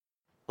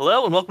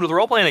Hello and welcome to the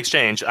Role Playing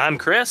Exchange. I'm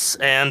Chris,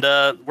 and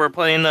we're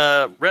playing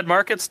Red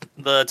Markets,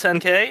 the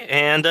 10K,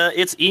 and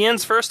it's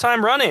Ian's first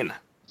time running.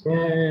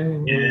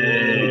 Yay.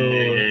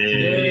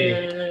 Yay.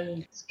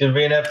 It's gonna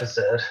be an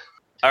episode.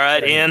 All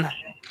right, Ian,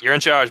 you're in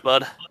charge,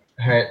 bud.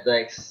 Alright,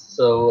 thanks.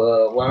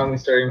 So, why don't we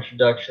start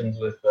introductions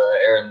with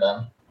Aaron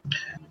then?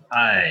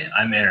 Hi,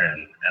 I'm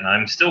Aaron, and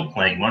I'm still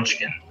playing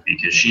Munchkin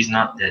because she's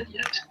not dead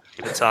yet.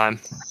 Good time.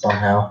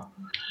 Somehow.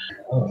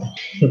 Oh.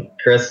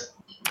 Chris?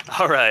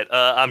 All right,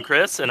 I'm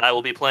Chris, and I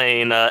will be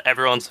playing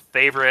everyone's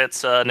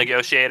favorite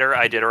negotiator,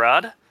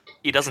 Iditarod.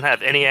 He doesn't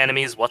have any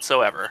enemies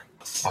whatsoever.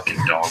 Fucking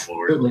dog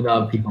lord. Certainly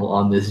not people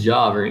on this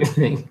job or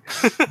anything.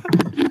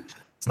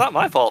 It's not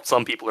my fault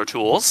some people are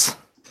tools.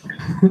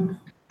 Of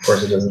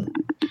course it isn't.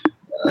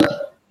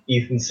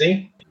 Ethan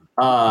C?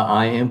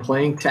 I am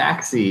playing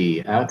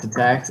Taxey. Out to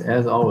tax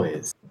as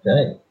always.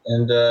 Okay.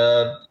 And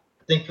I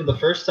think for the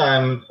first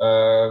time,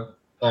 if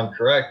I'm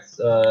correct,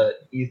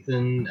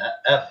 Ethan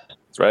F.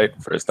 That's right.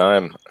 First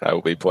time I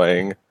will be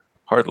playing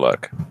Hard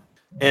Luck.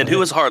 And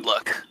who is Hard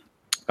Luck?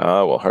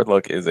 Well, Hard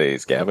Luck is a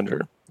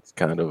scavenger. It's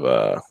kind of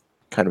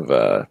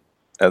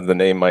as the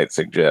name might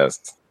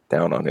suggest,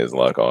 down on his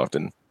luck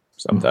often.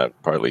 Sometimes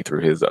partly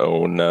through his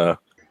own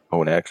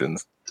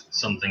actions.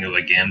 Something of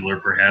a gambler,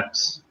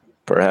 perhaps.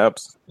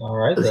 Perhaps. All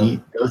right.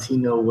 Does he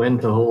know when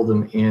to hold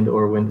them and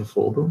or when to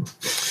fold them?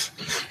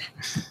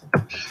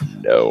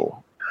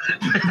 No.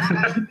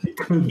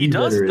 He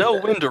does know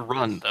when to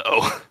run,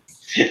 though.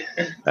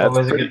 That's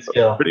Always a good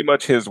skill. pretty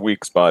much his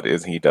weak spot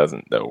is he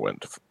doesn't know when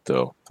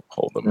to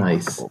hold them.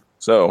 Nice.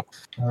 So,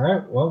 All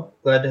right. Well,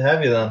 glad to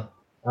have you then.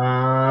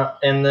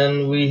 And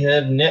then we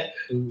have Nick,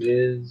 who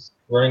is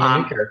running a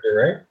new character,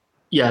 right?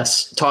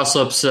 Yes,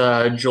 Toss-Ups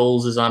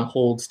Joel's is on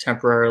hold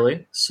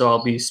temporarily, so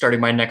I'll be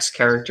starting my next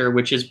character,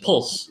 which is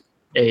Pulse,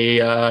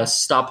 a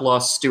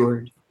stop-loss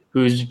steward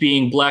who's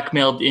being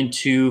blackmailed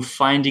into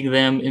finding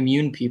them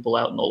immune people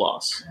out in the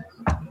loss.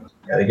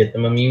 Gotta get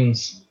them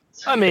immunes.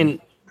 I mean,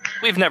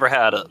 we've never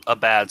had a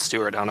bad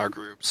steward on our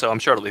group, so I'm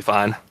sure it'll be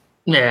fine.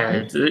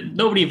 Yeah,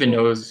 nobody even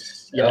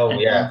knows yet. Oh,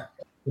 yeah.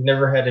 We've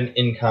never had an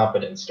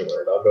incompetent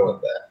steward. I'll go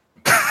with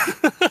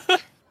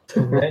that.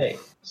 Okay.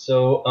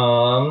 So,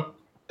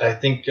 I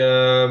think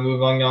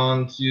moving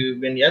on to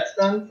vignettes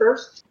then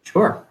first.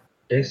 Sure.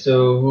 Okay,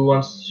 so who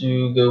wants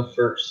to go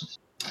first?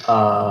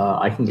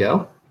 I can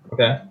go.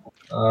 Okay.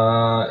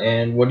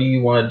 And what do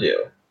you want to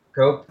do?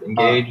 Cope,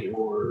 engage,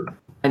 or...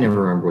 I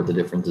never remember what the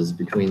differences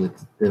between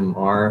them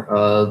are.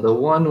 The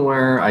one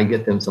where I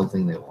get them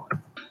something they want.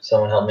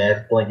 Someone help me.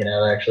 I'm blanking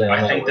out, actually. On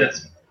I that think word.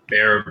 that's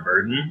bear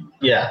burden.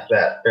 Yeah,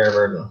 that. Bear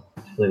burden.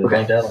 Completely Okay.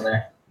 blanked out on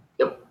there.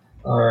 Yep.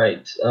 All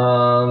right.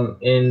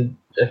 And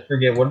I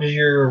forget, what is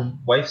your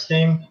wife's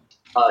name?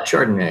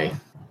 Chardonnay.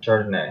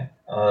 Chardonnay.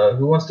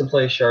 Who wants to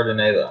play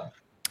Chardonnay,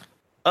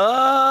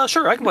 though?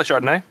 Sure, I can play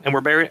Chardonnay, and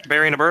we're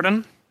bearing a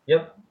burden.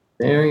 Yep.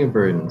 Bearing a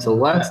burden. So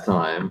last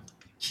time,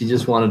 she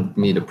just wanted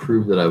me to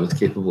prove that I was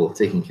capable of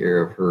taking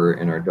care of her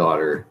and our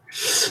daughter.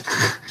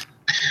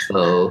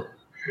 So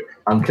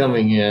I'm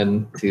coming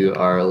in to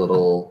our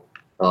little,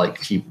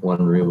 cheap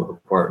one-room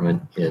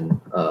apartment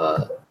in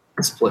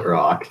Split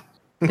Rock.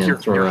 And Your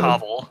throwing a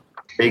hovel.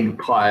 big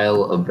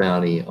pile of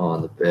bounty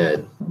on the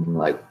bed. I'm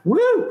like,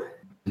 woo!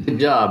 Good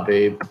job,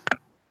 babe.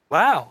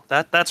 Wow,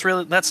 that's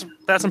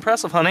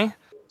impressive, honey.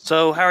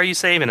 So how are you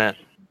saving it?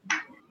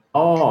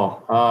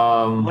 Oh,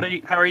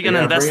 How are you going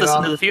to invest bring it this on.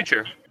 into the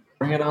future?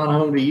 Bring it on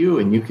home to you,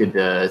 and you could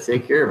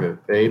take care of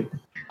it, babe.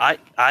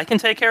 I can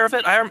take care of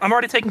it. I'm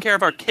already taking care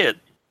of our kid.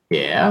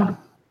 Yeah.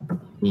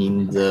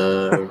 Means,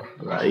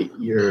 right,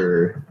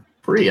 you're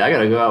free. I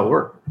gotta go out and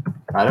work.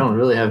 I don't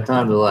really have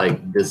time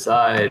to,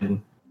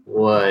 decide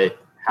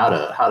how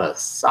to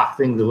sock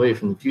things away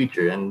from the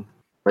future.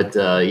 But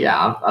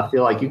I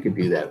feel like you could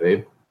do that,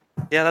 babe.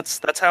 Yeah,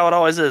 that's how it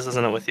always is,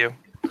 isn't it, with you?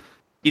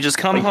 You just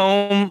come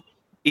home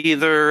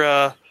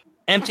either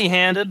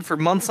empty-handed for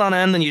months on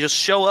end, and you just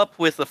show up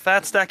with a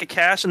fat stack of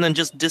cash and then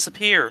just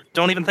disappear.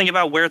 Don't even think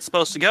about where it's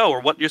supposed to go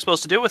or what you're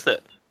supposed to do with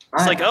it.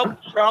 It's like, oh,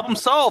 problem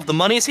solved. The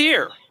money's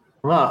here.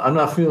 Well, I'm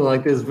not feeling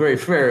like this is very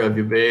fair of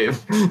you, babe.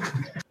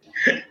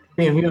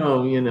 Damn, you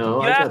know.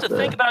 You have to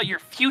think about your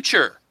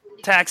future,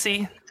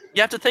 Taxey.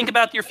 You have to think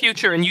about your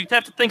future, and you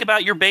have to think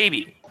about your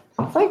baby.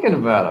 I'm thinking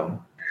about him.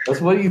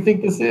 What do you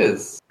think this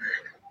is?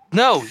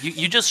 No,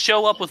 you just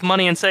show up with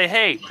money and say,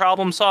 hey,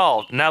 problem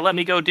solved. Now let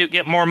me go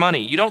get more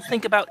money. You don't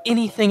think about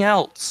anything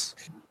else.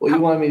 What do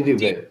you want me to do,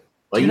 babe?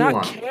 What Do you not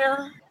want?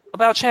 care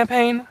about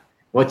champagne?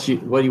 What do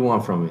you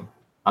want from me?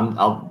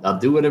 I'll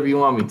do whatever you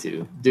want me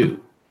to do,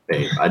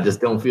 babe. I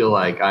just don't feel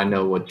like I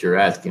know what you're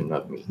asking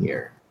of me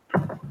here.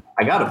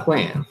 I got a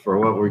plan for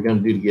what we're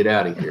gonna do to get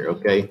out of here,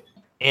 okay?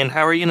 And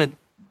how are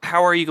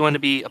you going to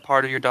be a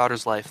part of your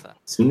daughter's life then?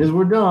 As soon as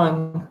we're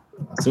done,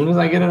 as soon as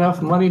I get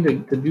enough money to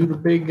do the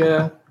big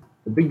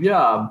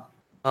job.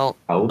 Well,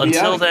 I will be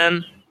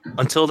out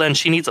until then,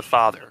 she needs a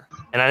father,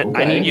 and I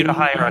Okay. need you to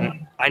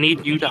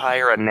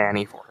hire a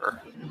nanny for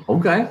her.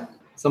 Okay.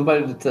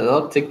 Somebody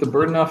to take the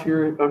burden off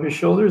your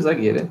shoulders. I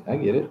get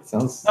it.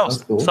 Sounds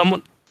cool.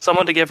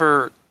 Someone to give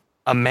her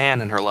a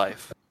man in her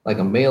life. Like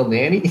a male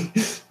nanny?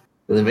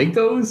 Do they make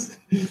those?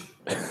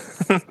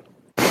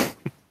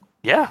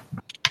 Yeah.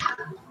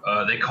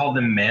 They call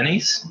them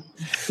mannies?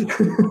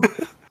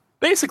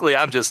 Basically,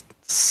 I'm just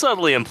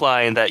subtly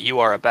implying that you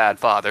are a bad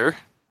father.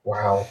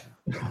 Wow.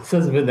 It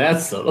hasn't been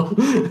that subtle.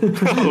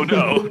 Oh,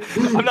 no.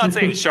 I'm not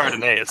saying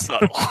Chardonnay is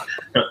subtle.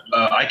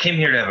 I came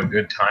here to have a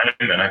good time,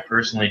 and I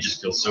personally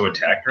just feel so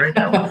attacked right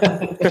now.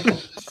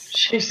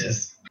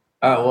 Jesus.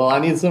 All right, well, I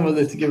need some of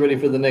this to get ready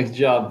for the next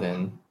job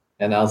then.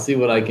 And I'll see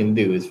what I can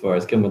do as far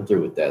as coming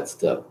through with that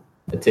stuff.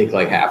 I take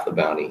like half the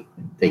bounty,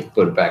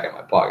 put it back in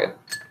my pocket,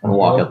 and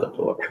walk out the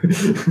door.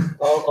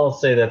 I'll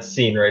say that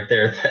scene right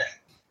there.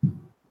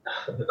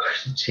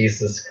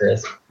 Jesus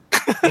Christ.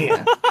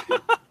 Yeah.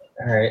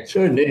 All right.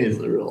 Chardonnay is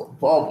the real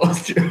ball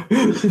buster.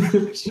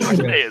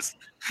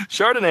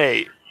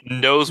 Chardonnay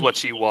knows what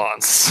she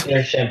wants.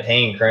 There's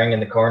champagne crying in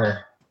the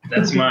corner.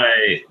 That's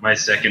my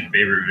second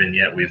favorite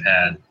vignette we've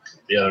had.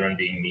 The other one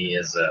being me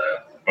as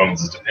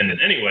Bones is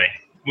dependent. Anyway,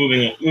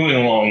 moving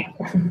along.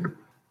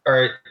 All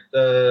right.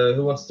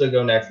 Who wants to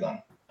go next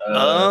then?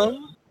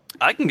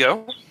 I can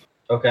go.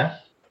 Okay.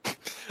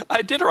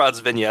 Iditarod's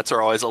vignettes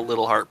are always a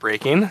little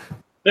heartbreaking.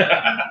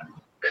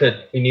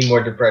 Good. We need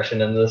more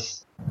depression in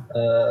this.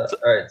 All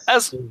right.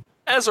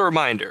 As a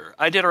reminder,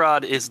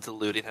 Iditarod is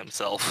deluding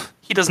himself.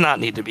 He does not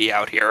need to be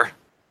out here.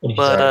 What are you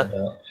But talking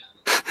about?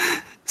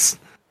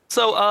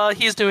 so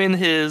he's doing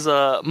his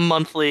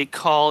monthly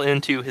call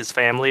into his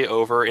family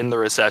over in the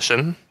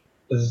recession.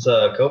 This is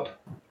Cope.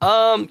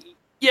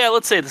 Yeah,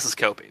 let's say this is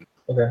coping.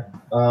 Okay.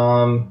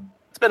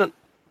 It's been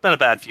a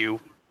bad few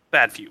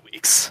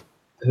weeks.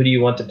 Who do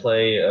you want to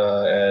play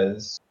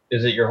as?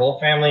 Is it your whole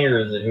family, or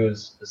is it who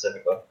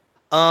specifically?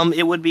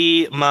 It would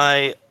be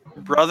my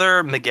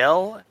brother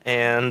Miguel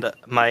and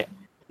my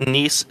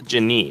niece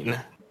Janine.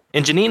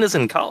 And Janine is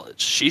in college.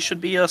 She should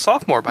be a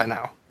sophomore by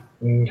now.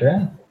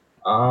 Okay.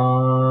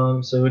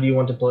 So who do you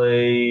want to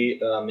play?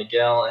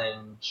 Miguel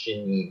and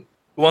Janine.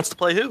 Who wants to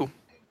play who?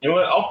 You know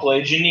what? I'll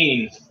play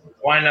Janine.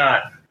 Why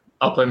not?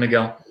 I'll play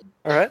Miguel.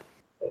 All right.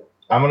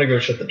 I'm gonna go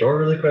shut the door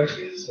really quick,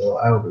 so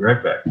I will be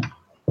right back.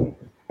 All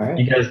right.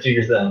 You guys do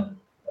your thing.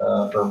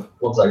 For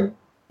 1 second.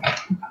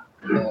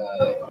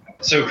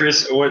 So,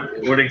 Chris,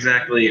 what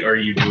exactly are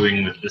you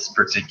doing with this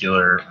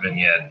particular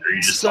vignette? Are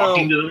you just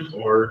talking to them,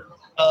 or?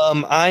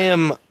 I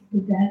am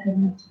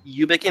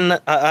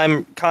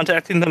I'm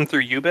contacting them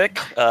through Ubic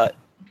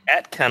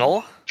at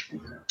Kennel.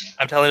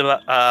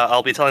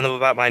 I'll be telling them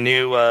about my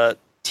new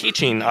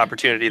teaching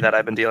opportunity that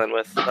I've been dealing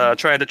with,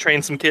 trying to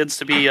train some kids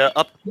to be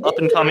up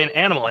and coming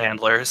animal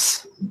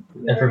handlers.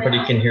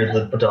 Everybody can hear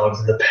the dogs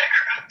in the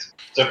background.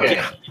 It's okay.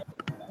 Yeah.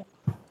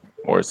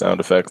 More sound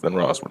effects than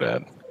Ross would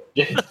add.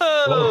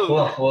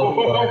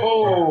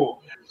 Whoa.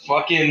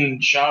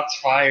 Fucking shots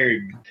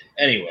fired.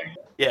 Anyway.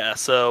 Yeah,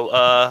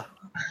 so,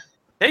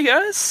 hey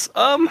guys,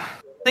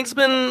 things have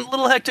been a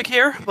little hectic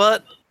here,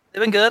 but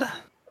they've been good.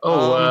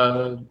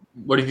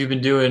 What have you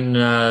been doing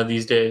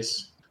these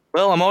days?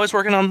 Well, I'm always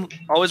working on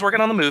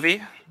the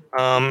movie.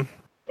 Oh,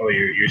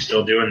 you're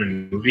still doing the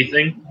movie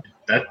thing?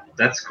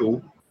 That's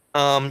cool.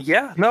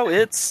 Yeah, no,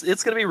 it's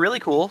gonna be really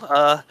cool.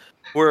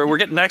 We're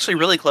getting actually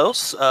really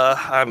close.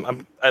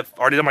 I've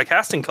already done my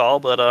casting call,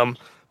 but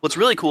what's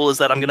really cool is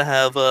that I'm gonna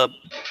have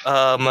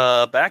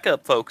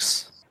backup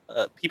folks,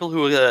 people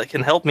who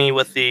can help me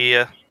with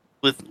the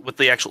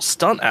actual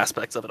stunt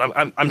aspects of it.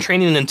 I'm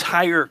training an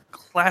entire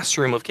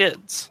classroom of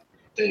kids.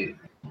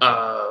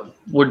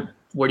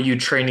 What are you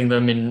training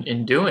them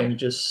in doing?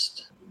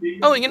 Just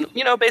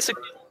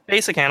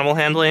basic animal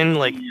handling,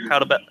 like how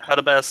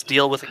to best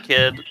deal with a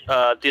kid,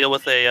 deal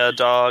with a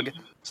dog,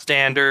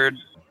 standard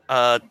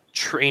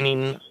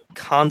training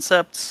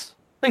concepts,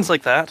 things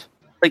like that.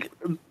 Like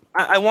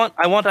I want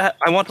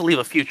to leave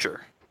a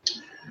future.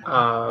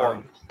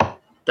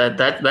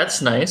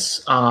 That's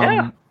nice.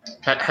 Yeah.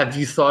 Have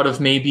you thought of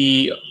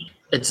maybe?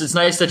 It's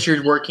nice that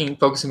you're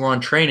focusing more on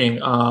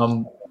training.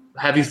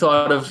 Have you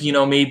thought of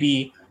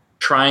maybe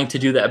trying to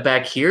do that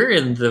back here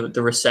in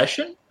the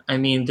recession? I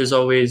mean, there's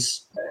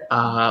always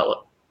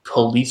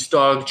police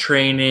dog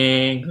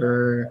training,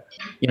 or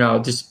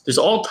there's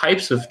all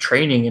types of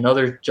training in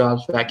other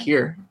jobs back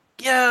here.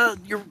 Yeah,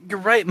 you're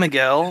right,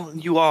 Miguel.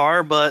 You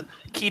are, but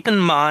keep in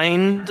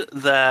mind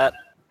that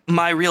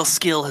my real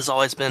skill has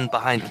always been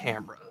behind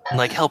camera, and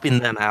like helping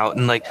them out,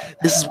 and like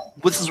this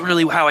is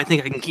really how I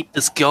think I can keep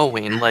this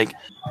going. Like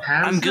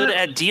I'm good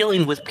at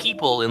dealing with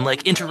people and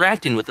like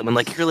interacting with them and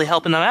like really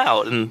helping them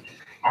out. And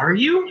are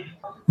you?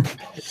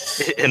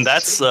 And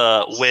that's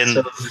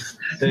when.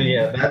 So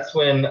yeah, that's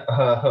when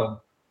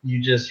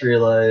you just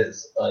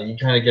realize you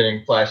kind of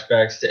getting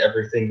flashbacks to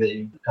everything that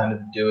you've kind of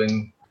been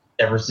doing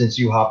ever since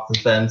you hopped the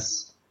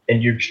fence,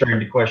 and you're starting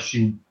to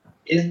question: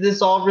 is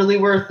this all really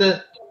worth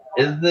it?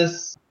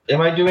 Am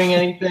I doing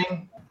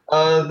anything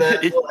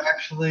that will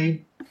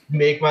actually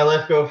make my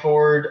life go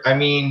forward? I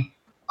mean,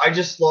 I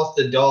just lost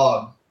a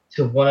dog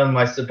to one of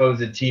my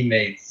supposed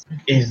teammates.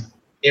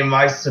 Am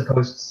I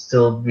supposed to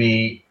still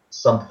be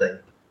something?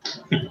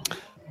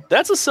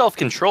 That's a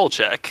self-control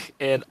check,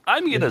 and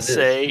I'm going to It is.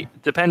 say,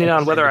 depending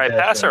on whether I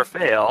pass or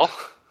fail,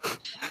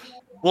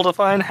 we'll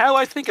define how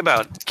I think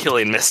about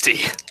killing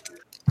Misty.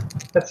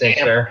 That seems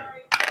fair.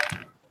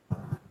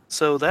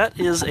 So that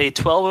is a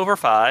 12 over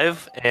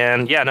 5,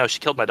 and yeah, no,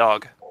 she killed my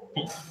dog.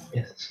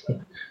 Yes.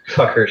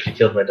 Fuck her, she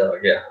killed my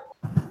dog, yeah.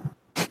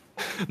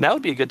 Now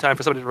would be a good time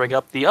for somebody to bring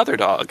up the other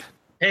dog.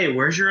 Hey,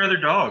 where's your other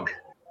dog?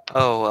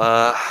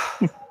 Oh,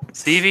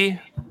 Stevie?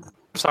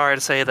 Sorry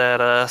to say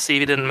that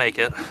Stevie didn't make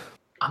it.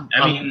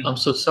 I'm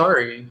so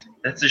sorry.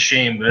 That's a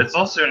shame, but it's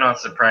also not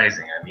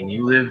surprising. I mean,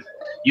 you live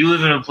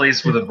in a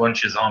place with a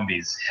bunch of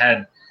zombies.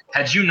 Had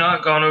you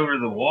not gone over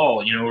the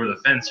wall, over the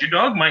fence, your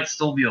dog might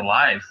still be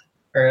alive.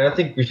 Alright, I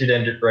think we should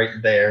end it right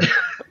there.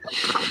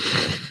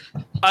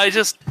 I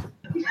just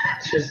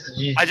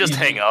You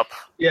hang up.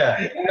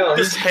 Yeah, no,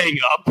 Just hang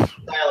up.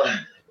 silent.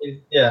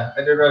 Yeah,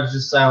 Iditarod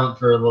just silent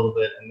for a little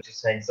bit and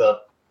just hangs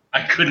up.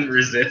 I couldn't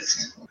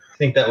resist. I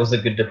think that was a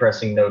good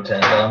depressing note to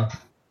end on.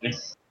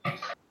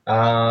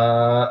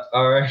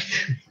 Alright.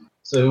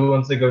 So who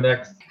wants to go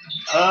next?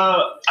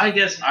 I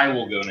guess I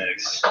will go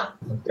next.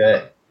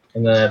 Okay.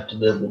 And then after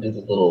that, we'll do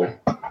the little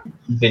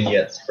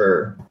vignettes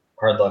for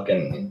Hard Luck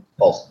and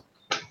Pulse.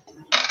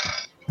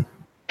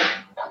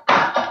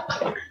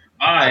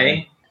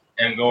 I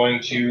am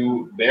going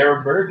to bear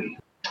a burden.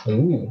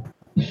 Ooh.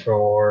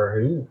 For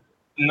who?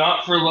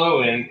 Not for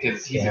Lowen,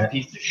 because he's a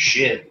piece of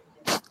shit.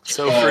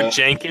 So for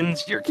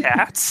Jenkins, your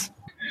cats?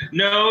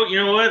 No,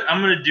 you know what?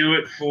 I'm going to do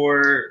it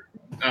for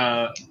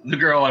the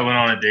girl I went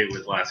on a date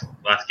with last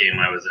game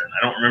I was in.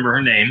 I don't remember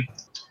her name,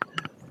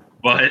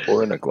 but...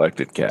 Or a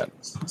neglected cat.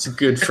 It's a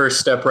good first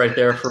step right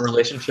there for a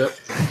relationship.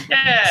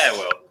 Yeah,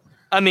 well...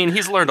 I mean,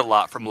 he's learned a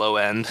lot from Low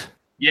End.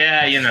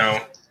 Yeah, you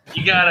gotta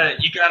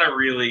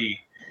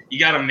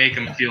make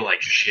him feel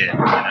like shit.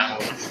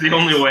 It's the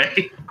only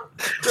way.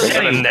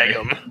 Gotta neg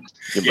him.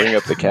 You bring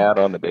up the cat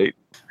on the date?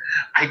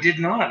 I did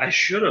not. I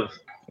should have.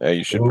 Yeah,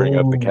 you should bring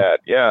up the cat.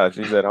 Yeah,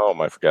 she's at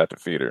home. I forgot to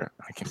feed her.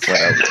 I can fly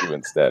out with you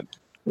instead.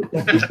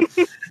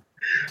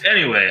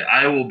 Anyway,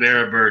 I will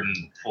bear a burden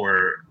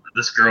for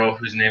this girl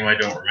whose name I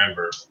don't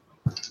remember.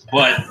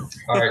 But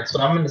Alright,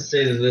 so I'm going to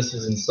say that this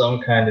is in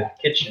some kind of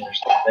kitchen or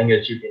something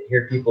that you can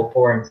hear people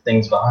pouring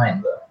things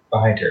behind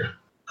her.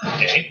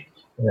 okay.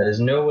 And that is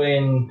no way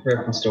in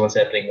reference to what's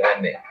happening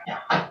behind me.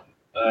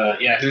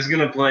 Yeah, who's going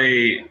to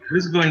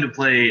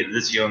play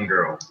this young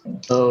girl?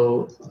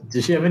 So,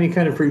 does she have any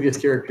kind of previous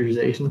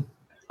characterization?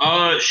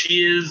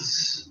 She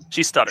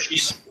stutters.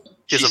 She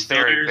She has a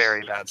very, stutters.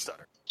 very bad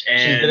stutter.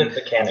 She's good And at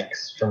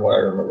mechanics, from what I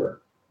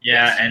remember.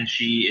 yeah, and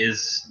she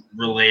is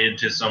related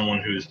to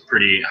someone who's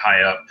pretty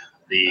high up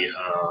the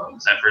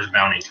Zephyr's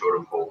bounty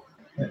totem pole.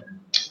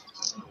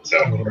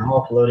 So We're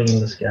all floating in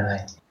the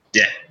sky.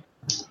 yeah,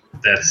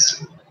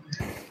 that's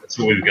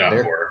what we've got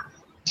There. for her.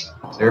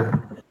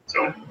 There.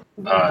 So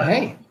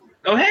Hey,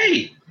 oh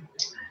hey,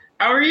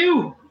 how are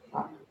you?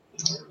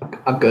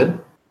 I'm good.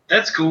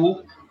 That's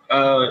cool.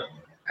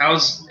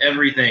 How's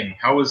everything?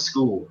 How was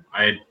school?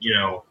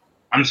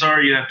 I'm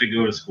sorry you have to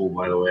go to school,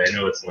 by the way. I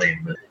know it's lame,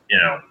 but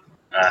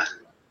I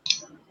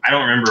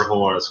don't remember a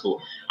whole lot of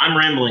school. I'm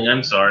rambling.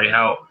 I'm sorry.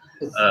 How'd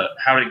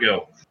it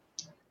go?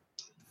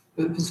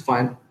 It was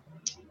fine.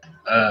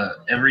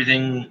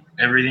 Everything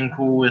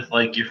cool with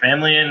like your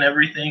family and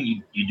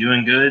everything? You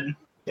doing good?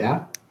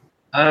 Yeah.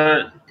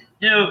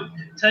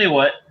 Tell you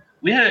what,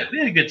 we had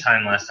a good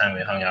time last time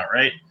we hung out,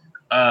 right?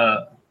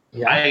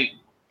 Yeah.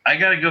 I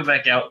gotta go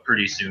back out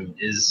pretty soon.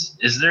 Is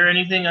there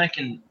anything I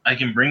can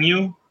bring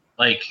you?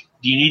 Like,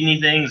 do you need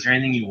anything? Is there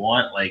anything you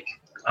want? Like,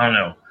 I don't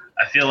know.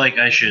 I feel like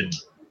I should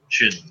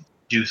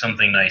do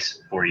something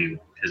nice for you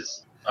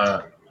because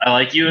I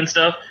like you and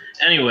stuff.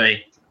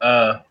 Anyway,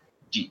 do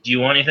you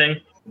want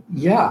anything?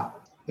 Yeah.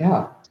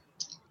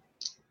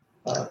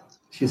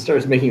 She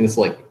starts making this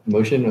like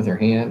motion with her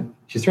hand.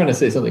 She's trying to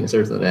say something that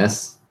starts with an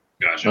S.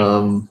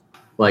 Gotcha.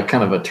 Like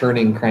kind of a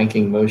turning,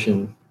 cranking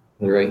motion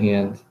with her right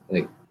hand.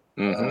 Like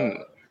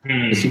but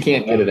she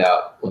can't get it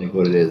out, like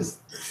what it is.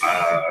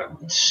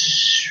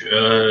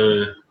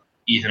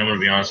 Ethan, I'm gonna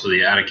be honest with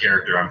you. Out of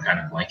character, I'm kind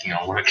of blanking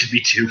on what it could be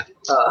too.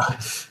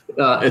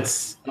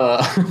 It's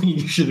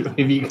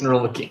maybe you can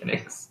roll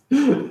mechanics.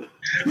 Okay,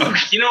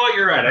 you know what?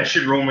 You're right. I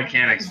should roll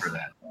mechanics for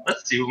that.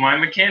 Let's see what my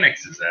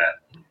mechanics is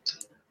at.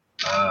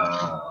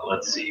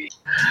 Let's see.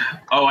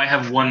 Oh, I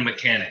have 1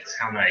 mechanics.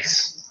 How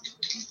nice.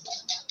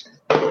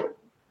 That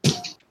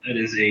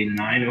is a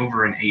 9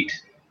 over an 8.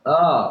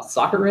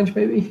 Soccer wrench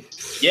maybe?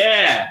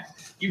 Yeah,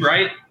 you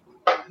right.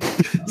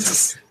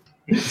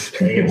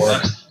 It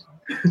works.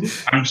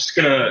 I'm just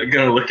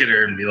gonna look at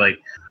her and be like,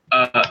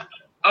 the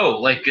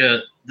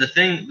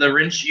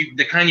wrench,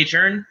 the kind you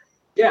turn.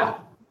 Yeah.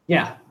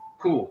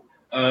 Cool.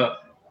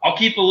 I'll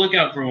keep a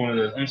lookout for one of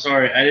those. I'm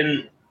sorry, I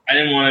didn't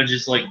want to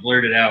just like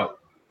blurt it out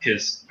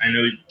because I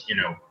know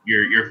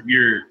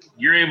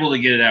you're able to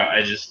get it out.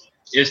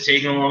 It's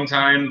taking a long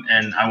time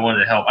and I wanted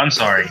to help. I'm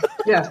sorry.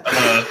 Yeah.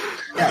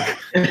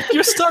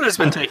 Your stutter's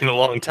been taking a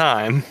long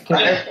time.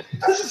 I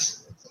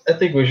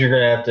think we're going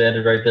to have to end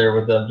it right there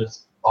with them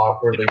just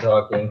awkwardly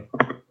talking.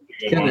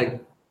 Kind of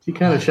She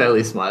kind of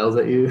shyly smiles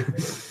at you.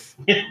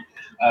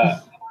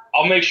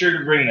 I'll make sure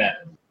to bring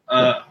that.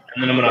 And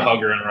then I'm gonna hug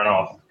her and run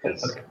off.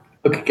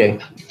 Okay.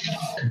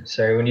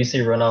 Sorry, when you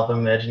say run off, I'm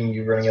imagining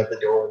you running out the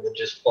door and then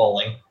just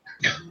falling.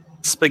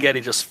 Spaghetti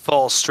just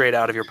falls straight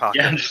out of your pocket.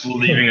 Yeah, I'm just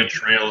leaving a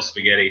trail of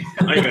spaghetti.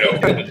 I don't even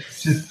open it.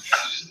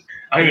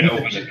 I don't even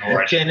open the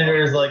door.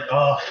 Janitor's like,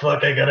 oh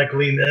fuck, I gotta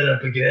clean that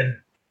up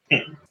again.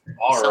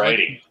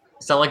 Alrighty.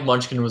 It's not like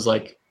Munchkin was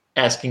like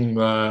asking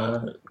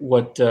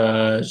what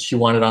she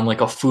wanted on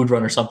like a food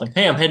run or something.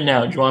 Hey, I'm heading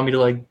out. Do you want me to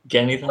like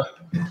get anything?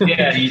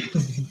 Yeah.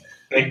 Can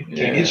I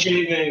get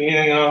you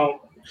anything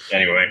else?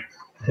 Anyway.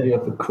 You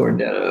have a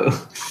cornetto.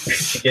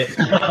 Get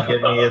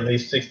me at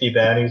least 60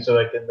 bounties so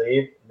I can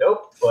leave?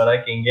 Nope, but I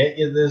can get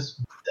you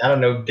this, I don't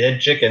know, dead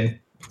chicken.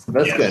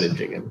 That's kind of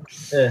chicken.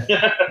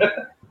 Yeah.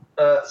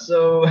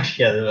 So,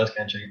 yeah, the best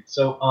kind of chicken.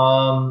 So,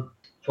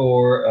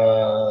 for,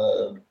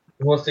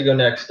 who wants to go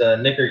next?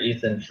 Nick or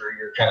Ethan for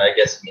your kind of, I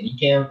guess,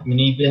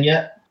 mini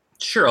vignette?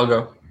 Sure, I'll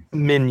go.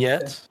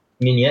 Mignette.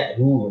 Vignette,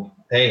 ooh.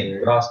 Hey,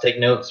 Ross, take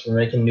notes. We're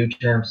making new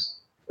terms.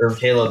 Or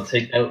Caleb,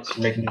 take notes.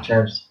 We're making new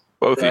terms.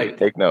 Both of you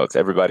take notes.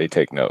 Everybody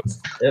take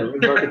notes.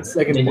 Yep.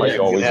 Second Like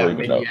you always leave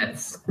a note.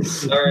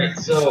 All right,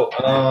 so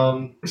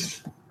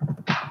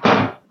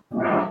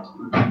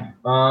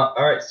all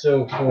right,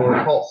 so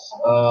for Pulse,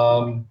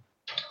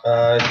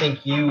 I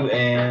think you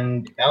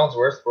and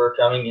Allensworth were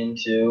coming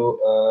into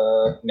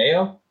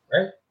Mayo,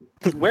 right?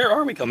 Where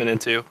are we coming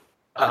into?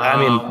 I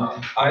mean,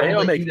 I Mayo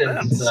would makes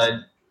sense. decide.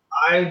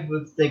 I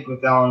would think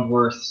with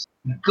Allensworth's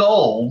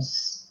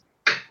goals,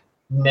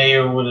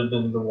 Mayo would have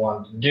been the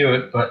one to do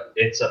it, but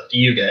it's up to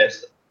you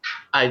guys.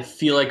 I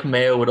feel like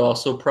Mayo would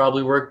also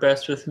probably work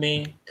best with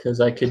me because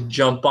I could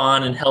jump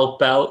on and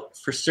help out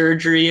for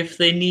surgery if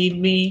they need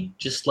me.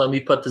 Just let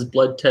me put this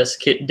blood test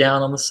kit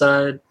down on the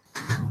side.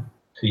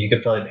 So you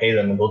could probably pay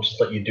them, and they'll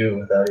just let you do it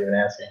without even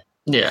asking.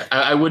 Yeah,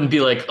 I wouldn't be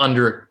like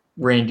under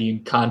Randy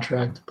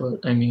contract,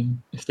 but I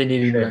mean, if they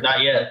needed me,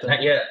 Not yet.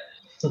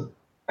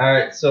 All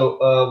right, so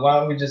why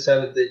don't we just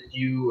have it that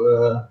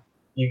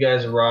you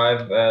guys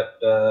arrive at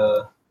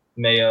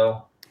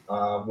Mayo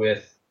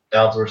with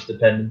Allensworth's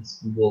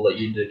dependents. We'll let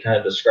you kind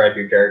of describe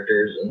your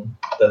characters, and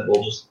then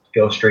we'll just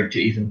go straight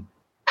to Ethan.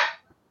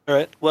 All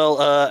right. Well,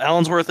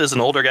 Allensworth is an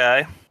older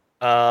guy,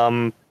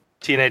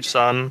 teenage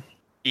son.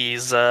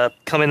 He's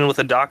coming in with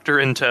a doctor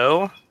in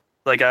tow.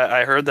 Like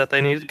I heard that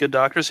they needed good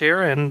doctors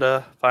here, and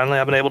finally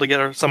I've been able to get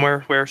her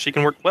somewhere where she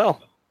can work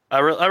well. I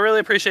really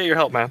appreciate your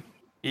help, man.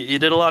 You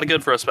did a lot of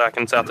good for us back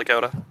in South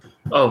Dakota.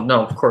 Oh,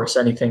 no, of course,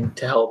 anything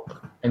to help.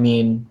 I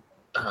mean,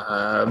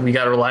 we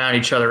got to rely on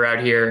each other out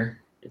here.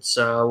 It's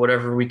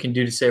whatever we can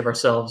do to save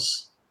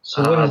ourselves.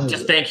 So what is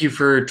just it? thank you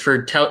for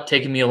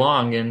taking me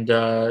along. And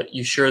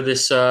you sure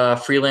this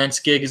freelance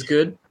gig is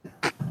good?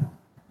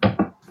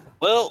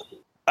 Well,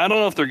 I don't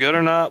know if they're good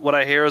or not. What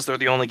I hear is they're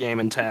the only game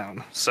in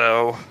town.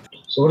 So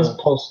So what does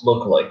Pulse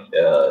look like,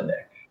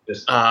 Nick?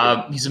 Just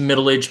He's a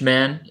middle-aged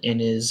man in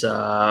his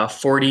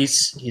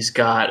 40s. He's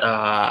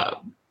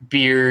got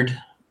beard,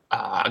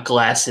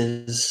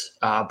 glasses,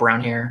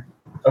 brown hair.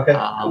 okay.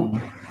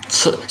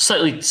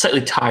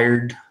 Slightly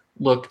tired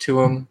look to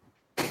him.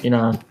 You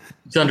know,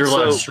 he's under a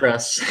lot of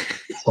stress.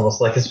 It's almost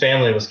like his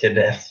family was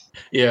kidnapped.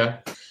 Yeah.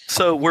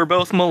 So we're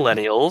both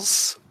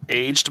millennials,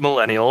 aged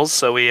millennials.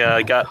 So we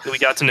got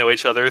to know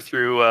each other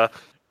through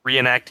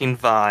reenacting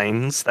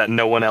vines that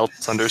no one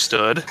else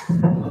understood.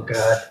 Oh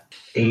God,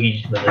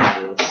 aged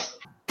millennials.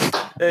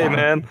 Hey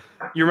man,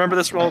 you remember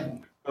this role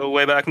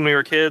way back when we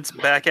were kids?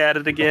 Back at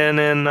it again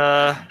in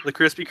the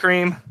Krispy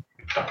Kreme.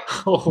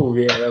 Oh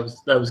yeah,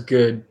 that was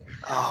good.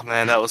 Oh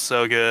man, that was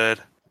so good.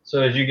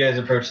 So as you guys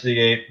approach the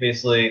gate,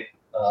 basically,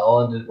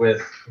 I'll end it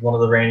with one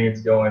of the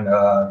Rainians going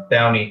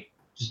bounty,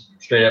 just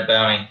straight up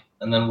bounty,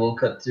 and then we'll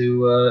cut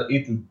to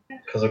Ethan,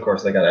 because of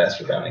course they gotta ask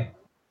for bounty.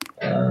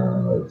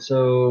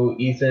 So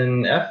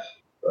Ethan F,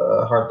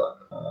 hard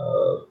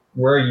luck.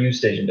 Where are you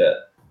stationed at?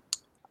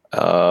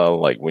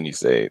 Like when you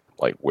say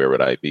like where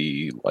would I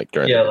be like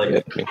during Yeah, the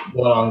like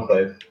what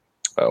enclave?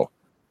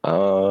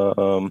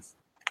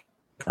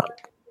 not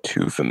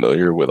too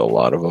familiar with a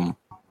lot of them.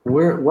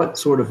 What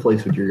sort of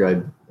place would your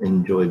guy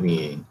enjoy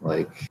being?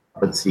 Like,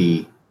 what's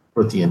he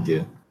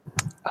into?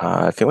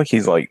 I feel like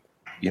he's like,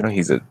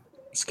 he's a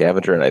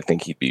scavenger, and I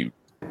think he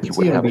What's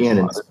would he have gonna be a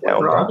in lot of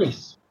down. Probably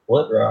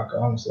Split Rock,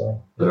 honestly.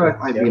 Split Rock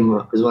might be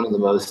is one of the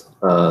most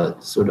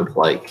sort of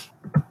like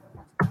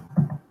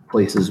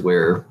places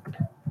where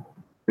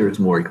there's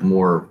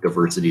more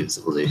diversity of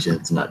civilization.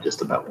 It's not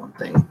just about one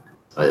thing.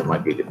 It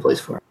might be a good place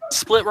for him.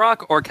 Split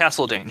Rock or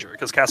Castle Danger?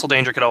 Because Castle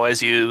Danger could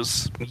always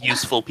use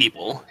useful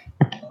people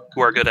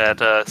who are good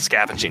at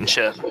scavenging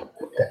shit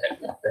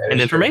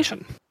and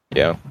information.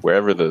 Yeah,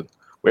 wherever the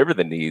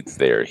needs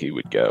there, he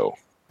would go.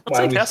 Let's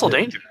say Castle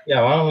Danger.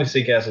 Yeah, why don't we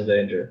see Castle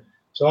Danger?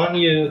 So why don't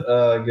you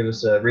give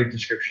us a brief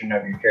description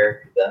of your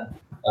character then,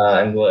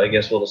 and I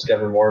guess we'll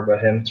discover more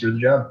about him through the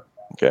job.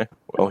 Okay.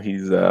 Well,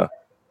 he's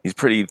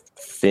pretty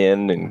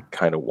thin and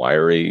kind of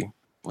wiry,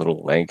 a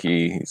little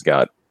lanky. He's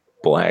got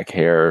black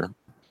hair,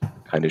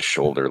 kind of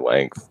shoulder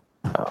length,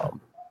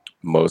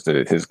 most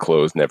of his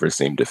clothes never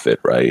seem to fit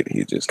right.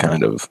 He just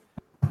kind of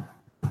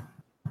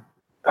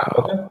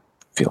Okay.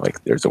 feel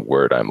like there's a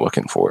word I'm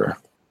looking for.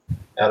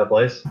 Out of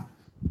place.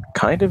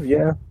 Kind of,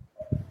 yeah.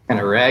 Kind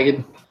of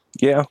ragged.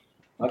 Yeah.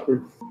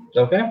 Awkward.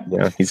 Okay.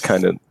 Yeah. He's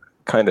kind of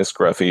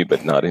scruffy,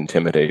 but not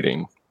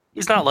intimidating.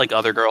 He's not like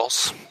other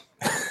girls.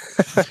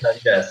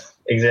 Yes,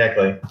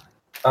 exactly.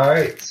 All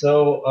right.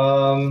 So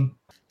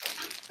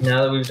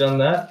now that we've done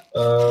that,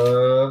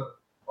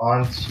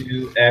 on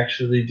to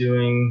actually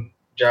doing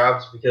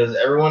jobs because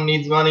everyone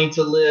needs money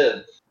to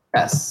live.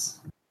 Yes.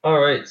 All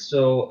right.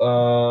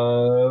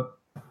 So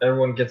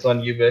everyone gets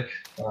on Ubik,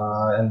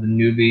 and the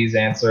newbies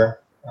answer.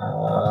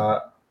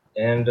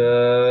 And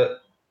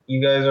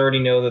you guys already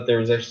know that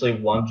there's actually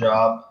one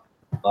job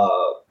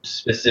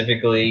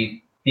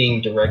specifically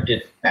being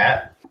directed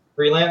at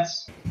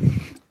Freelance.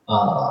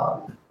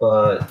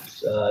 But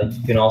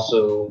you can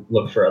also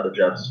look for other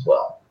jobs as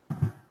well.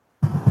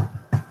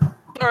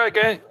 All right,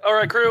 gang. All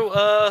right, crew.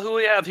 Who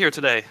we have here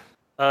today?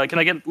 Can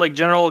I get like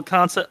general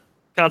concepts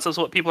of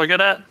what people are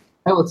good at?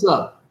 Hey, what's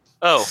up?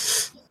 Oh.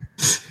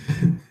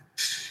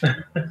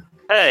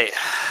 Hey.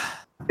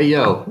 Hey,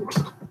 yo.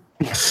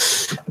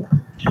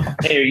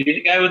 Hey, are you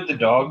the guy with the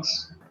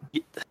dogs?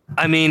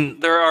 I mean,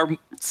 there are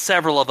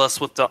several of us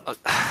with dogs.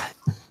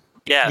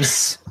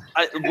 Yes.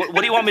 What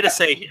do you want me to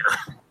say here?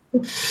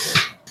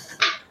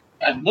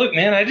 Look,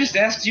 man, I just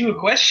asked you a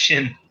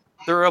question.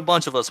 There are a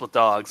bunch of us with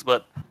dogs,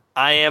 but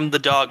I am the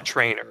dog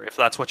trainer, if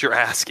that's what you're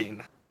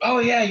asking. Oh,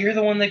 yeah, you're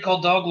the one they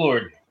call Dog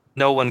Lord.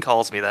 No one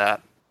calls me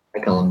that. I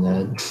call him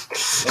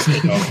that.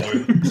 Okay, Dog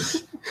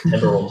Lord.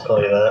 Everyone will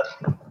tell you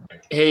that.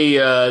 Hey,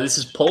 this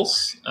is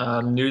Pulse.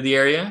 I'm new to the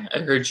area. I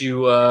heard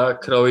you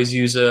could always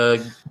use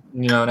an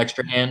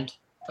extra hand.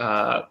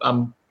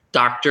 I'm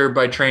doctor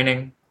by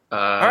training. All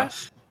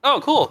right.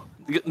 Oh, cool.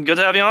 Good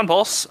to have you on,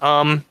 Pulse.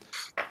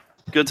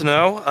 Good to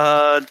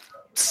know.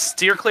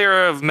 Steer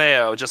clear of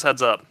Mayo. Just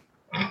heads up.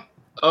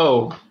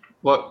 Oh,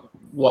 what?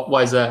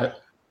 Why is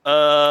that?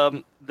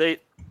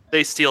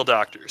 They steal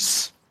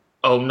doctors.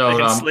 Oh no, They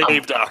no,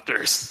 enslave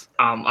doctors.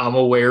 I'm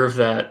aware of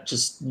that.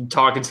 Just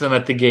talking to them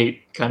at the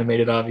gate kind of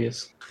made it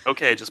obvious.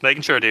 Okay, just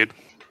making sure, dude.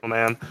 Oh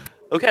man.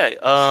 Okay.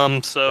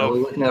 We're So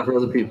looking out for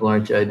other people,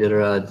 aren't you,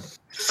 Iditarod?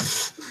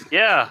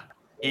 yeah,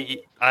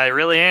 I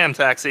really am,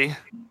 Taxey.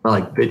 I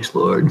like bitch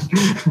lord.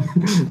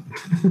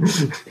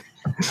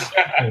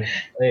 I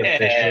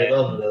officially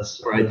love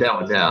this. Write that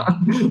one down.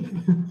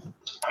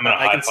 I'm gonna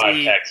I high can five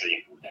see-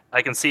 Taxey.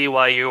 I can see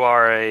why you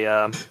are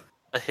a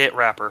hit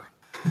rapper.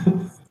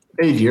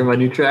 Hey, do you hear my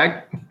new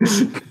track?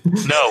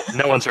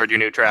 No one's heard your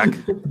new track.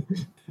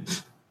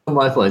 On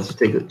my place,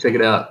 check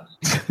it out.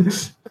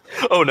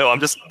 Oh no, I'm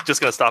just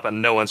gonna stop at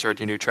no one's heard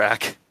your new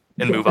track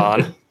and move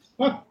on.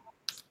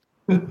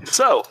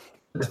 So,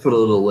 Just put a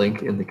little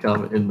link in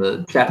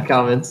the chat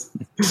comments.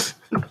 It's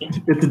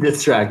a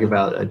diss track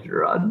about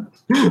Iditarod.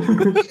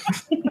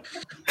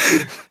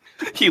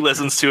 he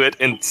listens to it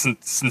and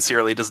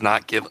sincerely does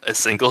not give a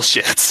single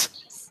shit.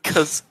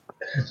 Cause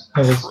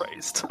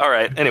Christ. All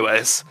right.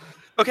 Anyways,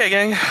 okay,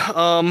 gang.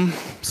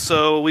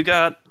 So we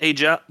got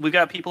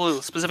people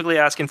who specifically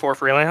asking for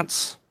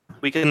freelance.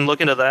 We can look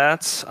into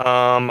that.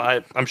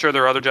 I'm sure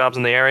there are other jobs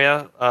in the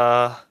area.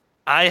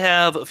 I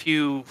have a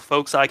few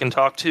folks I can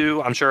talk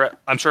to. I'm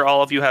sure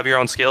all of you have your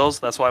own skills.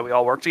 That's why we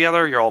all work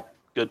together. You're all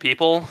good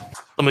people.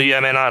 Some of you I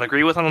may not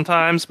agree with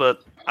sometimes,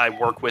 but I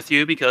work with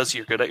you because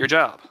you're good at your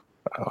job.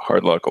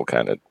 Hard Luck will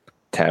kind of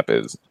tap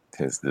his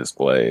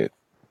display.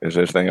 Is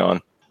this thing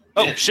on?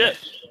 Oh shit!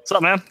 What's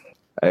up, man?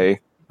 Hey,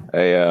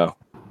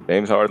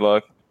 name's Hard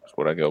Luck. That's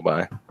what I go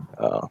by.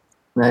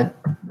 Never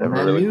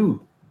Really?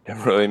 you.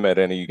 Never really met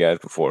any of you guys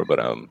before, but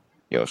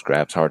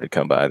scrap's hard to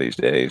come by these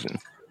days, and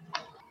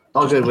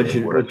All good. What's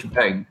your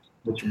bag?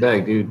 What's your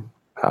bag, dude?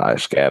 I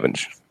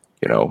scavenge.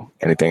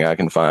 Anything I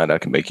can find, I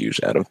can make use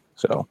out of.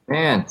 So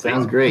Man,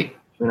 sounds great.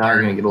 You and I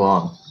are gonna get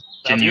along.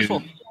 Sounds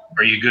useful.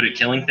 Are you good at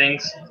killing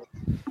things?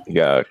 he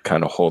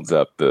kind of holds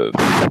up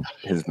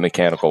his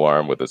mechanical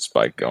arm with a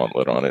spike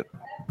gauntlet on it.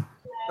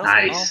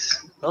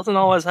 Nice. Doesn't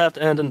always have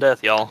to end in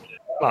death, y'all.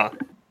 Come on.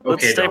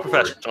 Let's Okay, stay don't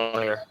worry.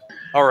 professional here.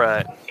 All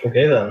right.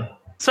 Okay then.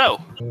 So,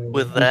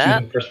 with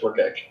that, First work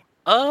action.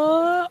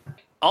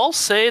 I'll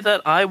say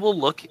that I will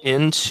look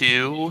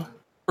into.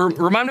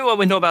 Remind me what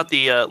we know about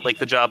the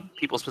the job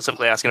people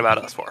specifically asking about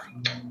us for.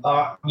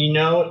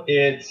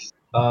 It's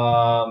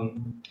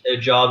a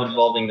job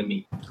involving the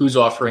meat. Who's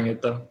offering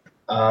it though?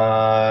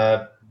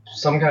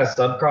 Some kind of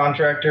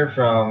subcontractor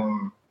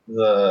from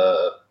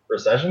the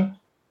recession.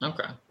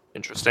 Okay.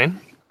 Interesting.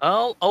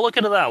 I'll look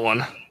into that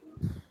one.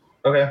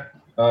 Okay.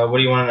 What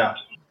do you want to know?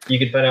 You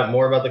can find out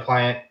more about the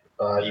client.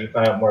 You can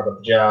find out more about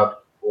the job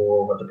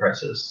or what the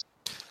price is.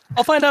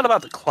 I'll find out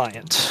about the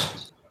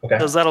client Okay.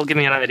 because that'll give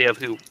me an idea of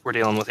who we're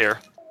dealing with here.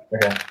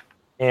 Okay.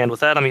 And with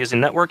that, I'm using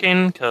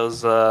networking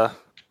because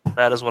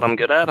that is what I'm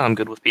good at. I'm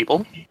good with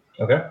people.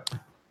 Okay.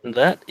 And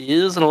that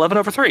is an 11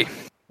 over 3.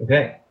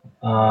 Okay.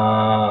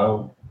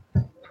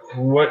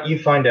 What you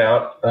find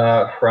out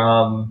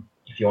from,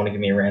 if you want to give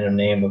me a random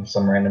name of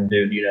some random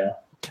dude, you know.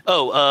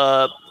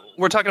 Oh,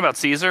 we're talking about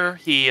Caesar.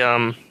 He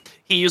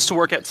used to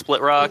work at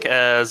Split Rock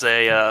as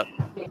a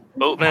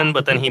boatman,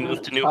 but then he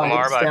moved to New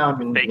Hamar It's by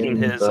down faking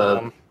in his.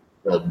 the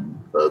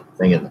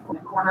thing in the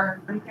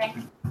corner.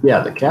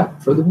 Yeah, the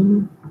cap for the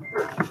window.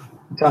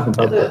 I'm talking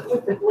about that.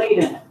 With the blade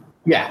in it.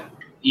 Yeah.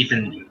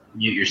 Ethan,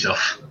 mute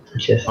yourself.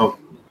 Yes. Oh,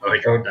 I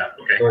dropped that.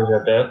 Okay. Sorry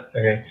about that.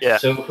 Okay. Yeah.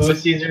 So who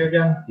is Caesar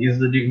again? He's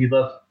the dude. He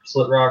left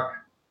Slit Rock.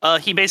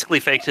 He basically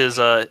faked his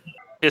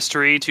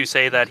history to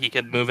say that he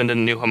could move into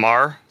New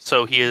Hamar,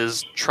 so he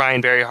is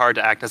trying very hard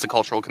to act as a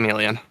cultural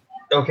chameleon.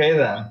 Okay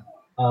then.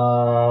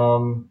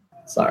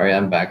 Sorry,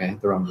 I'm back. I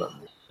hit the wrong button.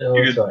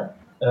 You're Sorry.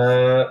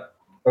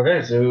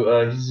 Okay,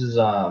 so this is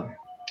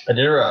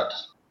Iditarod.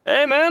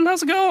 Hey man,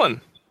 how's it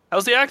going?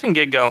 How's the acting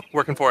gig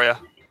working for you?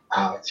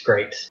 Oh, it's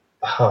great.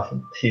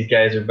 Oh, these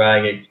guys are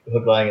buying it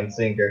hook, line, and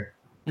sinker.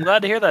 I'm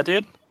glad to hear that,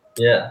 dude.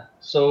 Yeah.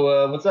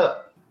 So what's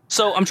up?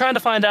 So I'm trying to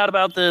find out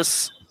about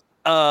this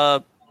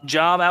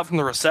job out from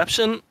the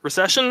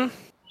recession.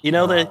 You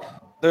know,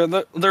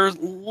 they're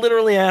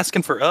literally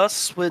asking for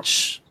us,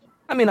 which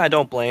I mean I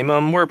don't blame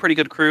them. We're a pretty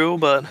good crew,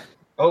 but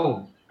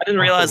Oh, I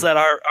didn't realize that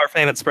our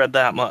fame had spread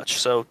that much.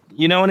 So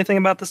you know anything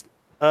about this?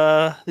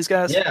 These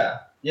guys? yeah.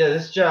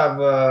 This job.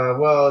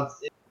 Well,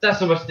 it's not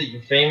so much that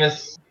you're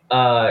famous.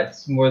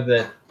 It's more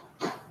that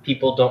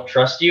people don't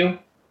trust you,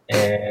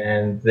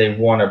 and they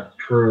want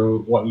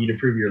you to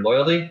prove your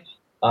loyalty.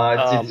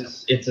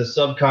 It's a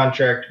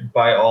subcontract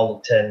by all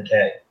of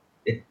 10K.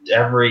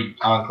 Every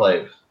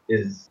enclave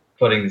is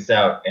putting this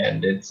out,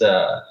 and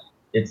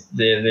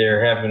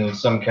they're having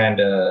some kind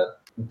of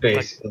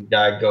basically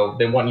guy go.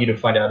 They want you to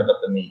find out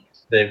about the Meek.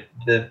 They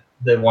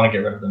want to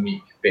get rid of the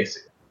Meek,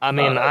 basically. I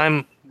mean,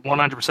 I'm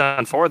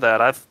 100% for that.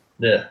 I've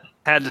Yeah.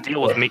 had to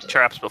deal with Meek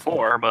traps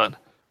before, but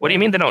what do you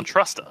mean they don't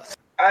trust us?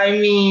 I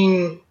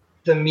mean,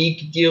 the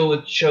Meek deal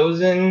with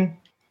Chosen,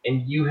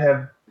 and you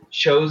have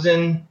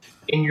Chosen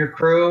in your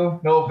crew.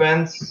 No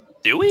offense.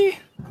 Do we?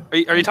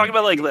 Are you talking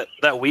about like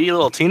that weedy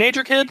little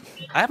teenager kid?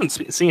 I haven't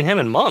seen him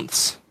in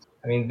months.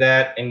 I mean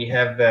that, and you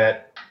have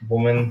that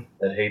woman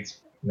that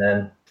hates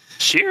men.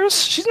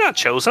 Shears? She's not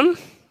chosen.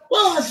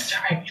 Well, that's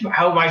right.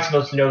 How am I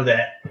supposed to know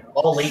that?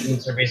 All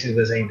latents are basically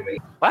the same to me.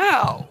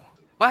 Wow,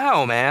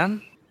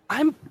 man.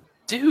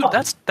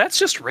 That's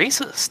just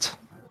racist.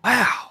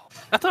 Wow.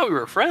 I thought we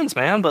were friends,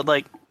 man, but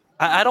like,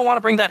 I don't want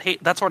to bring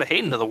that sort of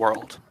hate into the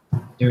world.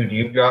 Dude,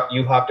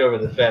 you hopped over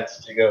the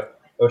fence to go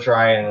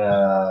try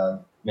and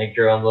make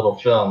your own little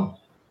film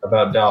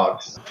about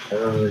dogs. I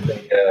don't really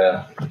think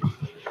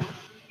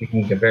you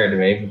can compare it to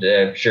me,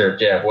 but sure,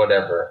 yeah,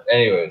 whatever.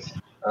 Anyways,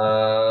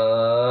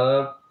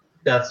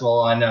 that's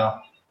all I know.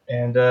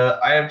 And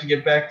I have to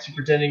get back to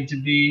pretending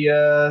to be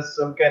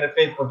some kind of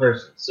faithful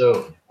person.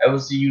 So I will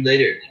see you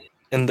later.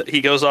 And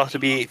he goes off to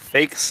be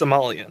fake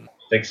Somalian.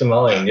 Fake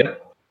Somalian,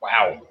 yep.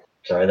 Wow.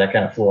 Sorry, that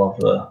kind of flew off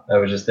I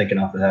was just thinking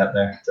off the hat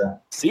there. So.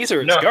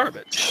 Caesar is No.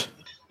 garbage.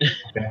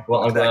 Okay.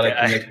 Well, I'm glad I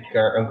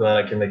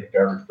can make a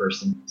garbage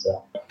person.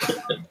 So.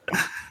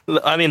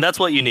 I mean, that's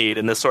what you need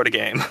in this sort of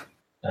game.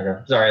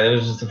 Okay. Sorry, that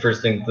was just the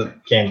first thing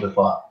that came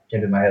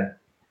to my head.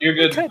 You're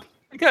good.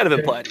 I kind of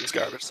implied he was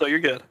garbage, so you're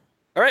good.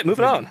 All right,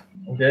 moving on.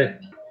 Okay.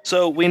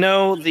 So we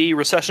know the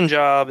recession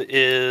job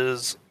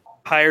is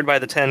hired by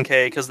the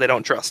 10K because they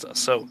don't trust us.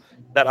 So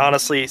that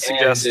honestly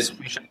suggests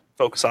we should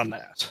focus on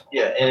that.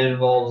 Yeah, and it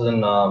involves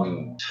in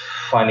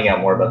finding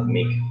out more about the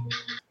Meek.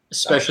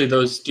 Especially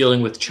those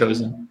dealing with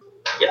Chosen.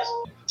 Yes.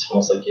 It's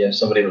almost like you have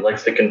somebody that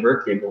likes to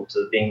convert people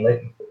to being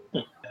latent.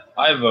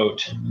 I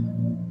vote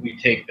we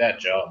take that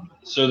job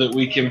so that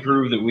we can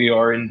prove that we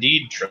are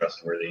indeed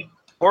trustworthy.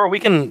 Or we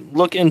can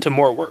look into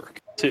more work,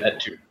 too. That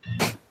too.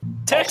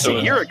 Taxey,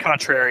 Also- you're a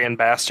contrarian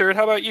bastard.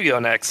 How about you go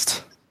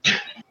next?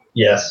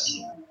 Yes.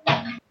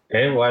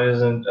 Okay, why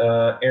doesn't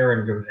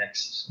Aaron go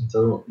next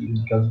until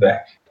he comes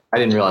back? I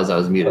didn't realize I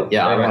was muted.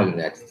 Yeah, I Okay. want to go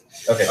next.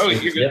 Okay. Oh,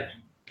 you're good. Yep.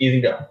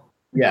 Easy go.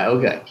 Yeah,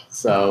 okay.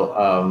 So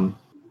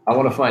I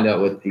want to find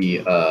out what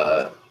the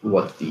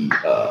what do you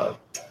call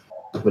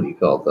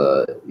it,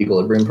 the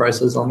equilibrium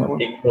price is on that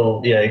one?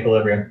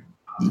 Equilibrium.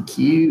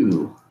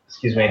 EQ.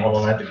 Excuse me, hold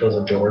on, I have to close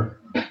the door.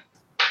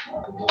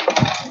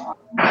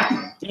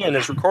 Ian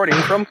is recording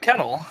from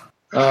Kennel.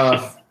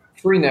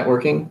 Free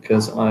networking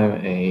because I'm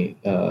a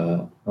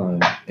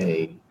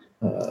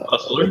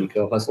Hustler?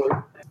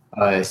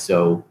 hustler.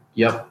 So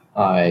yep,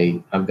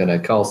 I'm gonna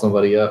call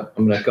somebody up.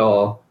 I'm gonna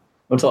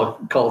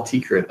call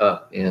T-Crit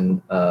up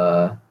in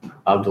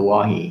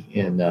Abdullahi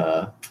in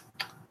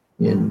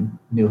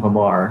New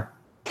Hamar.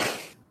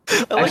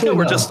 I like Actually, that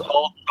we're no. just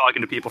all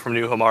talking to people from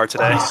New Hamar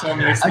today. He's so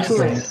nice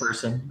Actually- to the same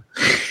person.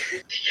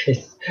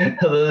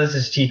 Hello, this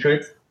is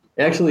T-Trick.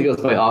 It actually goes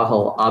by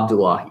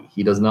Abdullahi.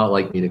 He does not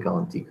like me to call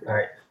him T-Crit. All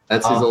right.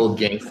 That's his old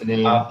gangster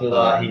name.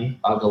 Abdullahi.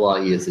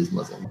 Abdullahi is his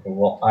Muslim.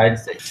 Well, I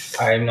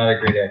am not a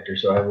great actor,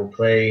 so I will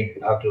play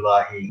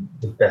Abdullahi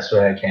the best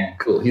way I can.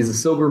 Cool. He's a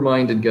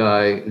sober-minded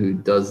guy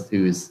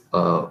who's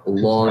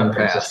long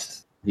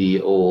past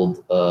the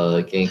old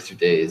gangster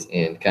days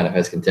and kind of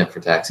has contempt for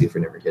Taxey for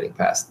never getting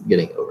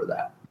over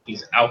that.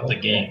 He's out the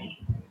game.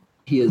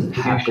 He is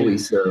happily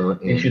so.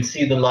 You should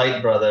see the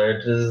light, brother.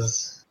 It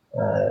is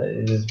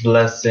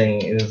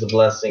blessing. It is a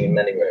blessing in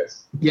many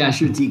ways. Yeah,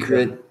 sure,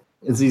 T-Crit.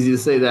 It's easy to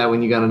say that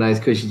when you got a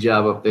nice cushy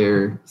job up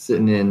there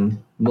sitting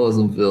in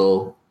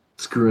Muslimville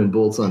screwing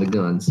bolts on the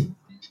guns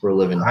for a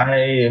living. I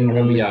am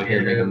only out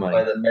here making money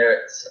by the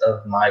merits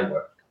of my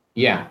work.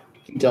 Yeah,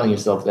 keep telling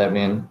yourself that,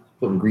 man.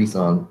 Putting grease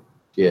on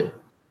shit.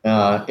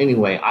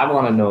 Anyway, I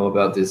want to know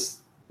about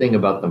this thing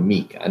about the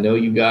Meek. I know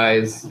you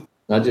guys,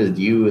 not just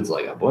you, it's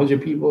like a bunch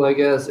of people, I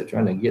guess. They're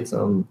trying to get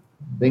some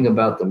thing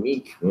about the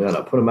Meek. We got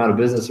to put them out of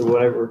business or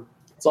whatever.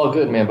 It's all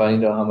good, man, but I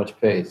need to know how much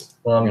it pays.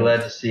 Well, I'm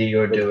glad to see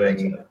you're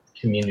doing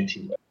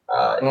community work.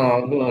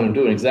 I'm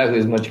doing exactly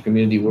as much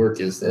community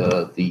work as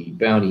the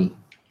bounty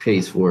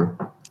pays for.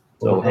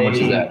 So how much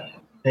is that?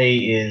 Pay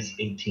is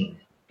 18.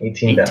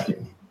 18 bounty.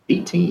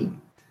 18.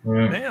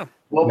 Damn.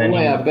 Well,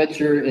 boy, I bet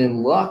you're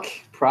in luck.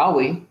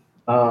 Probably.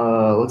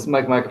 Looks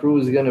like my crew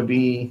is going to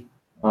be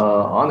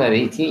on that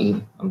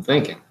 18. I'm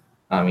thinking.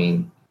 I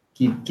mean,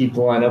 keep the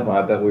line up.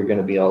 I bet we're going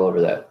to be all over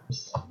that.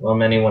 Well,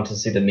 many want to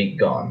see the Meek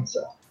gone,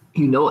 so.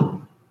 You know it.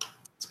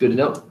 It's good to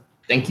know.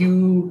 Thank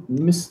you,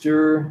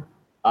 Mr.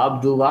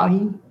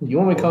 Abdullahi. You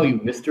want me to call you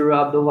Mr.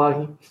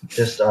 Abdullahi?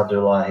 Just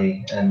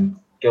Abdullahi, and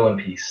go in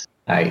peace.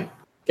 All right.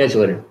 Catch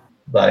you later.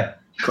 Bye.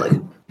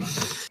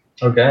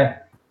 Okay.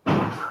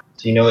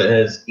 So you know it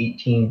has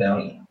 18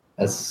 bounty.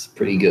 That's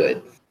pretty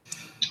good.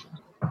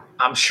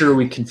 I'm sure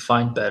we can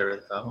find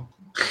better, though.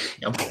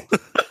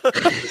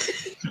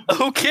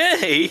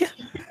 Okay.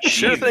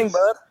 Sure thing,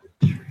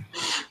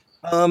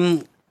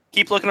 bud.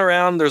 Keep looking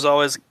around. There's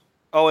always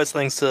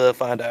things to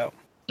find out.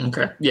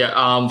 Okay.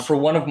 Yeah. For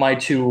one of my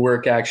 2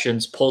 work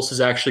actions, Pulse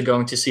is actually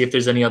going to see if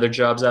there's any other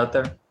jobs out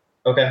there.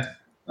 Okay.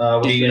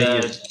 What are you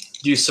going to use?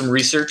 Do some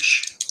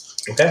research.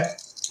 Okay.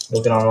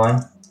 Looking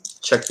online.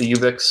 Check the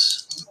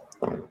Ubix.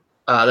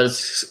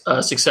 That's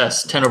a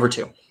success.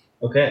 10/2.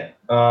 Okay.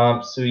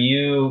 So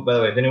you, by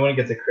the way, if anyone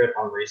gets a crit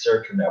on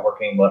research or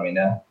networking, let me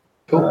know.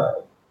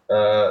 Cool.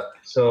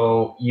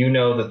 So you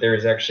know that there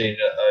is actually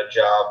a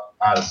job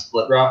out of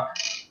Split Rock,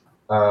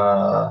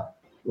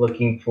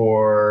 looking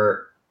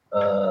for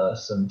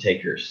some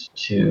takers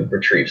to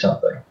retrieve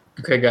something.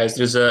 Okay, guys.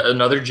 There's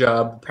another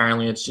job.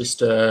 Apparently, it's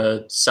just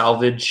a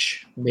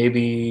salvage.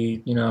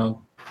 Maybe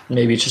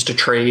it's just a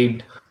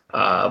trade.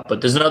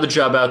 But there's another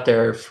job out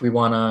there if we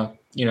want to,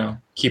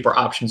 keep our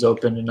options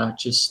open and not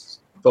just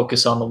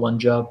focus on the one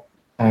job.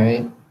 All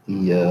right.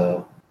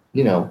 The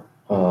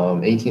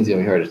 18's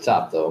gonna be hard to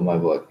top, though, in my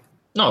book.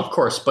 No, of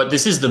course. But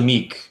this is the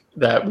Meek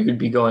that we would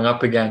be going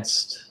up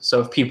against.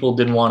 So if people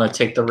didn't want to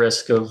take the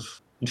risk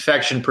of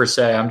infection per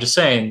se, I'm just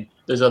saying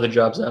there's other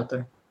jobs out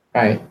there.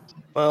 All right.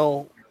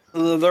 Well,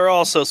 they're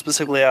also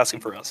specifically asking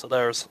for us, so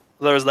there's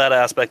that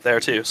aspect there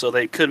too. So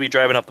they could be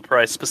driving up the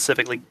price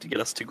specifically to get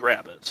us to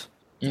grab it.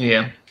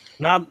 Yeah.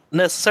 Not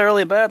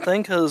necessarily a bad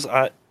thing, because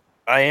I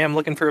am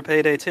looking for a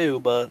payday too,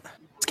 but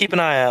let's keep an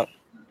eye out.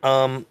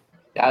 I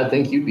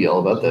think you'd be all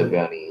about that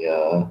bounty.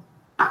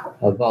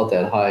 About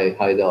that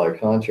high dollar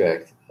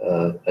contract,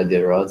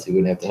 Iditarod, so you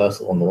wouldn't have to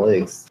hustle on the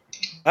legs.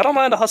 I don't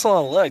mind a hustle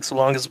on the legs, so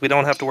long as we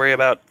don't have to worry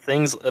about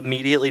things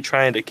immediately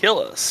trying to kill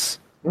us.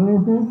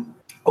 Mm-hmm.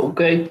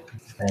 Okay.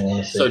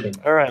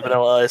 All right,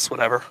 Vanilla Ice,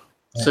 whatever.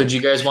 So do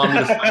you guys want me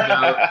to find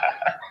out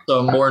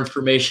some more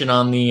information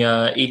on the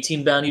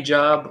 18 bounty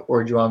job,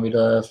 or do you want me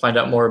to find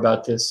out more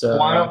about this?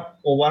 Why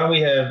don't we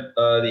have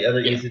the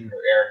other Ethan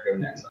or Eric go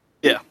next?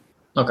 Yeah.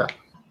 Okay.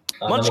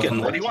 Munchkin,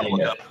 what do you want to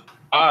look up?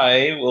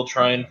 I will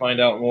try and find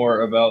out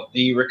more about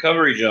the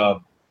recovery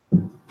job.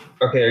 Okay,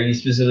 what are you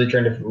specifically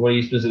trying to find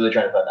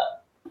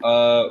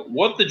out?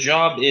 What the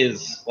job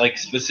is, like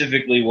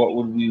specifically what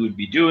we would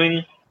be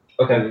doing,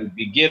 what we would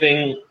be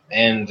getting,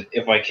 and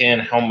if I can,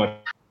 how much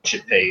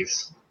it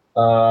pays.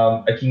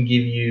 I can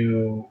give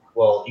you,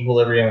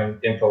 equilibrium and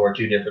info are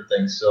 2 different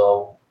things,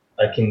 so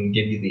I can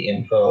give you the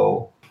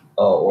info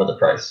or the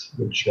price.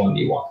 Which one do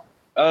you want?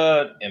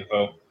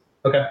 Info.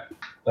 Okay.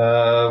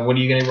 What are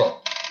you going to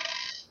roll?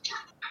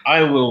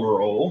 I will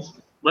roll.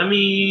 Let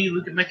me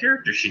look at my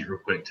character sheet real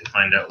quick to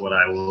find out what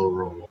I will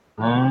roll.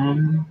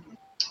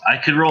 I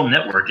could roll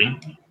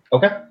networking.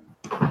 Okay.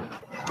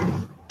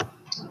 I'm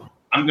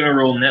going to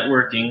roll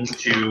networking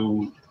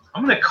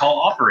I'm going to call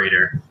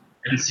operator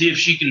and see if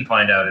she can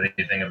find out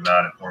anything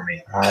about it for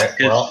me. All right.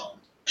 Well,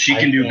 she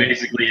can do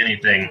basically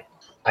anything.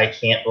 I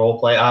can't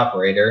roleplay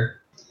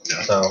operator,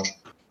 so.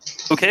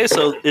 Okay,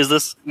 so is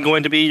this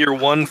going to be your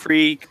one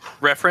free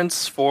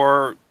reference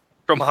from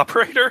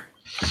operator?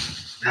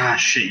 Ah,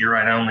 shit, you're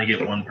right. I only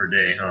get 1 per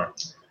day, huh?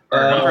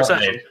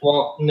 1%.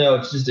 Well, no,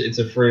 it's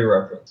a free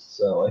reference.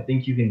 So I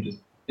think you can just,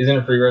 isn't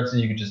it free reference?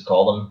 You can just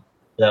call them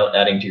without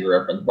adding to your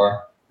reference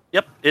bar.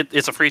 Yep,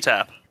 it's a free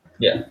tap.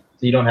 Yeah, so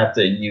you don't have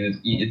to use.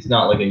 It's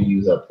not like a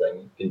use up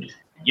thing. You can just.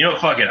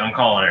 Fuck it. I'm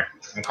calling her.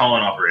 I'm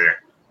calling operator.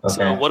 Okay.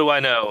 So what do I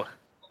know,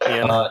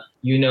 Ian?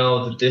 You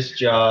know that this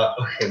job.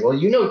 Okay, well,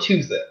 you know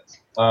 2 things.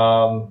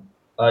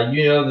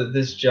 You know that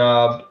this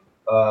job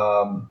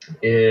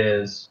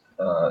is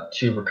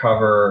to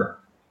recover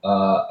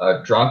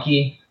a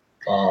drunkie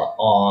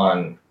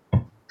on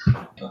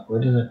Where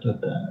did I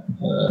put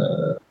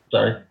that?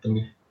 Sorry.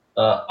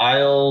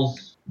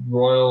 Isles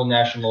Royal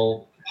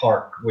National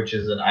Park, which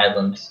is an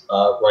island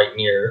right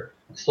near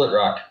Split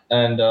Rock.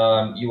 And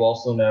you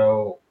also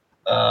know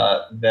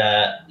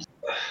that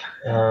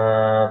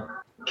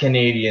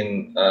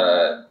Canadian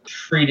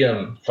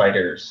freedom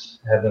fighters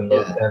have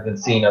been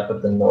seen up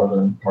at the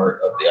northern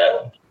part of the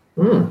island.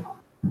 Hmm.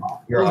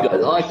 You're Those guys, I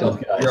like operator,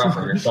 those guys. You're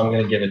operator, so I'm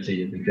going to give it to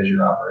you because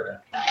you're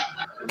operator.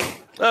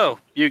 Oh,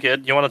 you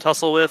kid. You want to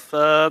tussle with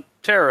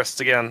terrorists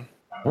again?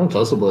 I don't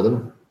tussle with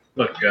them.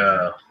 Look,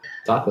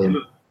 Talk with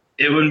them.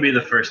 it wouldn't be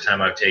the first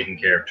time I've taken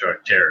care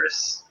of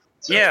terrorists.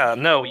 So, Yeah,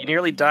 no, you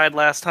nearly died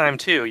last time,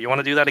 too. You want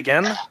to do that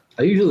again?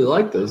 I usually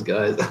like those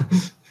guys.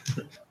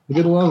 I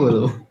get along with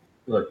them.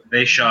 Look,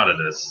 they shot at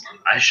us.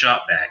 I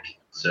shot back.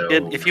 So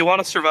If you want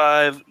to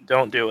survive,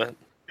 don't do it.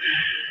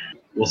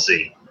 we'll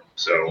see.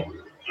 So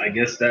I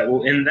guess that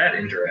will end that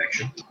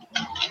interaction.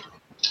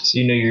 So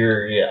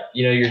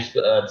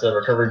it's a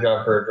recovery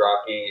job for a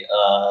jockey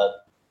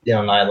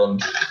down an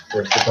island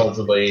where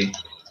supposedly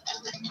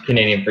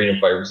Canadian freedom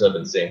fighters have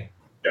been seen.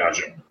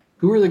 Gotcha.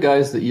 Who are the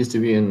guys that used to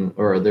be in,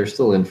 or they're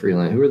still in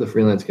Freelance? Who are the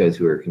Freelance guys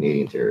who are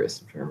Canadian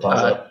terrorists?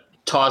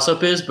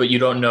 Toss-up is, but you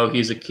don't know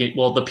he's a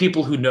well, the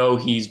people who know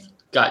he's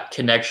got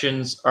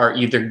connections are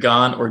either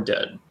gone or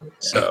dead.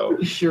 So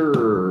Pretty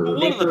sure.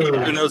 One of the people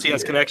who knows he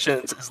has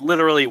connections is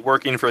literally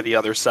working for the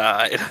other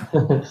side.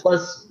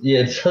 Plus,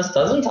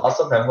 doesn't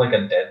Toss-Up have like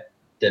a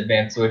dead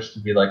man switch to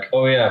be like,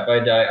 oh yeah, if I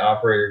die,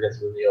 operator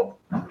gets revealed.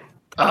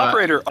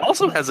 Operator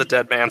also has a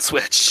dead man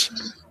switch.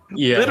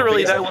 yeah,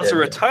 Literally, that was a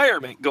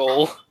retirement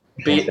goal.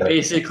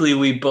 basically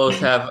we both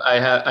have.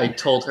 I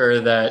told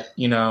her that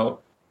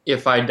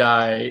if I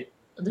die,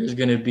 there's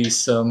going to be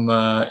some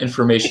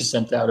information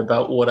sent out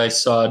about what I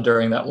saw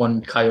during that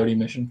one coyote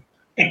mission.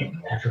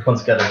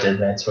 Everyone's got a dead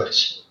man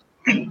switch.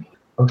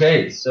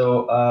 Okay,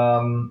 so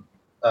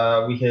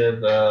we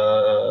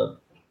have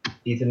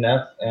Ethan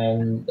F.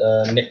 and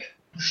Nick,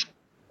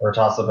 or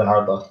Toss-Up and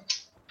Hard Luck.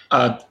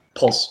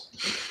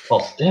 Pulse.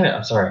 Pulse. Damn it!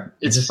 I'm sorry.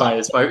 It's fine.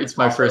 It's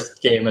my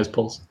first game as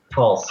Pulse.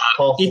 Pulse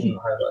Ethan. and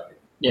Hard Luck.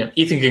 Yeah,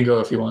 Ethan can go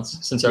if he wants,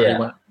 since I already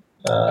went.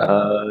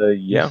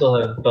 You still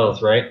have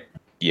both, right?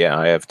 Yeah,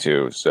 I have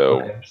two.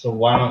 So Okay, so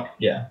why don't?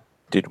 Yeah.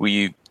 did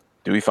we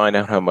find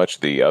out how much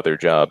the other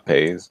job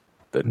pays?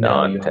 The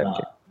No, you have non-10K.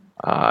 not.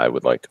 I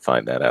would like to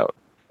find that out.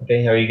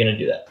 Okay, how are you going to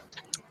do that?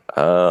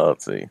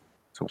 Let's see.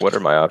 So what are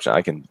my options?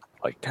 I can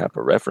tap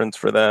a reference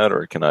for that,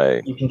 or can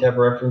I? You can tap a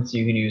reference.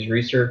 You can use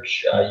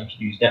research. You can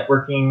use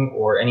networking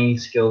or any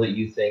skill that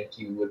you think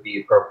you would be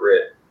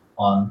appropriate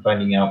on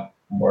finding out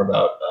more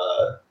about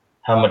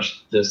how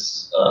much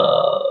this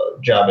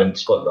job in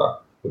Split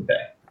Rock would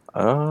pay.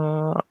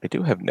 I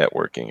do have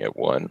networking at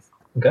 1.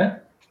 Okay.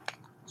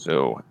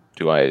 So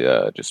do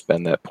I just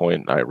spend that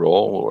point and I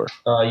roll,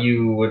 or?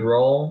 You would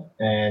roll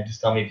and just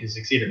tell me if you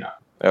succeed or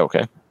not,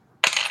 Okay.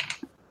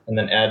 and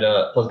then add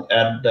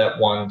that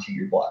 1 to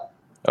your black.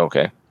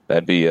 Okay.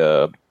 That'd be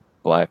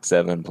black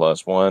 7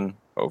 plus 1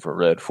 over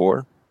red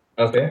 4.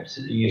 Okay,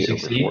 so you 8 over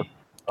succeed.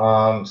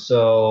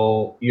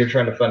 So you're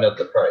trying to find out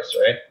the price,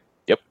 right?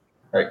 Yep.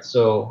 All right.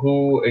 So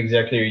who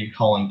exactly are you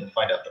calling to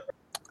find out the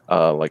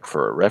price? Like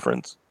for a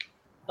reference?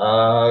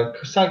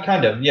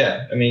 Kind of,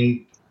 yeah. I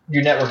mean,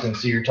 you're networking,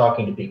 so you're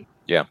talking to people.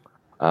 Yeah.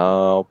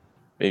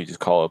 Maybe just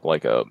call up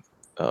like a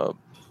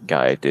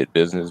guy I did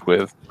business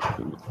with.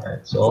 All right.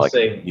 So I'll Like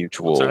say, a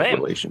mutual What's her name?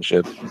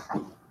 relationship.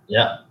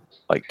 yeah.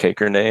 Like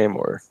taker name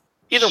or?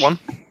 Either one.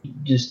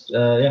 Just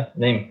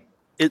name.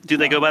 Do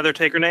they go by their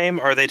taker name?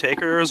 Are they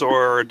takers,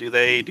 or do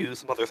they do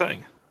some other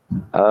thing?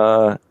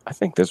 I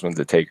think this one's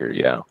a taker,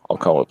 yeah. I'll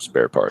call up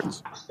spare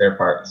parts. Spare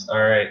parts.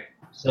 All right.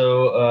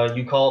 So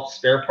you call up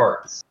spare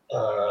parts.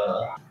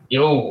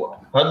 Yo,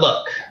 hard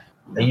luck.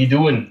 How you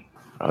doing?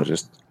 I'll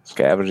just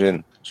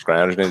scrounging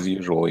as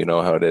usual, you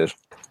know how it is.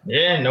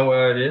 Yeah, know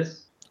where it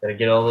is. Gotta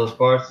get all those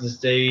parts to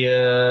stay,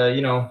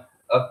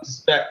 up to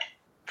spec.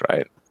 Try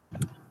it.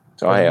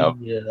 So I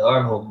The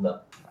arm holding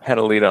up. had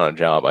a lead on a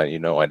job. I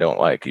don't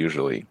like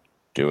usually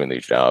doing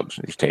these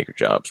taker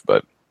jobs,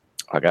 but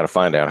I got to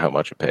find out how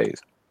much it pays.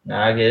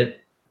 Nah, I get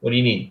it. What do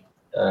you need?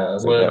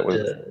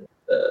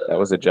 That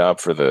was a job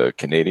for the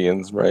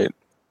Canadians, right?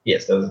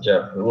 Yes, that was a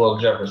job. Well,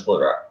 a job for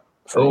Split Rock.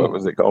 For what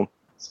was it called?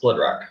 Split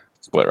Rock.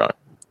 Split Rock.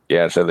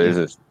 Yeah, so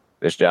there's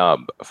this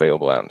job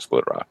available out in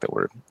Split Rock that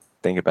we're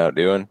thinking about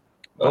doing,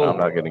 but I'm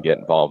not going to get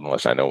involved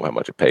unless I know how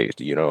much it pays.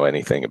 Do you know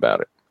anything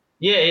about it?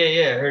 Yeah.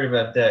 I heard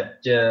about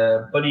that.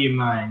 Buddy of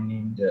mine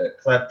named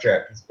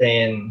Claptrap is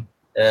paying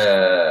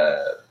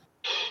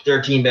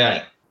 13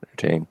 bounty.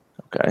 13.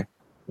 Okay.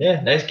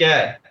 Yeah, nice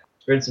guy.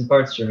 Spread some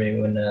parts for me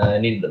when I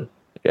needed them.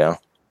 Yeah.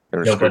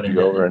 Never No screwed pun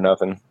you over or intended.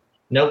 nothing?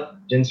 Nope,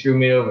 didn't screw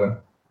me over.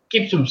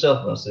 Keeps to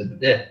himself mostly,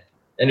 but yeah.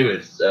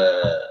 Anyways,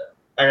 I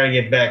gotta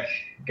get back.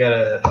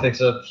 Gotta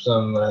fix up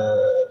some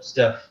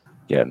stuff.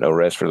 Yeah, no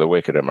rest for the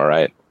wicked, am I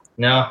right?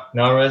 No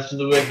rest for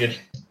the wicked.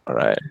 All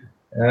right.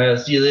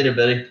 See you later,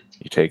 buddy.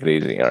 You take it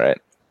easy, all right?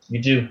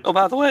 You too. Oh,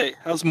 by the way,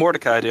 how's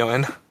Mordecai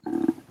doing?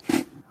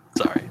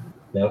 Sorry.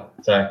 Nope,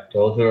 sorry.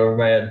 Totally threw over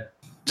my head.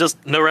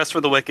 Just No Rest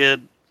for the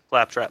Wicked,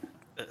 Claptrap,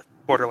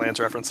 Borderlands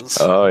references.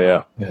 Oh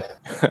yeah.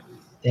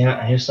 Damn it,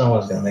 I knew someone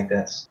was gonna make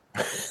that.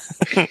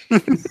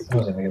 Someone's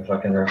gonna make a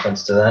fucking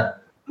reference to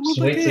that.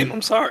 Sweet game.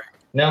 I'm sorry.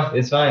 No,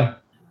 it's fine.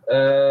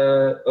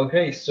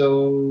 Okay,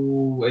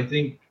 so I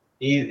think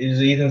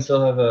does Ethan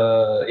still have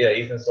a? Yeah,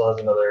 Ethan still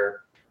has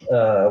another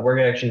work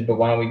action. But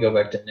why don't we go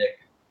back to Nick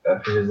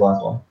after his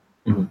last one?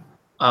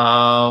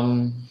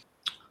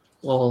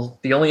 Well,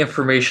 the only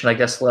information I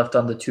guess left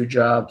on the 2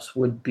 jobs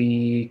would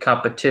be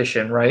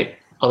competition, right?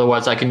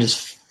 Otherwise, I can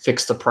just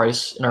fix the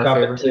price in our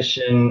favor.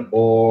 Competition,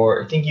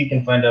 or I think you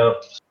can find out.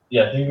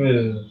 Yeah, I think it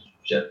was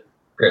shit.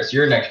 Chris,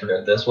 you're an expert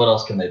at this. What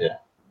else can they do?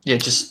 Yeah,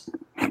 just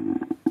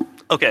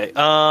Okay.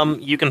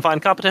 You can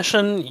find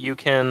competition. You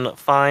can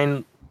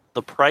find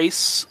the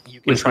price. You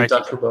can which we've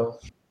done for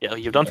both. Yeah,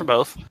 you've done for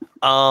both.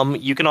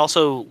 You can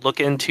also look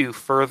into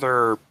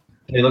further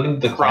Can they look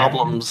into the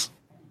problems.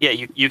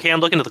 Yeah, you can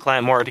look into the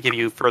client more to give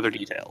you further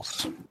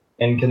details.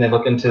 And can they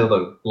look into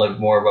like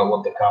more about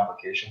what the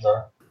complications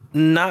are?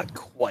 Not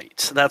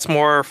quite. That's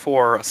more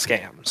for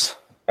scams.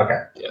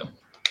 Okay.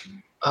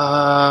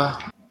 I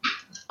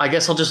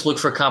guess I'll just look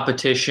for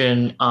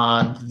competition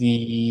on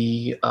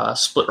the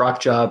Split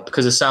Rock job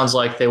because it sounds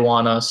like they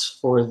want us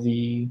for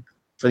the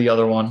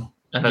other one,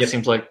 and that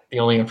seems like the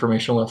only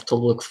information left to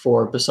look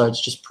for besides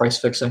just price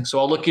fixing. So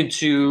I'll look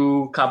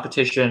into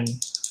competition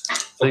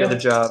for the other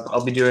job.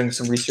 I'll be doing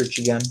some research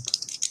again.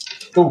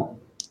 Cool.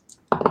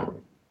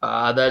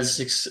 That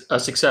is a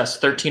success.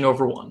 13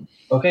 over 1.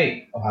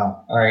 Okay.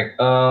 Wow. All right.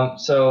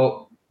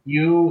 So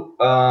you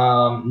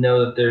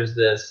know that there's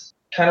this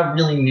kind of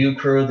really new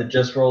crew that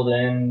just rolled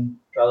in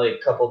probably a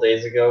couple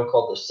days ago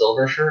called the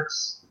Silver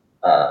Shirts.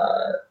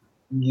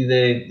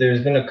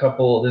 There's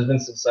been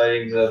some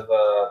sightings of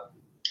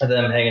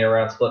them hanging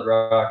around Split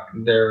Rock.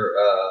 They're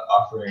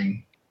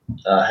offering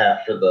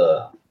half for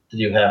the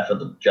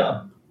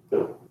job.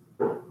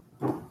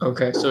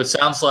 Okay, so it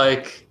sounds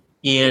like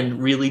Ian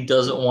really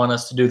doesn't want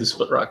us to do the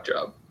Split Rock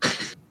job.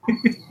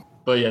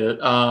 But yeah,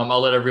 I'll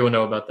let everyone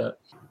know about that.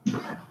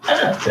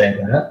 I'm not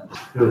saying that.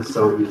 It was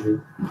so easy.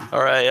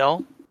 All right, El.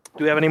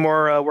 Do we have any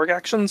more work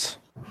actions?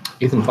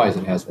 Ethan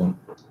Fison has one.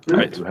 All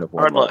right. do have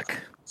one Hard more. luck.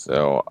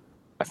 So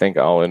I think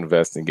I'll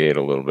investigate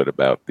a little bit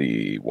about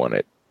the one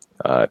at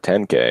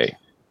 10K,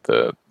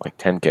 the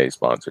 10K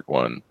sponsored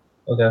one.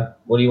 Okay.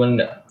 What do you want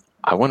to know?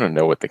 I want to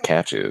know what the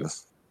catch is.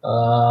 Is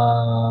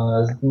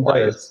that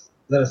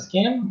a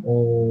scam,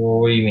 or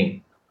what do you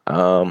mean?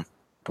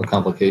 What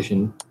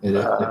complication is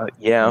it?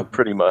 Yeah,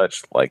 pretty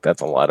much. Like,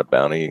 that's a lot of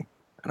bounty,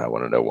 and I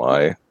want to know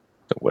why.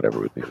 So whatever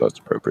would be most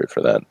appropriate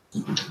for that.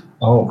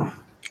 Oh.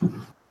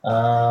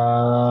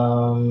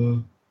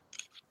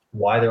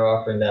 Why they're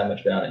offering that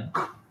much bounty?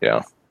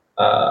 Yeah.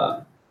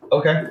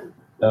 Okay.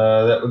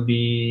 That would be,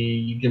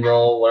 you can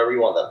roll whatever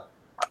you want then.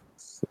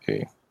 Let's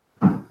see.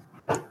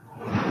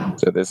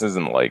 So this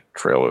isn't like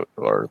Trail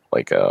or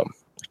like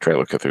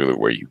Trail of Cthulhu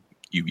where you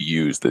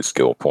use the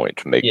skill point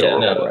to make the roll,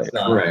 no, right? it's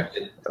not. Correct.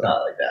 It's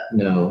not like that.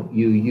 No,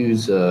 you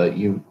use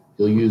you'll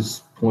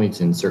use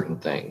points in certain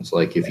things.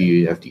 Like if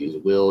you have to use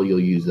will,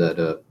 you'll use that.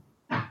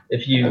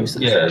 If you,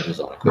 obviously strategies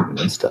on equipment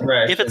and stuff.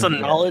 right. If it's a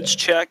knowledge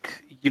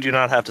check, you do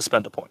not have to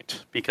spend a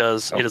point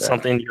because it is Okay.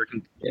 something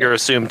you're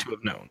assumed to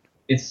have known.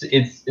 It's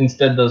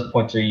instead those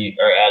points are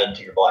added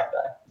to your black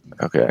die.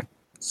 Okay.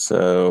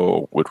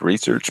 So would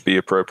research be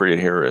appropriate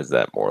here, or is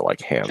that more like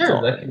hands-on?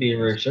 Sure, that could be a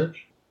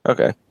research.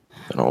 Okay.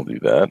 Then I'll do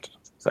that.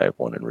 So I have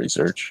one in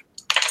research.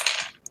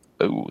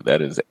 Oh, that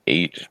is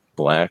 8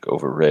 black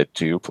over red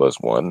 2 plus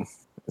 1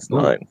 is Ooh.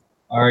 9.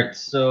 All right,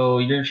 so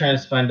you're trying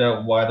to find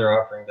out why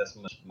they're offering this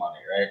much money,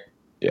 right?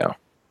 Yeah.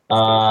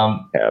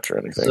 Catch or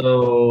anything.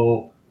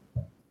 So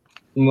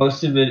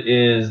most of it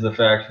is the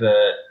fact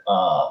that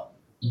not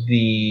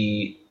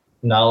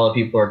a lot of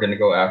people are going to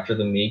go after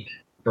the Meek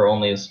for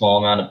only a small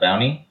amount of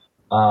bounty,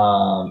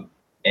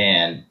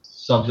 and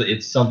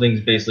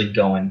something's basically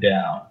going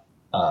down.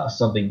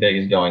 Something big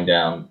is going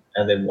down,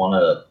 and they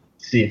want to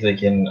see if they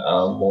can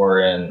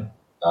lure in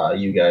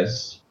you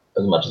guys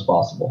as much as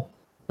possible.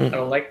 I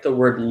don't like the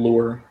word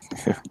lure.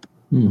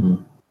 Mm-hmm.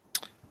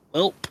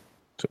 Well,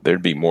 So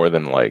there'd be more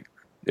than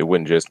it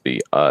wouldn't just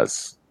be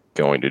us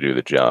going to do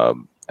the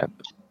job at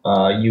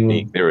the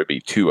Meek. There would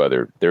be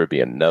there would be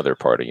another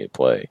party at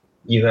play.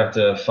 You have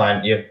to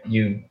find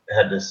you'd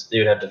have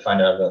to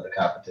find out about the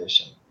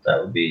competition. That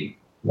would be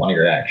one of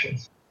your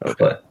actions. Okay.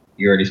 But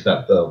you already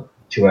spent the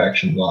 2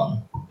 actions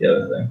on the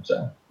other thing.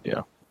 So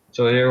Yeah.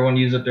 So did everyone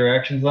use up their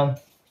actions then?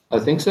 I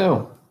think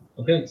so.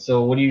 Okay.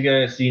 So what do you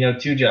guys? So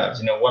 2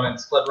 jobs. One in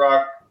Split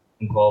Rock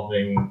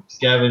involving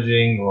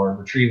scavenging or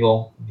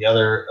retrieval. The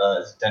other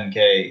is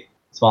 10K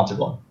sponsored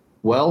one.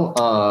 Well,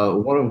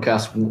 one of them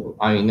costs.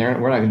 I mean,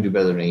 we're not going to do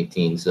better than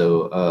 18.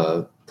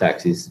 So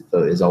Taxey's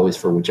is always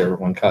for whichever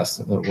one costs,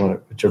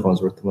 whichever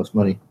one's worth the most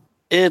money.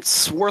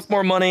 it's worth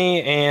more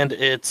money and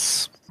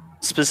it's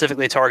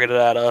specifically targeted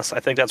at us.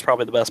 I think that's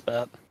probably the best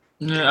bet.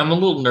 Yeah, I'm a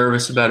little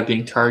nervous about it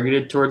being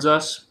targeted towards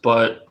us,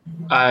 but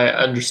I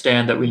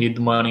understand that we need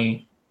the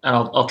money, and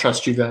I'll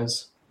trust you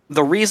guys.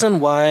 the reason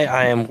why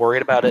I am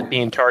worried about it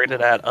being targeted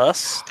at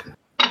us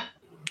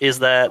is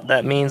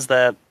that means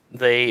that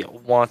they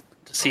want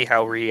to see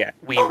how we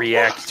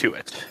react to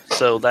it.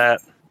 So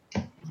that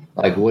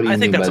Like, what do you I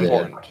think mean by that's that?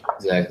 important.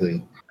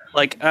 Exactly.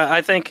 Like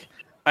I think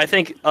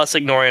us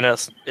ignoring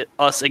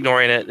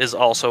it is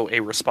also a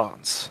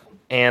response,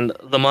 and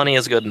the money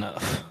is good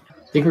enough.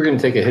 I think we're going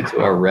to take a hit to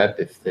our rep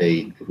if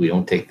we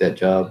don't take that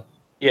job.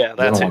 Yeah, I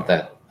that's don't it. want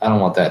that. I don't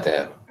want that to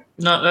happen.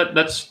 No,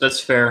 that's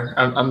fair.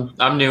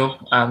 I'm new.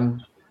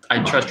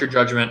 I trust your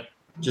judgment.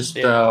 Just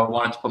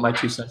wanted to put my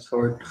 2 cents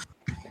forward.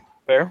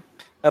 Fair.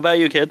 How about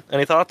you, kid?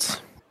 Any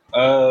thoughts?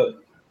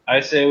 I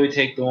say we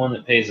take the one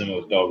that pays the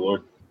most, dog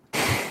lord.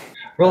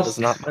 Roll, That is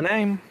not my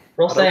name.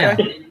 roll but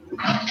sand. okay.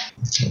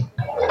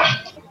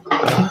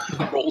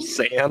 Roll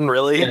sand,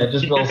 really? Yeah,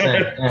 just roll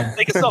sand. Yeah.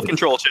 Make a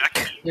self-control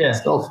check. Yeah.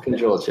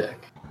 Self-control check.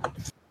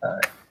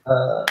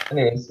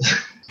 Anyways.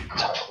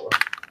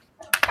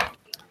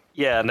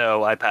 Yeah,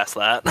 no, I passed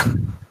that.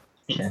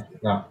 Okay.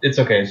 No, it's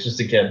okay. It's just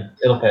a kid.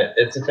 It'll pay.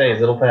 It's a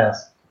phase. It'll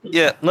pass.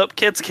 Yeah, nope,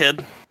 kid's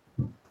kid.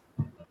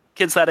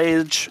 Kids that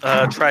age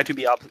try to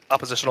be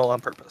oppositional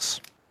on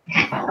purpose.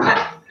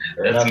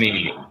 That's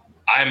me.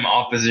 I'm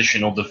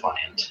oppositional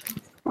defiant.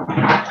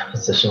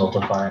 Positional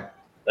defiant.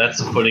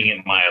 That's putting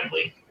it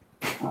mildly.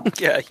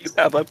 Yeah, you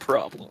have a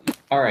problem.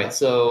 All right.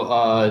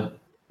 So,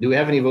 do we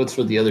have any votes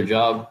for the other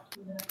job?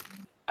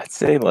 I'd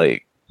say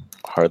like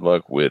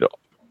Hardluck would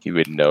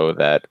know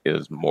that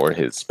is more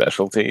his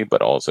specialty,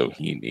 but also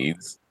he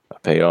needs a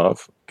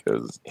payoff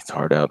because it's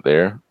hard out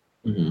there.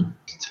 Mm-hmm.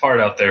 It's hard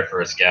out there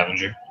for a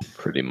scavenger.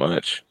 Pretty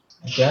much.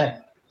 Okay.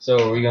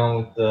 So are we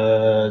going with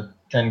the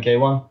 10K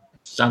one?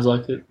 Sounds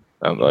like it.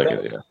 I'm like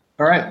it, yeah.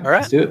 All right.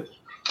 Let's do it.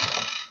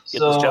 Get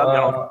this job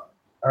going. All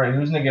right.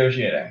 Who's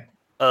negotiating?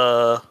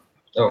 Uh,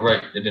 Oh,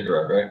 right.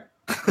 Iditarod,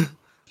 right?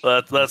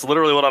 that's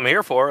literally what I'm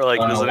here for. Like,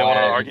 does anyone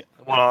want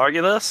to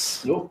argue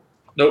this? Nope.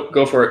 Nope,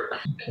 go for it.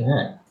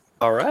 Okay.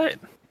 All right.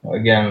 Well,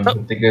 again,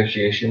 with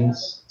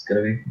negotiations, it's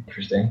gonna be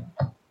interesting.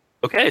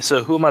 Okay,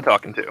 so who am I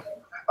talking to?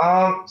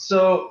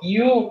 So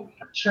you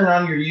turn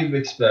on your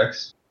Ubix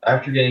specs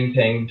after getting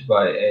pinged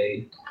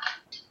by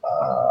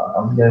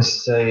I'm gonna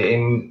say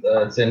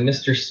it's a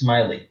Mr.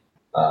 Smiley.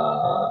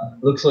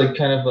 Looks like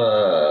kind of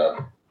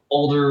a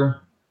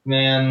older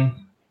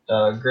man,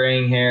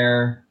 graying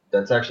hair.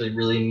 That's actually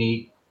really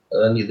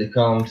neatly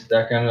combed.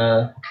 That kind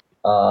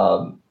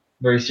of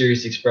very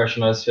serious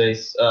expression on his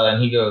face.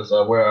 And he goes,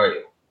 "Where are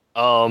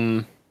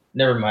you?"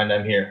 Never mind,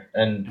 I'm here.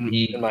 And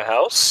In my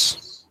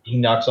house? he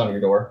knocks on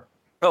your door.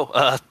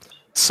 Oh,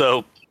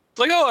 so it's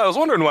like, I was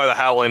wondering why the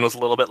howling was a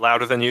little bit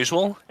louder than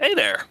usual. Hey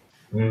there.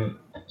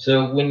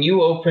 So when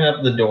you open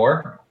up the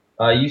door,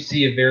 you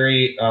see a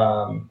very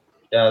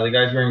the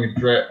guy's wearing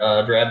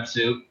a drab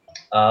suit.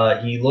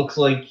 He looks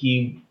like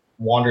he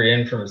wandered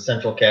in from a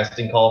central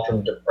casting call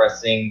from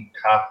depressing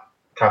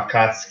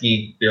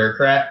Kafkatsky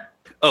bureaucrat.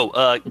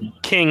 Oh,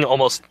 King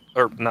almost,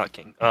 or not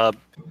King.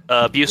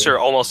 Buser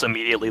almost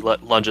immediately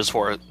lunges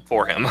for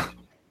him, and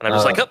I'm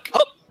just like, up,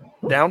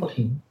 down.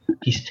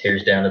 He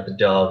stares down at the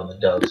dog, and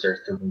the dog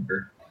starts to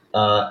whimper.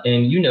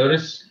 And you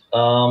notice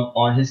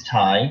on his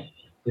tie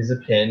is a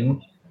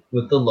pin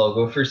with the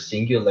logo for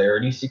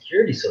Singularity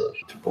Security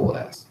Solutions. Full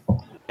ass.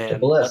 And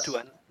Triple S.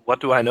 what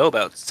do I know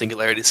about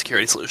Singularity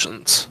Security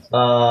Solutions?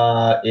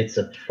 It's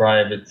a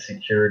private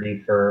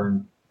security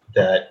firm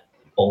that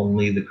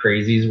only the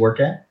crazies work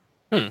at.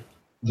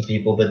 The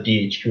people that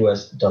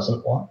DHQS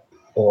doesn't want,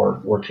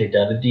 or were kicked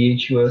out of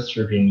DHQS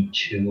for being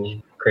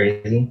too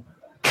crazy,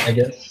 I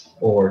guess,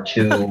 or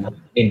too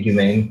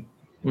inhumane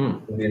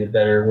would be the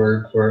better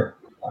word for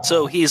it.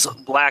 So he's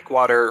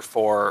Blackwater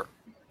for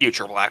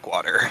future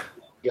Blackwater.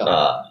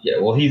 Yeah,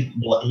 well, he's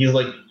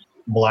like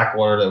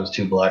Blackwater that was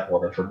too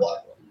Blackwater for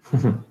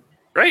Blackwater.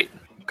 Great.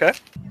 Okay.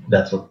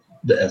 That's what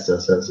the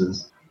SSS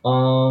is.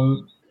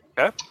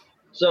 Okay.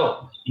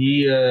 So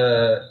he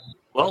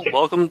Well,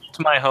 welcome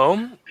to my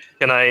home.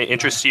 Can I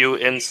interest you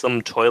in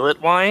some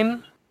toilet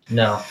wine?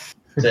 no,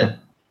 that's it.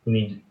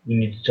 We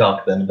need to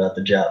talk then about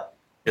the job.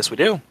 Yes, we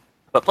do.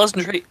 But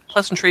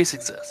pleasantries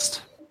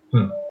exist.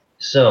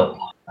 So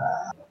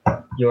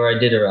you're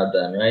Iditarod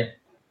then, right?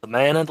 The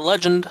man and the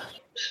legend.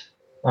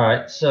 All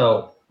right.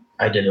 So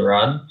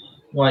Iditarod,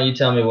 why don't you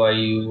tell me why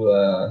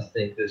you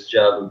think this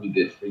job would be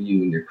good for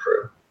you and your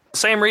crew?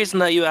 Same reason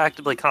that you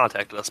actively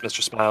contacted us,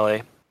 Mr.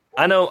 Smiley.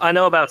 I know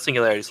about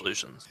Singularity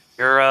Solutions.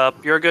 You're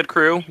a good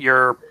crew.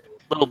 You're a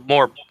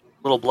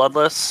little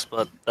bloodless,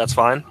 but that's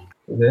fine.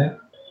 Okay.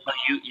 But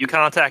you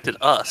contacted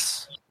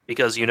us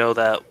because you know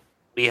that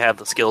we have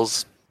the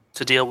skills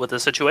to deal with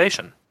this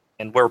situation,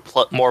 and we're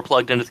more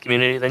plugged into the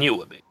community than you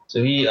would be.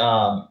 So he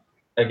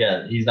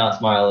again, he's not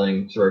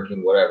smiling,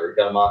 smirking, whatever. He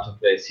got a mountain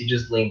face. He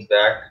just leans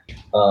back,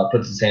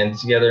 puts his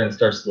hands together, and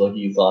starts to look at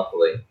you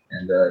thoughtfully.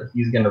 And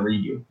he's gonna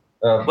read you.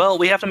 Well,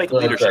 we have to make a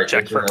leadership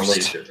check first.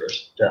 Leadership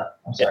first. Yeah,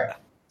 I'm sorry. Yeah.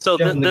 So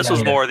this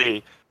was more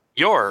the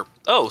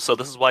so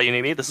this is why you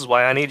need me, this is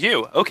why I need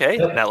you. Okay,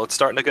 Yep. Now let's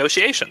start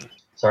negotiation.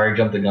 Sorry,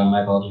 jumped the gun.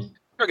 My apologies.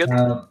 You're good.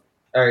 All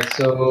right,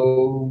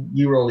 so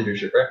you roll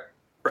leadership, right?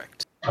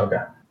 Correct. Okay.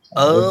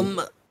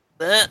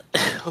 That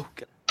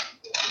okay.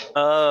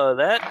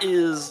 That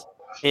is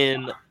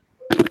in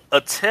a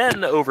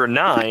 10 over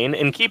 9,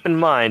 and keep in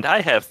mind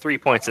I have 3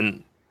 points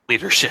in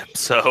leadership,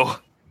 so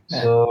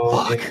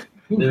So fuck. if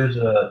there's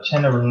a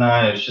 10 over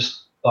 9, it's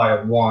just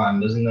by 1.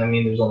 Doesn't that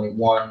mean there's only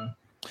one?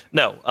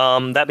 No,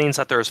 that means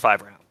that there's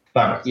 5 rounds.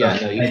 5. Yeah,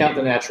 no, you count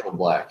the natural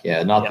black.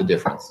 Yeah, not the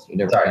difference. You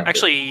never Sorry. count it.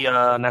 Actually,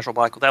 natural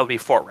black, that would be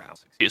 4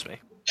 rounds. Excuse me.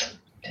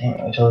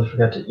 Damn, I totally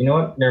forgot to. You know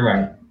what? Never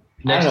mind.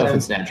 I don't know if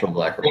it's natural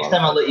black or Next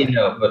time I'll let you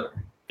know, but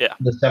Yeah.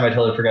 this time I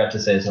totally forgot to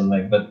say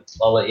something, but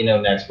I'll let you know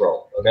next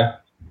roll, okay?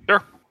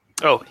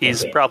 Oh,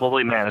 he's Okay.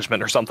 probably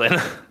management or something.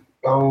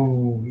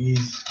 Oh,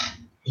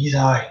 he's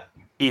high.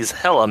 He's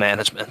hella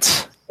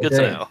management. Good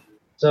Okay. to know.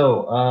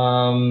 So,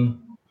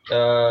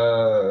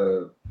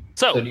 so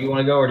So, do you want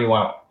to go or do you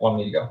want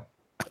me to go?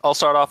 I'll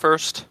start off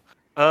first.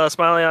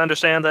 Smiley, I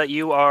understand that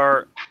you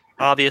are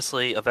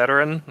obviously a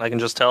veteran. I can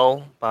just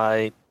tell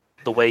by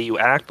the way you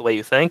act, the way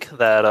you think,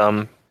 that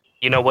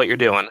you know what you're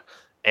doing.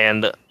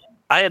 And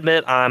I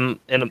admit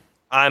I'm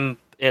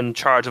in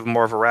charge of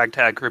more of a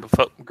ragtag group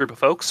of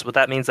folks, but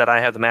that means that I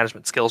have the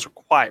management skills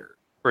required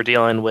for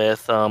dealing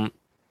with an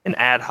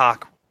ad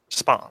hoc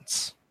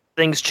response.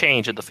 Things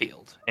change in the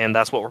field, and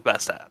that's what we're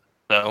best at.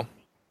 So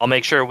I'll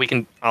make sure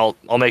I'll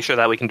make sure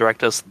that we can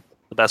direct us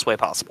the best way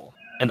possible.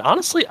 And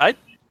honestly, I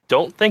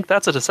don't think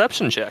that's a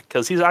deception check,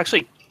 because he's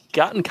actually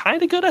gotten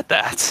kind of good at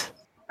that.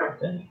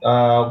 Okay.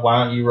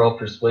 Why don't you roll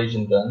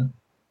persuasion then?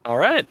 All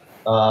right.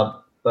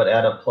 But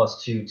add a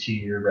 +2 to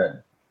your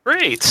red.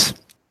 Great.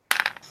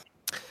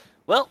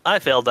 Well, I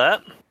failed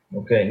that.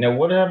 Okay. Now,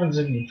 what happens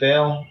if you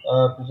fail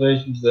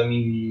persuasion? Does that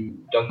mean you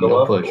don't go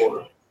Don't up? push.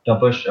 Or don't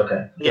push?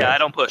 Okay. Yeah, I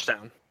don't push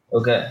down.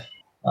 Okay.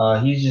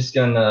 He's just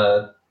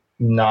gonna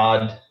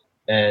nod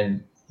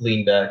and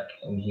lean back,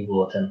 and he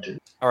will attempt to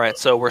All right,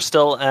 so we're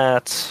still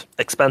at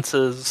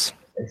expenses.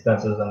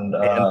 expenses and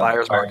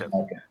buyer's market.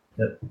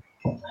 Yep.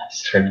 I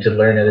just tried to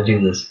learn how to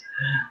do this.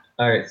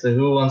 All right. So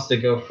who wants to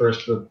go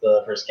first with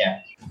the first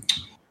scan?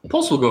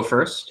 Pulse will go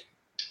first,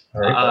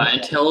 All right.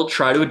 and he'll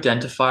try to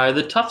identify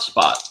the tough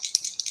spot.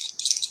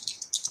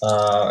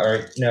 All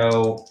right.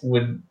 Now,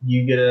 would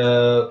you get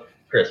a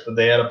Chris? Would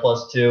they add a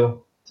 +2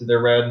 to their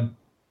red?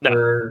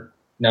 No.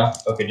 No.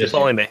 Okay. Just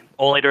only me.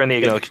 Only during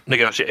the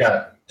negotiation. Got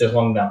it. Just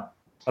one now.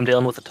 I'm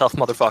dealing with a tough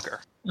motherfucker.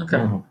 Okay.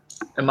 Mhm.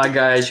 And my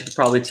guy, as you could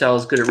probably tell,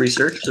 is good at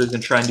research, so he's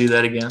going to try and do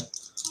that again.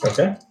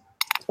 Okay.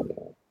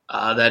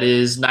 That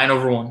is 9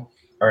 over 1.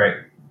 All right.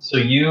 So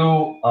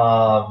you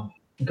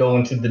go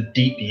into the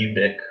deep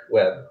Ubic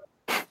web,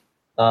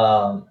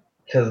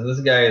 because this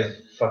guy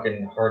is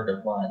fucking hard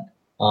to find.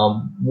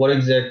 What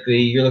exactly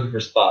you're looking for?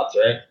 Spots,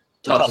 right?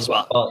 Tough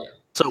spot.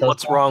 So Tough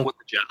what's spot. wrong with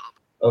the job?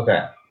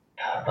 Okay.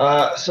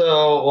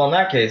 Well, in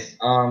that case,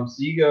 so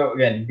you go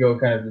again. You go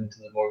kind of into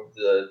the more of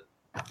the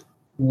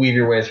weave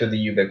your way through the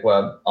Ubic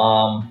web.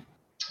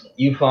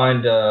 You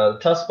find the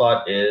tough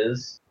spot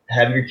is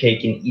have your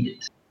cake and eat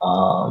it.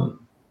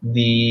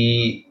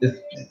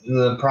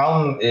 The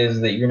problem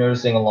is that you're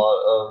noticing a lot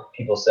of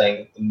people saying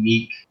that the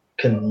Meek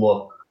can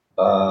look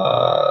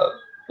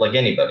like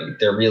anybody.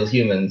 They're real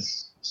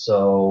humans,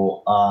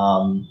 so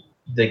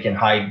they can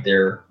hide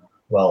their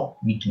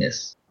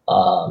weakness.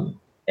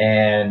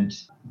 And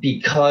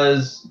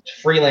because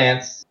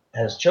Freelance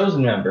has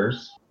chosen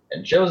members,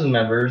 and chosen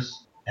members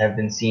have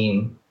been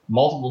seen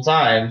multiple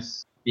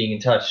times being in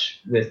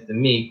touch with the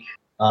Meek,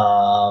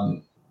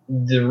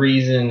 the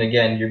reason,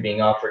 again, you're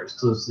being offered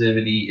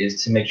exclusivity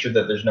is to make sure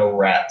that there's no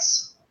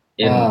rats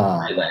in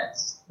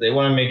Freelance. They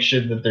want to make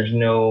sure that there's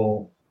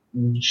no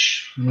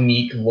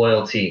Meek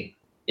loyalty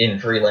in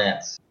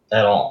Freelance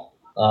at all.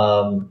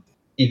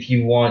 If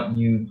you want,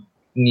 you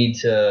need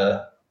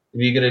to... It'd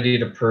be a good idea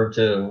to prove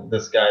to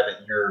this guy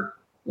that you're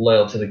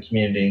loyal to the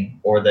community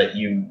or that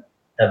you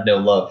have no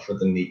love for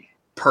the Meek.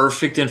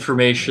 Perfect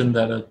information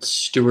that a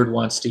steward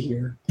wants to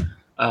hear.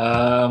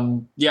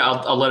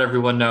 I'll let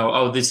everyone know.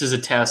 Oh, this is a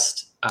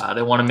test.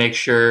 They want to make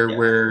sure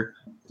we're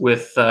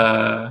with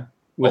the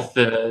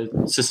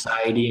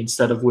society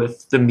instead of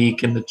with the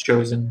Meek and the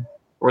chosen,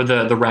 or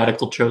the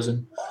radical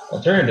chosen.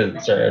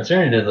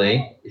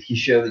 Alternatively, if you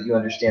show that you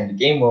understand the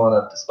game well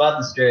enough to spot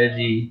the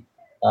strategy,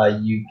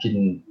 you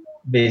can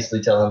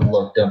basically tell him,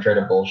 look, don't try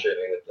to bullshit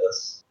me with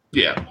this.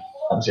 Yeah.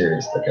 I'm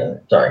serious. Okay.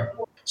 Sorry.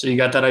 So you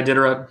got that,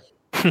 Iditarod?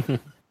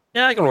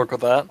 Yeah, I can work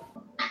with that.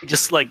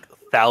 Just like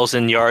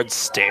 1,000-yard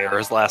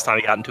stairs last time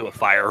he got into a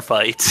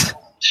firefight.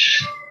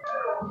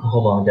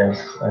 Hold on,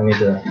 guys. I need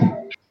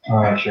to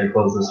actually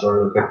close this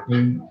door real quick.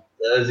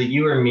 Is it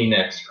you or me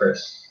next,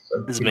 Chris?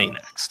 So, This is me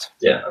next.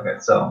 Yeah, okay,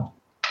 so...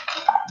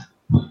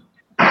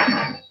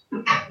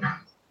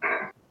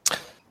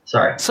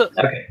 Sorry. So,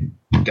 Okay,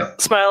 go.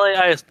 Smiley,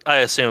 I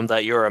assume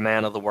that you're a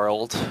man of the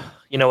world.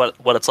 You know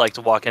what it's like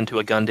to walk into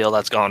a gun deal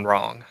that's gone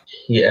wrong.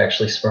 He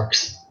actually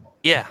smirks.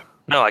 Yeah,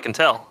 no, I can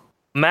tell.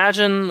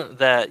 Imagine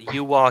that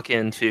you walk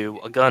into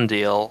a gun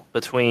deal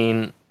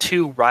between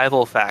two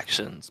rival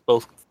factions,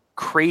 both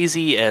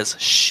crazy as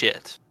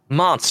shit.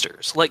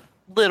 Monsters, like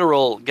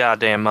literal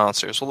goddamn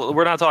monsters.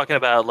 We're not talking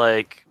about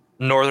like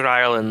Northern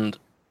Ireland,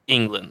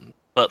 England,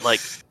 but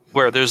like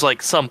where there's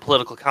like some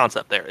political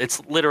concept there.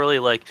 It's literally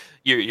like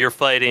you're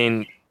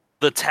fighting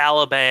the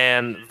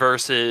Taliban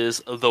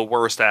versus the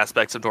worst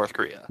aspects of North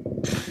Korea,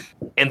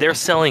 and they're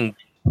selling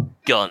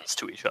guns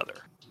to each other.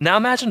 Now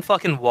imagine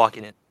fucking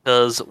walking in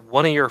because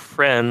one of your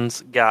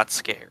friends got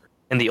scared,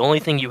 and the only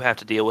thing you have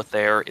to deal with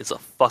there is a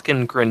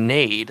fucking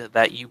grenade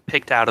that you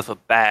picked out of a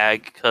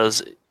bag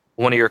because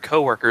one of your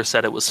coworkers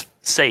said it was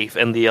safe,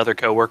 and the other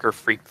coworker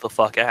freaked the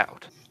fuck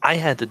out. I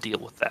had to deal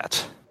with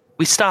that.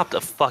 We stopped a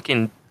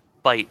fucking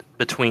fight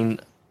between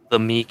the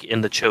Meek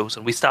and the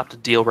Chosen. We stopped a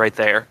deal right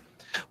there.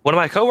 One of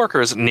my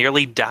coworkers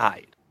nearly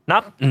died.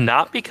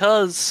 Not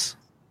because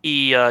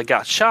he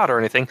got shot or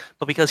anything,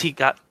 but because he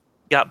got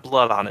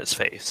blood on his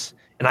face.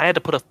 And I had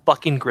to put a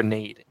fucking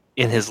grenade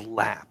in his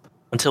lap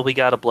until we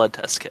got a blood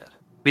test kit.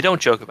 We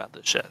don't joke about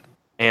this shit.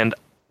 And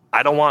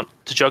I don't want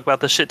to joke about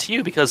this shit to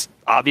you because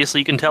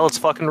obviously you can tell it's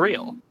fucking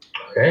real.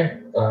 Okay.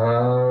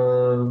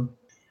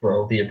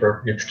 Roll the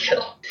appropriate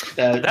skill.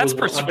 That's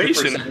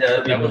persuasion.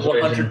 That was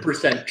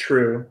 100%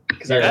 true.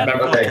 Because I That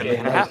remember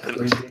fucking that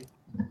happened.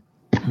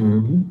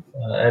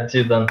 Add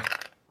 2 then.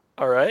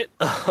 All right.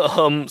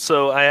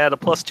 So I add a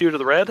 +2 to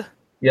the red.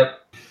 Yep.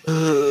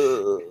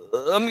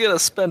 I'm gonna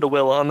spend a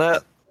will on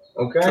that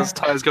Okay. because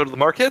ties go to the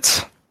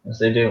markets. Yes,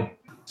 they do.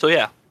 So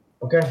yeah.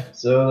 Okay,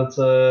 so that's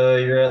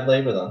you're at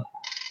labor then.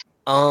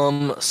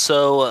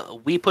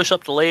 So we push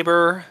up to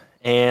labor,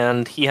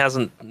 and he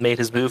hasn't made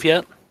his move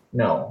yet.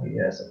 No, he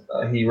hasn't.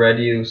 He read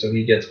you, so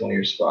he gets one of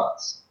your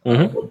spots.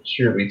 Mhm. What's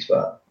your weak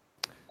spot?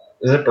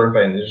 Is it burned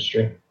by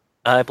industry?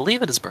 I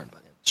believe it is burned by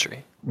the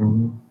industry.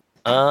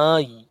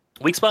 Mm-hmm.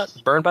 Weak spot,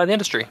 burned by the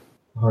industry.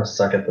 I'm gonna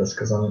suck at this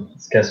because I'm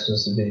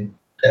supposed to be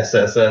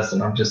SSS,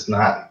 and I'm just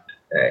not.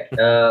 Alright.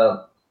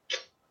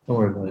 Don't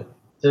worry about it.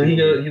 So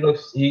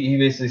he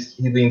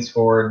basically leans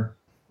forward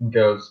and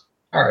goes,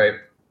 all right,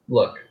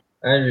 look,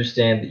 I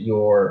understand that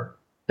you're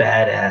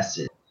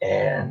badasses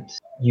and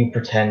you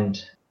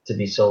pretend to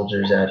be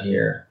soldiers out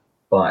here,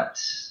 but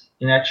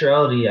in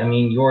actuality, I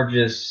mean, you're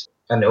just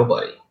a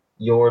nobody.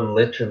 You're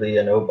literally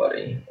a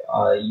nobody.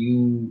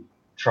 You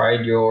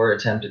tried your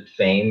attempt at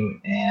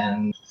fame,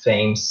 and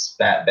fame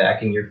spat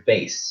back in your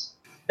face.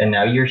 And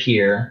now you're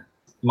here,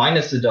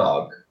 minus the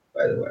dog,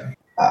 by the way.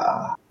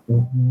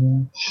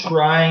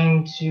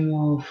 Trying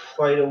to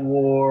fight a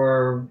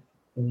war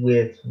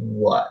with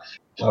what?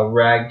 A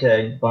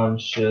ragtag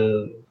bunch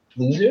of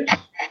losers?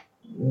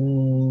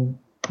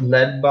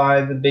 Led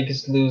by the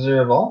biggest loser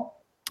of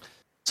all?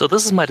 So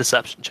this is my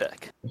deception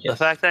check. Yes. The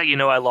fact that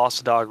I lost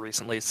a dog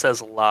recently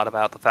says a lot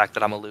about the fact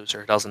that I'm a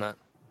loser, doesn't it?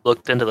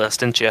 Looked into this,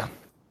 didn't you?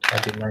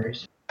 Happy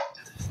murders.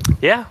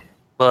 Yeah,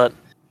 but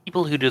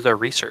people who do their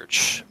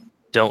research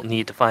don't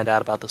need to find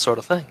out about this sort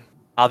of thing.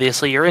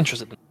 Obviously, you're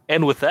interested.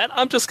 And with that,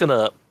 I'm just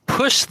gonna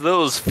push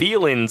those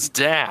feelings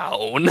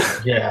down.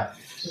 Yeah.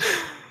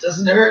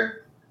 Doesn't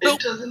hurt. Nope.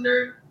 It doesn't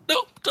hurt.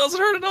 Nope, doesn't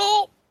hurt at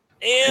all.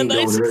 And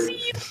I Don't hurt.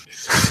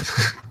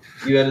 succeed.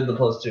 You added the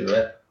 +2,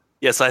 right?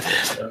 Yes, I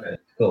did. Okay.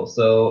 Cool.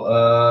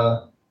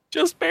 So,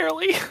 Just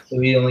barely. so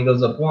he only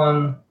goes up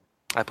 1.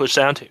 I push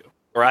down 2.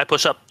 Or I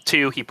push up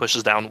 2, he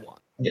pushes down 1.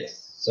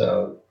 Yes.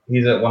 So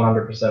he's at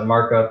 100%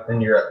 markup,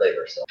 and you're at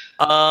labor.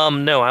 So.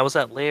 No, I was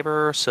at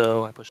labor,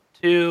 so I pushed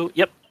 2.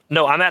 Yep.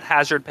 No, I'm at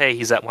hazard pay,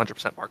 he's at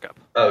 100% markup.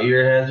 Oh,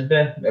 you're at hazard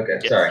pay? Okay,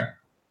 Yes. sorry.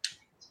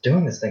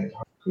 Doing this thing is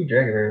hard.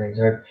 Pre-drag of everything's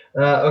hard.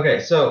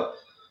 Okay, so.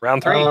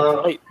 Round 3.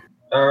 Wait,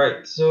 All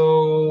right,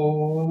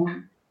 so.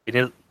 you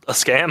need a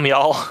scam,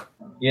 y'all.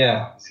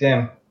 Yeah,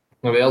 scam.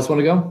 Nobody else want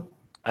to go?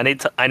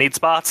 I need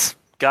spots.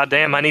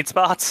 Goddamn, I need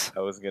spots. I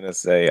was gonna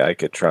say I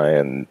could try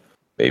and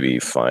maybe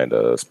find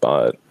a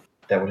spot.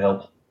 That would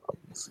help.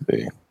 Let's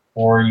see.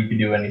 Or you could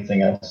do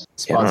anything else.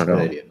 Yeah, I Spot's a don't good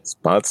know. idea.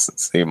 Spots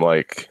seem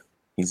like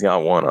he's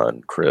got one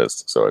on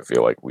Chris, so I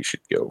feel like we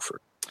should go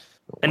for.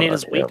 I need one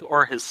his on weak him.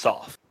 or his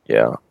soft.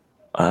 Yeah.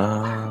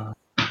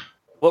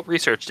 What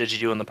research did you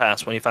do in the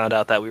past when you found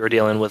out that we were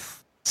dealing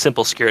with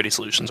simple security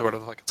solutions, or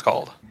whatever the fuck it's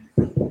called?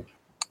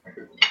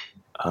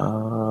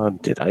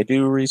 Did I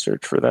do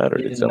research for that, or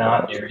He did did someone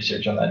not else? do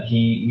research on that.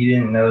 He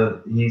didn't know.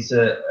 He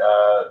said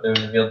there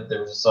was revealed that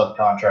there was a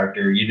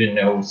subcontractor. You didn't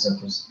know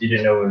you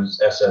didn't know it was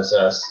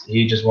SSS.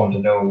 He just wanted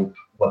to know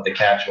what the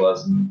catch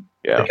was, and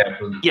Yeah. the catch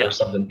was Yeah. there was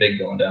something big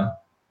going down.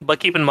 But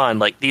keep in mind,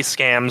 like, these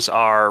scams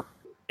are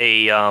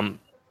a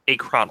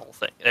chronal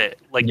thing.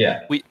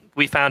 Yeah.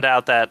 We found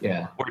out that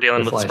Yeah. we're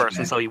dealing The with this flashbang.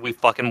 person, so we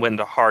fucking went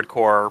into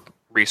hardcore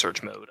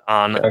research mode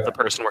on Okay. the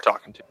person we're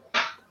talking to.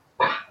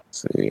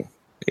 Let's see.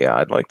 Yeah,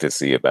 I'd like to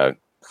see about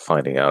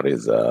finding out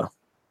his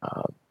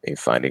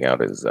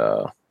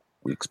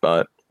weak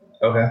spot.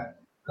 Okay.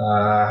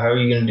 How are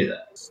you gonna do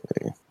that? Let's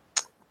see.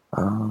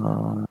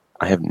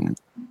 I have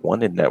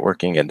one in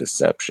networking and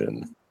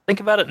deception. Think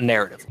about it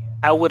narratively.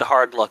 How would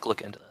hard luck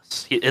look into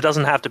this? It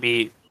doesn't have to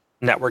be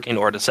networking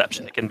or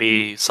deception. It can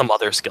be some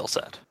other skill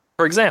set.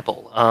 For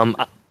example,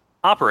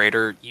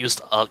 Operator used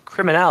a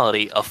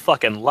criminality a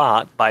fucking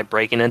lot by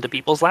breaking into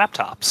people's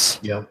laptops.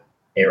 Yep.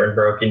 Aaron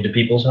broke into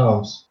people's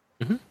homes.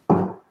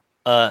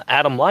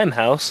 Adam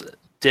Limehouse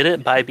did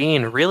it by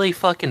being really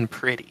fucking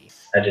pretty.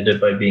 I did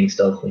it by being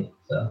stealthy.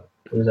 So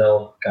there's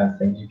all kinds of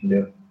things you can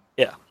do.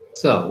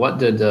 So what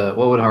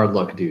would hard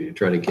luck do to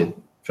try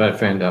to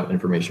find out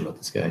information about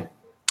this guy?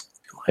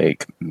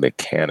 Like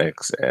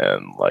mechanics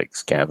and like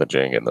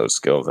scavenging and those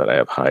skills that I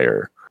have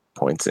higher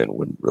points in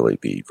wouldn't really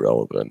be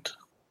relevant.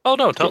 Oh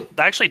no,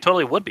 actually,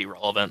 totally would be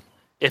relevant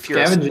if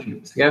you're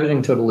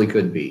Scavenging totally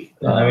could be.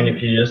 I mean,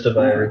 if you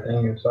justify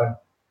everything, it's fine.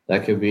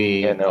 That could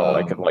be. Yeah, no,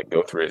 I can like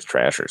go through his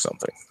trash or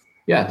something.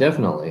 Yeah,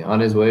 definitely on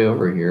his way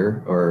over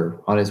here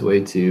or on his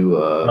way to.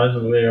 On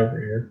his way over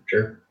here,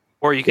 sure.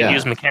 Or you can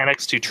use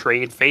mechanics to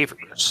trade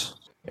favors.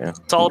 Yeah,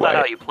 It's all about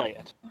how you play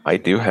it. I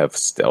do have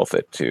stealth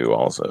at 2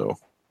 also.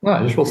 No,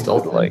 just roll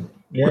stealth. Like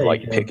Yeah, with, like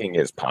you can. picking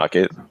his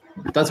pocket.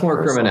 That's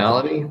more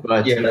criminality,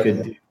 but Yeah, you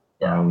could.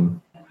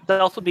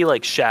 Stealth would be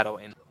like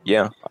shadowing.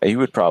 Yeah, he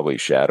would probably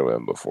shadow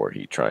him before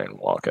he try and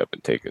walk up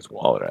and take his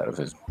wallet out of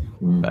his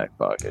back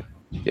pocket.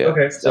 Yeah.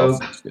 Okay, so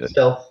stealth is good.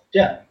 stealth.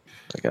 Yeah.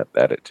 I got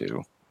that at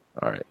 2.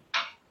 All right.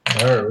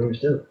 All right, what was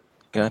do?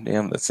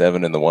 Goddamn, the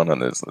 7 and the 1 on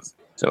this list.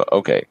 So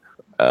okay,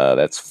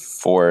 that's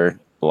 4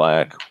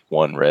 black,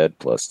 1 red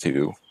plus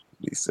 2,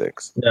 be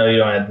 6. No, you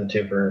don't have the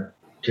two for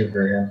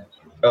him.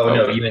 Oh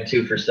no, Okay. you meant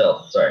 2 for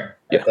stealth. Sorry,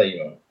 Yeah. I thought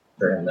you meant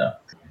for him though.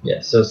 Yeah,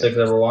 so 6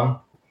 over 1.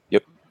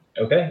 Yep.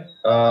 Okay.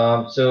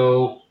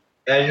 So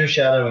as you're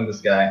shadowing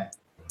this guy,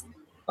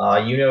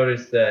 you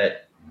notice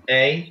that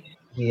A,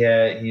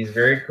 he's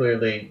very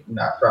clearly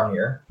not from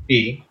here.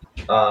 B,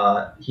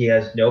 he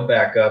has no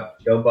backup,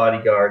 no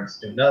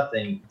bodyguards, no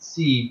nothing.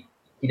 C,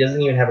 he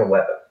doesn't even have a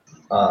weapon.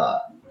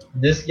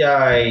 This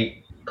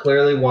guy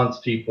clearly wants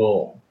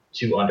people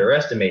to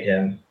underestimate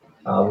him,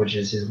 which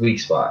is his weak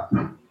spot.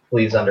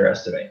 Please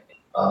underestimate me.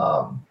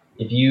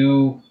 If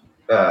you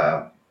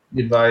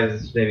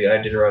advise maybe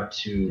Iditarod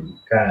to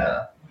kind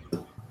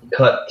of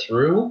cut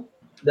through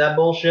that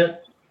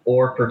bullshit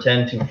or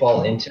pretend to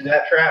fall into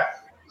that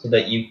trap so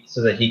that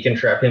he can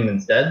trap him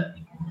instead,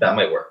 that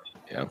might work.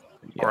 Yeah.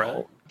 All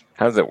right.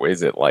 How's it?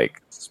 Is it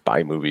like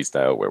spy movie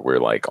style where we're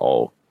like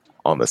all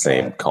on the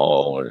same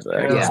call, or is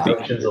that Yeah.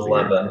 Options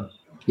 11.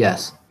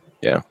 Yes.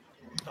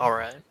 All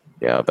right.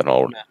 Yeah, then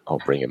I'll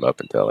bring him up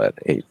and tell that,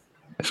 hey,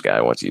 this guy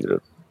wants you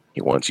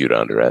to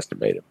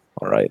underestimate him.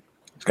 All right,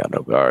 he's got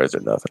no guards or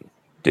nothing.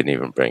 Didn't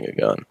even bring a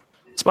gun.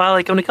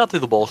 Smiley, can we cut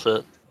through the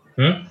bullshit?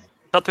 Hmm?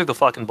 Cut through the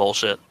fucking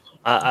bullshit.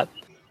 I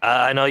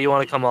know you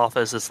want to come off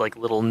as this like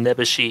little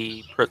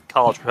nibbishy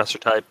college professor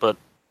type, but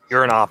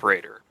you're an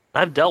operator.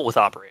 I've dealt with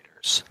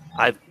operators.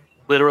 I've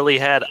literally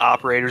had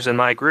operators in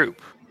my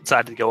group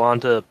decided to go on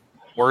to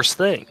worse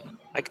thing.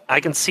 I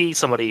can see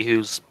somebody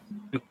who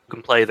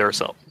can play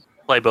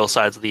both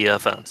sides of the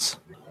fence.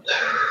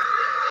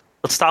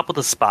 Let's stop with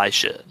the spy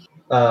shit.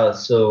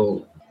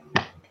 So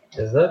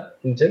is that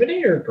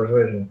intimidate or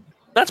persuasion?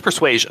 That's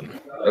persuasion.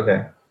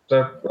 Okay.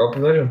 So roll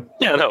persuasion.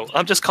 Yeah, no,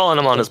 I'm just calling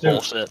him on his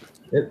Let's do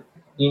bullshit.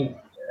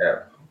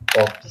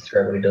 I'll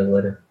describe what he does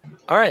later.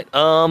 All right.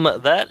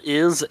 That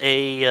is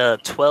a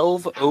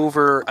 12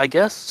 over, I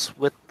guess,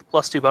 with the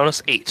 +2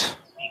 bonus, 8.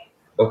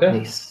 Okay.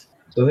 Nice.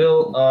 So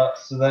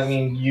so that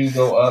means you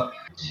go up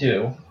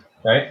 2,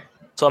 right?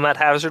 So I'm at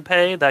hazard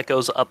pay. That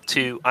goes up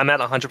to. I'm at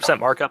 100%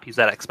 markup. He's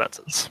at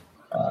expenses.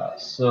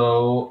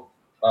 So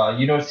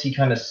you notice he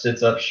kind of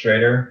sits up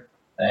straighter,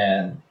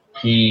 and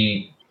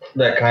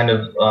that kind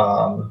of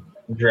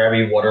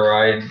drabby,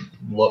 water-eyed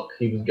look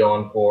he was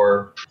going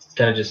for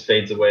kind of just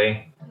fades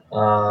away.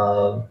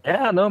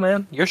 Yeah, no,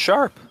 man, you're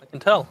sharp. I can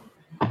tell.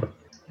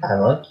 I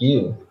like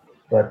you,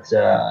 but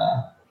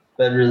that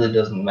really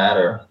doesn't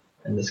matter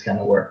in this kind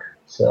of work.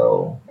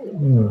 So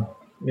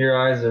your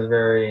eyes are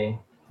very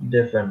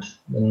different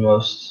than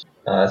most.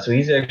 So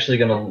he's actually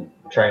going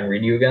to try and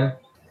read you again.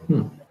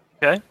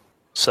 Okay.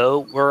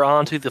 So we're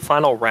on to the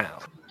final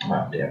round.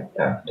 Oh, damn.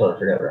 I totally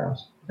forgot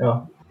rounds.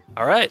 Oh.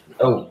 All right.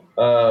 Oh,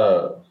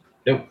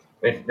 nope.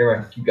 Wait, never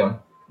mind. Keep going.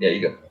 Yeah,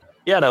 you go.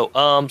 Yeah,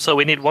 no. So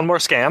we need one more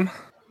scam.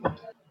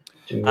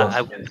 Who wants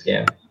to do the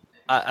scam?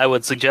 I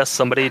would suggest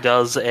somebody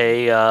does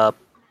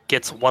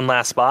gets one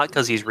last spot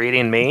because he's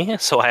reading me,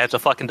 so I have to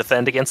fucking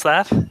defend against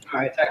that. All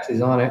right, Taxey's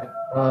on it.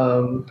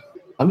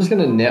 I'm just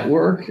going to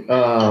network.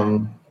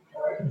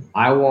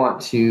 I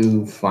want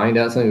to find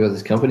out something about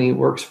this company he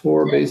works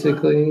for,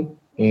 basically.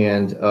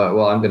 And,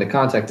 I'm going to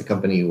contact the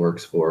company he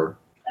works for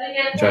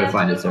and try to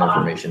find out some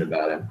information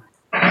about him.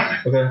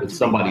 Okay. It's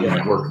somebody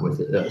who's worked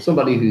with it.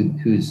 Somebody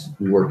who's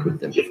worked with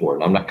them before.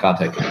 And I'm not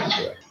contacting him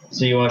direct.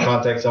 So you want to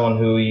contact someone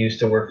who used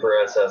to work for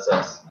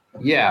SSS?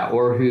 Yeah,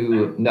 or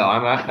who? No,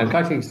 I'm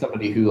contacting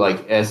somebody who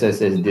like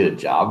SSS did a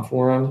job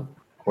for him,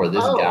 or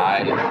this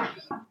guy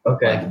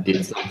Okay. like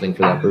did something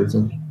for that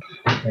person.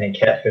 And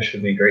catfish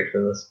would be great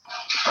for this.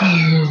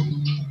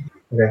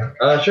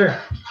 Okay. Sure.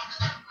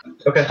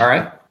 Okay. All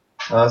right.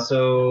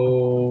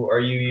 So are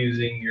you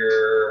using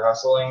your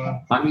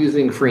hustling? I'm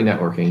using free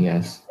networking.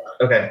 Yes.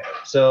 Okay.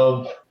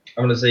 So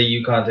I'm gonna say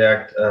you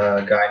contact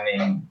a guy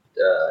named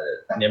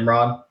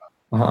Nimrod.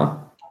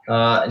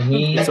 And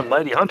He's a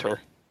mighty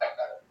hunter.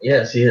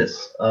 Yes, he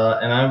is.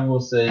 And I will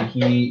say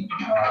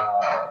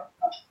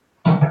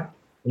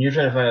you're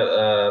trying to find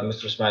out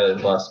Mr.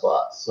 Smiley's last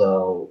spot.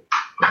 So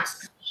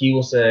he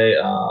will say,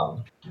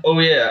 "Oh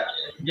yeah,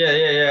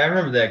 I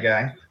remember that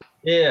guy.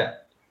 Yeah,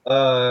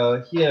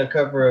 he had a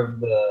cover of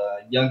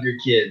the younger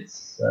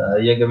kids,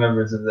 younger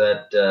members of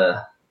that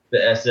the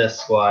SS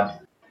squad.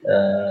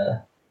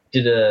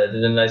 Did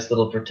a nice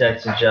little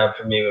protection job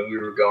for me when we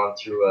were going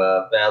through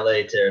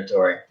ballet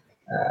territory.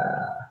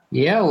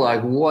 Yeah,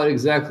 like what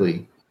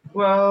exactly?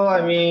 Well,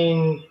 I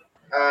mean,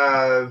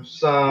 a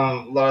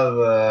lot of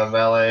the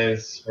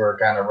valets were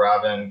kind of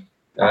robbing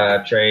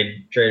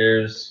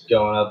traders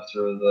going up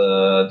through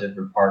the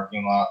different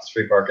parking lots,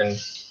 free parking.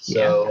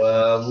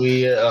 So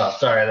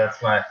sorry,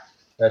 that's my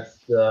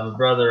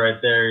brother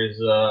right there. He's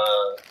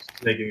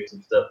making me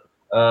some stuff.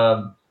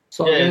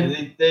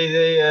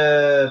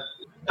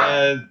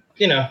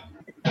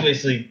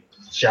 Basically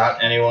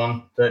shot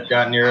anyone that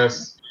got near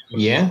us.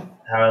 Yeah,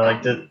 How I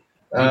liked it. you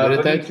good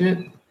at that shit?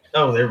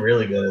 Oh, they're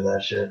really good at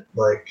that shit.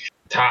 Like,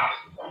 top.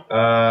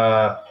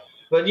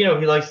 But, he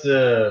likes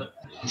to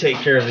take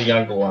care of the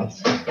younger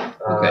ones.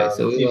 Okay,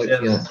 so we seems like,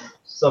 to have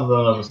something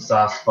of a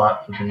soft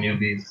spot for the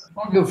newbies.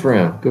 Oh, good for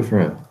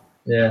him.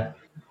 Yeah.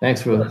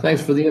 Thanks for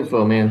the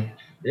info, man.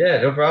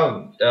 Yeah, no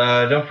problem.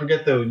 Don't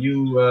forget, though,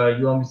 you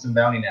owe me some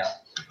bounty now.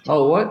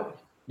 Oh, what?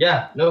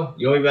 Yeah, no,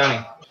 you owe me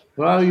bounty.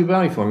 What are you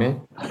bounty for,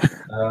 man?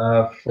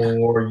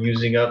 For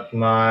using up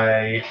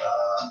my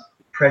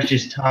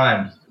precious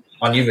time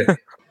on Ubik.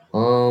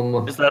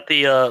 Is that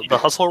the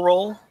hustle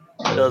roll?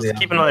 Because Yeah.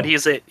 keep in mind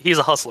he's a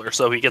hustler,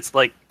 so he gets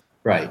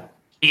Right.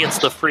 he gets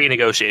the free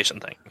negotiation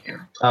thing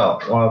here. Oh,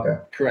 well, okay.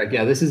 Correct.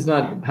 Yeah, this is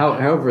not.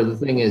 However, the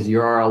thing is,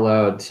 you are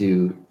allowed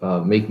to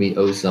make me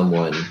owe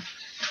someone.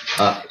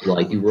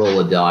 Like you roll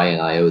a die,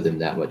 and I owe them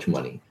that much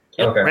money.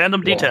 Yep, Okay.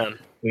 random D10.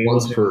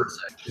 Once per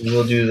second.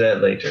 We'll do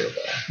that later,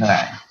 though. All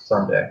right.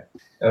 Someday.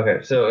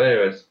 Okay, so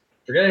anyways,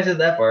 forget I said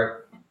that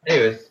part.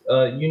 Anyways,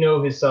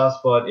 his soft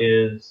spot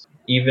is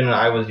even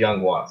I was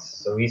young once,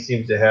 so he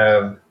seems to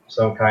have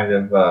some kind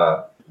of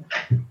a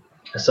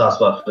soft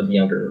spot for the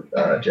younger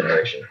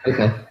generation.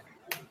 Okay.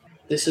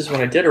 This is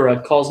when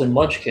Iditarod calls him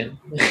Munchkin.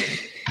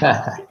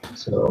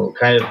 So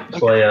kind of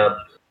play up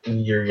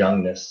your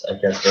youngness, I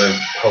guess, or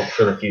hope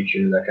for the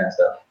future, that kind of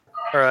stuff.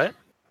 All right.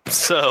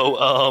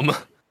 So,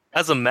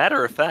 as a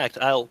matter of fact,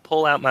 I'll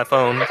pull out my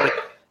phone. Like,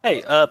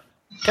 hey,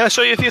 can I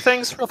show you a few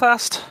things real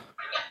fast?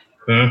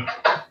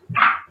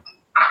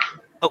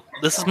 Oh,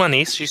 this is my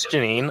niece. She's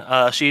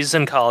Janine. She's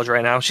in college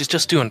right now. She's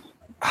just doing.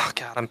 Oh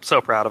God, I'm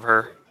so proud of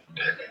her.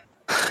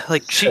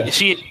 Like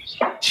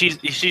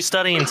she's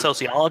studying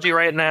sociology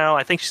right now.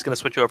 I think she's going to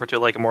switch over to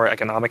like a more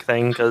economic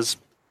thing because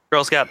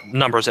girl's got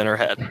numbers in her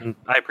head, and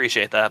I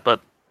appreciate that.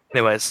 But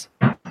anyways,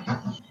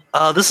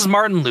 this is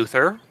Martin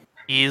Luther.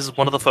 He's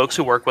one of the folks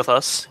who work with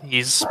us.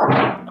 He's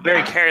a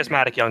very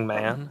charismatic young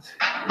man.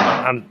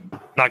 I'm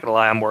not gonna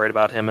lie, I'm worried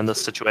about him in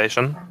this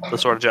situation,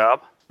 this sort of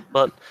job.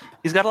 But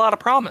he's got a lot of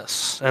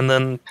promise. And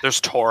then there's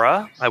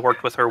Tora. I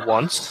worked with her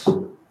once.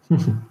 A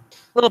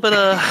little bit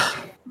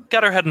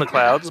got her head in the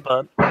clouds,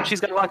 but she's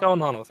got a lot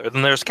going on with her.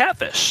 Then there's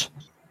Catfish.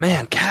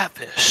 Man,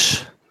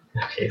 Catfish.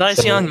 Okay,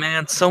 Nice young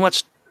man. So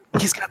much.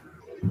 He's got.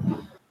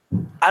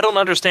 I don't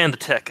understand the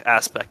tech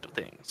aspect of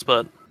things,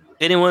 but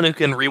anyone who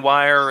can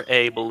rewire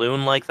a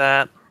balloon like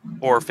that,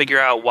 or figure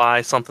out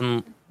why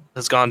something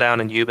has gone down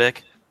in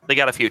Ubik, they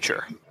got a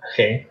future.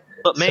 Okay.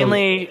 But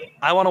mainly,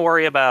 I want to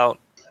worry about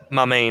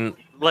my main,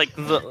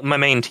 my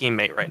main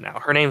teammate right now.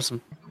 Her name's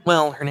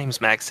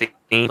Maxine,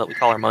 but we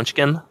call her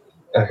Munchkin.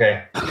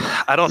 Okay.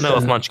 I don't know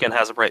if Munchkin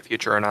has a bright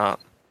future or not,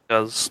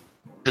 because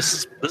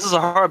this is a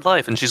hard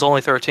life, and she's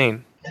only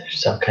 13.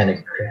 There's some kind of.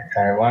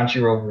 Why don't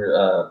you roll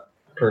for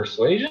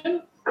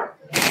persuasion?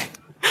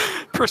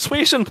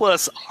 Persuasion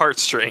plus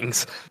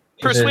heartstrings.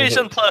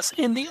 Persuasion plus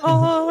in the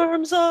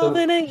arms of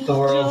an angel. The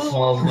world's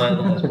smallest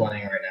violin is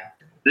playing right now.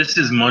 This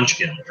is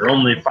Munchkin. For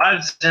only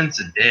 5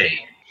 cents a day,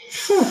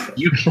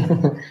 you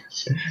can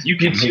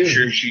make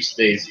sure she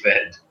stays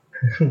fed.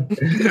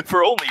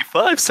 For only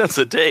 5 cents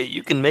a day,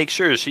 you can make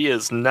sure she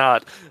is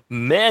not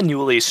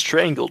manually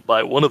strangled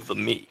by one of the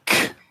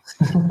meek.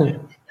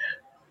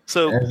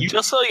 So,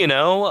 just so you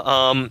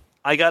know,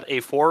 I got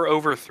a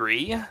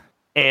 4/3,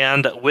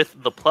 and with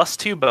the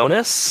 +2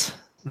 bonus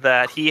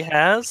that he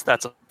has,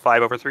 that's a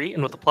 5/3,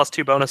 and with the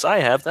 +2 bonus I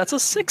have, that's a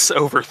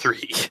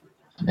 6/3.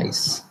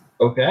 Nice.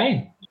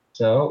 Okay.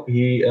 So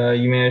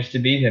you managed to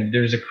beat him.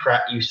 There's a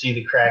crack. You see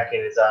the crack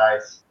in his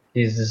eyes.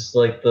 He's just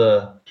like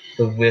the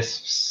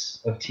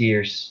wisps of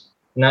tears.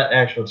 Not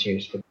actual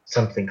tears, but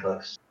something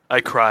close.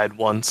 I cried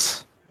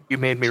once. You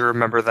made me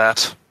remember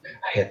that.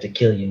 I have to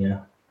kill you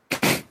now.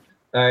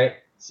 Alright,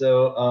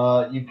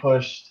 so you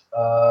pushed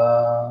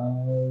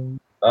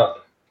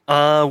up.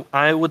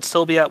 I would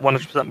still be at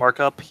 100%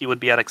 markup. He would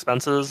be at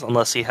expenses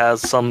unless he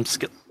has some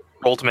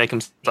roll to make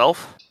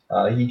himself.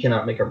 He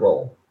cannot make a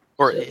roll.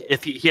 Or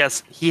if he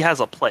has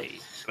a play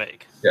to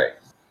make. Right.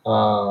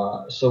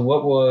 So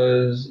what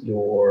was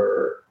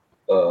your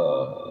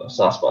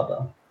soft spot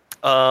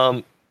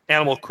though?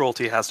 Animal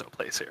cruelty has no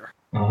place here.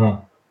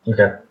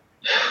 Okay.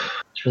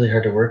 It's really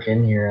hard to work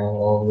in here on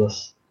all of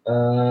this.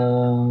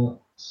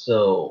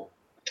 So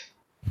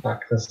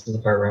Fuck, this is the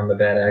part where I'm a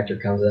bad actor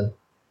comes in.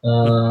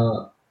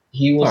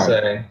 He will Alright.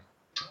 say,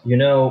 you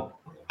know,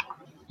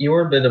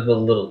 you're a bit of a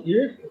legend.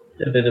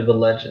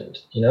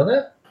 You know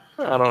that?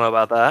 I don't know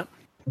about that.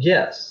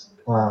 Yes.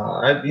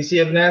 You see,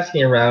 I've been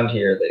asking around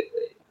here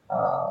lately,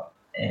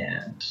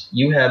 and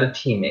you had a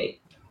teammate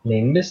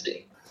named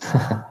Misty,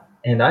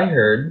 and I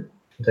heard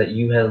that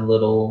you had a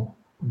little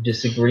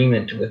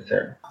disagreement with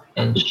her,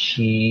 and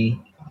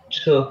she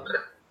took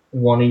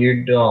one of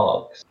your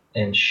dogs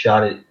and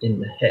shot it in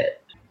the head,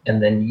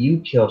 and then you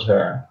killed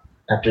her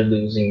after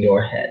losing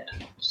your head.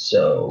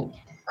 So,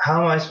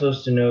 how am I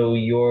supposed to know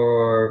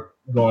you're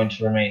going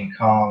to remain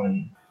calm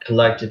and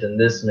collected in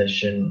this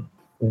mission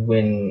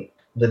when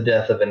the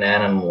death of an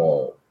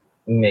animal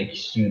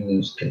makes you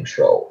lose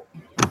control?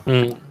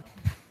 Hmm.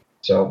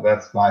 So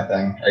that's my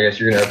thing. I guess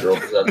you're gonna have to roll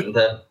perception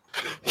then.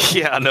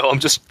 Yeah, no, I'm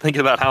just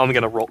thinking about how I'm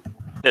gonna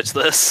pitch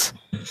this.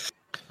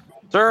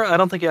 Sir, I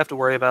don't think you have to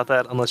worry about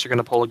that unless you're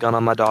gonna pull a gun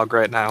on my dog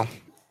right now.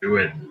 Do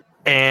it.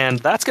 And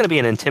that's gonna be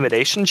an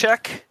intimidation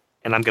check,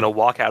 and I'm gonna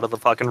walk out of the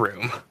fucking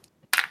room.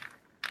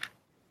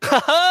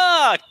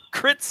 Haha!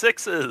 Crit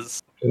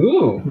sixes!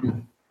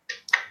 Ooh.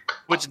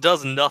 Which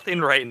does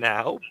nothing right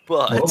now,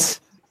 but Nope. it's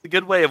a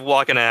good way of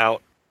walking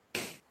out.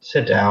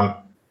 Sit down.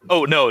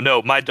 Oh,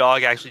 no, my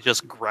dog actually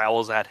just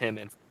growls at him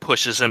and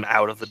pushes him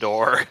out of the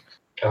door.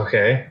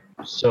 Okay.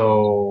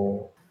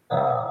 So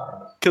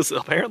Because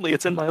apparently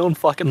it's in my own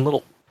fucking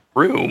little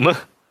room.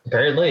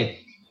 apparently.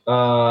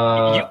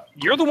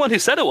 You're the one who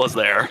said it was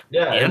there.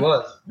 Yeah, Ian? it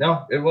was.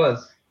 No, it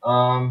was.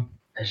 I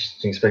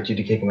just didn't expect you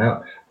to kick him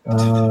out.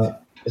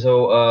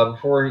 So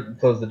before you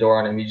close the door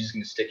on him, he's just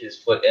gonna stick his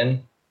foot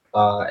in.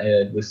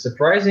 And with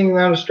surprising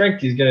amount of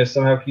strength, he's gonna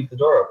somehow keep the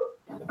door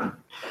open.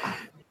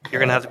 You're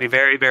going to have to be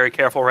very, very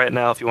careful right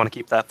now if you want to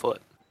keep that foot.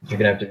 You're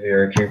gonna have to be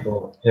very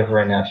careful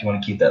right now if you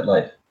want to keep that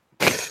life.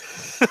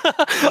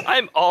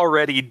 I'm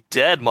already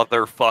dead,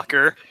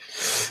 motherfucker.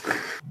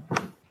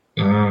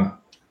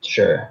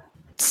 Sure.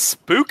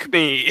 Spook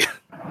me.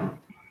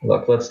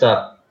 Look, let's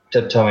stop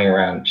tiptoeing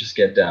around. Just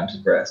get down to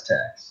brass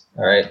tacks.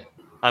 All right.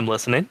 I'm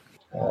listening.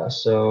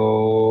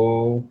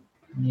 So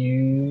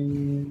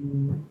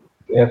you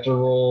have to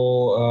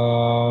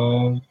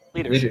roll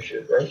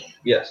leadership, right?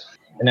 Yes.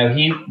 And now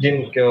he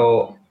didn't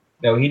go.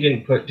 No, he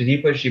didn't put. Did he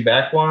push you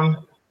back one?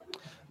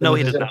 No,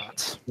 he did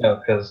not. No,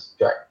 because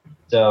right.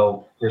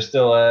 So we're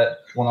still at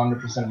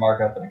 100%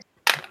 markup.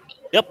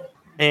 Yep.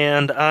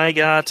 And I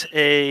got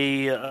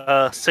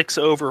a 6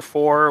 over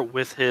 4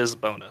 with his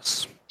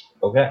bonus.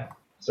 Okay.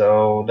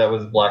 So that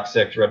was black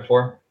 6, red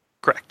 4.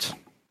 Correct.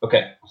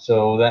 Okay.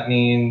 So that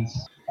means.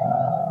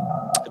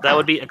 That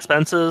would be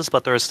expenses,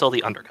 but there is still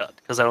the undercut,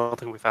 because I don't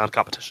think we found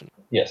competition.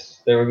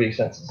 Yes, there would be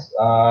expenses.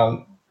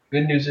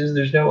 Good news is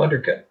there's no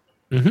undercut.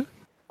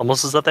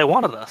 Almost as if they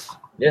wanted us.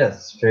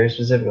 Yes, very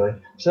specifically.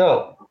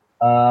 So,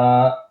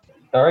 all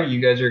right, you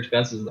guys are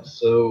expenses.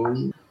 So,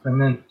 I'm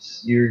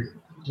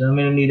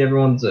gonna need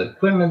everyone's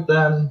equipment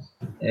then,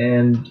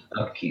 and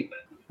upkeep.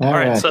 All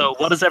right, so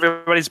what is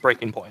everybody's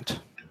breaking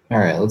point? All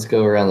right, let's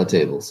go around the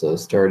table. So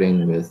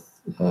starting with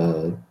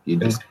you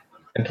just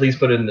And please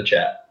put it in the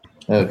chat.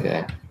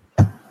 okay.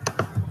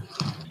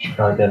 Should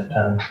probably get a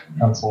pen,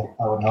 pencil.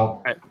 I would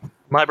help.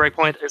 My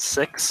breakpoint is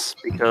 6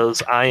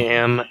 because I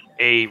am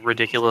a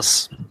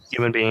ridiculous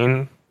human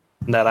being,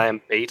 that I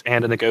am bait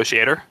and a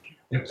negotiator.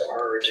 You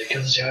are a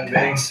ridiculous human being.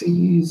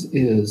 Taxey's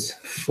is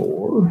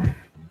 4.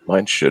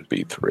 Mine should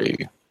be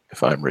 3,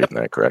 if I'm reading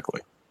that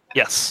correctly.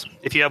 Yes,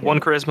 if you have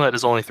 1 charisma, it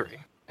is only 3.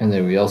 And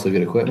then we also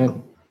get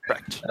equipment.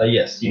 Correct.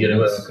 Yes, you get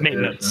a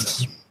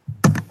Maintenance.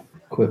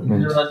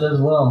 Equipment. That as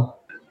well.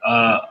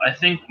 I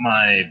think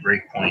my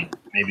breakpoint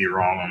may be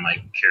wrong on my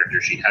character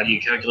sheet. How do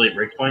you calculate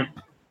breakpoint?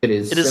 It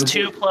is. It is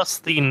simple. 2 plus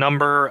the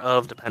number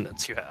of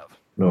dependents you have.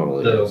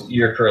 Normally. So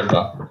your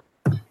charisma.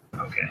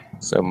 Okay.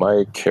 So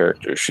my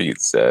character sheet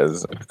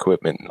says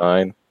equipment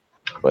 9,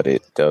 but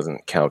it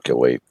doesn't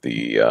calculate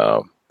the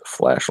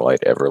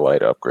flashlight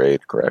Everlight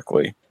upgrade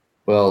correctly.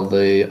 Well,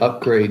 the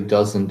upgrade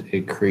doesn't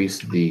increase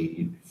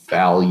the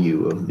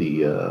value of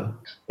the.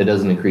 It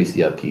doesn't increase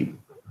the upkeep.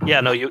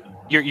 Yeah, no,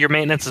 your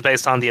maintenance is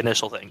based on the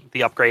initial thing.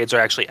 The upgrades are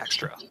actually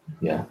extra.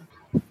 Yeah.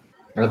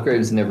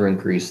 Upgrades never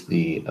increase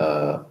the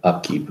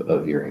upkeep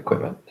of your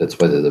equipment. That's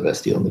why they're the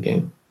best deal in the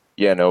game.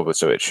 Yeah, no, but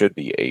so it should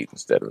be 8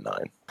 instead of 9.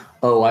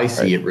 Oh, I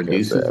see. Right, It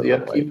reduces because the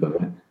Everlight. upkeep of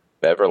it.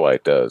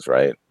 Everlight does,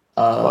 right?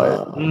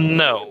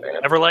 No,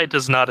 Everlight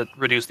does not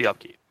reduce the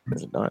upkeep.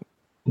 Is it not?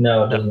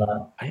 No, it does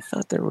not. I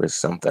thought there was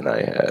something I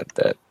had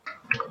that.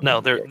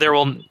 No,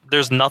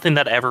 there's nothing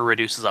that ever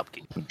reduces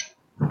upkeep.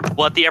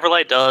 What the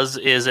Everlight does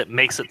is it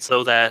makes it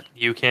so that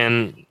you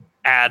can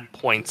add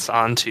points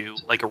onto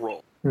like a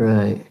roll.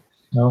 Right.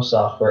 No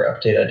software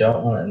update I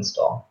don't want to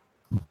install.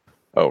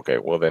 Okay,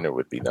 well then it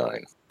would be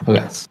 9.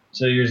 Okay.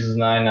 So yours is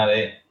 9, not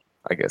 8.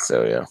 I guess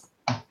so, yeah.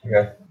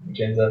 Okay,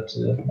 change that to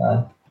 9.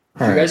 All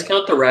Do you right. guys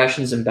count the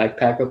rations and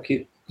backpack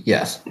upkeep?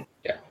 Yes.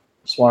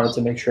 Just wanted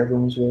to make sure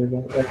everyone was worried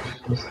about that.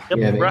 Yep,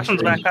 Yeah, make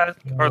rations sure backpack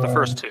are the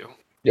first 2.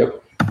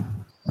 Yep.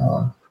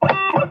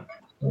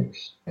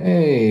 Thanks.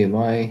 Hey,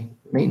 my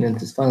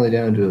maintenance is finally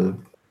down to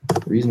a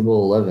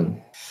reasonable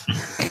 11.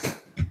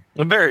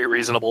 Very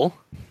reasonable.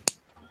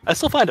 I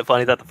still find it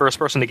funny that the first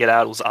person to get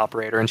out was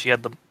operator, and she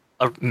had the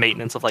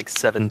maintenance of like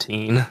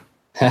 17.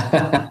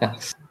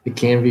 It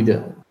can be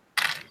done.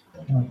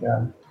 Oh my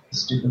god.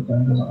 Stupid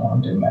thing doesn't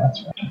want to do math.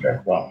 Okay,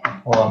 well,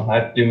 hold on. I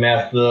have to do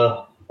math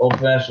the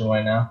old-fashioned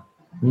way now.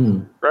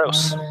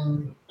 Gross.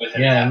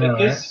 Yeah, I know,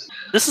 right?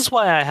 This is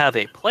why I have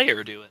a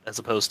player do it as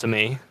opposed to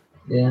me.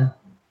 Yeah.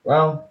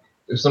 Well,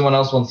 if someone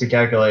else wants to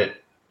calculate,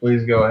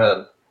 please go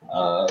ahead.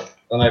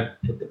 Then I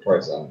put the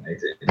price on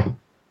 18.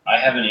 I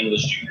have an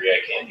English degree. I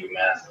can't do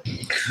math.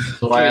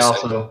 So I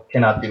also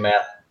cannot do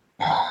math.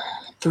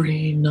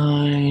 3,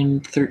 9,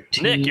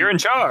 13. Nick, you're in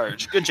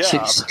charge. Good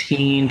job.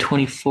 16,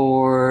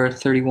 24,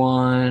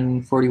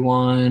 31,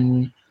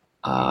 41,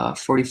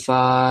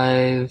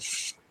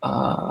 45,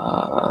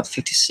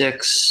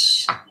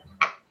 56,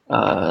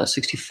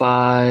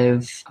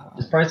 65,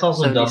 Is price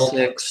also double?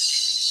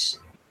 76,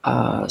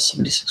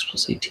 76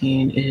 plus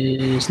 18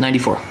 is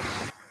 94.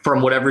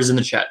 From whatever's in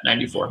the chat,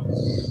 94.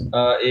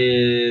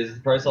 Is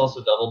the price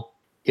also doubled?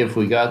 If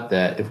we got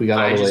that, if we got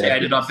all I the just way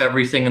added up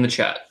everything in the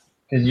chat.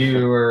 Because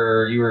you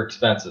were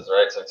expenses,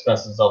 right? So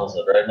expenses doubles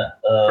it, right?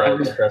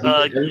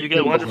 You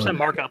get 100%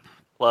 markup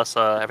plus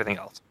everything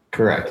else.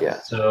 Correct, yeah.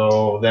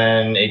 So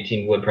then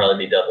 18 would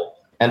probably be double.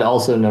 And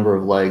also number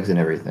of legs and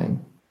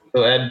everything.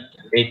 So add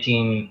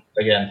 18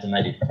 again to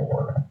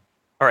 94.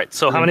 All right,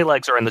 so how many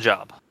legs are in the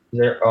job?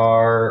 There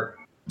are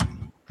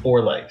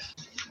 4 legs.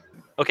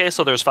 Okay,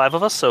 so there's 5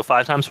 of us, so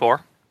 5 times 4.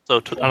 So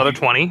another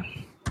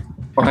 20.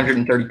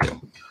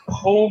 432.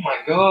 Oh my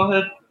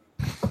god.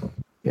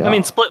 Yeah. I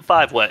mean, split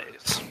 5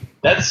 ways.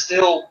 That's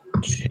still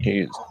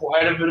Jeez.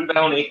 quite a bit of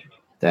bounty.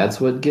 That's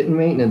what getting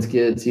maintenance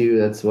gets you.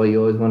 That's why you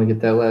always want to get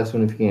that last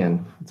one if you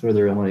can. That's where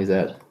the real money's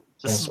at.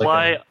 This Sounds is like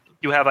why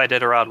you have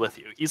Iditarod with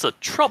you. He's a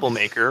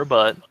troublemaker,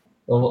 but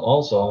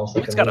Also, almost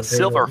like he's got a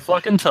silver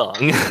fucking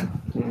tongue.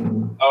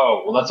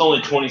 Oh, well, that's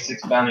only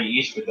 26 bounty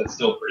each, but that's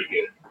still pretty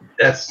good.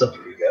 That's still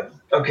pretty good.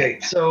 Okay,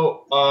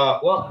 so,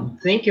 well,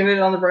 think of it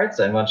on the bright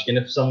side, Munchkin.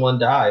 If someone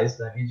dies,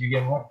 that means you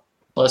get more.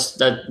 Plus,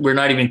 that we're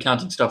not even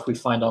counting stuff we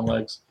find on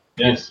legs.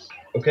 Yes.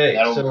 Okay,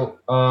 That'll- so,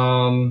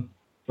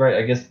 right,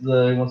 I guess he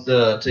wants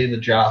to tell you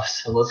the job,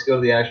 so let's go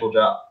to the actual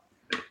job.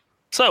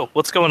 So,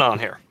 what's going on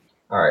here?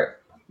 All right,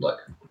 look.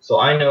 So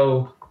I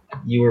know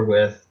you were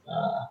with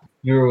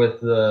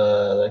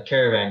the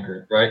caravan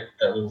group, right?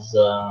 That was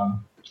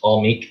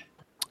all Meek.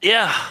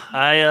 Yeah,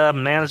 I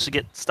managed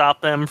to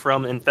stop them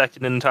from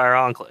infecting an entire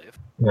enclave.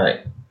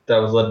 Right. That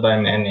was led by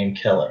a man named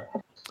Keller.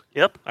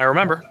 Yep, I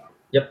remember.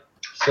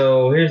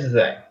 So here's the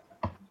thing.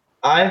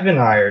 I've been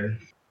hired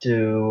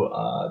to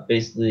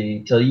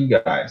basically tell you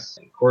guys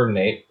and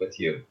coordinate with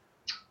you.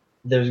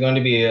 There's going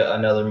to be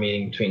another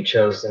meeting between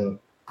Chosen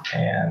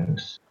and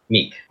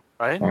Meek,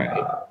 Right?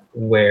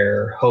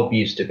 where Hope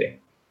used to be.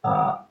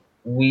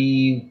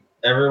 Every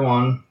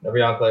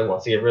enclave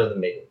wants to get rid of the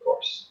Meek, of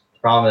course. The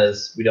problem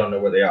is we don't know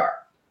where they are.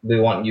 We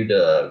want you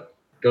to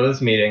go to this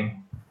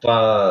meeting,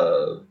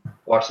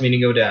 watch the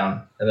meeting go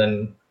down, and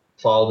then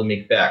follow the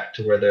Meek back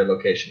to where their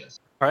location is.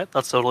 All right,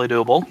 that's totally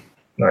doable.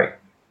 All right.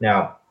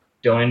 Now,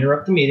 don't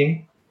interrupt the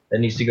meeting. That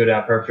needs to go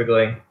down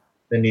perfectly.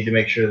 They need to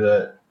make sure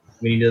that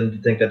we need them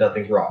to think that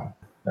nothing's wrong.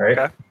 All right.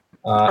 Okay.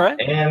 All right.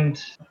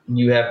 And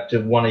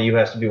one of you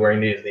has to be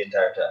wearing these the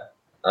entire time.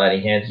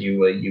 And he hands you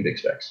what Ube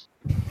expects.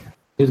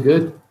 He's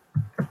good.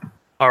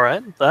 All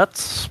right,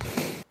 that's.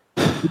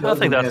 I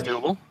think that's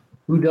doable.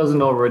 Who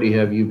doesn't already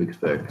have Ubix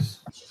specs?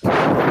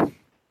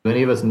 Do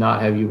any of us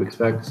not have Ubix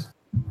specs?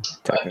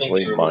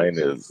 Technically, mine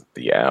is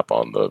the app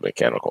on the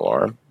mechanical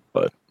arm,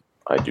 but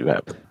I do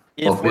have it.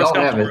 Well, If if we worse all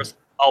comes have to it- worse,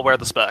 I'll wear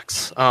the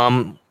specs.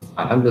 I'm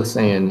just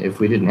saying, if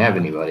we didn't have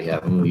anybody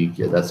have them,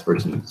 that's the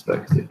person who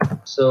specs too.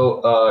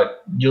 So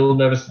you'll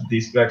notice that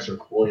these specs are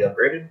fully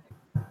upgraded.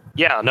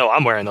 Yeah, no,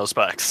 I'm wearing those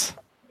specs.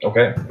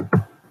 Okay.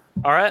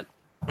 All right.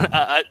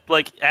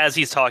 Like as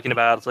he's talking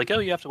about, it's like, oh,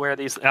 you have to wear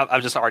these.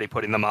 I'm just already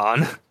putting them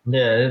on.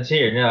 Yeah, it's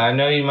here. No, I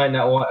know you might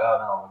not want.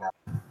 Oh no.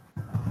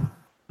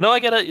 No, I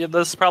get it.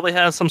 This probably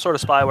has some sort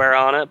of spyware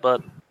on it,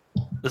 but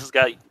this has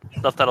got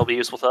stuff that'll be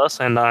useful to us,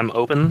 and I'm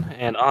open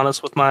and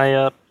honest with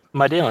my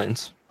my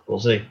dealings.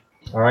 We'll see.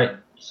 All right.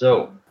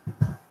 So,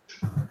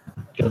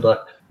 good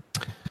luck.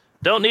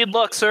 Don't need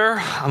luck, sir.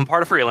 I'm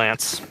part of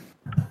Freelance.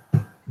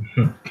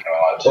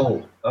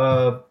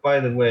 Oh, by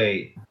the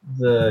way,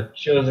 the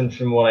Chosen,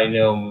 from what I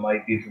know,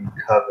 might be from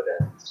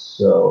Covenant,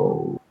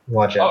 so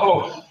watch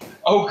out.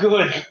 Oh,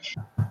 good.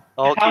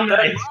 I'll How keep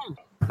that in nice. mind.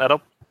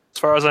 That'll, as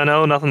far as I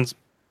know, nothing's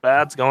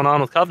bad's going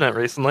on with Covenant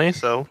recently,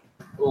 so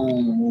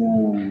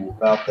Ooh,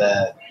 about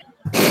that.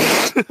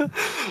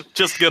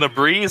 just gonna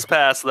breeze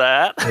past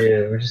that.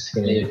 Yeah, we're just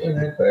gonna get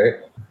that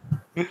part.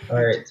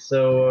 All right,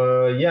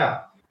 so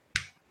yeah.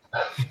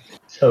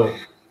 So,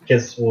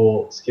 guess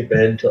we'll skip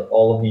ahead to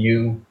all of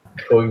you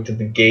going to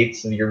the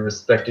gates of your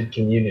respected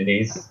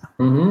communities,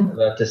 Mm-hmm.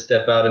 about to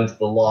step out into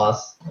the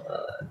lost.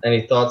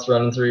 Any thoughts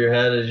running through your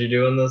head as you're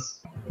doing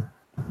this?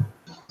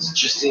 It's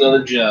just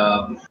another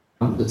job.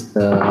 I'm just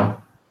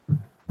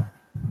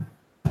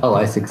Oh,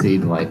 I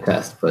succeed in my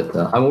test, but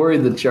I'm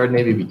worried that Shard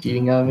may be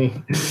cheating on me.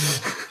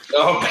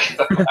 Oh,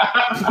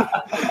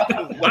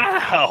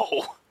 Wow.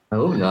 I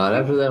hope not.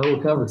 After that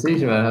whole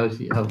conversation about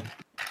how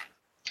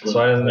So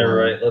I isn't ever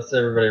right. Let's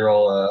everybody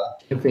roll.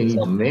 if they need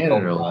a man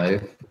in her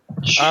life.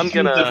 I'm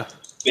gonna.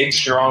 Big,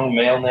 strong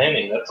male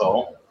naming. That's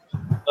all.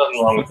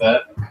 Nothing wrong with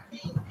that.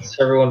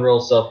 So everyone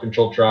roll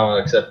self-control trauma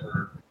except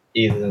for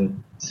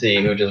Ethan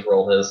C, who just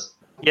rolled his.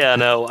 Yeah,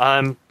 no,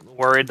 I'm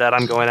worried that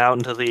I'm going out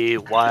into the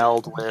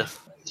wild with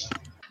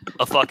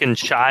a fucking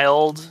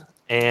child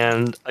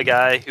and a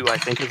guy who I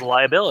think is a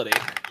liability.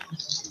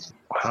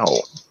 Wow.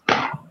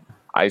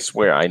 I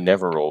swear I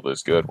never roll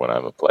this good when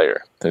I'm a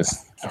player.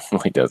 This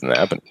really doesn't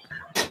happen.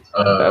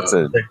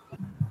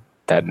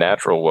 That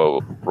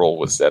natural roll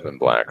was 7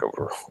 black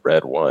over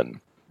red 1.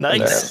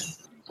 Nice.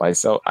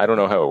 Myself, I don't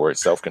know how it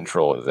works.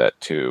 Self-control is at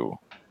 2.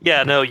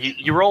 Yeah, no,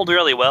 you rolled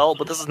really well,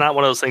 but this is not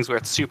one of those things where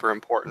it's super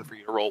important for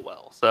you to roll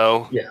well.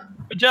 So, Yeah.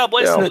 Good job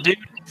wasting it, dude.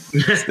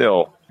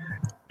 Still,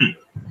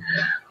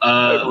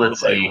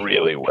 Let's see.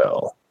 really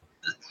well.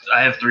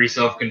 I have 3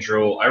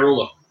 self-control. I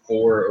rolled a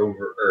 4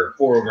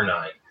 over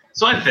 9.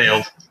 So I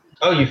failed.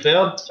 Oh, you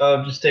failed?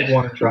 Just take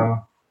 1 in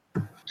trauma.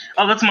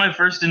 Oh, that's my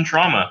first in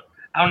trauma.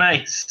 How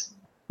nice.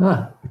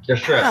 Huh. You're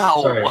stressed.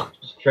 Ow. Sorry.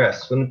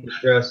 Stress. Wouldn't be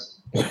stress.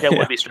 Yeah, it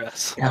would be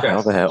stress. How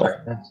Stress. the hell? Sorry.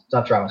 That's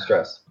not trauma,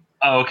 stress.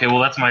 Oh, okay. Well,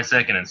 that's my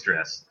second in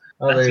stress.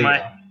 Oh, That's there you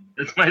my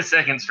that's my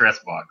second stress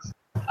box.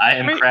 I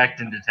am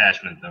cracked in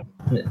detachment though.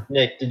 go.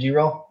 Nick, did you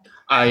roll?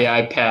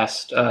 I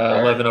passed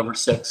 11 over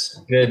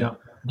 6. Good. You know,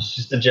 It's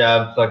just a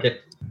jab. Fuck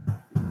it.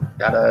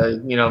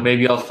 gotta,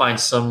 maybe I'll find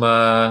some.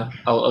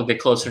 I'll get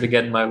closer to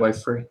getting my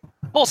wife free.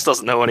 Pulse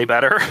doesn't know any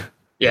better.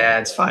 Yeah,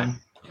 it's fine.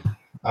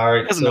 All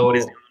right. Doesn't know what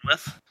he's dealing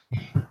with.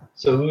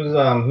 So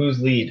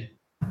who's lead?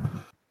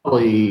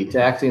 Probably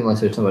Taxey,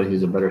 unless there's somebody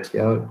who's a better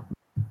scout.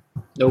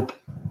 Nope.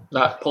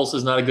 Pulse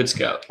is not a good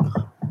scout.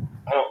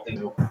 I don't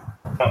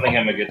think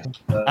I'm a good.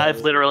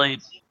 I've literally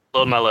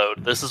loaded my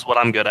load. This is what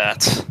I'm good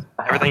at.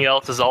 Everything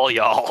else is all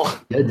y'all.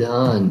 Get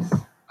done.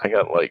 I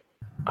got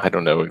I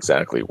don't know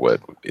exactly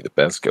what would be the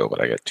best skill,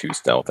 but I got 2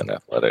 stealth and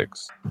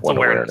athletics. 1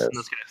 Awareness in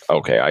this case.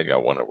 Okay, I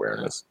got 1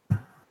 awareness.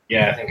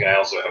 Yeah, I think I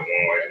also have 1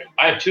 awareness.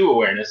 I have 2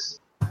 awareness.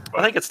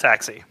 I think it's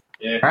Taxey.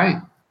 Yeah. All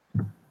right.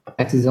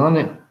 Taxey's on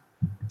it.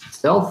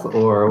 Stealth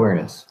or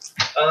awareness?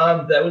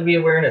 That would be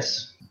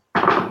awareness.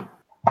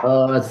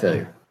 That's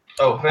failure.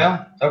 Oh,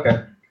 fail?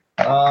 Okay.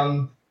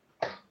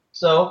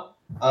 So,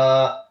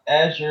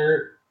 as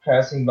you're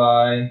passing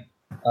by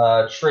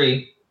a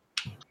tree,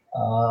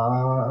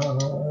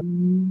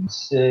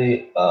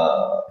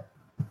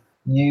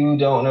 you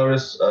don't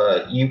notice,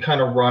 you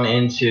kind of run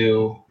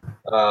into,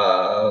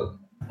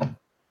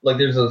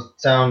 there's a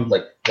sound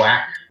like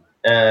whack,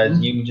 as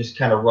you just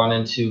kind of run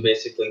into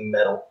basically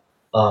metal.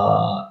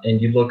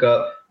 And you look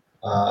up,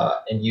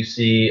 and you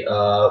see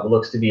what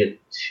looks to be a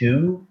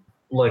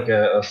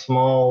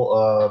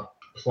small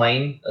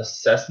plane, a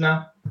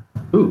Cessna.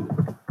 Ooh.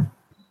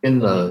 In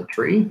the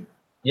tree?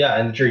 Yeah,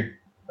 in the tree.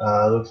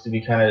 Looks to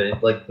be kind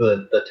of like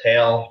the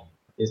tail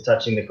is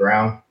touching the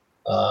ground,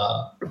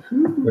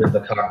 where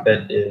the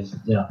cockpit is,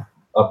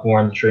 up more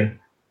in the tree.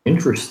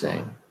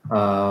 Interesting.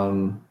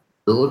 Does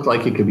it look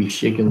like it could be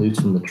shaken loose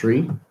from the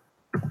tree?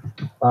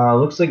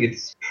 Looks like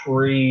it's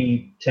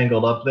pretty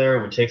tangled up there.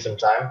 It would take some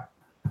time.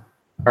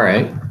 All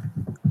right.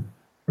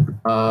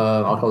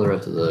 I'll call the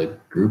rest of the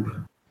group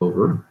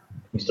over.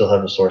 You still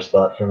have a sore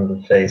spot from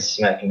the face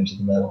smacking into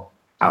the metal.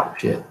 Ow,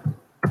 shit.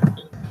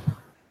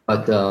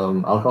 But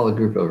I'll call the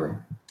group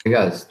over. Hey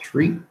guys,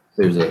 tree.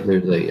 There's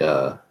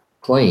a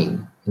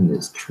plane in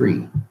this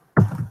tree.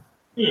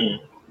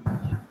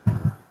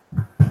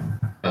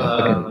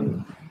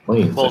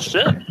 Plane.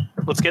 Bullshit.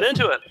 Let's get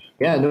into it.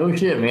 Yeah, no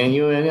shit, man.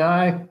 You and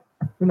I,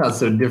 we're not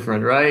so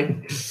different, right?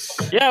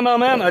 Yeah, no,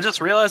 man. I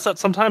just realized that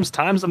sometimes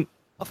time's a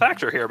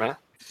factor here, man.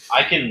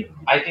 I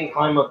can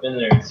climb up in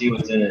there and see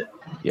what's in it.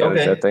 Yeah, Okay.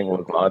 does that thing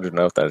look large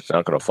enough that it's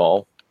not going to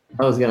fall?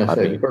 I was gonna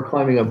say, mean- before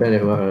climbing up in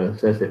it, we want to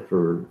assess it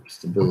for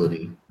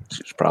stability.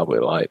 She's probably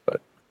light,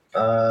 but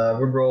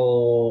Would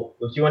roll,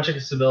 if you want to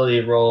check stability,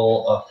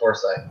 roll a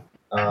foresight.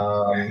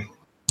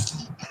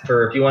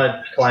 If you want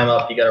to climb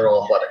up, you got to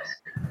roll athletics.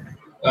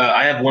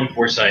 I have 1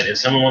 foresight. If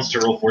someone wants to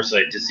roll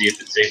foresight to see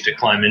if it's safe to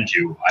climb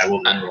into, I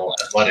will then roll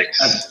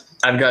athletics.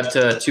 I've got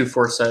 2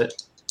 foresight.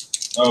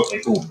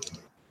 Okay, cool.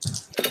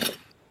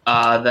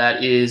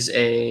 That is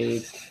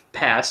a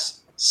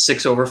pass,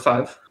 6 over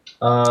 5.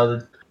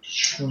 The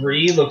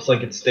tree looks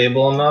like it's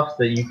stable enough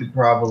that you could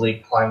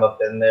probably climb up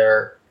in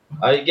there.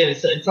 Again,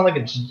 it's not like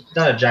it's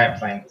not a giant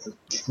plane; it's a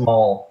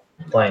small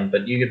plane,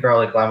 but you could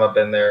probably climb up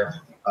in there,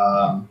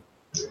 and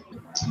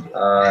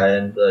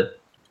the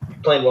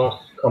plane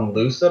won't come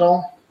loose at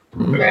all,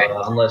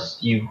 unless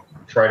you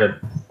try to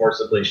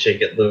forcibly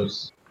shake it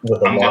loose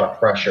with a lot of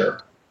pressure.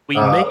 We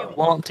may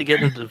want to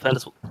get into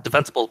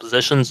defensible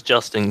positions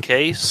just in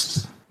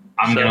case.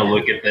 I'm gonna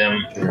look at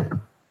them.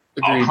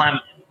 Agreed.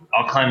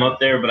 I'll climb up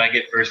there, but I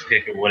get first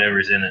pick of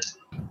whatever's in it.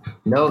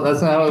 No,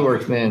 that's not how it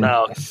works, man.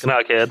 No,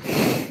 kid.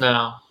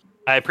 No.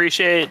 I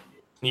appreciate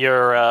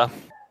your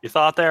You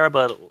thought there,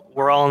 but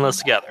we're all in this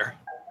together.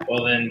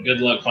 Well, then,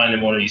 good luck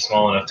finding one of you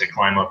small enough to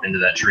climb up into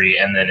that tree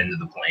and then into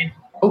the plane.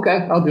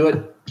 Okay, I'll do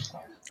it.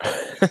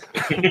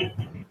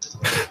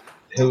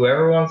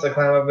 Whoever wants to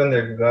climb up in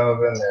there, can climb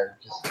up in there.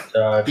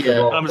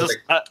 I'm just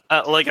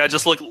I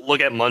just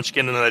look at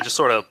Munchkin and then I just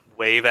sort of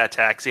wave at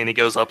Taxey and he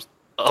goes up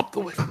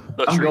the tree.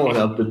 I'm going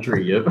up the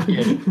tree.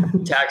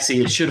 Yep.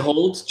 Taxey, it should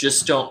hold.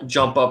 Just don't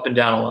jump up and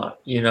down a lot.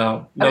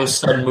 No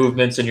sudden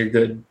movements and you're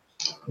good.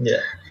 Yeah.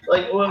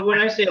 Like when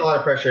I say a lot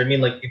of pressure, I mean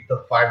like if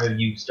the 5 of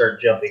you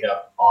start jumping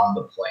up on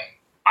the plane.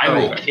 I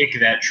will kick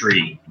that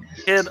tree.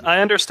 Kid, I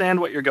understand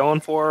what you're going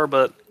for,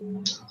 but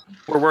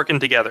we're working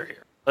together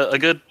here. A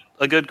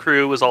good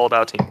crew is all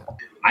about teamwork.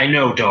 I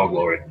know, Dog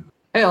Lord.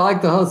 Hey, I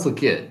like the hustle,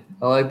 kid.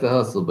 I like the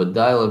hustle, but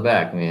dial it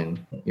back,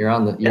 man. You're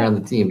on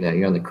the team now.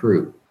 You're on the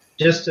crew.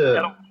 We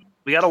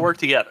got to work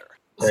together.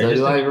 So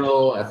do I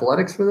roll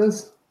athletics for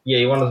this? Yeah,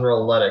 you want to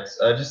roll athletics.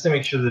 Just to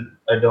make sure that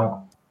I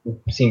don't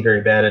seem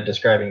very bad at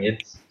describing.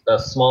 It's a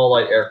small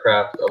light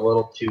aircraft, a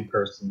little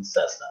 2-person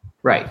Cessna.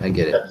 Right, I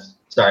get it.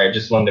 Sorry, I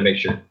just wanted to make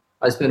sure.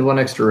 I spend 1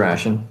 extra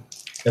ration.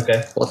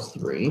 Okay. Plus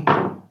 3.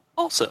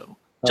 Also,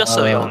 just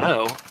so y'all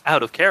know,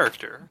 out of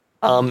character,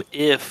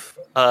 if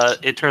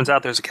it turns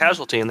out there's a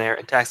casualty in there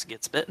and Taxey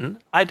gets bitten,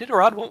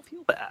 Iditarod won't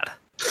feel bad.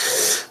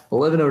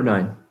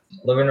 1109.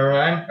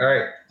 1109?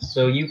 Alright.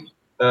 So you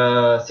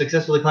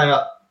successfully climb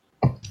up.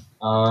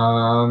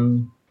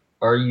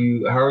 Are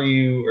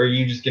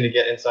you just gonna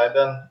get inside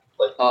then?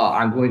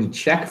 I'm going to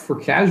check for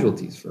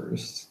casualties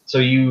first. So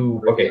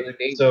you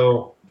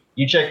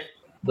check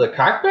the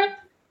cockpit?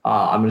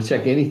 I'm going to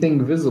check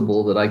anything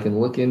visible that I can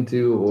look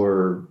into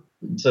or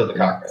the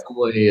cockpit.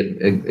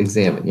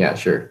 Examine. Yeah,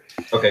 sure.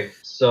 Okay.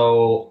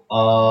 So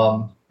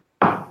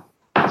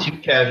 2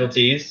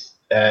 casualties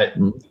at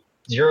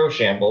 0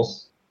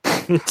 shambles.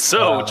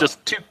 So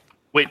just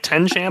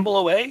 10 shamble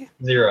away?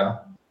 0.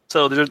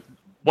 So there's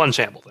 1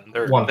 shamble then.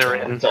 They're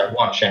in. Sorry,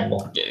 1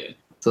 shamble. Yeah.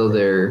 So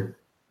they're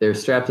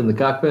strapped in the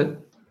cockpit?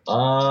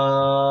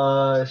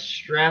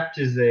 Strapped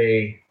is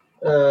a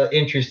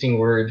interesting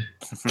word.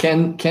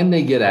 Can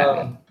they get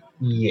at me?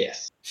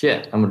 Yes.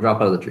 Shit, I'm gonna drop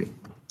out of the tree.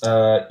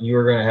 You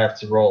are gonna have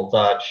to roll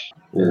dodge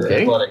or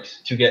Okay.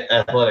 athletics to get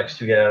out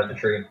of the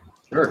tree.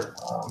 Sure.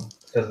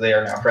 Because they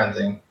are now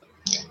frenzying.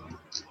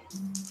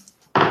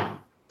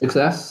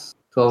 Success.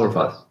 12 or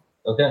 5.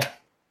 Okay.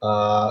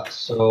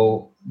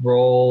 So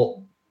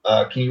roll.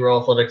 Can you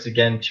roll athletics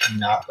again to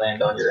not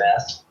land on your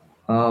ass?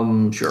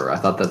 Sure. I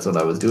thought that's what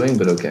I was doing,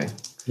 but okay.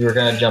 You were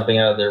kind of jumping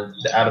out of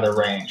their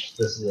range.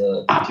 This is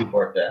a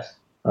 2-part test.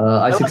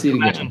 I succeed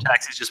again. Imagine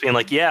Taxey's just being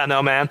like, "Yeah,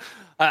 no, man,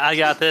 I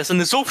got this," and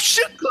this. Oh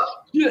shit!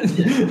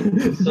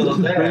 So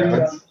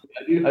there.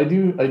 I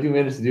do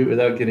manage to do it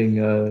without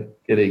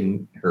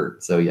getting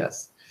hurt. So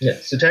yes. Yeah.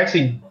 So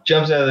Taxey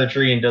jumps out of the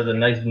tree and does a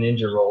nice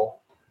ninja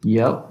roll.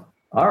 Yep.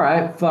 All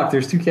right. Fuck.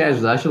 There's 2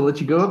 casualties. I should let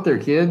you go up there,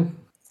 kid.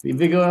 Be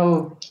big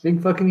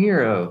fucking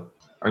hero.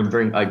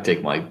 I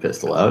take my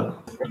pistol out.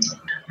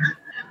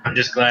 I'm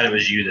just glad it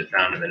was you that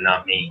found him and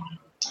not me.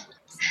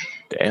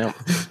 Damn.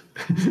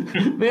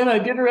 Man,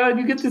 Iditarod,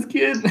 you get this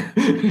kid.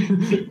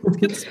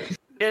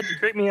 Kid,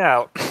 creep me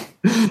out.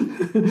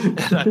 And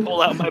I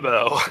pull out my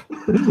bow.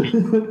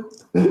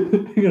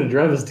 You're gonna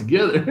drive us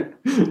together.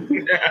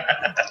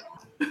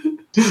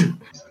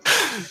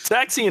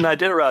 Taxey and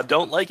Iditarod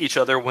don't like each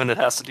other when it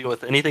has to do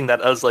with anything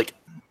that is like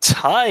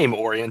time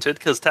oriented.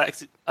 Because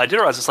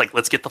Iditarod's just like,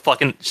 let's get the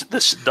fucking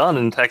this done,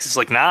 and Taxey's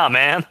like, nah,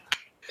 man.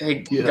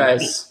 Hey,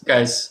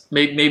 guys,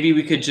 maybe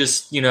we could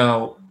just,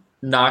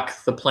 knock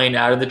the plane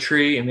out of the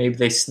tree and maybe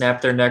they snap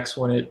their necks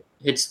when it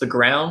hits the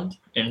ground.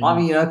 And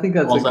I think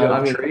that's a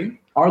good. Tree.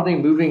 Are they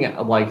moving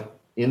like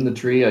in the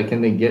tree? Like,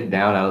 can they get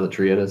down out of the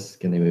tree at us?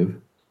 Can they move?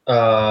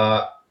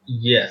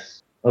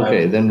 Yes.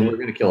 Okay, then we're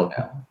gonna kill them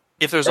now.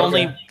 If there's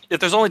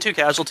only 2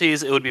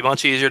 casualties, it would be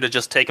much easier to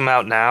just take them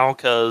out now,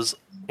 because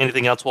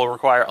anything else will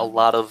require a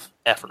lot of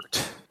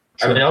effort.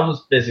 I mean, I was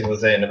just basically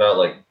saying about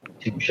like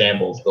 2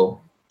 shambles,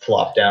 they'll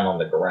flop down on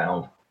the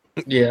ground.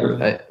 Yeah.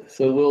 Right.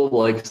 So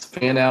we'll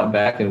fan out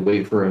back and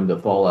wait for him to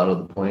fall out of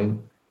the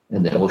plane,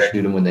 and then we'll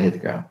shoot him when they hit the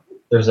ground.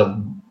 There's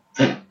a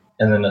and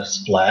then a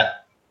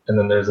splat, and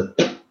then there's a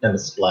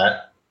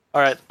splat.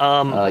 All right.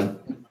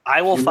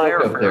 I will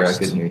fire up there, I first.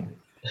 couldn't hear you.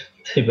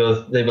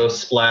 They both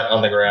splat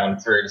on the ground.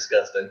 It's very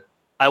disgusting.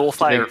 I will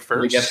fire Do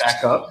first. they get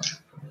back up?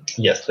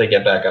 Yes, they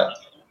get back up.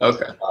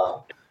 Okay.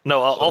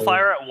 No, I'll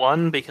fire at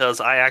 1 because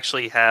I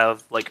actually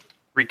have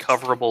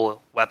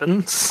recoverable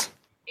weapons.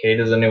 Okay,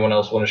 does anyone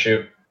else want to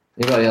shoot?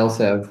 Anybody else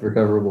have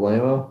recoverable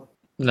ammo?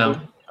 No.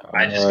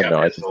 I just got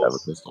I just have a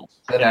pistols. pistol.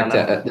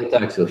 The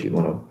Taxey will shoot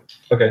one of them.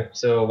 Okay,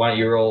 so why don't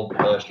you roll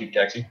shoot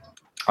Taxey?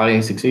 I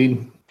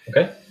succeed.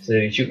 Okay, so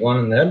you shoot one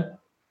in the head.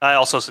 I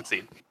also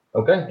succeed.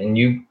 Okay, and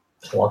you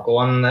pluck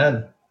one in the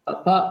head.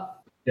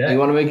 Yeah. You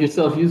want to make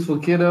yourself useful,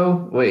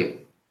 kiddo?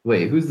 Wait,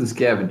 who's the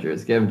scavenger?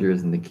 The scavenger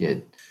isn't the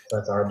kid.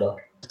 That's hard luck.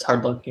 It's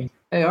hard lucky.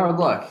 Hey, hard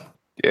luck.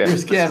 Yeah. You're a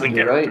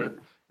scavenger, right?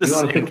 This You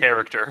is wanna in pick-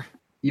 character.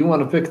 You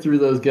want to pick through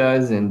those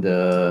guys and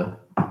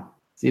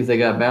see if they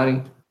got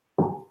bounty?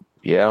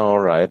 Yeah, all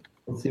right.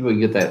 Let's see if we can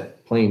get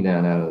that plane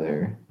down out of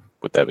there.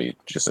 Would that be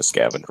just a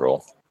scavenge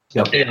roll?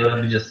 Yep. Yeah,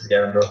 that'd be just a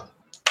scavenger.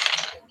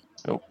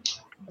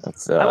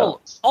 That's I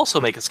will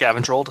also make a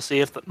scavenge roll to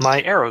see if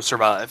my arrow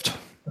survived.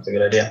 That's a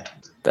good idea.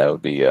 that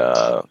would be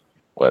 7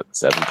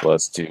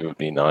 plus 2 would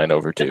be 9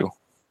 over 2.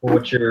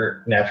 What's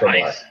your natural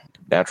black? Nice.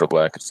 Natural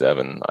black is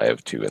 7. I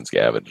have 2 in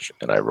scavenge,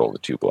 and I rolled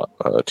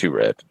a 2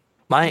 red.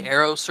 My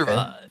arrow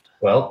survived.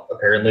 Well,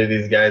 apparently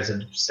these guys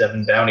had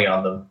 7 bounty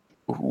on them.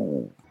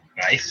 Ooh.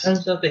 Nice.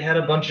 Turns out they had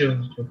a bunch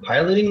of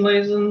piloting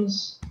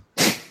license,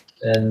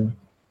 and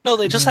No,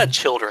 they just had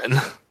children.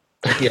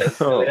 yes,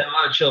 they had a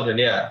lot of children.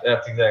 Yeah,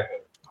 that's exactly.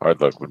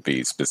 Hardluck would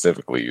be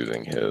specifically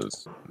using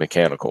his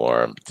mechanical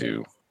arm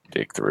to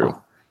dig through.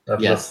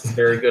 That's Yes. a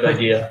very good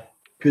idea.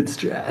 Good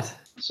strat.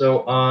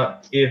 So,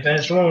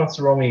 if someone wants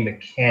to roll me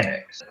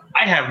mechanics,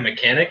 I have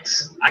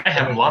mechanics. I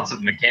have lots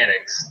of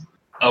mechanics.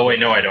 Oh wait,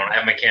 no, I don't. I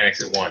have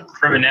mechanics at 1.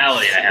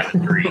 Criminality, I have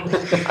at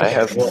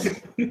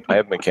 3. I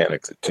have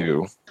mechanics at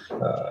 2.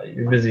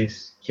 you're busy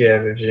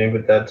scavenging,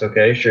 but that's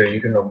okay. Sure, you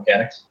can roll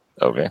mechanics.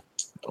 Okay,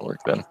 that'll work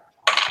then.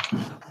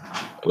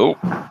 Oh,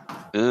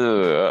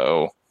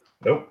 oh,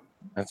 Nope.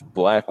 that's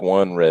black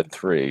 1, red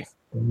 3.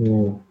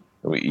 Ooh.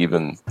 We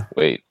even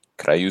wait.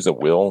 Could I use a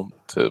will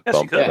to Yes,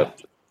 bump you that could. up?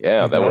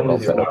 Yeah, that would bump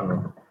What is that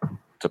your up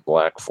to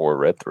black 4,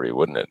 red 3,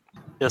 wouldn't it?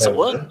 Yes, it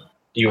would.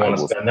 Do you want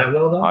to spend that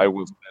will though? I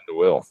will spend a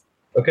will.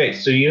 Okay,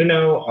 so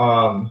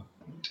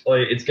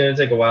it's going to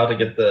take a while to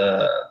get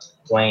the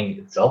plane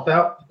itself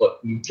out, but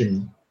you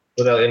can,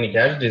 without any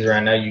casualties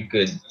around now, you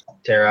could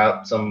tear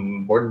out some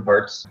important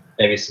parts,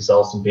 maybe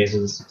sell some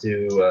pieces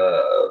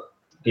to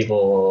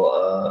people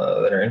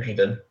that are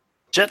interested.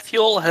 Jet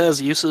fuel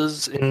has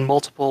uses in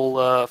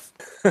multiple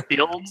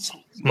fields.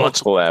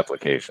 Multiple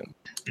application.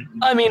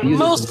 I mean, Use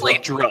it mostly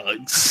to-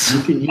 drugs.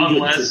 You can use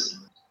Unless it.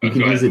 You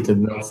can Go use ahead. it to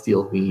melt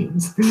steel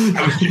beams.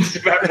 I was just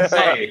about to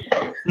say.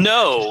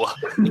 No,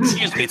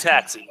 excuse me,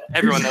 Taxey.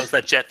 Everyone knows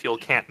that jet fuel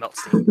can't melt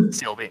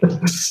steel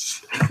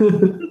beams.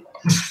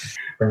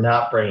 We're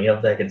not bringing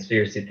up that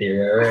conspiracy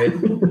theory, all right?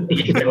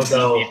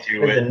 No-go. Me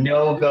too, It's a it-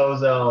 no-go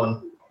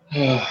zone.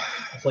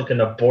 It's like an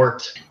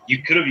abort.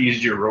 You could have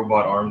used your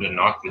robot arm to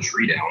knock the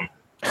tree down.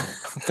 I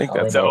think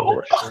that's how it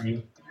works.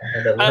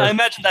 I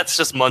imagine that's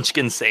just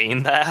Munchkin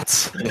saying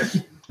that.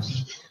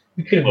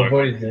 You could have Look.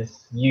 avoided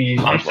this. You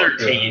used I'm your-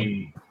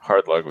 13.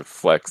 Hardluck would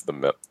flex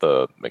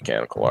the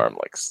mechanical arm,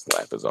 like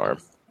slap his arm.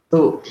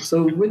 So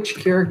which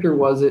character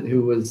was it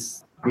who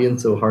was being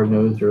so hard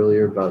nosed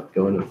earlier about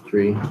going to the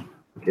tree?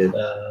 Kid.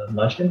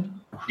 Munchkin?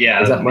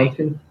 Yeah. Is that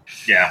Munchkin?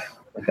 Yeah.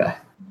 Okay.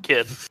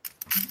 Kid.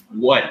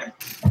 What?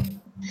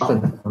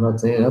 Nothing. I'm not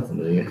saying nothing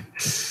to you.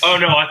 Oh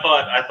no, I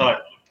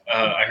thought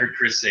I heard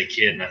Chris say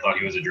kid, and I thought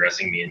he was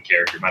addressing me in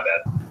character. My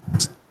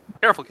bad.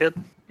 Careful, kid.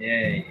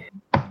 Yay.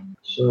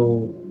 So,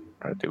 All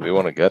right, do we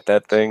want to gut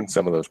that thing?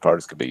 Some of those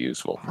parts could be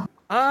useful.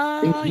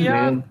 Thank you,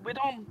 Yeah, man.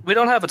 we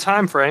don't have a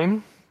time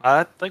frame.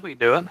 I think we can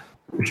do it.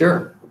 For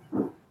sure.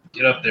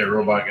 Get up there,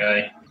 robot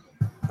guy.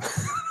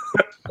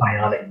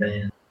 bionic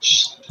man.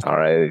 All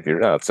right, if you're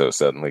not so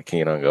suddenly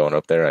keen on going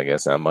up there, I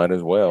guess I might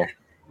as well.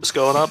 Just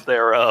going up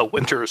there,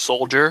 Winter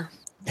Soldier.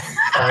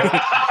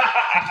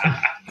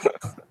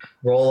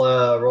 Roll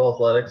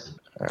athletics.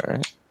 All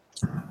right.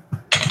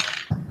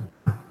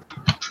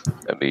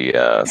 That'd be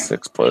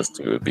 6 plus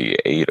 2 would be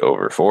 8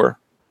 over 4.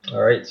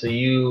 All right, so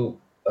you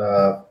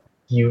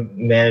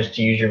managed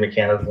to use your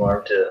mechanical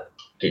arm to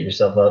get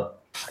yourself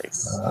up.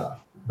 Nice.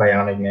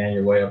 Bionic man,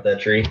 your way up that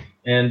tree,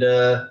 and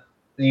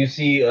you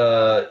see.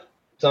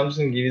 So I'm just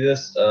gonna give you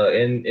this.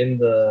 In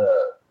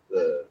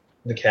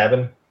the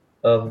cabin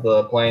of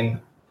the plane,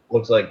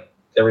 looks like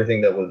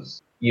everything that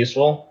was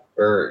useful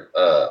or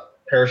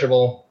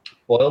perishable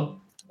spoiled.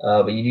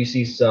 But you do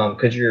see some,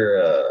 because you're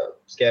a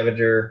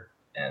scavenger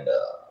and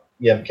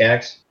you have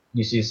mechanics.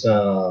 You see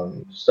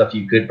some stuff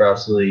you could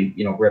possibly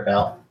rip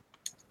out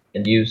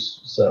and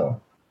use. So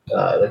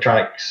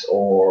electronics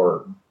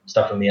or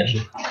stuff from the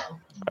engine.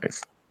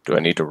 Nice. Do I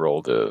need to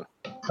roll to...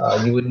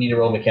 You would need to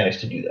roll mechanics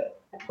to do that.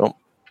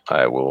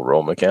 I will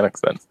roll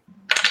mechanics then.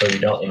 So you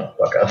don't,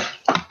 fuck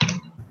up.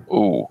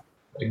 Ooh.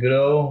 A good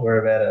O or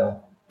a bad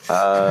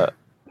O?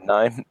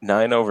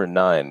 9 over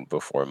 9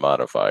 before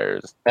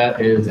modifiers. That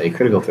is a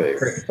critical failure.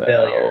 Critical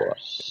failure.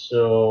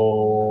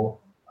 So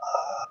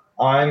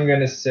I'm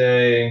gonna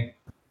say.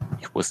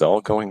 It was all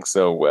going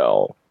so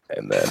well,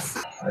 and then...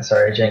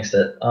 Sorry, I jinxed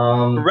it.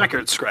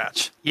 Record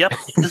scratch. Yep,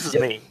 this is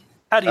me.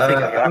 How do you think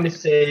I I'm got gonna it?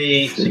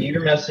 say. So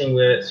you're messing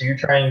with. So you're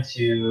trying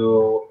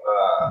to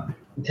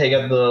take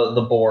up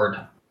the board,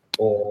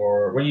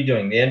 or what are you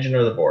doing? The engine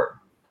or the board?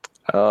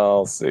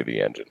 I'll say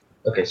the engine.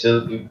 Okay,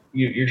 so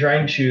you're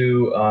trying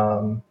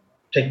to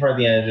take apart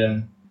the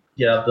engine,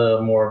 get out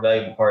the more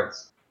valuable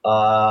parts,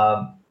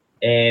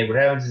 and what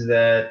happens is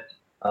that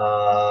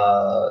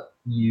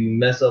you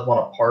mess up on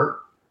a part,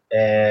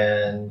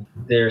 and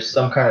there's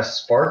some kind of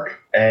spark,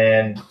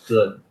 and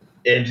the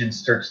engine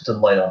starts to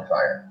light on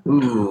fire.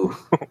 Ooh.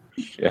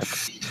 Yeah.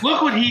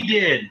 Look what he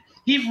did.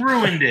 He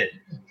ruined it.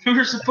 We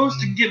were supposed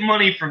to get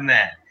money from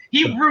that.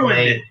 He ruined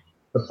it.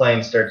 The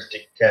plane starts to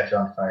catch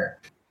on fire.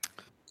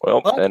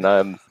 Well, What? then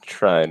I'm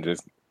trying to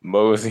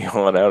mosey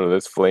on out of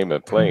this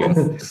flaming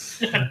plane.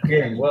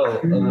 Okay, well,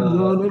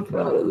 Not up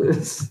out of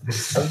this.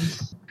 I'm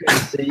just gonna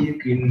say you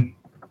can.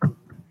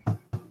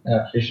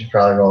 You should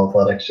probably roll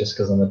athletics just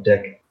because I'm a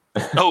dick.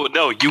 Oh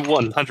no, you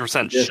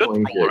 100% should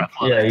Definitely roll should. athletics.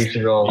 Yeah, you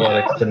should roll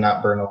athletics to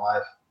not burn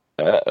alive.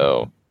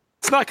 Uh-oh.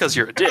 It's not because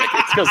you're a dick.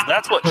 It's because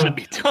that's what should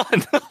be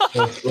done.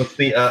 What's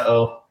the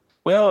uh-oh?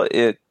 Well,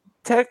 it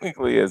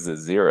technically is a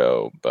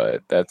 0,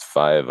 but that's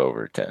 5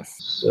 over 10.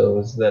 So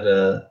is that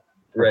a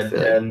red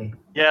 10?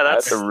 Yeah,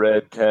 That's a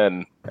red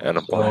 10 and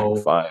a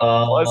black 5.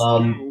 Plus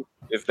 2,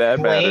 if that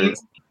Flame, matters,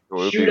 it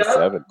would shoot be up.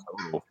 7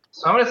 total.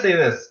 So I'm gonna say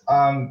this.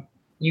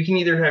 You can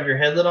either have your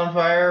head lit on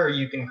fire, or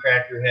you can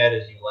crack your head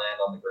as you land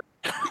on the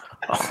ground.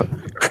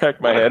 I'll crack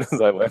my head as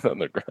I land on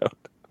the ground.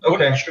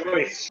 Okay.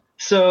 Choice.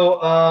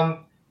 So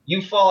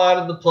you fall out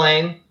of the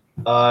plane.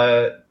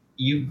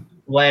 You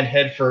land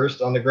head first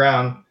on the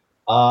ground,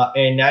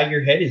 and now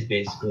your head is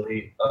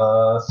basically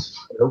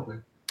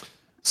open.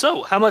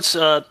 So, how much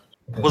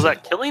was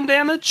that killing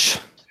damage?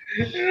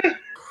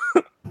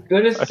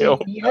 Gonna I say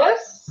hope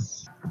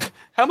yes.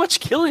 How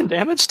much killing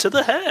damage to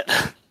the head?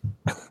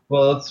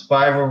 Well, it's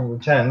 5 over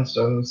 10,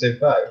 so I'm gonna say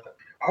 5.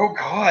 Oh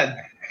God!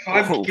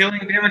 5 Oh. killing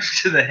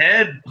damage to the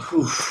head.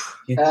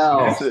 He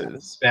Ow.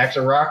 smacks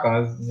a rock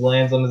on his,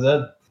 lands on his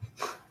head.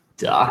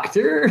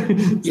 Doctor?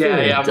 Is there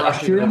a Yeah, I'm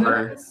rushing doctor in over.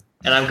 there?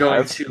 And I'm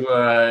going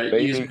to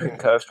Maybe use.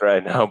 concussed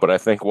right now, but I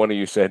think one of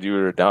you said you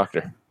were a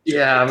doctor.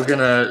 Yeah, I'm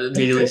gonna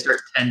immediately start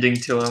tending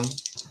to him.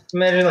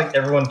 Imagine like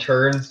everyone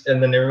turns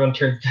and then everyone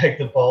turns back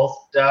to Pulse.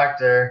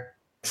 Doctor.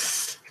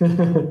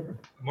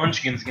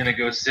 Munchkin's gonna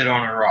go sit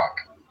on a rock.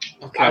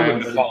 Okay. I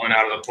wouldn't have fallen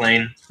out of the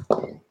plane.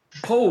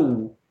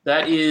 Oh,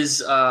 that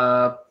is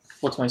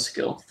what's my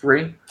skill?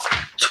 3.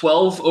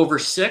 12 over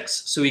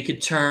 6, so he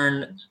could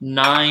turn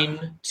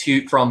 9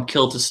 from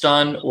kill to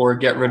stun or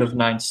get rid of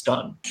 9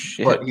 stun.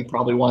 Shit. But he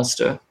probably wants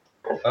to.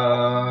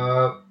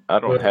 I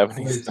don't but have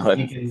any he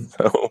stun, can-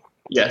 so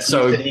Yeah,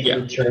 so he yeah.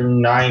 can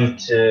turn 9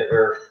 to,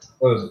 or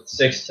what was it,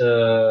 6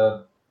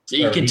 to. So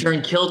you can he-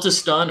 turn kill to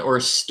stun or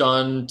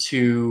stun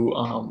to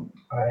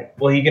Alright.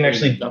 Well, he can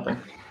actually nothing.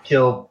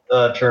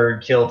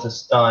 turn kill to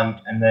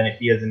stun, and then if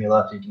he has any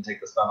left, he can take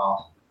the stun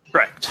off.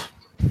 Correct.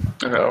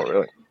 oh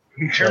really?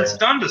 You turn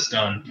stun to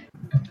stun.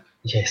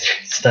 Yes,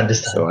 stun to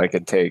stun. So I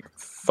could take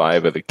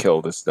 5 of the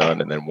kill to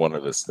stun and then 1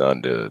 of the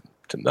stun to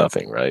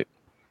nothing, right?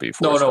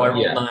 Before No, I stun.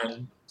 rolled Yeah.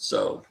 9.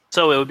 So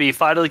So it would be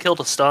 5 to the kill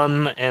to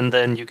stun, and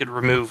then you could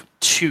remove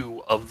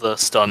 2 of the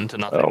stun to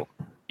nothing. Oh,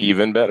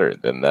 even better.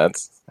 Then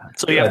that's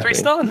So you have 3 Okay.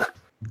 stun.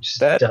 Just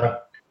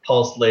that-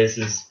 Pulse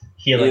laces,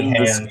 healing in the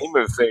hands. scheme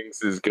of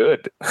things is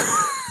good.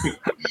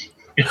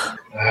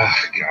 Oh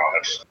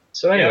God!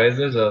 So, anyways,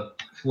 there's a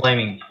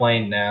flaming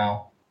plane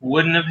now.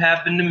 Wouldn't have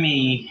happened to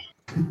me.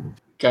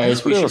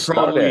 guys, we Real should smartass,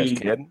 probably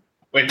kid.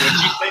 Wait, what'd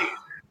you say?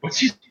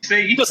 What'd you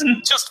say, Just,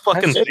 Ethan? just I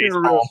fucking said you're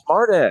a real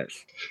smartass.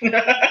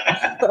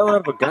 Fell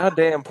out of a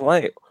goddamn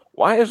plane.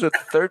 Why is a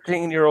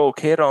 13-year-old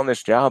kid on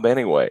this job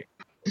anyway?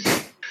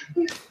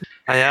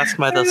 I ask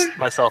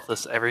myself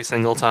this every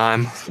single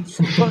time.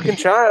 Fucking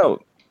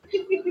child.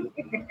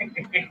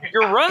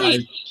 You're right.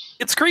 Guys,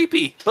 It's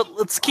creepy, but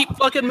let's keep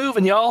fucking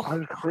moving, y'all.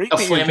 Creepy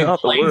is flaming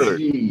not the plane. word.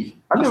 Gee,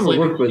 I've never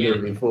worked with her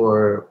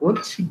before.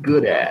 What's she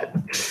good at?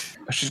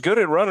 She's good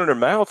at running her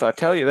mouth, I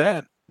tell you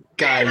that.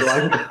 guys,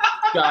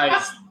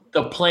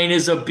 the plane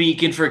is a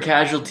beacon for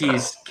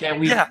casualties. Can't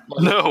we Yeah,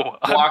 no.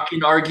 walk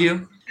and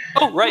argue?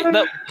 Oh, right.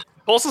 No.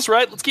 Pulse is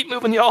right. Let's keep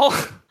moving, y'all.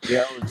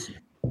 Yeah, let's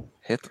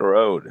hit the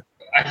road.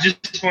 I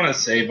just want to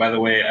say, by the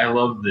way, I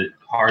love that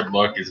Hard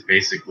Luck is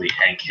basically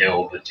Hank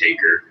Hill, the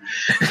Taker.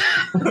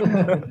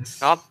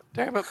 God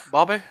damn it,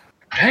 Bobby.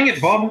 Dang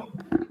it, Bob!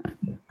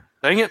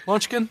 Dang it,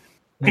 Munchkin.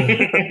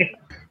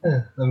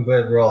 I'm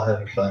glad we're all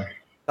having fun.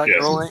 That Yes.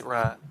 girl ain't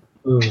right.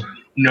 Ooh.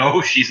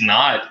 No, she's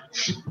not.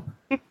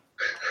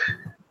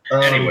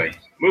 Anyway,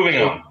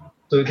 moving on.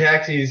 So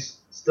Taxey's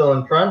still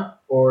in front,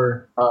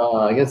 or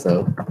I guess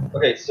so.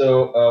 okay?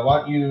 So why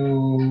don't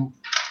you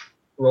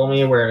roll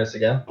me awareness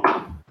again?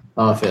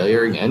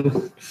 Failure again.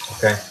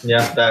 Okay,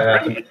 yeah, that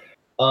happened.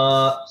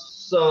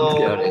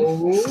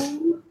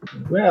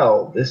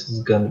 Well, this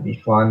is gonna be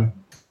fun.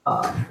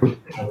 How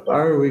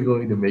are we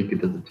going to make it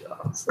to the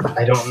jobs?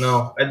 I don't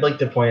know. I'd like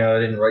to point out I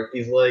didn't write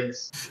these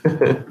legs,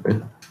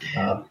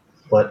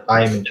 but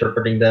I am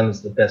interpreting them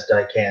as the best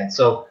I can.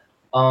 So,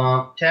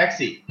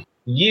 Taxey,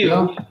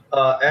 you,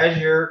 as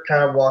you're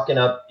kind of walking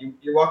up,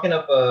 you're walking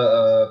up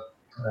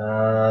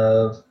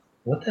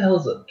what the hell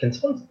is it? Can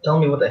someone tell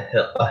me what a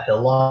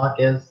hillock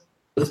is?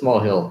 A small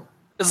hill.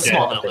 It's a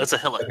small hill. It's a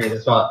hillock. Okay,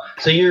 that's fine.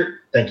 So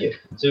thank you.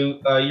 So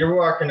you're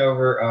walking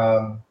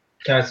over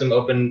kind of an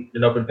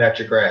open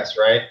patch of grass,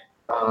 right?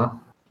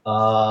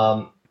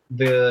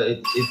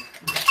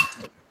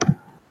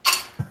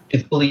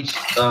 It's bleached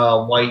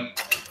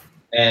white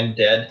and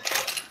dead.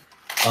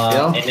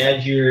 Yeah. And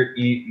as your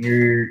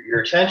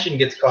attention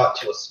gets caught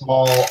to a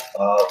small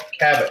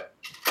cabin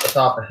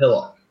atop a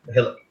hillock.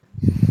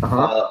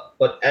 Uh-huh.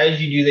 But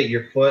as you do that,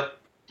 your foot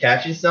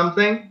catches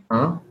something.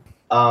 Huh?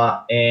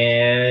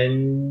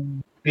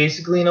 and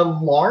basically an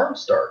alarm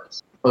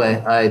starts. Okay,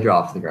 I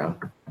drop to the ground.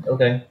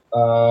 Okay.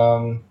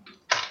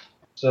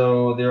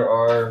 So there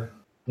are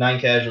 9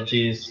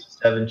 casualties,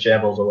 7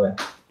 shambles away.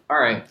 All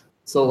right.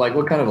 So, like,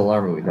 what kind of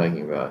alarm are we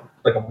talking about?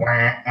 Like a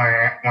wah,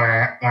 wah,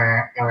 wah,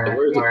 wah, wah,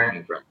 Where is it wah.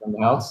 coming from? From the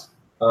house?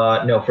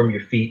 No, from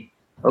your feet.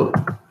 Oh,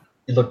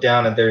 You look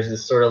down and there's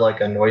this sort of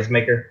like a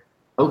noisemaker.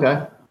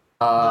 okay.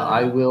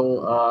 I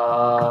will.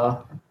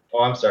 Oh,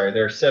 I'm sorry.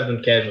 There are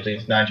 7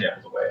 casualties, 9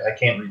 shambles away. I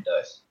can't read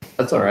dice.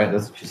 That's all right.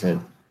 That's what you said.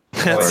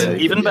 That's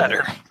Alright. even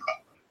better.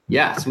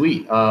 Yeah,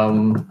 sweet.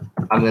 I'm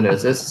going to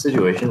assess the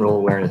situation, roll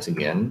awareness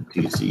again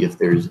to see if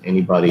there's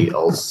anybody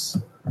else,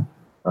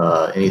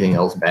 anything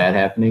else bad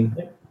happening.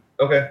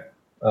 Okay.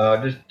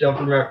 Just don't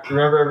remember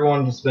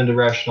everyone to spend a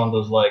ration on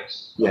those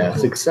legs. Yeah,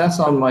 success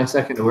on my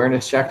second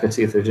awareness check to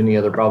see if there's any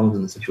other problems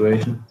in the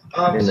situation.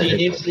 So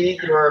you do see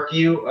there are a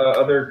few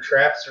other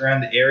traps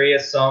around the area.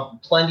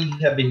 Plenty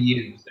have been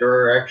used. There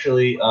are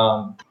actually,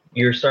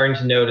 you're starting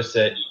to notice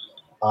it,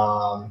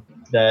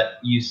 that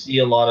you see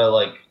a lot of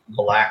like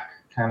black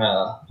kind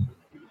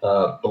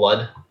of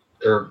blood,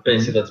 or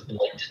basically that's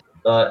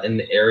blight in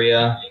the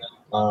area.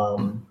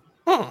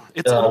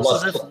 It's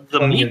almost as if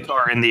the Meek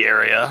are in the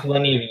area.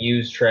 Plenty of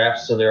used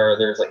traps. So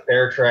there's like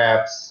bear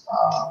traps,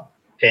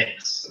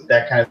 pits,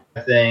 that kind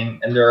of thing,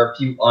 and there are a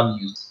few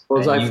unused.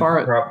 Was And I you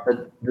far?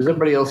 Does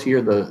everybody else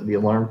hear the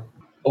alarm?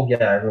 Oh yeah,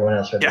 everyone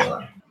else heard Yeah. the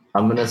alarm.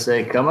 I'm going to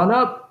say, come on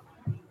up.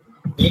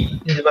 By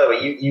the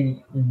way,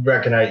 you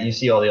recognize, you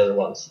see all the other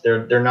ones.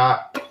 They're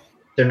not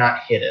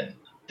hidden.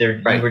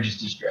 Right. You were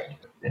just distracted.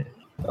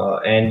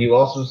 And you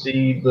also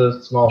see the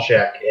small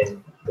shack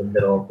in the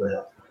middle of the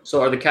hill.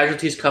 So are the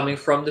casualties coming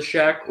from the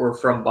shack or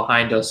from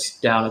behind us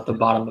down at the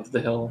bottom of the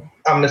hill?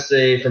 I'm gonna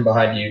say from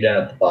behind you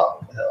down at the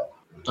bottom of the hill.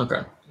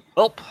 Okay.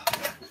 Welp.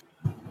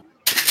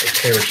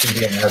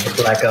 Parachuting out of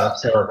the Black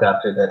Ops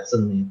helicopter that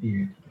suddenly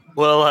appeared.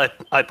 Well,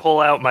 I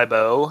pull out my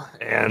bow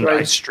and I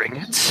Right. string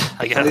it,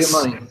 I I'll get guess.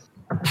 money.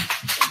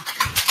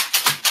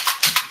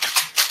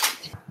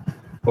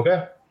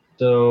 Okay.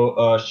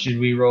 So should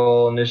we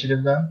roll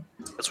initiative then?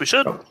 Yes, we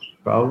should.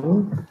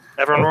 Probably.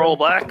 Everyone roll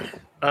black,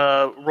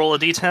 roll a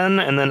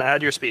d10, and then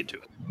add your speed to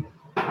it.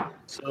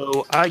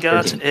 So I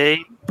got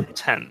 13. a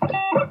 10.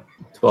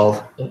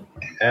 12.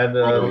 Add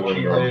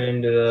right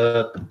into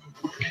the.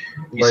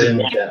 You said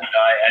one die,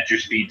 add your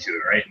speed to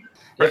it, right?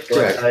 Yep,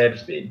 Correct. I had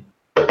speed.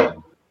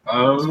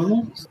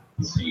 Let's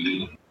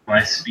see.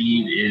 My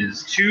speed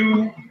is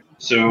 2,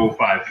 so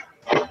 5.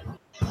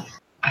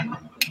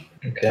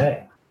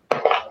 Okay.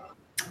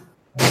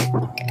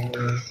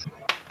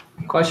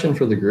 Question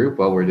for the group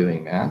while we're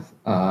doing math.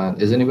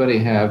 Does anybody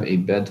have a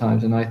bedtime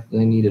tonight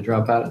they need to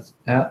drop out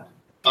at?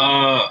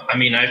 I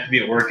mean, I have to be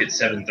at work at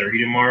 7:30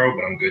 tomorrow,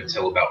 but I'm good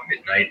till about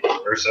midnight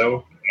or so.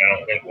 And I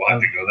don't think we'll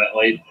have to go that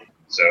late.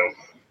 So,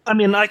 I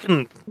mean, I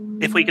can,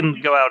 if we can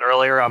go out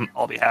earlier,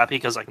 I'll be happy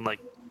because I can like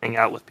hang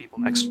out with people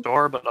next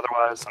door. But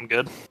otherwise, I'm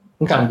good.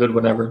 I'm good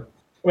whenever.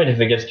 I mean, if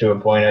it gets to a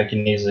point, I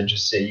can easily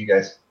just say, you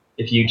guys,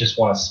 if you just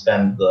want to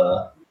spend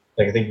the,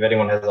 like, I think if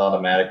anyone has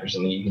automatic or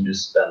something, you can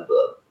just spend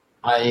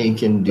I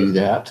can do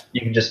that.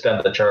 you can just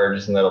spend the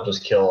charges, and that'll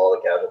just kill all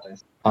the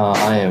casualties.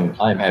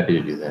 I'm happy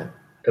to do that.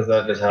 Because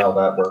that is how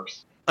that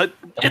works.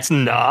 It's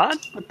not,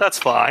 but that's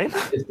fine.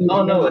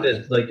 Oh no, it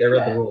is. Like I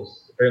read the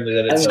rules. Apparently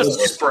that It's is.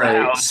 just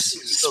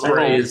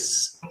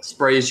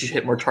Sprays. You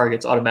hit more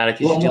targets. Automatic.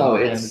 You Well, should deal no,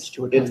 more it's damage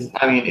to it.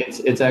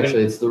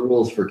 it's the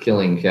rules for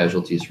killing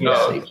casualties from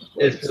No, safe.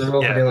 It's the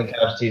rules Yeah. for killing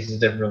casualties is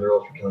different from the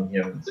rules for killing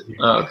humans. If you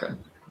Oh, okay.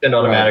 spend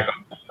automatic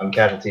on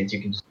casualties,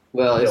 you can just.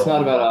 Well, it's kill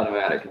not about them.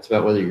 automatic. It's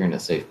about whether you're in a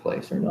safe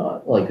place or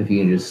not. Like if you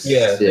can just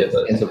Yeah, sit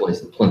but- in some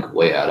place and plink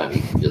away at them,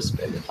 you can just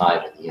spend the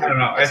time in the I don't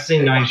know. I've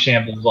seen 9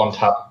 shambles on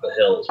top of the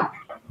hills.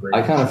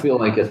 I kind of feel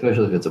like,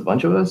 especially if it's a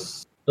bunch of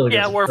us,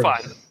 Yeah, we're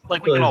fine.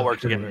 Like we can all work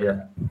together.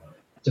 Yeah.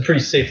 It's a pretty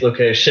safe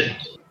location.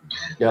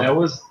 yeah. that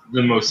was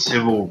the most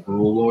civil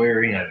rule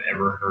lawyering I've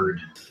ever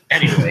heard.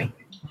 Anyway,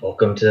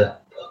 Welcome to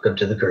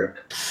the group.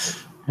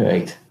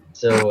 Right.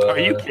 So Are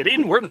you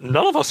kidding? None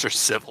of us are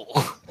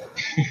civil.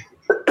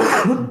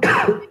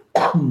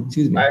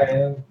 Excuse me. I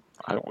am.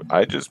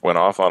 I just went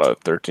off on a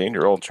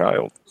 13-year-old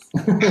child.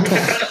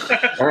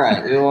 All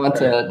right. Do we want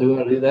to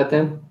do that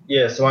then?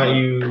 Yeah. So why don't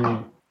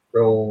you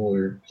roll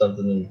or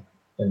something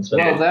and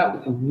spend Well, it?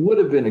 that would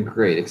have been a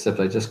great, except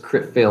I just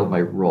crit failed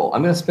my roll.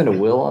 I'm going to spend a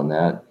will on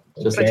that.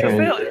 Just to Okay. turn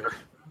Failure.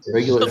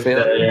 regular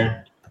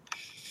failure.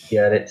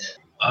 Got it.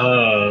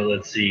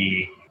 let's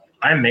see.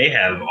 I may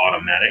have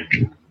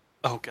automatic.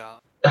 Oh god.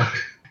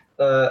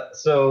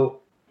 So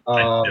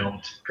I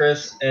don't.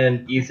 Chris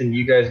and Ethan,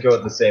 you guys go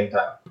at the same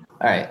time.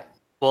 All right.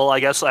 Well, I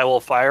guess I will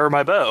fire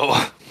my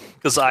bow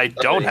because I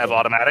don't have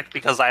automatic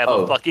because I have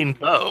Oh. a fucking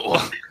bow.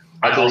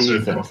 I also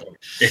Ethan.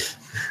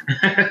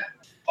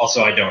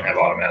 also I don't have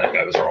automatic.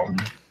 I was wrong.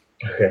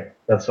 Okay,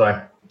 that's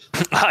fine.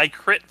 I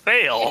crit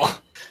fail.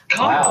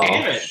 Wow.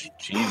 Damn it.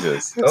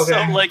 Jesus. Okay.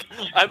 So like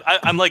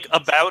I'm like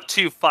about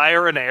to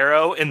fire an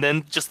arrow and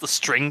then just the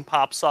string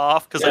pops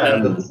off because I Yeah,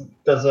 didn't.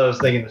 that's what I was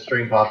thinking. The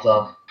string pops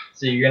off.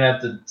 So you're gonna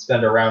have to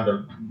spend a round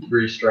to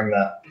restring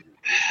that.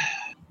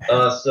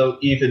 So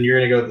Ethan, you're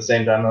gonna go at the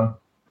same time, then.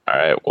 All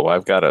right. Well,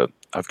 I've got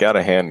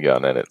a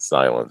handgun and it's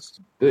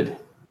silenced, Good.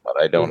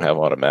 but I don't have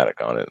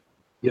automatic on it.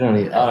 You don't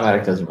need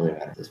automatic. Doesn't really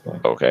matter at this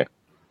point. Okay.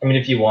 I mean,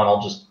 if you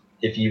want,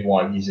 if you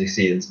want, you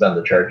succeed and spend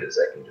the charges,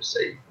 I can just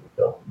say you can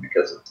kill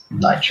because it's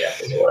 9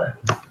 chapters away.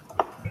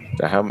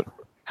 So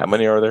how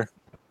many are there?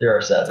 There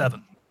are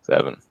 7.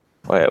 7.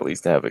 Well, I at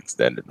least have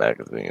extended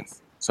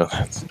magazines, so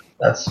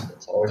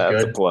That's always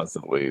that's good. a plus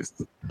at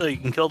least. So you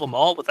can kill them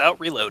all without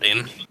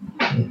reloading.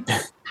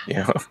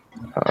 Yeah.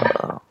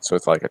 So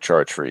it's like a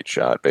charge for each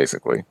shot,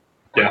 basically.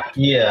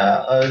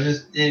 Yeah,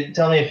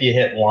 tell me if you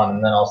hit one,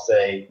 and then I'll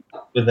say.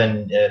 But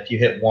then, if you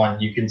hit one,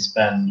 you can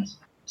spend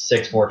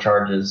 6 more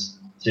charges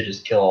to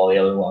just kill all the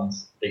other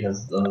ones.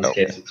 Because in this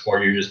case, it's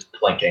where you're just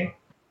plinking.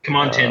 Come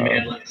on, Tin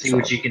Man. Let's see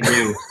what you can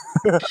do.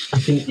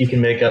 You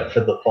can make up for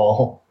the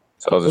fall.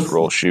 So I'll just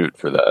roll shoot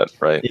for that,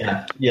 right?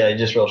 Yeah, you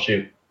just roll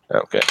shoot,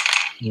 Okay.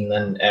 and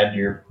then add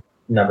your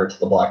number to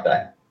the black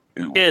die.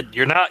 Kid,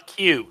 you're not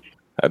cute.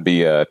 That'd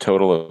be a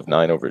total of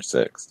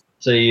 9/6.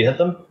 So you hit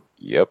them.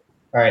 Yep.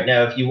 All right.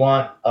 Now, if you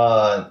want,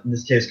 in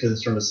this case, because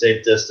it's from a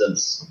safe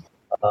distance,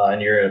 and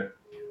you're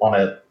on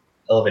an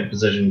elevated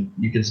position,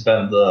 you can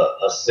spend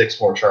 6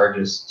 more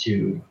charges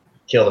to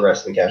kill the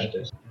rest of the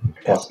casualties.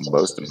 Plus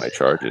most of my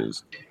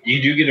charges.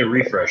 You do get a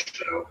refresh,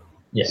 though.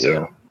 Yeah.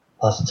 Yeah.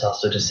 Plus, it's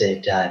also to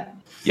save time.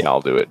 Yeah,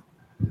 I'll do it.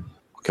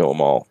 Kill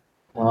them all.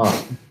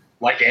 Oh,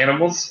 Like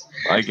animals?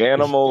 Like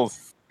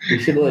animals. you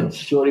should let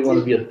Shorty want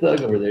to be a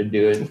thug over there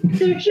do it.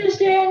 They're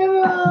just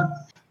animals.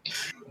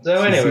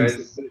 So,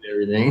 anyways,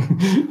 everything.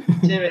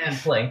 Tin Man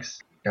flanks.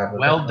 God,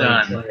 Well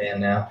done. Tin Man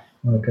now.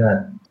 Oh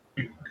god.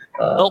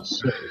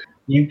 So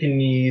you can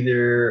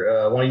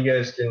either one of you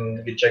guys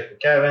can check the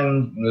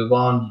cabin, move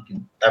on. You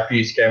can after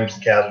you scavenge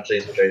the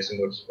casualties, which I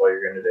assume is what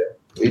you're going to do.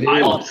 We do.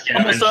 I will Almost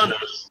scavenge done.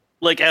 those.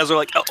 Like, as they're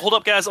like, oh, hold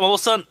up, guys, I'm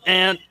almost done.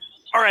 And,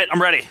 all right, I'm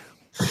ready.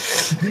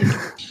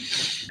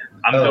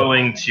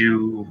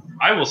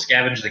 I will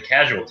scavenge the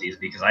casualties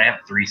because I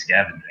have 3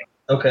 scavenging.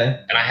 Okay.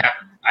 And I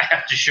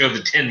have to show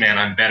the Tin Man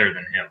I'm better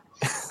than him.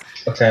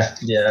 Okay.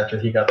 Yeah. After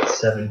he got the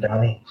 7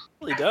 bounty.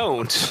 Really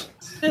don't.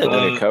 You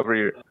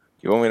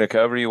want me to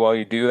cover you while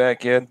you do that,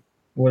 kid?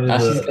 What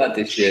is She's it? got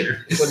this shit.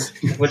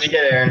 What'd you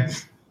get, Aaron?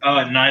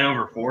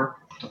 9/4.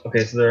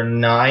 Okay, so there are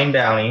 9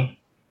 bounty.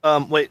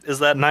 Wait, is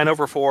that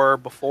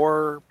 9/4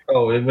 before?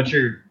 Oh, what's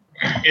your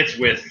It's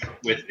with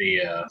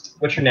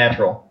the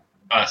natural?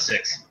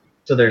 6.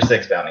 So there's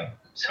 6 bounty.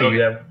 So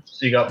Okay.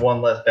 you got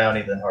 1 less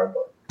bounty than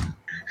Hardbook.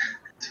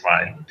 It's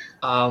fine.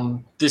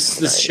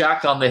 This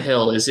shack on the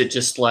hill, is it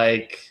just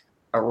like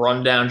a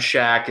rundown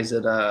shack? Is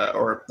it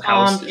or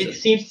house? Is It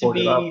seems to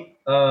boarded up? be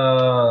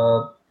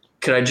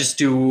Could I just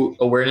do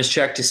awareness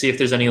check to see if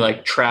there's any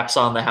like traps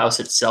on the house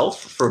itself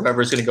for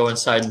whoever's going to go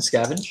inside and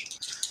scavenge?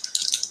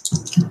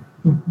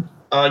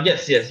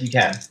 yes, you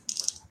can.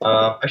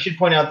 I should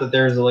point out that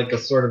there's a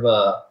sort of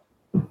a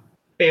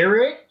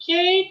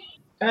barricade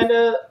kind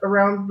of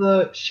around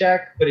the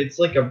shack, but it's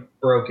like a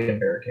broken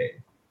barricade.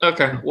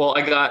 Okay, well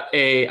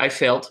I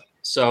failed,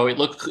 so it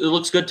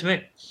looks good to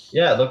me.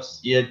 Yeah, it looks.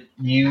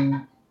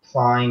 You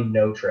find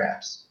no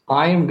traps.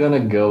 I am gonna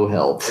go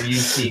help Or you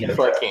see no if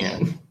I traps.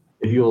 can.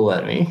 If you'll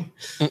let me,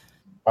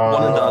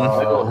 One and done.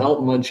 I will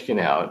help Munchkin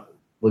out.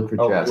 Look for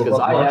traps we'll because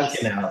help I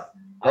Munchkin have. out.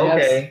 I have-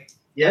 Okay.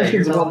 Yeah, Munchkin's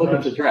you're about looking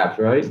helping for traps,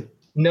 right?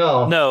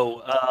 No.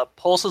 No,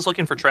 Pulse is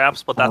looking for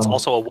traps, but that's Oh.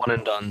 also a one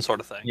and done sort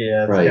of thing.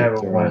 Yeah, it's Right, kind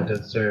of a right. one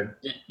to serve.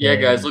 Yeah,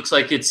 guys, looks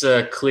like it's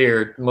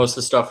clear. Most of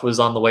the stuff was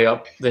on the way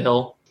up the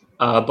hill,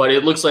 but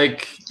it looks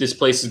like this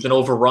place has been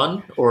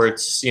overrun, or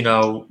it's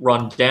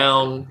run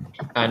down.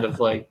 Kind of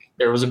like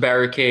there was a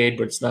barricade,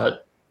 but it's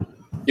not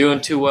doing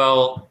too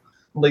well.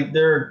 Like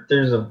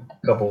there's a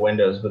couple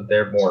windows, but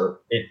they're more.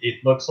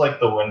 It looks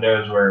like the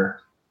windows were.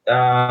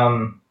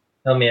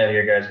 Help me out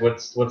here, guys.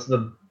 What's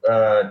the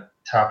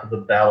top of the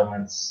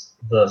battlements?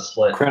 The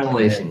slit.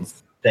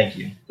 Crenellations. Thank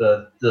you.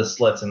 The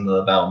slits in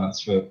the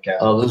battlements for the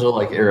castle. Oh, those are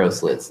like arrow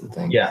slits and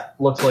things. Yeah,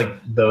 looks like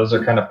those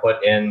are kind of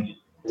put in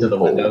to the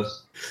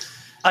windows.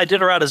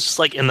 Iditarod is just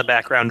like in the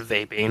background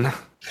vaping.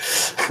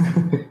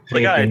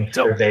 Like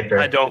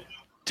Vapor.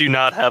 do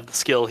not have the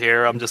skill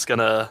here. I'm just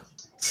gonna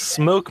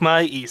smoke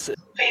my e-cig.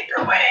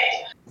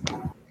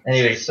 Vaporwave.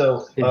 Anyway,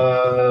 so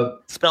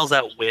Spells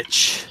out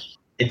witch.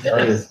 it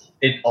does.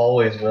 It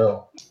always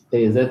will.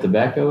 Hey, is that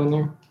tobacco in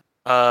there?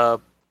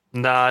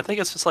 Nah, I think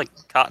it's just like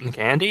cotton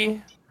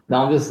candy.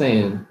 No, I'm just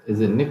saying.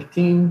 Is it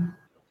nicotine?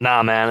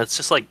 Nah, man, it's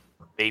just like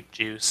vape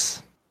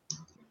juice.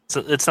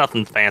 It's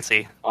nothing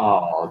fancy.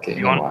 Oh, okay. Do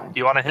you never want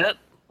mind. to hit?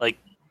 Like,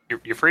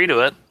 you're free to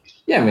it.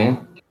 Yeah,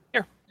 man.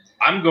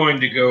 I'm going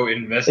to go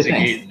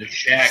investigate the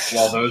shack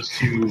while those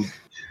two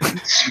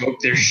smoke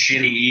their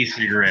shitty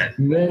e-cigarette.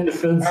 Man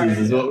defenses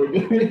is what we're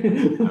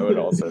doing. I would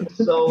also.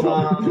 So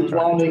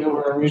bonding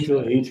over our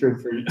mutual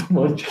hatred for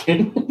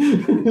Munchkin.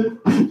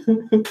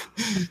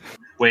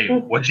 Wait,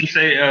 what'd you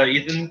say,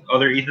 Ethan?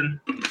 Other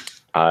Ethan?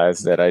 I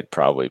said I'd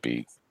probably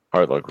be.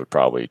 Hardluck would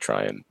probably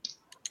try and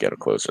get a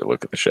closer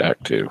look at the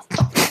shack too.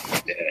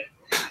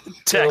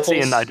 Taxey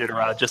and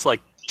Iditarod just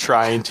like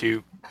trying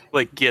to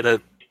like get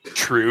a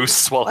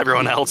truce while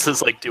everyone else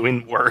is like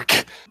doing work.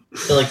 I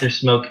feel like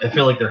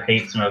they're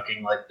hate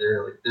smoking. Like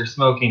they're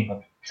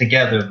smoking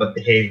together, but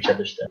they hate each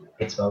other still.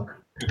 Hate smoke.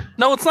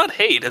 No, it's not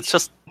hate. It's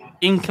just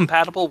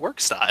incompatible work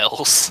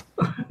styles.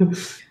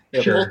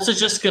 Yeah, Sure. Pulse is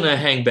just gonna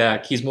hang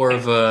back. He's more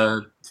of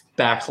a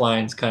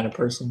backlines kind of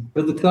person.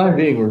 For the time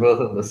being, we're both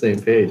on the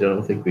same page. I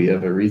don't think we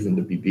have a reason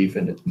to be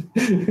beefing it.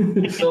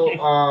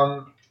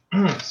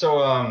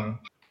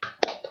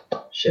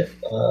 Shit.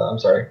 I'm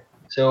sorry.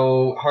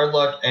 So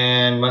Hardluck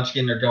and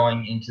Munchkin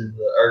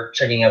are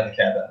checking out the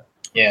cabin.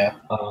 Yeah.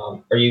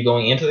 Are you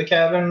going into the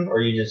cabin, or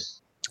are you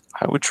just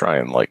I would try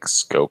and like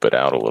scope it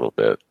out a little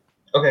bit.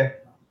 okay?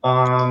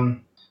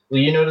 Well,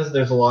 you notice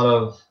there's a lot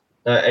of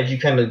as you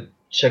kind of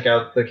check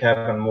out the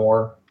cabin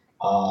more.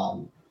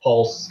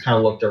 Pulse kind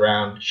of looked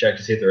around to check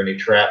to see if there were any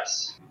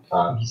traps.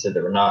 He said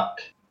there were not,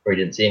 or he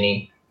didn't see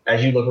any.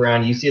 As you look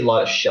around, you see a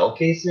lot of shell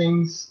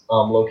casings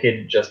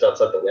located just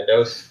outside the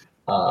windows.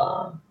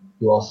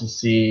 You also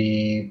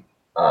see,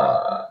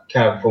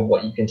 kind of from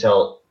what you can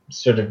tell,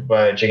 sort of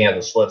by checking out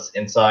the slits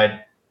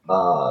inside,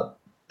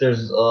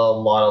 there's a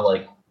lot of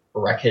like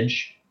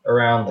wreckage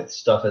around, like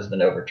stuff has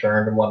been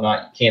overturned and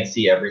whatnot. You can't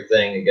see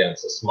everything. Again,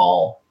 it's a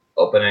small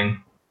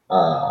opening,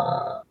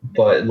 but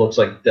it looks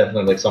like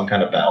definitely like some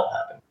kind of battle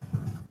happened.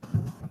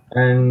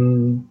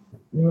 And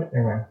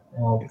never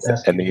mind.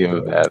 Is any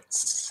of that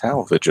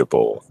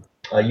salvageable?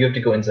 You have to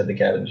go inside the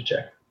cabin to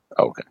check.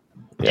 Okay.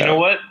 You know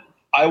what?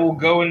 I will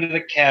go into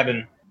the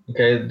cabin.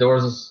 Okay, the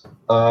doors.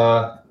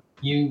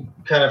 You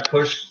kind of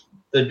push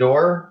the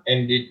door,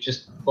 and it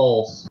just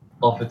falls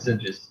off its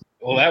hinges.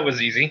 Well, that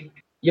was easy.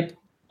 Yep.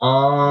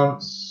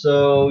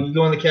 So you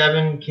go in the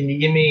cabin. Can you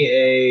give me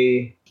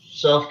a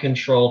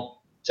self-control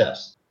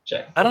test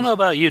check? I don't know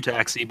about you,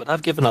 Taxey, but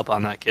I've given up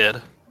on that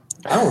kid.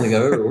 I don't think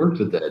I've ever worked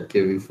with that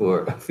kid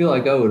before. I feel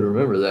like I would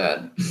remember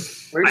that.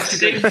 I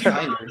saved you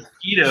from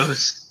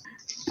mosquitoes.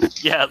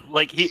 Yeah,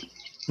 like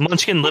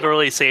Munchkin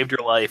literally saved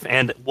your life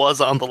and was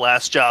on the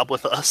last job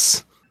with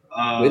us.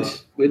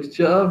 Which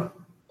job?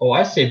 Oh,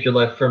 I saved your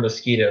life from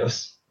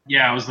mosquitoes.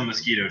 Yeah, it was the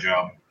mosquito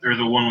job. Or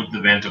the one with the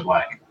Vanta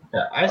Black.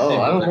 Yeah, I saved Oh,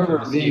 I your don't life from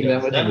remember being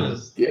that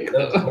mosquitoes. much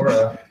That was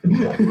Cora.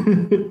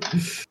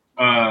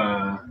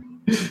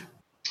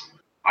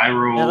 I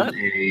rolled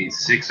a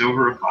 6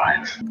 over a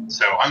 5.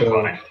 So I'm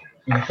fine.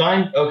 You're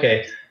fine?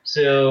 Okay.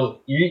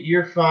 So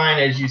you're fine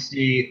as you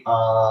see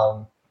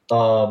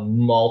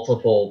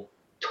multiple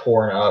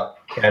torn up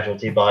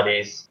casualty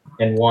bodies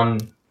and one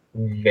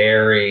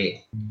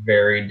very,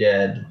 very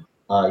dead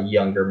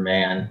younger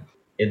man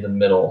in the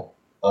middle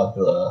of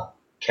the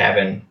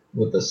cabin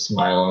with a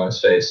smile on his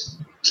face.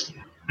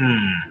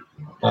 I'm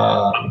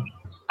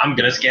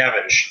gonna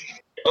scavenge.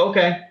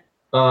 Okay.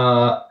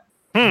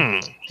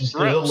 There's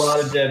a lot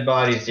of dead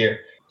bodies here.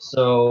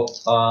 So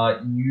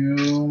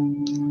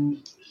you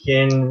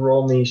can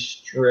roll me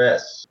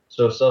stress.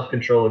 So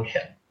self-control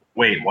again.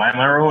 Wait, why am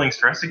I rolling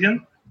stress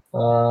again?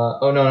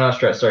 Oh no, not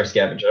stress. Sorry,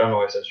 scavenge. I don't know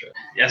why I said stress.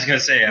 Yeah, I was gonna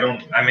say I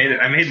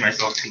made my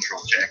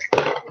self-control check.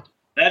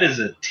 That is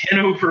a 10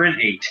 over an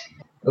 8.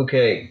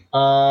 Okay.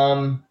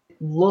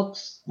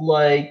 Looks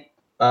like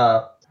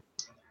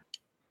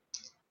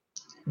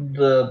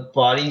the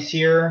bodies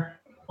here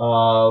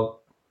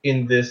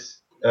in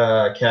this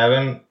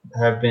cabin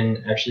have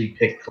been actually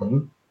picked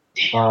clean.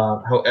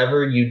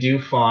 However, you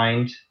do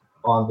find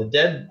on the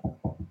dead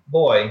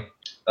boy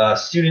a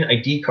student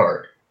ID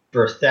card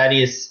for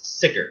Thaddeus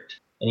Sickert,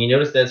 and you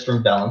notice that's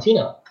from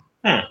Valentino.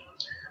 And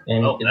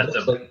it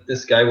looks like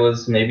this guy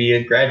was maybe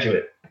a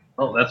graduate.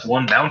 Oh, that's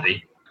one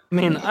bounty. I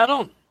mean, I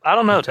don't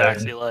know,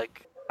 Taxey.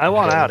 Like, I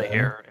want out of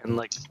here, and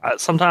like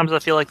sometimes I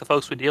feel like the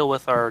folks we deal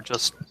with are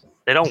just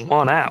they don't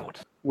want out.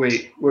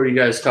 Wait, what are you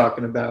guys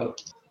talking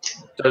about?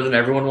 Doesn't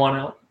everyone want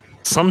out?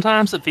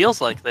 Sometimes it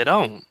feels like they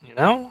don't. You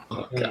know?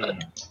 Oh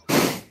God.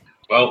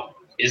 Well,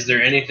 is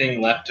there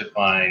anything left to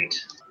find?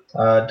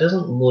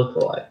 Doesn't look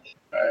like.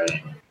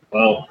 Alright.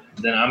 Well,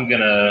 then I'm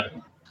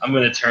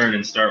gonna turn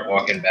and start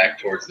walking back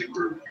towards the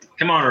group.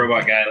 Come on,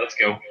 robot guy, let's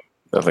go.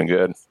 Nothing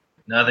good.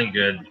 Nothing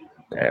good.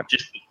 Damn.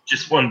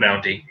 Just one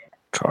bounty.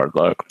 Hard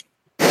luck.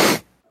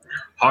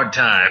 Hard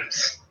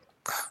times.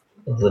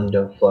 The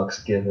no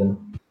fucks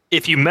given.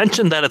 If you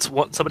mention that it's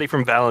somebody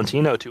from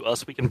Valentino to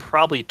us, we can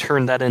probably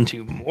turn that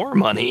into more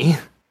money.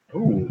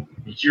 Ooh,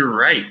 you're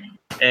right.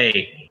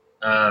 Hey,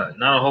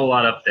 not a whole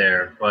lot up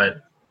there,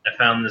 but I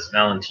found this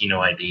Valentino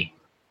ID.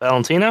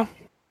 Valentino?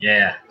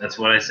 Yeah, that's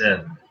what I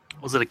said.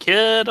 Was it a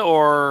kid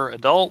or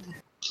adult?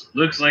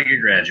 Looks like a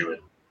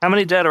graduate. How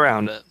many dead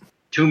around it?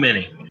 Too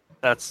many.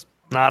 That's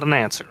not an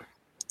answer.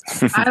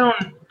 I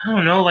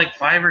don't know, like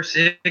 5 or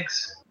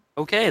 6.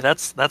 Okay,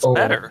 that's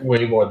better.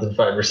 Way more than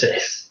 5 or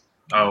 6.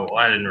 Oh, well,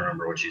 I didn't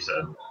remember what you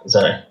said.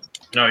 Sorry.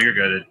 No, you're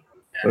good.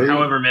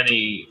 However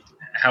many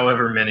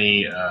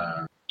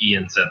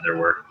Ian said there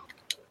were.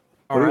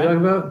 What are we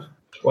talking about?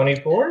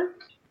 24?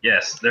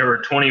 Yes, there were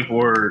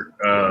 24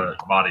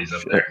 bodies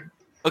up there.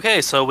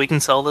 Okay, so we can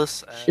sell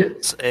this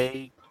as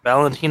a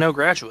Valentino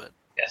graduate.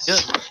 Yes.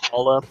 Good.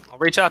 I'll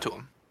reach out to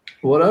him.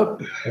 What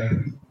up?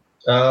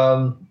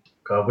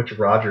 God, which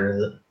Roger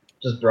is it?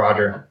 Just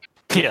Roger.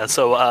 Yeah,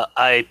 so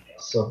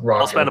So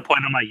I'll spend a Roger. point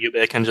on my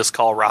Ubik and just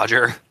call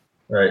Roger.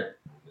 Right.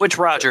 Which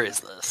Roger is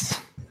this?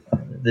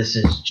 This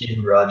is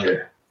Jim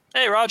Roger.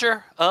 Hey,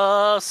 Roger.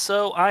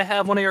 So I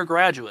have one of your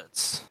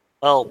graduates.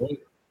 Well,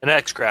 an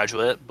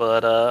ex-graduate,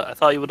 but I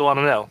thought you would want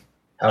to know.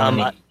 How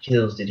many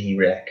kills did he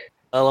wreck?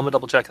 Let me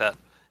double check that.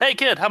 Hey,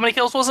 kid, how many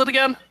kills was it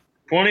again?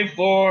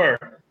 24.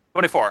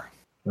 24.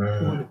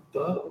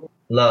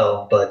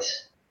 Low, but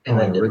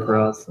Rick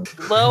Ross.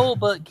 Low,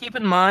 but keep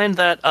in mind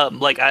that,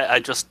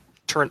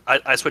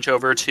 I switch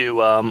over to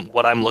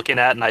what I'm looking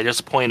at, and I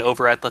just point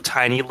over at the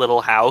tiny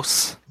little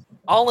house.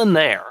 All in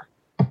there.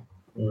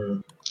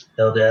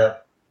 Held out.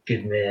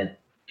 Good man.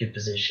 Good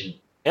position.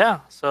 Yeah,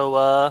 so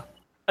I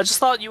just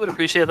thought you would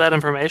appreciate that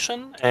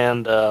information,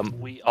 and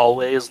we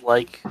always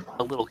like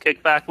a little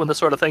kickback when this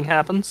sort of thing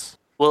happens.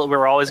 Well,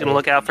 we're always going to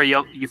look out for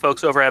you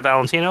folks over at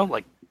Valentino.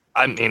 Like,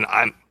 I mean,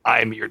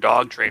 I'm your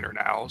dog trainer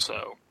now,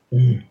 so.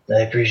 I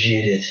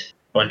appreciate it.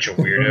 Bunch of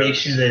We'll weirdos. make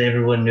sure that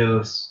everyone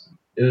knows.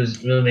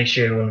 We'll make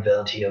sure everyone in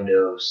Valentino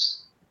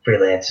knows.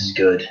 Freelance is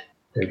good.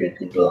 They're good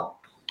people.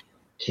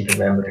 Keep a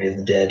memory of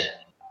the dead.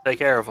 Take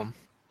care of them.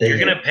 You're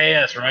going to pay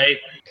us, right?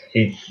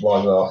 He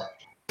logs off.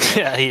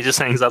 Yeah, he just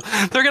hangs up.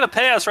 They're going to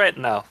pay us right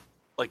now.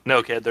 Like,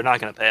 no, kid, they're not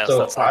going to pay us. So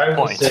That's not I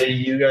the would point. say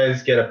you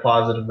guys get a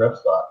positive rep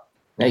spot.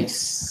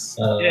 Nice.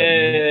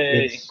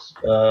 Yay. It's,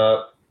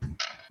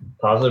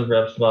 positive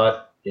rep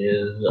spot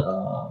is,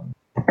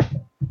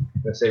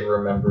 let's say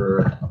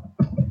remember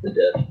the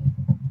dead.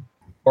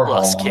 Or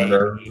Plus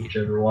Hollander,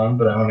 whichever one,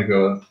 but I'm going to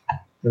go with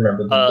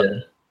remember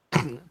the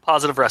dead.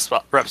 Positive rep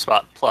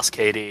spot plus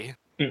KD.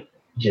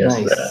 Just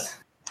Nice.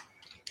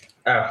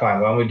 that.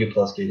 Fine. Why don't we do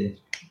plus KD?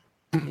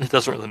 It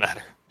doesn't really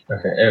matter.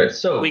 Okay. Anyway,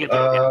 so We can do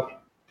it,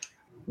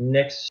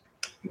 next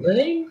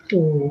thing.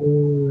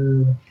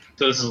 Are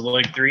So this is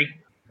like 3?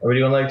 we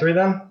doing like 3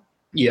 then?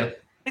 Yeah. I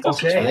think this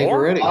Okay. is I think four.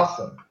 we're ready.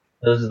 Awesome.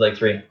 This is like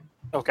 3.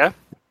 Okay.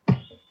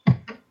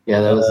 Yeah,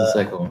 that was the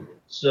second one.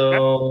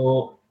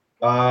 So,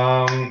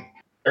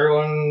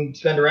 everyone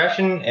spend a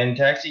ration, and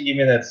Taxey, give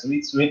me that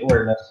sweet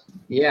awareness.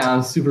 Yeah,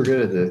 I'm super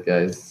good at this,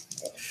 guys.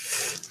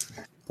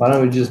 Why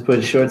don't we just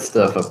put short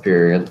stuff up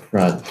here at the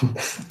front?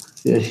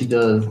 Yeah, she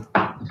does.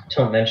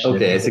 Don't mention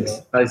Okay, it.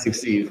 I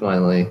succeed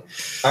finally.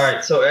 All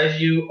right, so as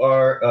you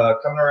are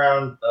coming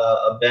around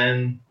a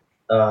bend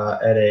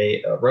at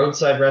a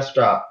roadside rest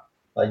stop,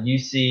 you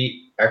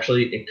see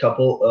actually a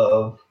couple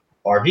of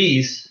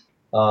RVs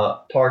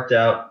parked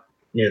out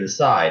near the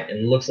side, and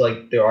it looks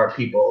like there are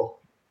people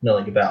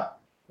milling about.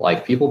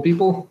 Like people?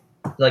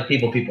 Like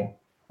people.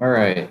 All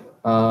right.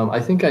 I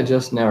think I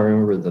just now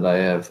remembered that I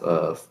have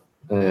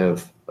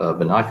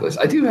binoculars.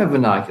 I do have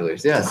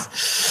binoculars.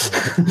 Yes.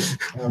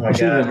 Oh my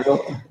god.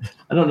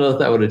 I don't know if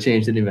that would have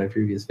changed any of my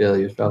previous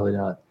failures. Probably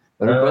not.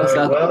 But I bust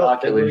out the Well,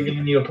 they would have binoculars.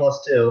 given you a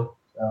 +2. So.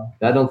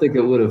 I don't think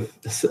it would have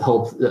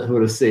helped. That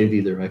would have saved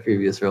either of my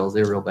previous rolls.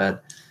 They were real bad.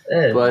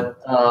 But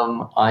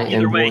I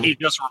Either am. way, Going, he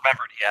just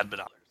remembered he had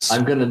binoculars.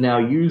 I'm going to now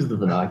use the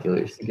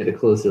binoculars to get a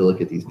closer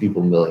look at these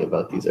people milling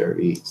about these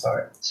RVs. All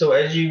right. So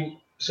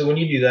when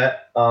you do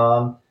that,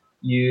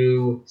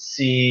 you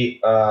see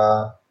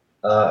a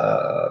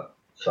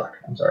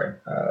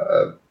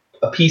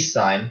peace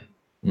sign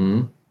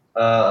Hmm.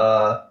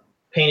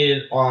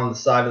 painted on the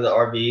side of the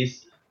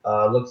RVs.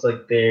 Looks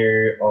like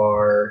there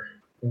are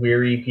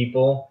weary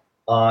people,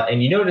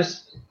 and you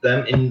notice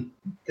them, and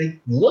they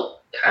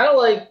look kind of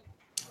like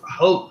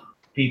hope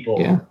people,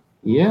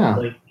 Yeah.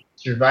 like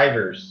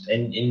survivors,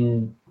 and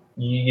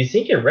you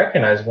think you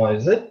recognize one.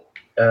 Is it?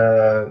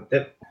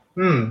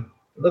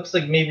 Looks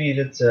like maybe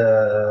that's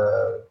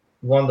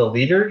one of the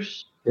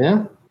leaders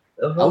Yeah.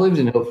 of I hope. lived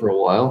in Hope for a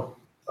while.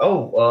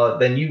 Oh,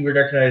 then you would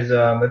recognize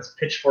it's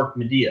Pitchfork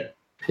Medea.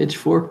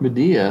 Pitchfork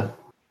Medea.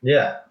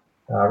 Yeah,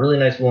 really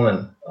nice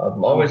woman.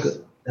 Always Okay.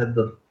 had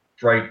the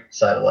bright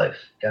side of life.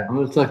 I'm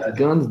going to tuck the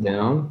guns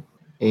down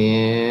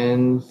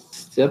and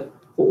step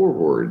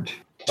forward.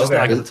 Just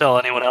not going to tell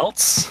anyone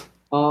else.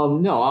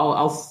 No,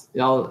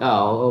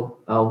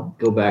 I'll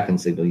go back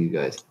and signal you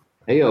guys.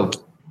 Hey, yo,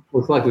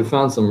 looks like we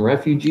found some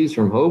refugees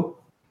from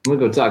Hope. I'm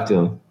gonna go talk to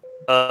them.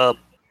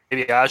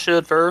 Maybe I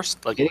should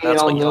first. Like, Any of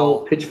that's y'all what know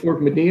y'all.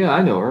 Pitchfork Medea?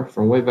 I know her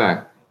from way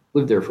back.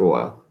 Lived there for a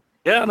while.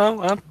 Yeah, no.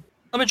 Let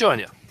me join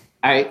you.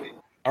 All right,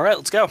 All right,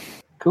 let's go.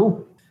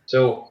 cool.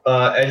 So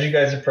as you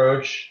guys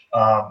approach,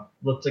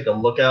 looks like a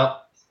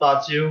lookout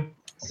spots you.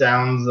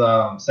 Sounds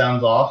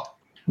off,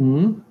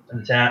 Hmm.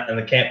 and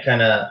the camp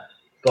kind of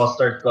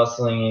starts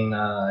bustling in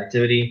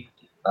activity.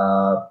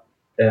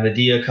 And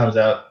Medea comes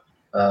out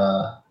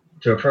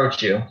to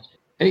approach you.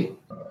 Hey,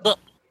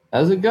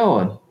 how's it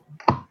going?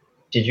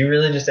 Did you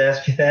really just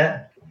ask me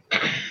that?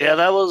 Yeah,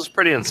 that was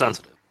pretty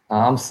insensitive.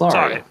 I'm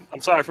sorry. I'm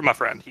sorry for my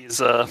friend.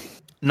 He's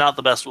not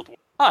the best with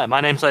words. Hi,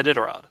 my name's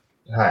Iditarod.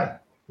 Hi,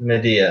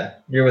 Medea.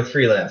 You're with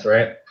Freelance,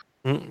 right?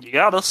 You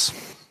got us.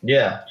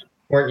 Yeah.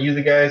 Weren't you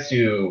the guys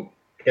who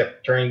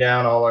kept turning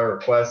down all our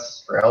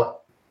requests for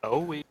help?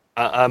 Oh,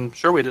 I'm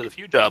sure we did a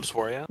few jobs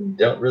for you.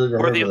 Don't really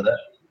remember the- that.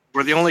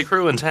 We're the only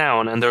crew in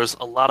town, and there's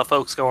a lot of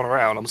folks going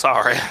around. I'm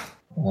sorry.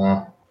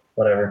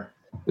 Whatever.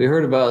 We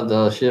heard about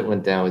the shit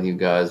went down with you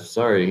guys.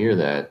 Sorry to hear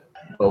that.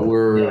 But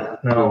we're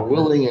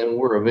willing and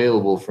we're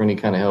available for any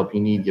kind of help you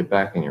need to get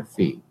back on your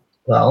feet.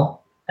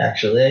 Well,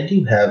 actually, I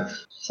do have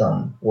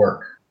some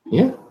work.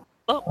 Yeah.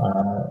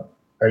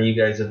 Are you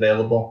guys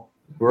available?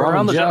 We're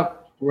on the job.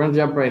 We're on the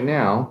job right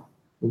now.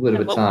 A little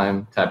bit of a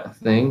time type of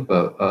thing,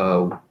 but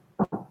All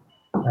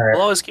right.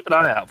 We'll always keep an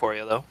eye out for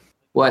you, though.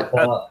 what?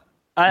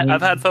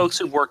 I've had folks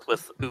who've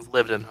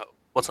lived in Hope.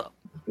 What's up?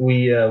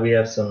 We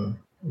have some.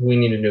 We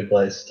need a new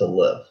place to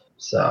live,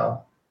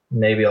 so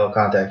maybe I'll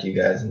contact you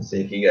guys and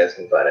see if you guys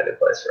can find a new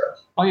place for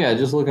us. Oh yeah,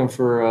 just looking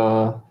for.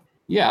 I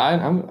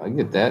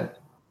get that.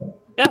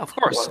 Yeah, of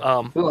course.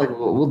 I feel like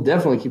we'll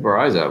definitely keep our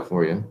eyes out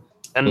for you.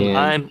 And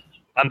I'm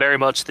very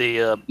much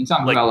the. You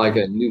talking about like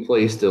a new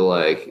place to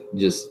like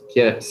just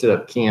set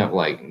up camp,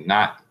 like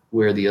not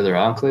where the other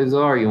enclaves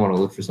are? Or you want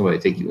to look for somebody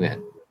to take you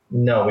in?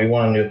 No, we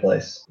want a new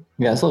place.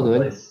 Yeah, it's all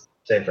good. Place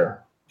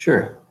safer.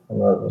 Sure. I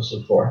know what this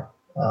is for.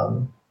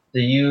 Do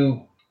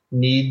you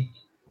need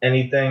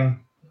anything?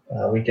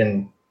 We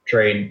can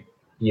trade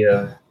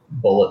you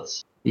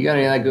bullets. You got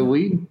any of that good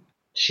weed?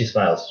 She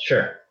smiles.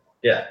 Sure.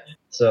 Yeah.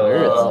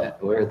 So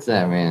Where it's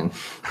at, man.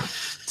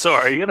 So,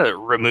 are you gonna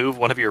remove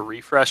one of your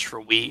refresh for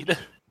weed?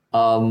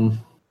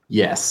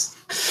 Yes.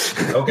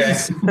 Okay.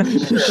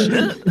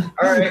 Sure.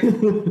 All right.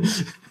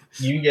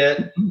 You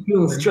get. I'm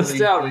feeling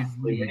stressed out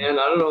recently, man.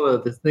 I don't know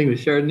about this thing with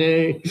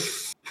Chardonnay.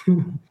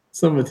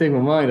 Something to take my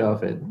mind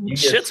off it.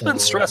 Shit's been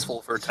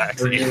stressful for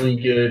Taxey. Really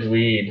good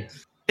weed.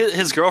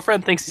 His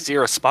girlfriend thinks he's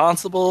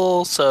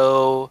irresponsible,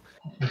 so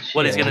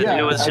what he's gonna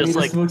do is just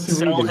like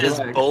sell his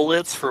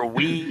bullets for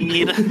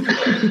weed.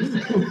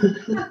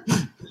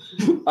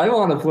 I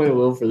want to play a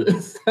will for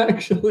this,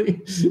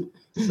 actually.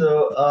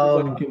 So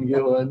I can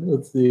get one.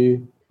 Let's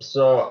see.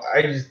 So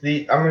I'm going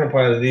to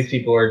point out that these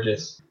people are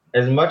just,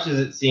 as much as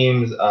it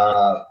seems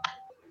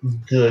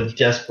the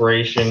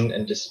desperation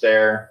and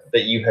despair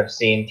that you have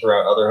seen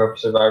throughout other Hope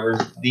survivors,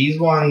 these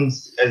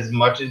ones, as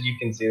much as you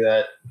can see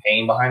that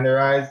pain behind their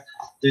eyes,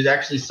 there's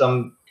actually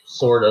some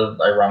sort of,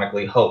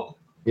 ironically, hope.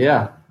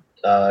 Yeah.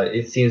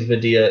 It seems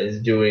Medea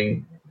is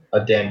doing a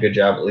damn good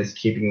job, at least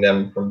keeping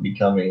them from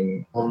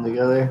becoming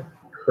together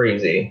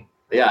crazy.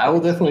 Yeah, I will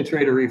definitely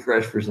trade a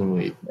refresh for some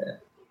weed.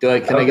 Yeah.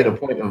 Can I get a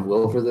point of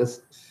will for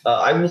this?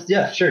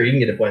 Yeah, sure, you can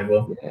get a point of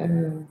will.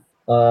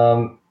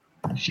 Yeah.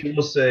 She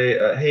will say,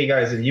 "Hey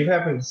guys, if you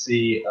happen to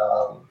see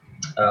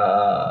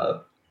a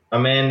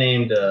man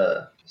named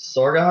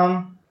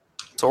Sorghum,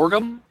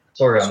 Sorghum,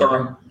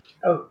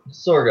 oh,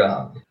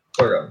 Sorghum,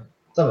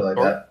 something like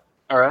that.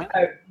 All right.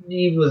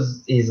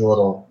 He's a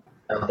little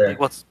out there.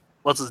 What's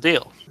his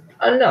deal?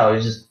 I don't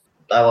know.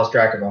 I lost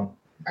track of him.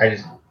 I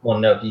just want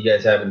to know if you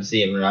guys happen to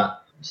see him or not.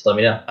 Just let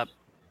me know.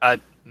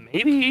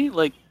 Maybe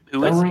like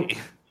who is he?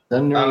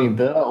 Doesn't ring any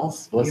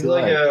bells. What's he's he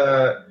like?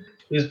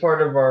 He was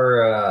part of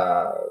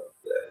our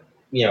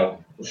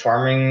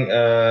farming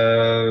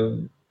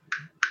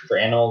for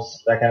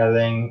animals, that kind of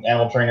thing.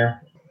 Animal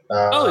trainer.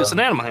 He's an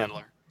animal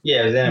handler.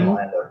 Yeah, he's an animal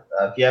handler.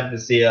 If you happen to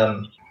see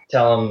him,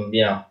 tell him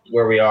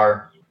where we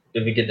are.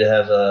 It'd be good to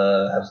have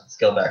some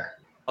skill back.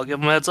 I'll give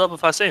him a heads up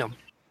if I see him.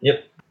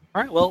 Yep.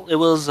 All right. Well, it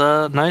was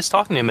nice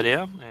talking to you,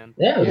 Medea. And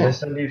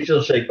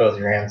She'll shake both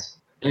your hands.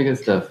 Yeah, good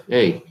stuff.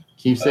 Hey,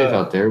 keep safe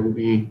out there.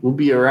 We'll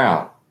be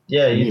around.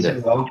 Yeah, you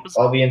too.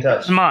 I'll be in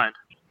touch.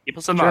 Keep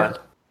us in mind.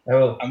 I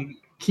will.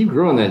 Keep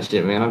growing that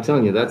shit, man. I'm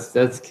telling you,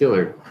 that's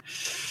killer.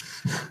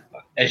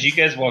 As you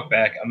guys walk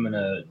back, I'm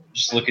gonna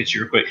just look at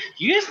you real quick.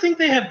 Do you guys think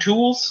they have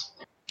tools?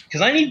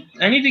 Because I need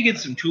to get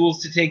some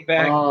tools to take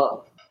back.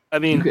 I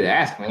mean, you could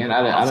ask, man.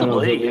 I don't know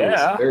if we can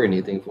spare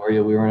anything for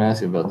you. We weren't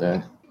asking about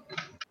that.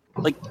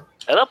 Like,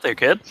 head up there,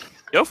 kid.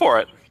 Go for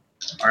it.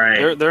 All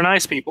right. They're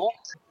nice people.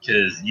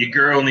 Because your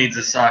girl needs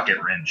a socket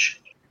wrench.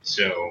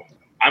 So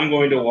I'm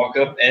going to walk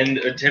up and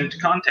attempt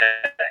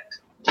contact.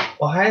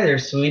 Well, hi there,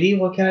 sweetie.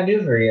 What can I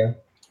do for you?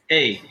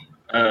 Hey,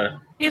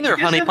 hey there,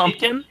 honey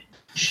pumpkin.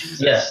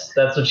 Yes,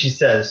 that's what she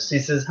says. She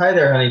says, "Hi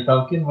there, honey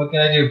pumpkin. What can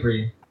I do for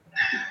you?"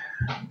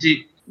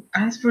 I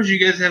don't suppose you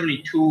guys have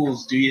any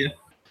tools, do you?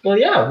 Well,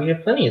 yeah, we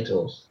have plenty of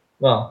tools.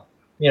 Well,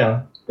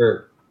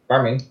 for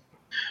farming.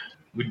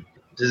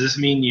 Does this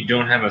mean you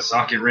don't have a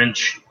socket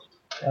wrench?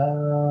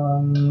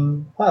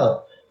 Hold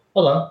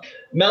on.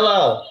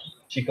 Mello!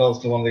 She calls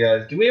to one of the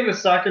guys. Do we have a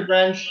socket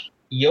wrench?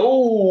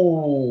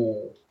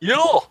 Yo,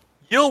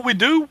 we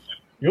do.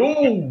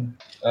 Yo!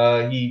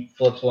 He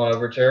flips one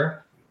over to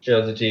her,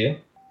 shows it to you.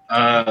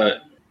 I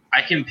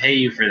can pay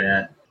you for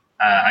that.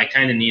 I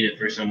kind of need it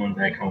for someone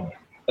back home.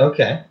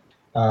 Okay.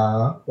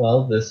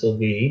 Well, this will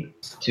be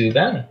 2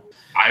 bounty.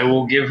 I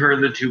will give her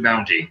the 2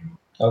 bounty.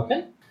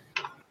 Okay.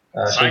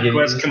 Side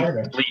quest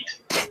complete.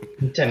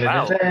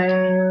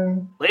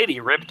 Wow. Lady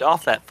ripped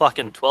off that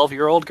fucking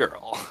 12-year-old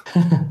girl.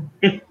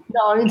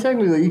 No, I mean,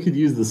 technically, you could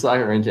use the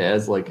socket wrench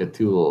as like a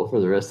tool for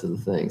the rest of the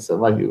thing, so it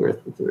might be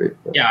worth the 3.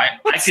 But. Yeah,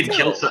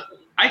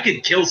 I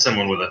could kill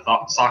someone with a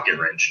socket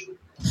wrench.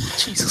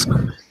 Jesus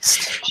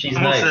Christ. She's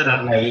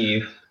not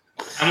naive.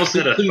 I almost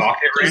said a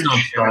socket Please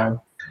wrench. don't try.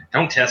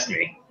 Don't test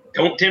me.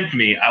 Don't tempt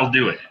me. I'll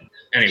do it.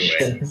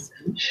 Anyway,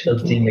 She'll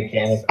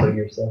de-mechanical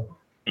yourself.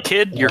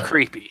 Kid, you're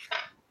creepy.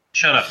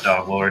 shut up,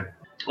 dog lord.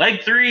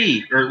 Leg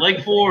 3 or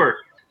leg 4.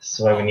 This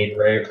is why we need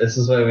This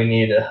is why we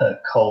need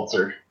cults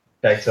or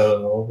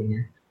Factotum over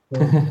here.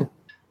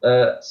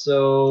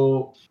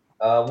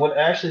 What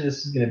actually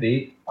this is going to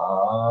be?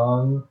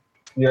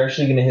 You're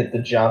actually going to hit the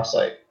job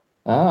site.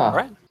 Ah.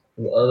 Right.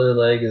 The other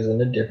leg is in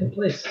a different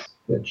place.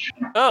 Which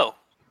Oh,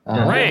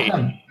 great.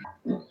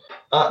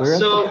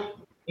 so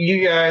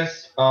you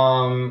guys,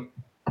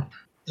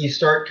 you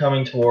start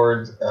coming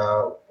towards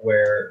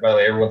where. By the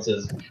way,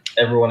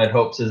 everyone at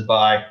Hope says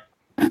bye.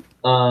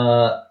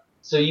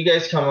 So you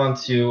guys come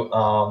onto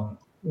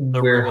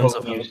where ruins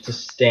Hope of Hope. used to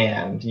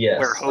stand. Yes,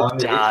 Where Hope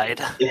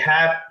died.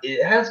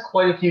 It has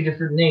quite a few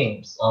different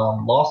names.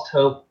 Lost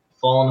Hope,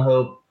 Fallen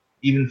Hope,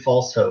 even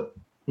False Hope.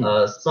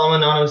 Some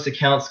anonymous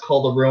accounts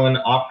call the ruin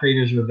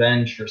Operator's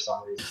Revenge for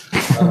some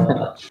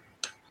reason.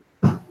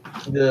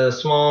 The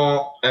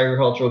small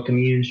agricultural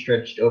commune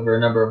stretched over a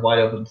number of wide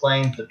open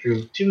plains that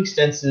proved too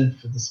extensive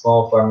for the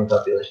small farming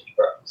population to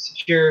properly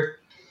secure.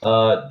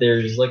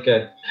 There's like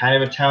a kind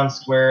of a town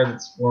square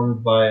that's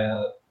formed by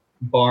a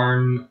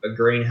barn, a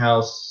grain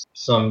house,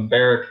 some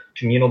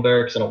communal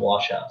barracks, and a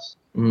wash house.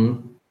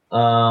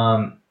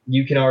 Mm-hmm.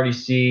 You can already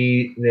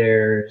see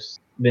there's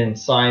been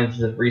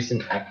signs of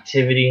recent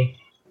activity.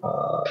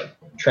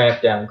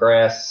 Tramp down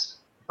grass,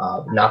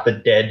 not the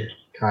dead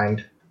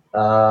kind.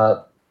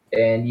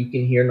 And you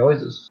can hear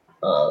noises.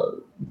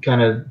 That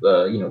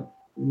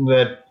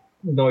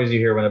noise you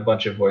hear when a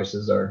bunch of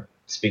voices are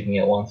speaking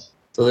at once.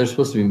 So they're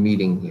supposed to be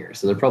meeting here.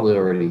 So they're probably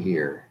already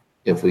here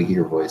if we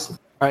hear voices.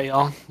 All right,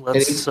 y'all.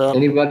 Let's.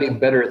 Anybody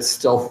better at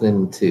stealth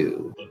than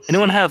 2?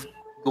 Anyone have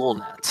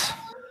Ghoulnet?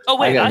 Oh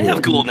wait, I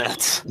have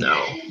Ghoulnet. No.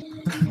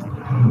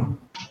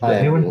 I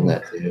have Anyone? doing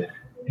that too.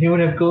 Anyone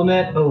have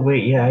Ghoulnet? Oh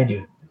wait, yeah, I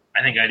do.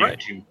 I think I do Right.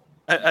 too.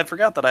 I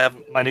forgot that I have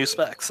my new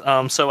specs.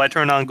 So I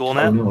turned on Oh,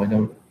 Ghoulnet. no, I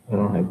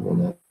don't have doing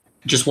that.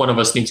 Just one of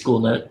us needs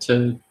Ghoulnet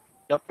to.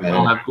 Yep. I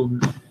don't have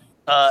Ghoulnet.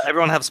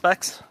 Everyone have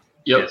specs.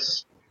 Yep.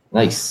 Yes.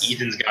 Nice.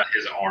 Ethan's got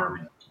his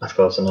arm. That's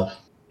close enough.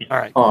 All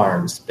right.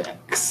 Arm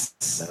specs.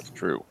 That's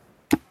true.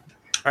 All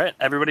right.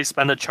 Everybody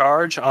spend a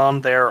charge on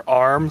their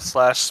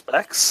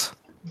arm/specs.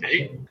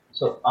 Hey,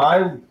 So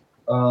never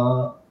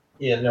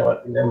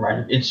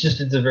mind. It's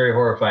a very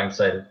horrifying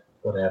sight of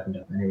what happened.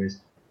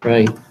 Anyways,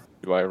 Right.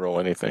 Do I roll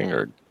anything,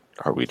 or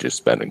are we just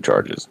spending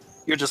charges?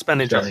 You're just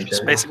spending Spending charges.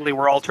 charges. Basically,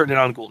 we're all turning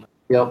on Ghoulnet.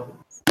 Yep.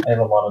 I have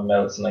a lot of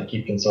notes and I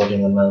keep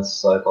consulting the notes,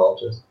 so I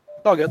apologize.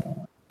 It's all good.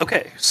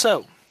 Okay,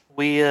 so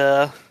we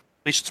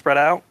should spread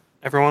out.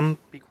 Everyone,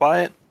 be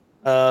quiet.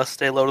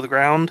 Stay low to the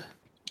ground.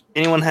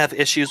 Anyone have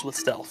issues with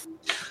stealth?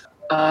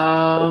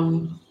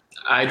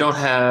 I don't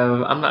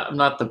have. I'm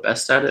not the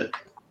best at it.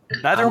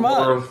 Neither am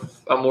I.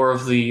 I'm more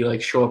of the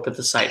show up at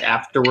the site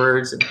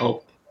afterwards and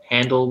help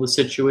handle the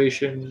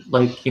situation,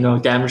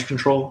 damage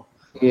control.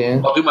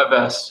 Yeah. I'll do my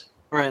best.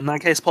 All right. In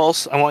that case,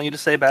 Pulse, I want you to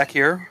stay back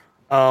here.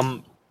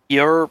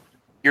 You're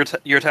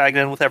tagged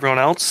in with everyone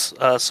else.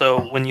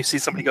 So when you see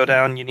somebody go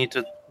down, you need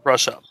to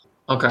rush up.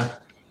 Okay.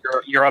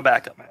 You're a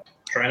backup man.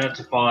 try not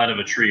to fall out of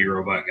a tree,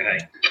 robot guy.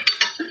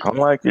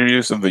 Unlike your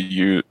use of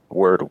the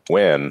word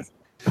 "when,"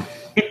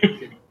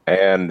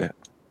 and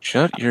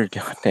shut your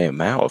goddamn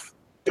mouth.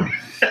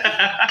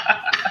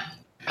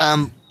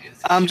 I'm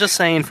just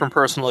saying from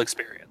personal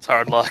experience.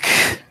 Hard luck.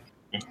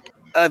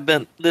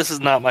 This is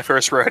not my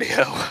first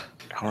rodeo.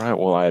 All right.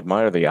 Well, I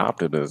admire the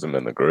optimism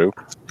in the group.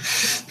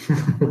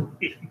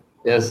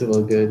 Yes, it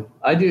looked good.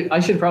 I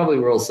should probably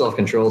roll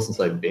self-control since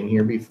I've been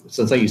here before,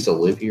 since I used to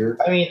live here.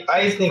 I mean,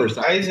 I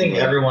think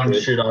everyone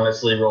should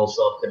honestly roll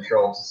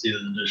self-control to see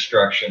the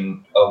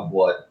destruction of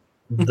what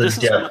the This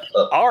is depth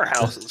what of our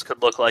houses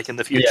could look like in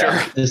the future.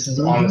 Yeah, this is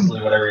honestly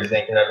what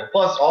everything can happen.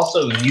 Plus,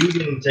 also, you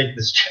didn't take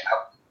this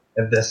job,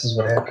 and this is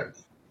what happened.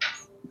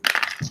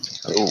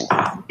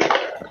 Oh,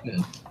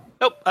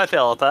 Nope, I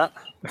fail at that.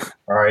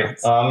 All right,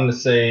 I'm going to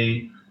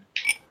say,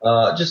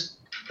 just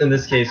in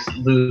this case,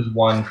 lose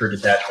 1 for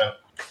detachment.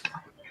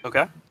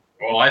 Okay.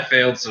 Well, I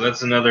failed, so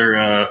that's another.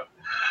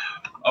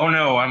 Oh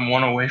no, I'm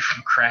 1 away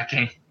from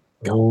cracking.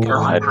 Or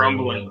from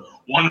crumbling.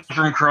 1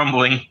 from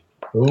crumbling.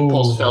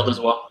 Pulse failed as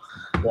well.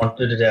 1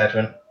 for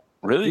detachment.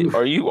 really?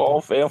 Are you all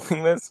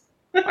failing this?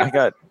 I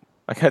got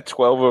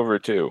 12 over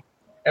 2.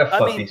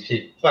 Fuck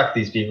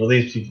these people.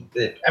 These people.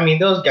 I mean,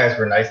 those guys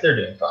were nice. They're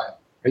doing fine.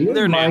 Are you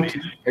They're in my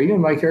newbies. Are you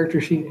in my character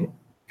sheet,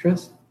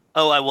 Tris?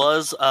 Oh, I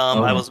was.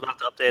 I was about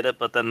to update it,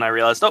 but then I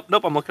realized, nope,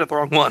 I'm looking at the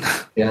wrong one.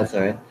 Yeah, that's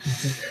all right.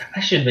 I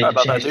should make Sorry a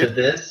about change that, to dude.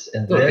 this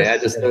and It's this. okay. I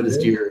just and noticed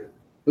this. your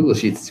Google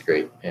Sheets is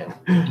great, man.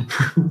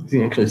 You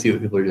can actually see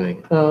what people are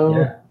doing.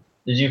 Yeah.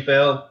 Did you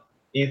fail,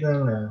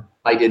 Ethan? Or?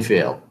 I did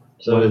fail.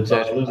 So What lose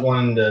attachment?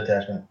 1 to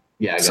attachment.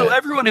 Yeah, I got So it.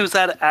 everyone who's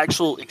had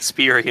actual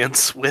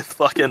experience with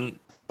fucking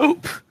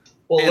Hope,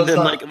 Well, and let's then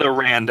not- like the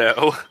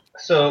rando.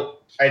 So,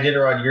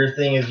 Iditarod, your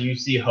thing is you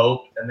see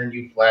Hope, and then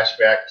you flash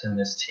back to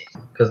Miss T.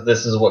 Because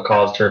this is what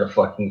caused her to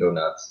fucking go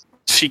nuts.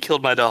 She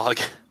killed my dog.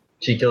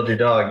 She killed your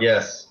dog,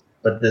 yes.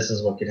 but this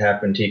is what could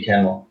happen to you,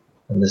 Kendall.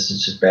 And this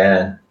is just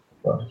bad.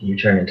 Well, you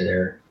turn into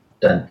her.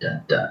 Dun,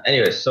 dun, dun.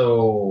 Anyway,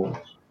 so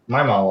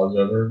my monologue's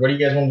over. What do you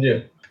guys want to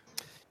do?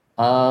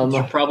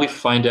 Should probably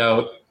find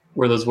out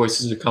where those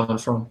voices are coming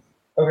from.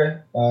 Okay.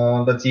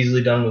 That's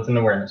easily done with an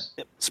awareness.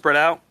 Yep. Spread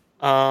out.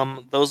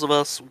 Those of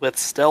us with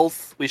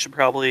stealth, we should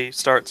probably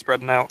start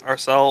spreading out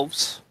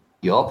ourselves.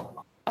 Yup.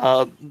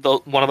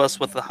 One of us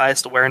with the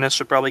highest awareness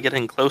should probably get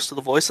in close to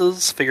the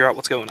voices, figure out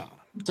what's going on.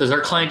 Does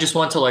our client just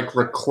want to like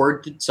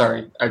record?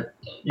 Sorry,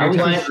 Your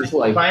client,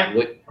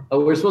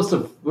 we're supposed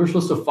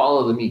to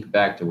follow the Meek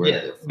back to where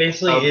it is.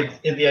 basically,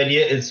 the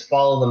idea is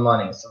follow the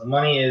money. So the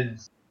money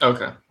is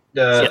okay.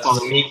 Yes.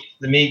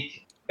 The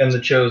Meek and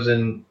the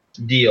Chosen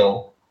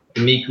deal.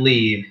 The Meek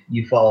leave.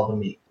 You follow the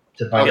Meek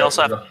to find We out.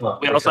 also what the fuck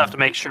We they're also have saying. to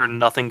make sure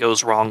nothing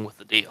goes wrong with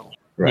the deal.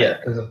 Right. Yeah,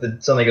 because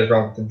if something goes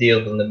wrong with the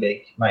deal, then the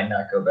Meek might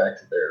not go back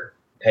to their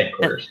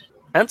headquarters.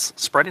 Hence,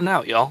 spreading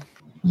out, y'all.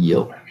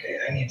 Yup. Okay,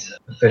 I need to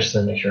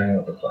officially make sure I know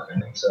what the fuck I'm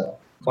doing. So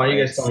why don't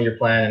you guys tell me your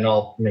plan, and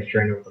I'll make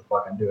sure I know what the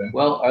fuck I'm doing.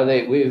 Well,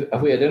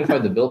 have we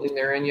identified the building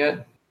they're in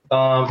yet?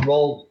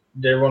 Roll.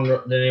 Did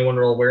anyone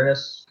roll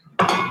awareness?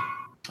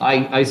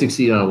 I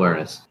succeed on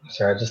awareness.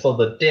 Sorry, I just love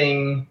the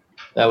ding.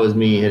 That was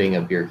me hitting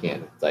a beer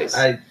can with dice.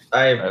 I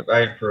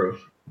approve.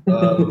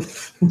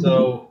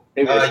 So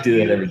Maybe I should do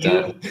that every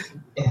time.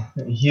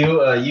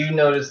 you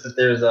noticed that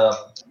there's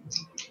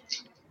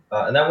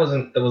and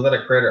was that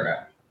a crit or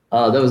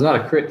not? That was not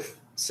a crit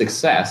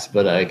success,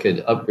 but I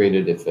could upgrade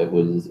it if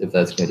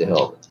that's going to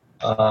help.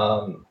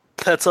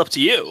 That's up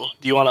to you.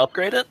 Do you want to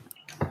upgrade it?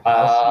 You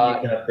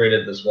can upgrade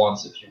it this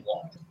once if you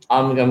want.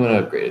 I'm going to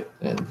upgrade it.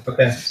 And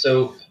Okay,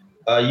 so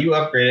you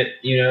upgrade it.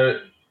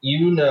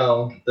 You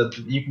know that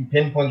you can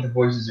pinpoint the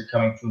voices are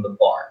coming from the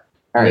bar.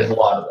 all There's right. a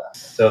lot of that.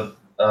 So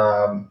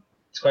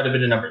it's quite a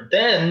bit of number.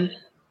 Then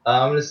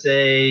I'm going to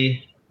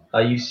say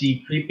you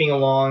see creeping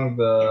along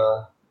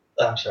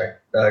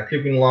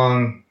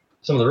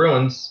some of the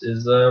ruins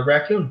is a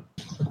raccoon.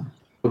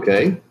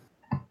 Okay.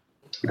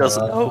 He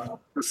doesn't know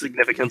the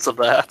significance of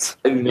that.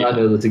 I do not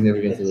know the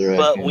significance of the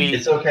raccoon. But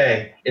It's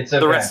okay. It's okay.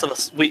 the rest of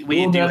us, we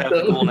Cool do net, have the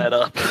though. cool net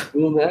up.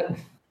 Doing that?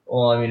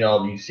 Well, I mean,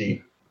 all of you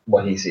see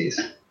what he sees.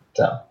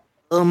 So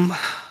Um,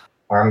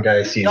 arm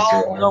guy sees your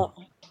y'all, arm. no,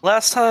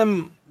 last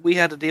time we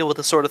had to deal with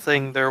this sort of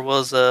thing, there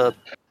was a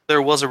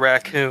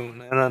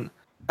raccoon, and then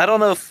I don't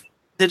know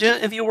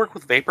if you work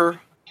with Vapor?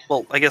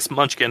 Well, I guess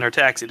Munchkin or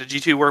Taxey. Did you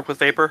two work with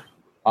Vapor?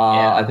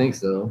 Yeah. I think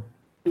so.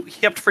 He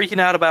kept freaking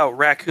out about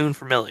raccoon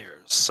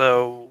familiars.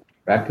 So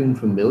Raccoon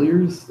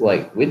familiars?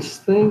 Like which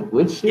thing?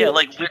 Which shit? yeah,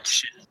 like which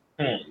shit?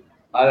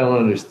 I don't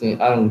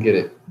understand. I don't get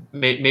it.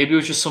 Maybe it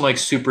was just some like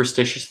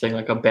superstitious thing,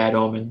 like a bad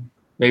omen.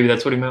 Maybe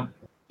that's what he meant.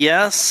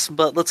 Yes,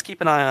 but let's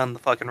keep an eye on the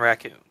fucking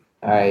raccoon.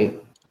 All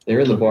right. They're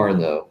in the barn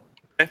though.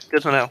 Okay,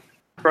 good to know.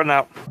 Run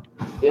out.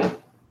 Yeah.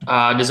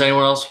 Does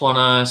anyone else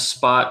want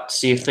to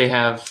see if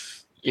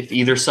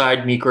either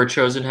side, Meek or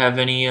Chosen, have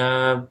any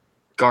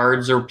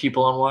guards or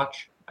people on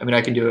watch? I mean,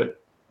 I can do it.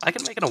 I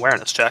can make an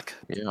awareness check.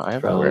 Yeah, I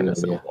have Probably,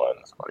 awareness yeah. of one,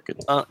 so I could.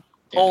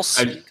 Pulse,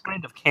 I- you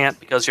kind of can't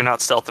because you're not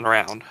stealthing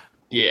around.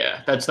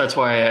 Yeah, that's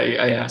why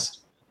I asked.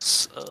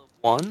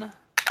 One.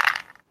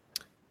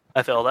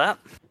 I fail that.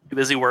 Too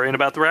busy worrying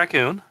about the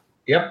raccoon.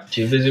 Yep,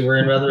 too busy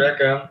worrying about the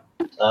raccoon.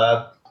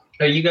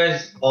 Are you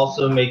guys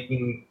also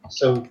making?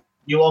 So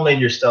you all made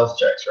your stealth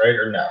checks, right,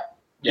 or no?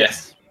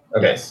 Yes.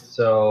 Okay, Yes.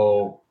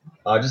 so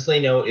just let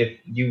you know, if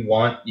you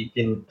want, you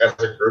can, as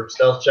a group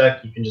stealth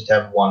check, you can just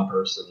have one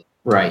person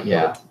Right.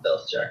 Yeah.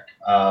 stealth check.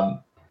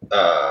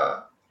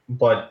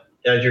 But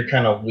as you're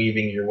kind of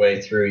weaving your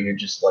way through, you're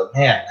just like,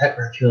 man, that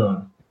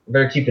raccoon, you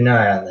better keep an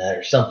eye on that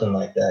or something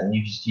like that, and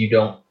you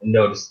don't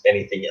notice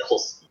anything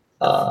else.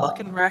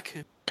 Fucking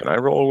raccoon. Can I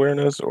roll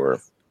awareness or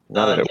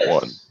not at yes.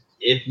 one?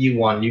 If you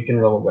want, you can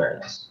roll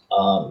awareness.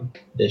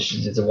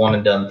 It's a one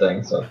and done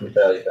thing, so if you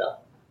fail, you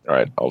fail. All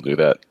right, I'll do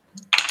that.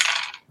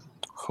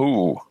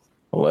 Ooh,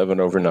 11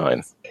 over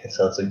 9. Okay,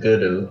 so it's a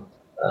good.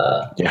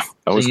 Yeah,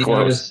 that was so you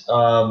close.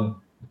 notice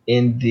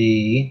in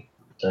the.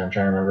 Sorry, I'm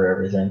trying to remember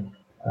everything.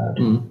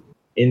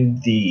 In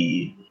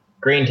the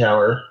grain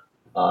tower,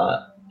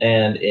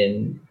 and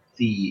in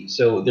the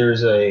so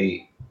there's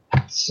a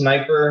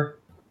sniper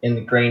in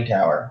the grain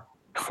tower,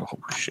 Oh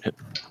shit!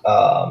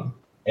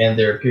 and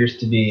there appears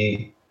to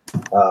be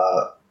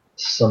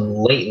some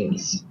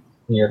latents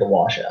near the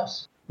wash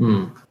house.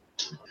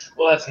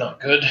 Well, that's not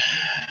good.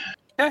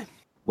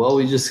 Well,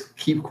 we just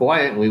keep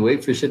quiet and we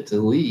wait for shit to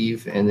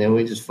leave, and then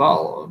we just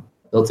follow them.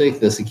 They'll take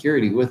the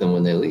security with them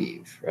when they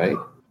leave, right?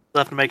 We'll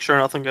have to make sure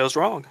nothing goes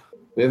wrong.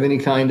 We have any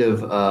kind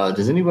of?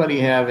 Does anybody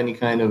have any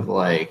kind of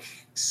like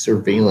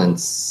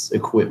surveillance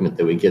equipment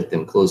that would get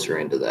them closer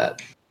into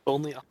that?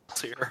 Only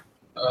us here.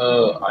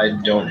 I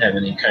don't have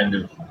any kind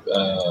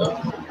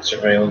of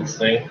surveillance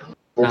thing.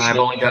 I've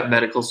only got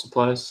medical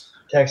supplies.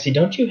 Taxi,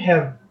 don't you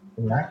have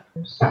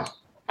binoculars?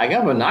 I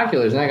got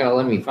binoculars. They're not gonna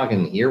let me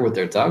fucking hear what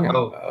they're talking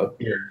about.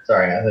 Here,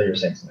 sorry, I thought you were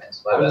saying something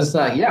else. My I'm bad. just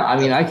not. Yeah, I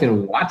mean, I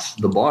can watch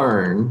the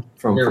barn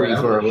from You're pretty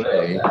right, far I'm not sure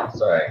away. about that.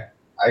 Sorry.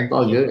 It's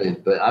all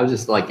good, but I was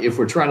just like, if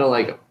we're trying to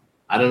like,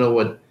 I don't know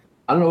what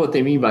I don't know what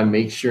they mean by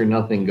make sure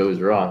nothing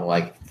goes wrong.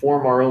 Like,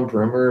 form our own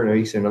perimeter and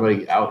make sure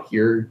nobody out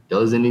here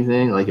does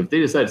anything. Like, if they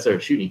decide to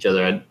start shooting each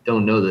other, I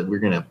don't know that we're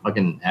going to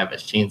fucking have a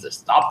chance of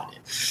stopping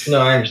it. No,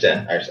 I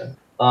understand.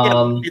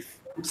 If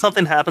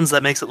something happens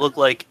that makes it look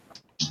like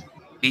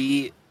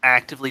we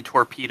actively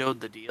torpedoed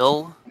the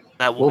deal,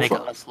 that will make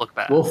us look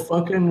bad. We'll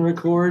fucking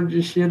record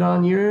the shit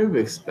on your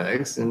Rubik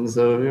specs, and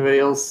so if anybody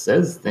else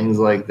says things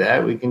like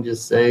that, we can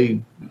just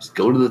say, just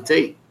go to the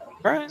tape. All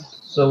right.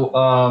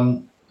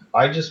 So,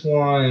 I just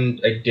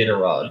want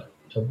Iditarod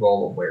to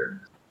roll a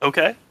weird.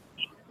 Okay.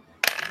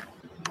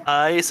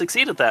 I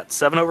succeeded that.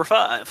 7 over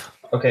 5.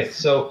 Okay,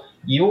 so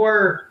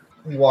you're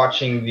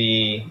watching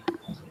the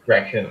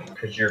raccoon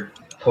because you're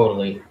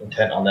totally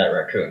intent on that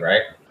raccoon,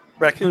 right?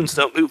 Raccoons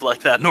don't move like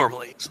that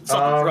normally.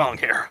 Something's wrong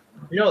here.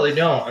 No, they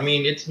don't. I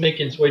mean, it's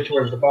making its way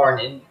towards the barn,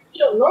 and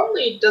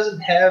normally it doesn't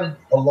have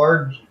a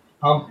large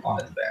hump on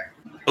its back.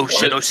 Oh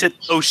shit! Oh shit!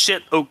 Oh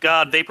shit! Oh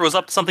god! Vapor was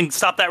up to something.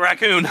 Stop that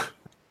raccoon!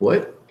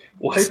 What?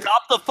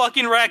 Stop the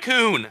fucking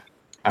raccoon!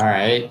 All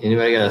right.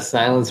 Anybody got a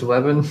silenced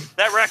weapon?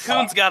 That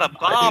raccoon's got a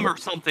bomb or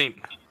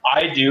something.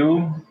 I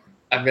do.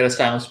 I've got a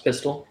silenced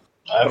pistol,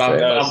 I've but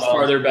got I'm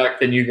farther back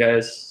than you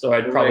guys, so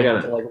I'd probably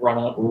have to run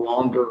up.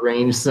 Longer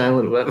range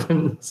silenced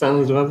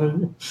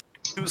weapon.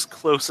 Who's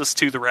closest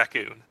to the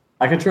raccoon?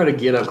 I can try to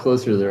get up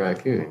closer to the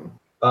raccoon.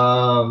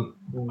 I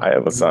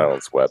have a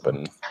silenced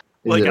weapon.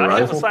 Is it a I have a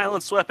rifle?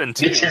 silenced weapon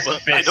too, It's just but a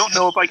fist. I don't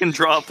know if I can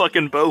draw a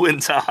fucking bow in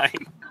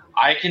time.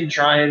 I can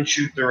try and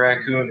shoot the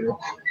raccoon real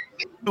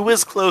quick. Who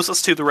is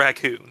closest to the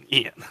raccoon?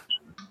 Ian.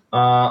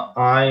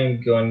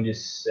 I'm going to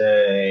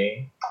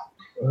say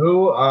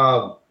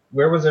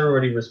where was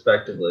everybody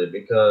respectively?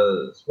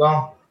 Because,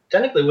 well,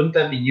 technically, wouldn't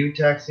that be you,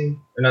 Taxey?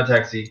 Or not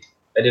Taxey,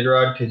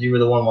 Iditarod, because you were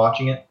the one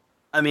watching it?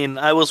 I mean,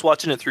 I was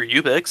watching it through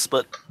Ubix,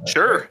 but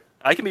sure,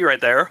 I can be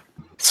right there.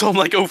 So I'm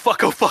like, oh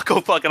fuck,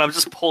 and I'm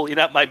just pulling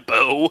out my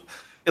bow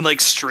and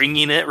like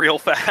stringing it real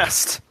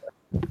fast.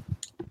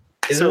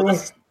 This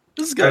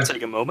is gonna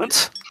take a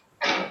moment.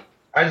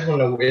 I just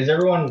want to know, is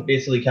everyone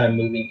basically kind of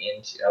moving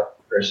into,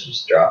 Chris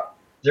just dropped.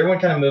 Is everyone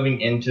kind of moving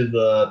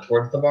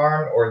towards the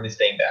barn, or are they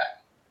staying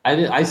back?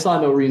 I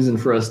saw no reason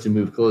for us to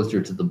move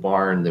closer to the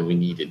barn than we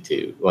needed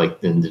to,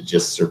 than to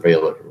just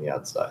surveil it from the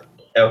outside.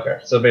 Okay,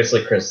 so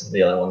basically Chris is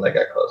the only one that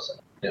got close.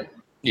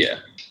 Yeah.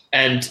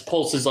 And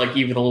Pulse is like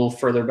even a little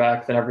further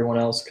back than everyone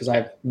else because I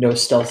have no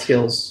stealth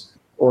skills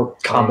or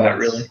combat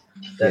really.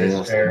 That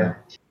is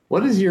fair.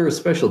 What is your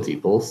specialty,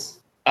 Pulse?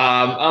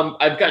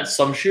 I've got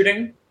some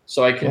shooting,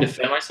 so I can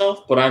defend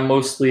myself, but I'm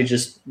mostly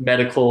just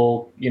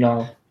medical,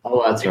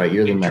 Oh, that's right.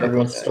 You're the make sure medical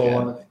everyone's guy, still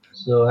yeah. alive.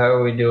 So how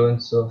are we doing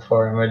so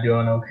far? Am I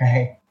doing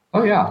okay?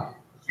 Oh, yeah.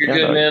 You're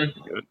good, man.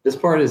 This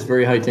part is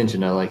very high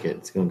tension. I like it.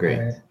 It's going great.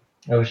 Right.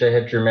 I wish I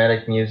had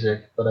dramatic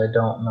music, but I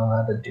don't know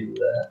how to do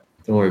that.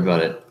 Don't worry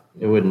about it.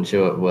 It wouldn't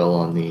show up well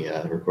on the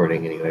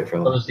recording anyway.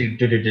 I'll just do.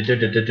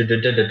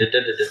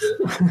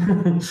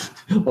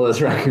 All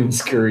this raccoon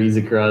scurries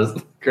across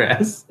the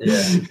grass.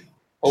 Yeah.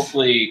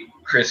 Hopefully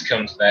Chris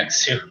comes back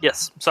soon.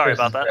 Yes, sorry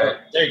about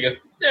that. There you go.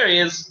 There he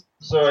is.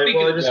 So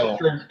Speaking I of just devil.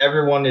 confirmed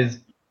everyone is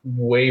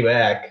way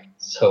back.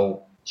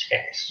 So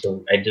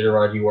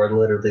Iditarod, you are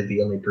literally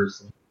the only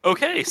person.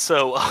 Okay,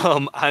 so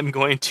I'm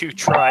going to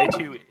try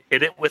to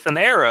hit it with an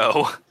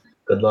arrow.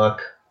 Good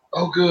luck.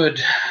 Oh,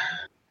 good.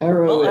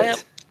 Arrow Well,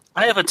 it.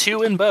 I have a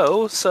 2 in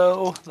bow,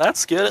 so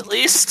that's good at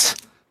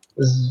least.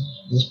 Is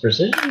this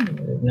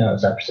precision? No,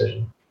 it's not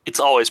precision. It's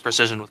always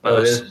precision with Oh, it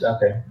bows. is?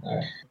 Okay. All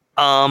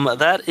right.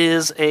 That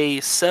is a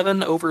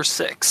 7 over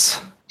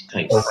 6.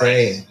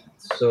 Okay.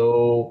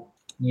 So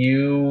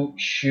you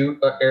shoot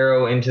an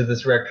arrow into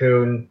this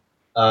raccoon.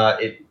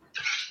 It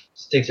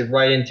sticks it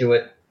right into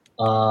it.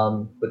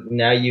 But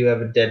now you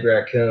have a dead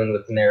raccoon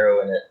with an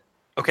arrow in it.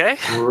 Okay.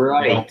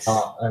 Right.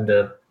 And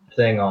a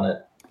thing on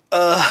it.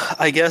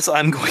 I guess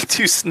I'm going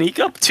to sneak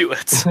up to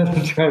it.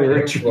 I'm trying to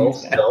retreat. Roll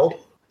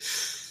stealth.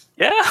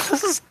 Yeah,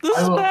 this is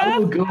I will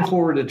bad. go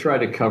forward to try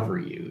to cover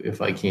you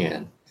if I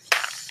can.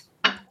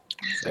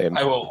 Same.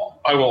 I will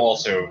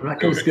also. I'm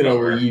not go just to going to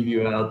cover. leave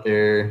you out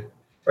there.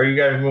 Are you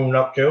guys moving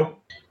up too?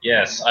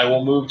 Yes, I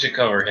will move to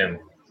cover him.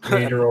 You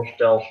need to roll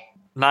stealth.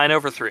 9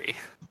 over 3.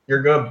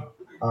 You're good.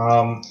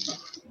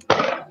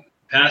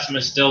 Pass my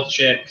stealth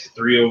check,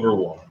 3 over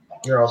 1.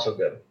 You're also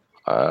good.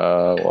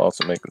 We'll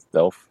also make a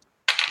stealth.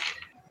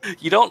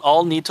 You don't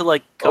all need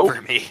to,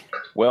 cover me.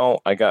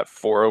 Well, I got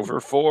 4 over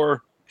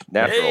 4.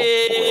 Natural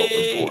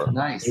Hey! 4 over 4.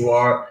 Nice. You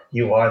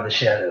are the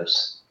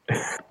shadows.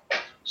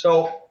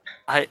 So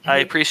I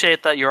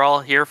appreciate that you're all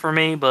here for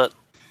me, but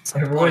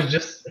everyone's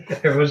just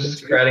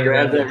grinding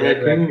around that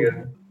dead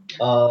raccoon.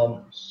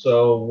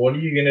 So what are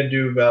you gonna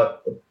do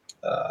about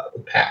the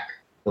pack?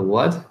 The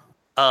what?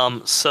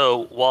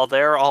 So while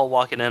they're all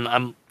walking in,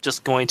 I'm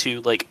just going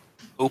to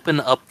open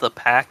up the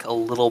pack a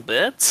little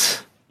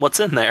bit.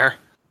 What's in there?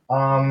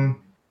 I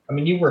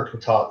mean, you worked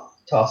with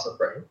toss up,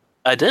 right?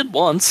 I did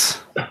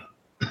once.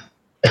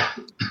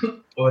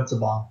 Oh, it's a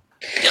bomb.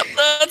 Yep,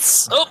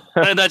 that's. Oh,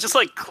 and I just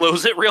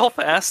close it real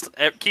fast.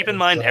 Keep in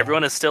mind,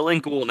 everyone is still in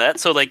ghoul net,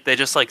 so they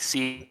just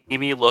see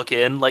me look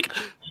in,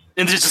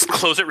 And just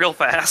close it real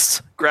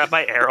fast, grab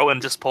my arrow,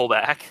 and just pull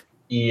back.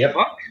 Yep.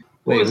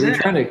 Wait,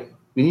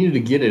 we needed to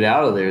get it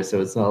out of there so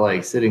it's not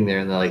like sitting there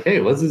and they're like, hey,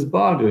 what's this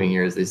bomb doing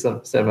here? As they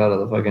step out of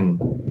the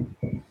fucking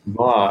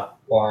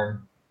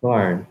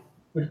barn.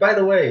 Which, by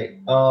the way,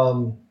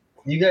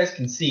 you guys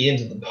can see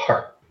into the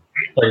barn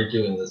while you're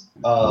doing this.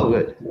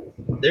 Good.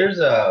 There's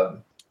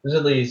at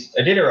least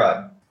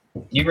Iditarod.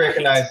 You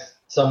recognize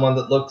someone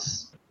that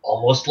looks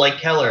almost like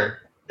Keller,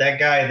 that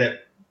guy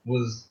that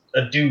was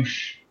a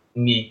douche,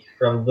 Meek,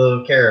 from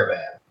the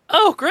caravan.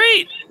 Oh,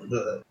 great!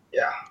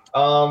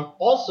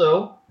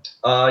 Also,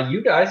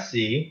 you guys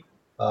see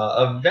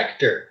a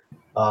vector.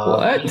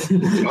 What?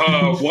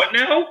 What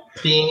now?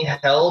 Being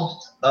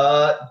held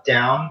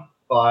down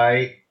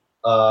by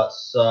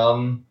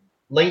some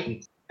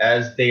latents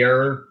as they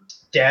are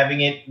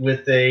stabbing it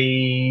with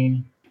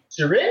a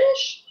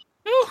syringe.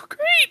 Oh,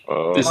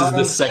 great! This is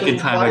the second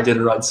time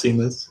Iditarod seen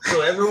this.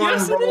 So everyone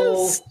Yes, it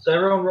roll. is. So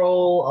everyone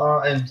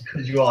roll, and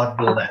because you all have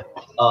to do that,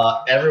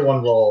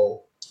 everyone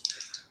roll.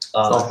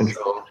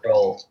 Self-control.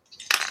 Roll.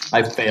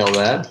 I fail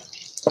that.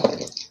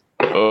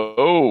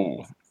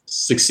 Oh.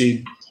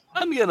 Succeed.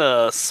 I'm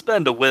gonna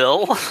spend a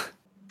will.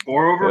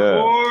 4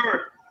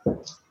 over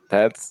 4.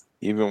 That's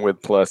even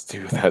with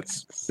 +2.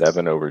 That's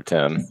 7 over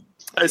 10.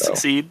 I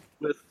succeed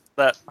with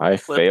that. I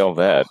Flip. fail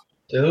that.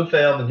 So who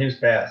failed and who's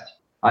passed?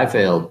 I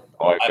failed.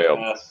 Oh, I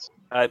failed.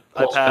 I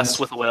passed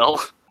with a will.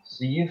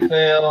 So you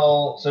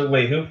fail. So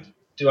wait, who?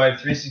 Do I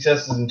have 3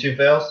 successes and 2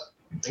 fails?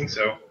 I think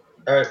so.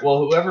 All right.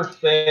 Well, whoever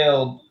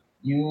failed,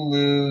 you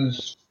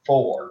lose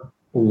 4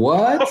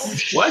 What?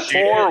 What?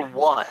 For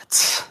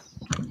what?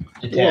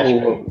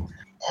 detachment.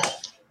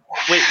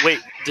 Wait.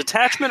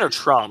 Detachment or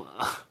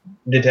trauma?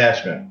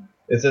 Detachment.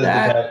 It says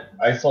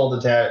I saw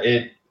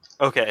it.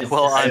 Okay,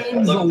 well, I'm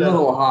Seems a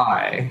little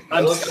high.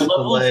 I looked at the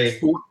leg.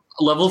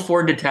 Level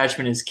 4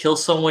 detachment is kill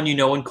someone you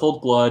know in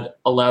cold blood,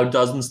 allow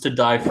dozens to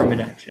die from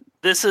inaction.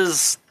 This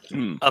is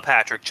a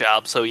Patrick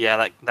job, so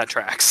yeah, that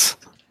tracks.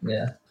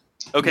 Yeah.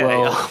 Okay.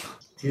 Well,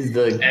 he's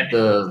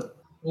the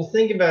Well,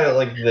 think about it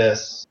like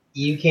this: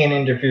 you can't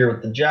interfere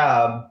with the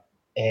job,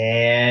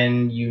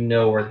 and you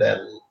know where that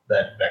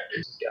vector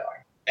is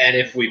going. And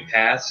if we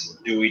pass,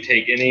 do we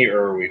take any or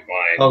are we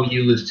fine? Oh,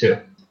 you lose 2.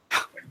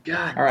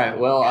 God. All right.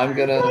 Well, I'm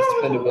gonna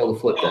spend a will to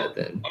flip that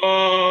then.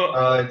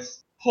 It's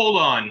Hold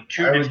on.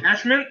 2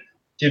 detachment?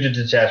 2 to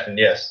detachment.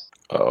 Yes.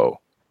 Oh.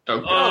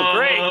 Oh,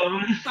 great.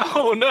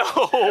 Oh no.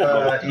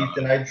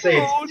 Ethan, I'd say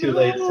it's too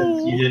late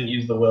since you didn't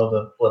use the will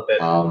to flip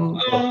it.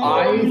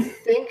 I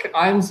think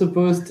I'm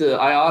supposed to.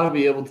 I ought to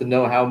be able to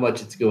know how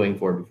much it's going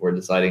for before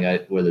deciding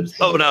whether to.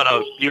 Oh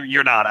no,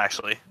 you're not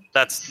actually.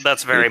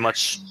 That's very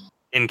much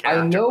in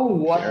character. I know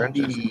what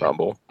Just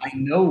crumble. I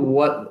know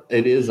what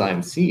it is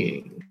I'm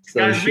seeing. So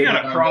Guys, we got a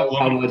shouldn't I know problem.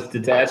 how much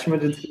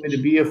detachment it's going to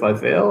be if I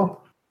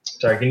fail?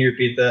 Sorry, can you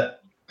repeat that?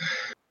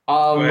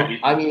 ahead.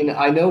 I mean,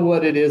 I know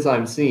what it is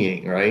I'm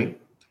seeing, right?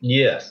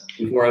 Yes.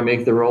 Before I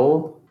make the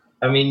roll.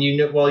 I mean, you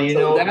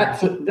know.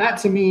 That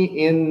to me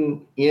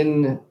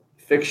in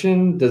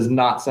fiction does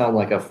not sound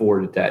like a 4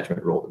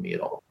 detachment roll to me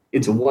at all.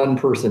 It's one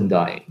person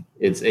dying.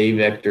 It's a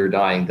vector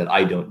dying that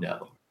I don't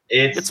know.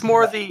 It's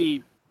more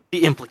the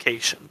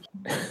implication.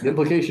 The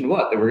implication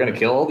what? That we're going to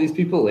kill all these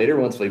people later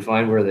once we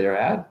find where they're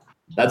at?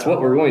 That's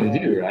what we're going to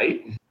do,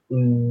 right?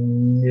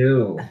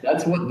 No.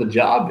 That's what the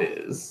job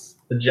is.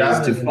 The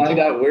job is to find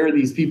out where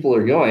these people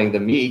are going, the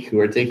Meek, who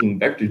are taking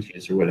vector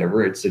juice or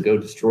whatever. It's to go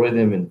destroy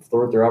them and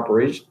thwart their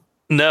operation.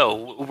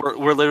 No,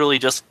 we're literally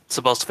just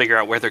supposed to figure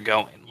out where they're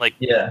going. Like,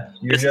 yeah,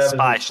 your it's job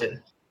spy is shit.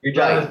 your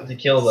job is to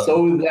kill them.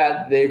 So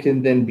that they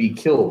can then be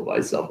killed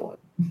by someone.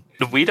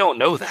 We don't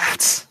know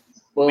that.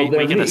 Well, we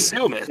they're can Meek.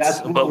 assume it,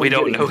 That's what but we we're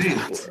don't getting know paid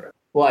that. for.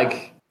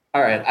 Like,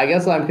 all right, I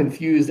guess I'm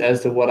confused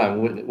as to what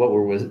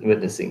we're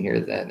witnessing here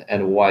then,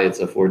 and why it's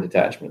a 4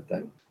 detachment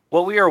thing.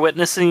 What we are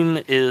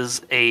witnessing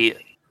is a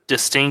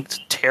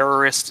distinct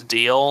terrorist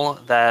deal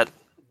that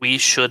we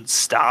should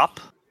stop,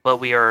 but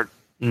we are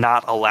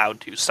not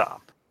allowed to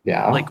stop.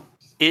 Yeah. Like,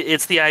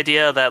 it's the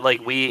idea that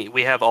like we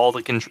have all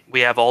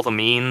the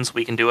means,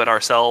 we can do it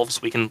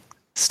ourselves, we can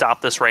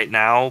stop this right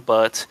now,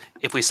 but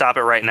if we stop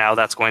it right now,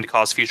 that's going to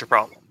cause future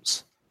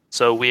problems.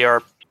 So we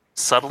are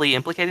subtly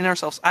implicating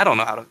ourselves. I don't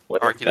know how to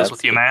argue this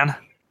with you, man.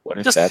 What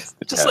if Just that's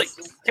the like,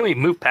 test? can we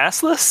move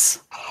past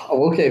this?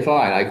 Oh, okay,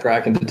 fine. I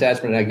crack in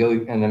detachment and I go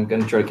and I'm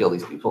going to try to kill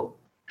these people.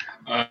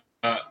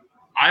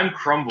 I'm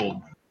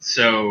crumbled,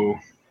 so...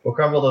 Well,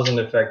 crumble doesn't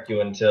affect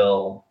you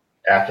until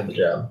after the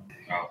job.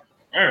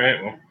 All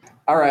right, well.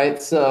 All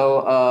right,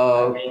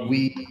 so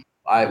we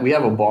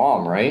have a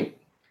bomb, right?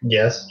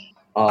 Yes.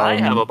 I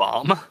have a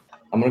bomb.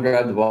 I'm gonna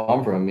grab the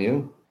bomb from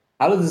you.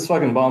 How does this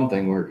fucking bomb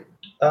thing work?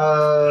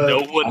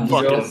 No one I'm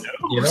fucking just-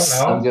 knows. You don't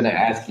know. I'm gonna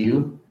ask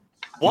you.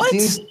 What?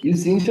 You've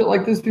seen shit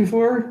like this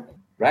before?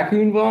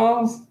 Raccoon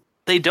bombs?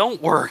 They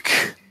don't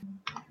work.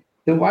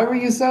 Then why were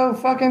you so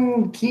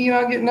fucking keen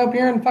on getting up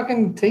here and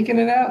fucking taking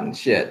it out and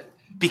shit?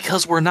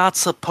 Because we're not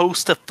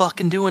supposed to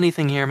fucking do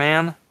anything here,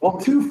 man. Well,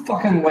 too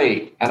fucking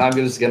late. And I'm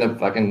just gonna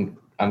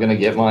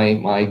get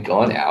my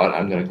gun out.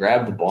 I'm gonna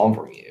grab the bomb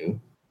from you.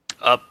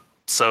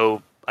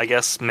 So I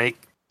guess make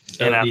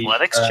an That'd be,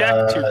 athletics check.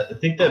 I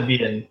think that'd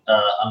be an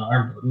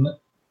unarmed, wouldn't it?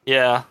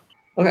 Yeah.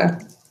 Okay.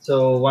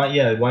 So why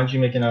don't you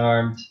make an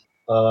unarmed?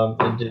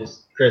 And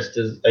Chris,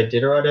 does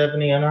Iditarod have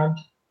any unarmed?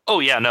 Oh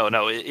yeah, no.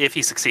 If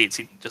he succeeds,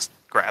 he just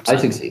grabs I it.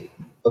 succeed.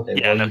 Okay.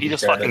 Yeah, well, no, you he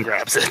just grab fucking it.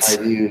 grabs I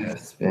it. do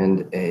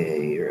spend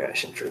a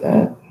ration for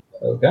that.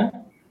 Okay.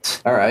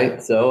 All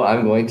right, so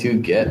I'm going to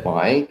get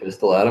my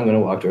pistol out. I'm going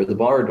to walk toward the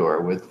bar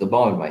door with the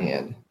ball in my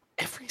hand.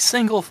 Every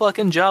single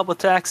fucking job with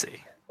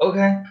Taxey.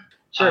 Okay.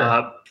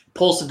 Sure.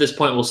 Pulse at this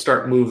point will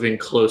start moving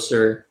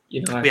closer.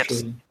 You know, We have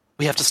actually.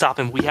 We have to stop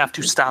him. We have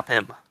to stop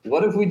him.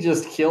 What if we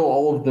just kill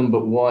all of them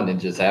but one and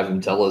just have them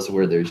tell us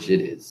where their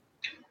shit is?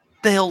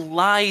 They'll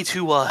lie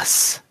to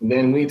us.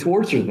 Then we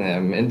torture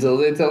them until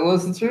they tell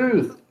us the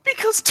truth.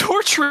 Because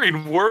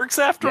torturing works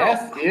after all.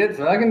 Yes, it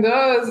fucking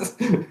does.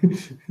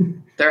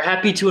 They're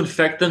happy to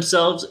infect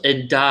themselves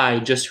and die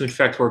just to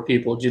infect more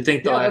people. Do you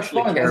think they'll Yeah, that's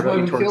actually fine. care That's why about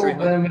you we kill torturing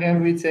them? them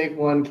and we take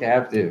one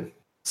captive.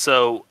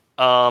 So,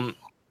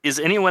 is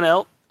anyone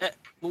else?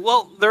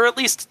 Well, there are at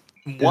least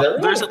one.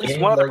 everyone There's at least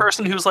in, one other like-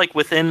 person who's like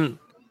within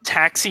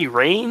Taxey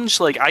range.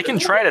 Like I can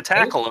try to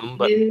tackle him,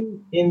 but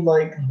in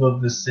like the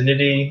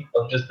vicinity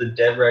of just the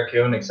dead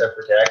raccoon, except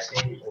for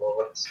Taxey. Or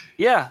what's...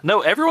 yeah,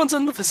 no, everyone's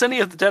in the vicinity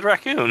of the dead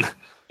raccoon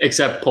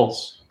Except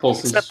Pulse.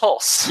 Pulse except is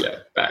Pulse. yeah,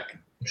 back.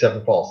 Except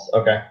for Pulse.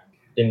 Okay.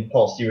 In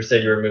Pulse, you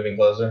said you were moving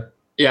closer.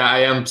 Yeah, I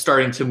am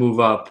starting to move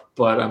up,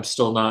 but I'm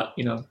still not,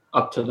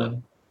 up to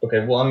them.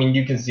 Okay. Well, I mean,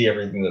 you can see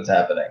everything that's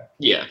happening.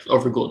 Yeah,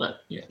 over Glow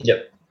Yeah.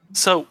 Yep.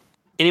 So,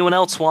 anyone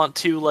else want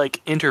to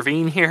like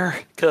intervene here?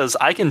 Because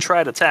I can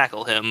try to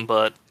tackle him,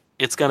 but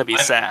it's gonna be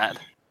sad.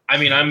 I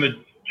mean, I'm a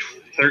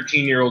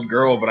 13-year-old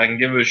girl, but I can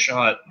give it a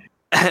shot.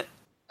 If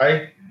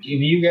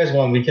you guys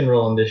want, we can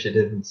roll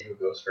initiative and see who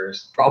goes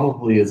first.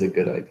 Probably is a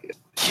good idea.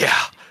 Yeah,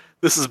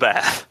 this is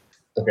bad.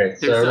 Okay.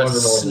 So There's everyone a roll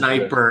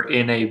sniper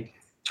in a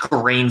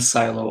grain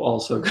silo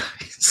also,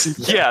 guys.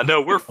 Yeah,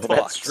 no, we're fucked.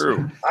 That's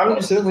true. I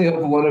certainly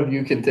hope one of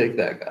you can take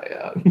that guy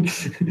out.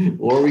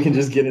 Or we can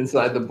just get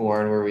inside the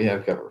barn where we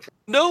have cover.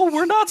 No,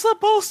 we're not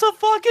supposed to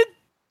fucking.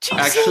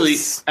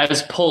 Jesus. Actually,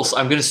 as Pulse,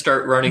 I'm going to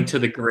start running to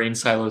the grain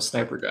silo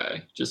sniper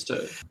guy just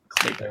to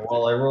make Okay,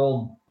 well, I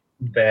rolled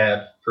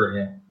bad for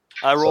him.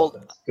 I rolled. So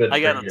that's good I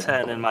got for a you.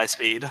 10 in my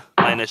speed,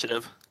 my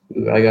initiative.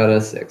 Ooh, I got a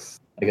 6.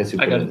 I guess you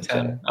I put got it a in the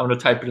 10. chat. I'm going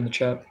to type it in the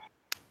chat.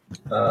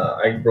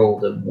 I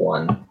rolled a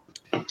 1.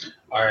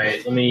 All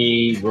right, let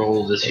me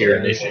roll this here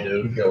You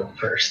initiative. go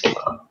first.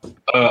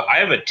 I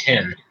have a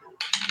 10.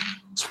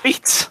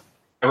 Sweet.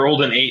 I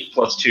rolled an 8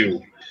 plus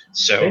 2.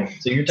 So Okay,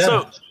 so you're 10.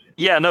 So,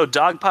 yeah, no,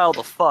 dogpile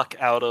the fuck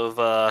out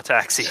of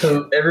Taxey.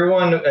 So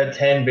everyone at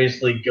 10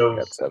 basically Got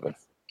goes 7.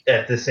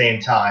 at the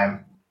same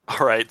time.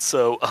 All right,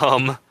 so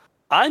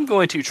I'm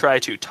going to try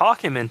to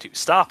talk him into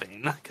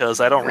stopping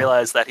because I don't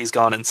realize that he's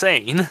gone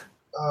insane.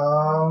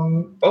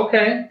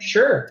 Okay,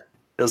 sure.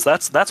 Because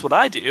that's what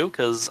I do.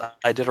 Because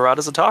Iditarod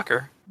is a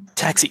talker.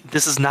 Taxey,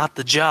 this is not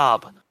the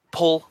job.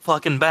 Pull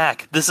fucking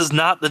back. This is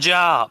not the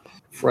job.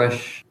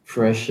 Fresh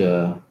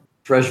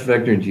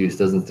vector juice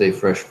doesn't stay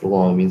fresh for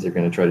long. It means they're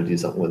going to try to do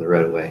something with it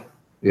right away.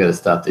 We got to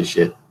stop this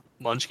shit.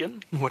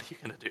 Munchkin, what are you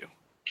gonna do?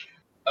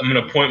 I'm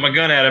going to point my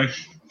gun at him.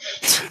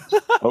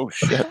 Oh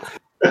shit.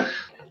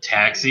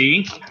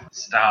 Taxi,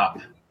 stop.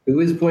 Who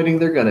is pointing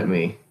their gun at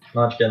me?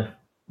 Munchkin.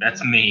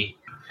 That's me.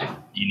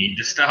 You need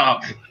to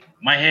stop.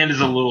 My hand is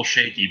a little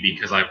shaky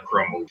because I've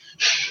crumbled.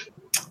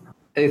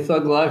 Hey,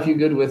 Thug Life, you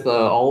good with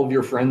all of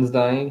your friends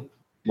dying?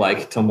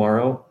 Like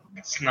tomorrow?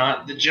 It's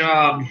not the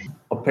job.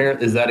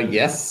 Apparently, is that a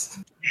yes?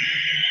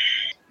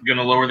 I'm going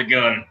to lower the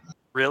gun.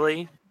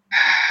 Really?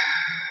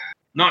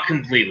 Not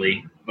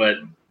completely, but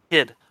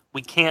Kid,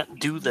 we can't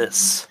do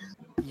this.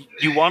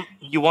 You want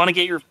to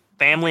get your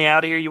family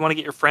out of here? You want to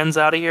get your friends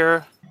out of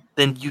here?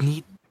 Then you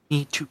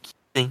need to keep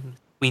things.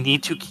 We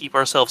need to keep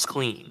ourselves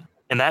clean,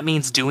 and that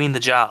means doing the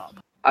job.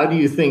 How do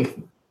you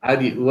think? How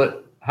did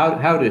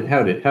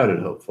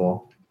Hope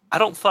fall? I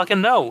don't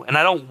fucking know, and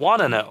I don't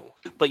want to know.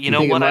 But you know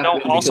think it what? I might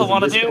don't be also because of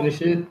want to this do. kind of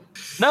shit?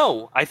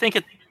 No, I think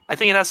it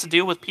has to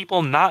do with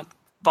people not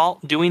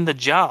doing the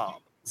job.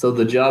 So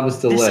the job is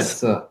to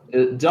This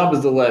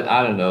let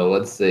I don't know,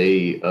 let's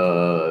say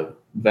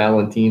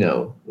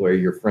Valentino, where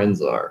your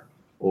friends are,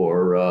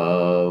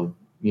 or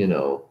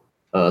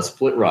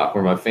Split Rock,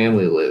 where my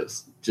family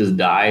lives, just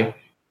die.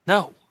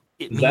 No,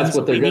 That's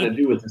what they're gonna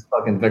do with this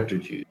fucking vector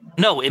juice.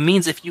 No, it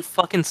means if you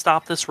fucking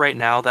stop this right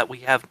now, that we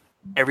have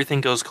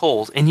everything goes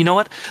cold. And you know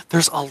what?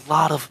 There's a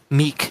lot of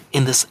Meek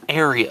in this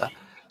area.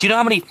 Do you know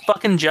how many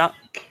fucking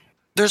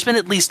There's been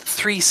at least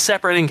 3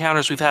 separate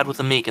encounters we've had with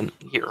the Meek in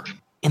here,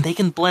 and they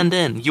can blend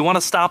in. You want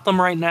to stop them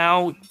right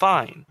now?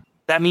 Fine.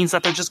 That means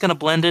that they're just going to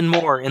blend in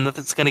more, and that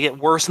it's going to get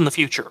worse in the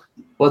future.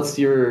 So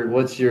you're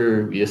just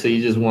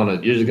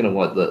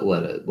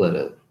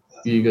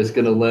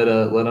gonna let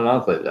an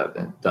enclave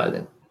die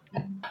then?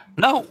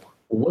 No,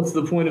 What's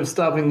the point of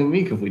stopping the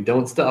Meek if we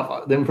don't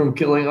stop them from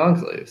killing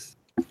enclaves?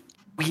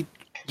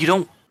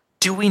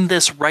 doing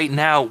this right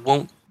now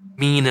won't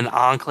mean an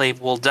enclave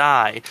will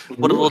die.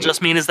 What it will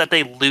just mean is that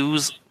they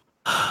lose.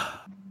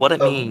 What it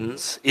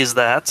means is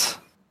that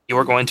you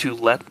are going to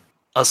let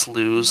us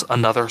lose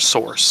another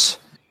source.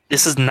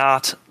 This is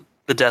not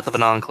the death of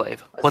an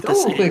enclave. What I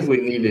this don't think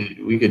is,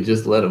 we could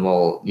just let them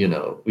all,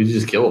 we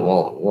just kill them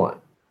all at once.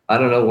 I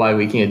don't know why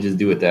we can't just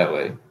do it that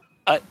way.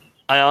 I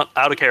out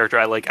of character.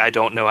 I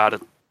don't know how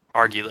to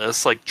argue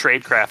this. Like,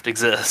 tradecraft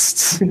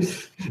exists.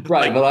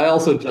 Right, but I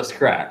also just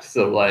cracked,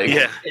 so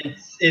Yeah.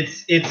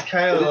 It's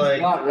kind of it's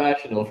like not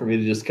rational for me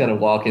to just kind of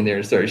walk in there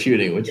and start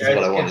shooting, which is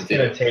what I want to it's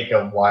gonna do. take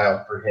a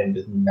while for him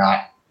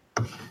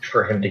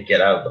to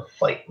get out of the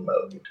fight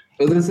mode.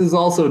 But this is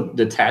also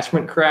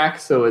detachment crack,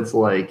 so it's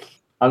like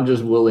I'm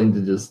just willing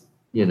to just,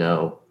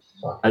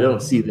 I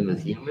don't see them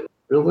as human,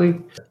 really.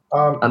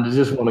 I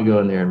just want to go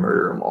in there and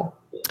murder them all.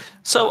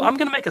 So I'm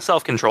going to make a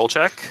self-control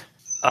check.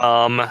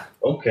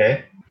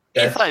 Okay.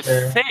 If I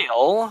fair.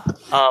 fail,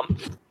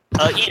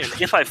 Ian,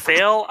 if I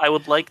fail, I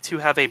would like to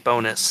have a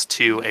bonus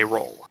to a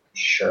roll.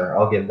 Sure,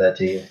 I'll give that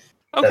to you.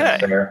 Okay.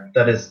 That's fair.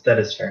 That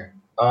is fair.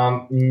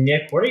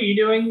 Nick, what are you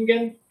doing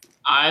again?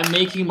 I'm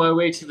making my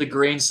way to the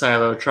grain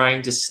silo,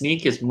 trying to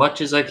sneak as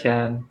much as I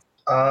can.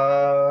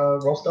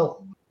 Roll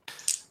stealth.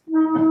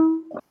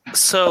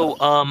 So,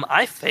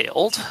 I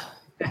failed.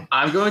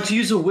 I'm going to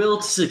use a will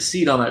to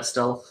succeed on that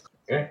stealth.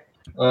 Okay.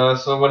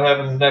 So what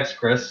happens next,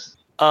 Chris?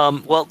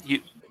 Well,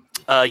 you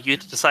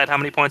decide how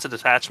many points of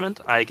detachment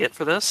I get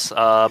for this,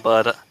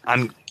 but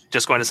I'm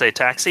just going to say,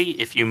 Taxey,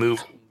 if you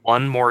move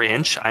 1 more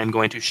inch, I'm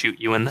going to shoot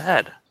you in the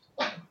head.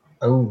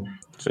 Oh.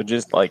 So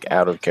just like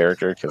out of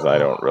character, because I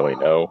don't really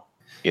know,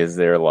 is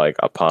there like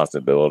a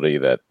possibility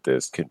that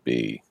this could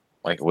be,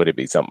 like, would it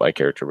be something my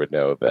character would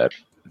know that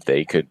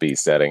they could be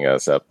setting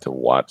us up to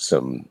watch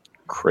some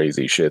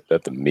crazy shit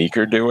that the Meek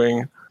are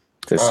doing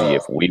to see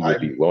if we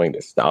would be willing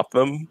to stop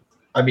them?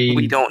 I mean,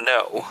 We don't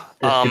know.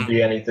 this could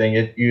be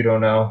anything. You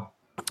don't know.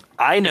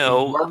 I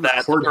know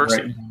that the Recording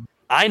person... right now.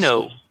 I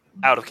know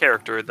out of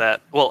character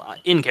that, well,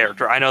 in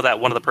character, I know that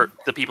one of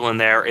the people in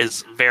there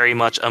is very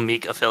much a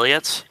Meek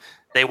affiliate.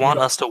 They want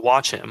us to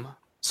watch him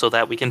so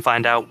that we can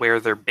find out where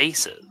their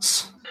base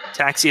is.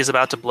 Taxey is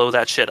about to blow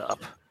that shit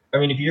up. I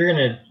mean, if you're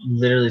gonna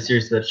literally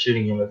seriously about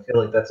shooting him, I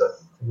feel like that's a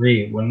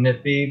 3, wouldn't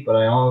it be? But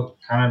I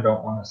kind of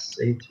don't want to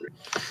say 3.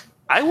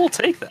 I will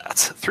take that.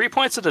 3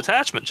 points of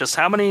detachment. Just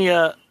how many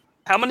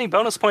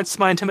bonus points to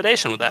my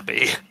intimidation would that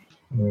be?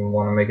 You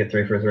want to make it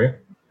 3 for 3?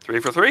 3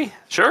 for 3?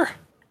 Sure.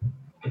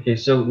 Okay,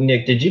 so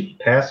Nick, did you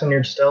pass on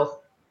your stealth?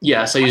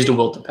 Yes, I used a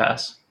will to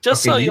pass.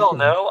 Just Okay, so you you all can-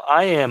 know,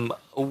 I am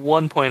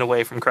 1 point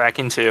away from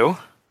cracking 2.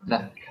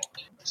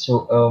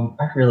 So,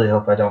 I really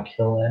hope I don't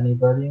kill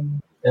everybody.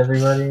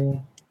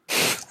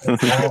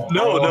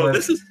 No,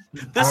 this is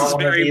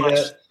very much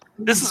that.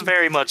 this is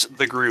very much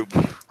the group,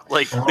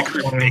 like the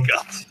group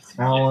makeup.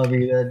 I don't want to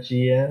be that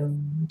GM.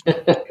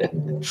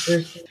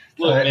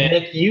 Look, man.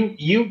 Nick,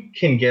 you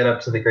can get up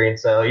to the grain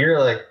silo. You're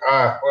like,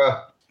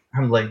 well,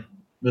 I'm like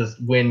this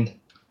wind.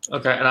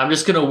 Okay, and I'm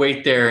just going to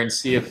wait there and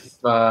see if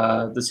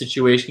the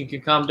situation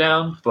can calm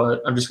down,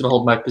 but I'm just going to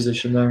hold my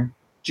position there.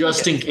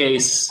 Just in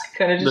case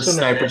Kind of the just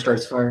sniper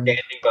starts firing.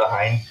 standing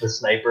behind the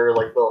sniper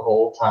like the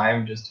whole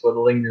time, just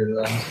twiddling your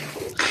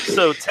thumbs.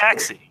 So,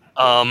 Taxey,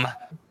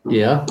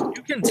 Yeah.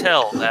 you can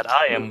tell that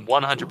I am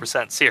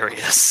 100%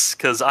 serious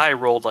because I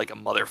rolled like a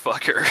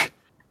motherfucker.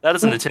 That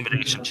is an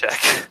intimidation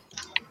check.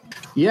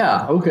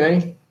 Yeah.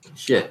 Okay.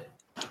 Shit.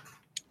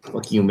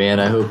 Fuck you, man.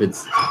 I hope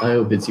it's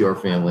your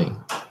family.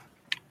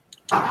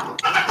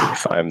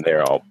 If I'm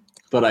there, I'll.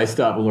 But I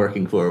stopped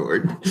working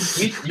forward.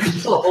 You're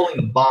still holding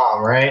the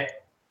bomb, right?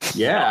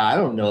 Yeah, I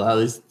don't know how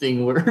this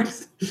thing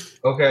works.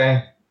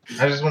 Okay.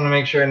 I just want to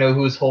make sure I know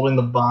who's holding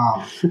the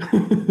bomb.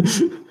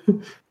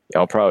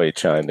 I'll probably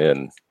chime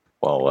in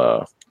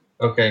while.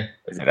 Okay.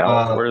 Is it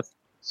Ellsworth?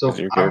 So Is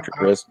your character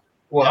Chris?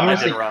 Well, I'm Yeah,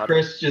 gonna say Iditarod.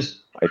 Chris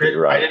just.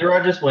 Iditarod.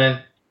 Iditarod just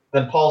went.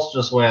 Then Pulse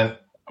just went.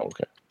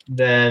 Okay.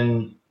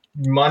 Then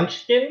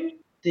Munchkin,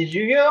 did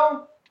you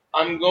go?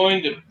 I'm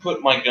going to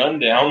put my gun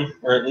down,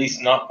 or at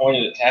least not point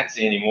it at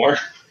Taxey anymore.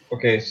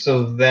 Okay,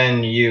 so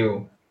then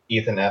you,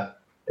 Ethan F.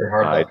 Or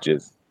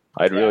Hardlock.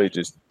 I'd really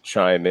just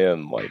chime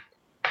in, like,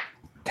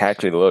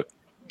 Taxey, look,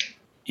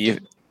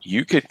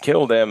 you could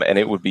kill them, and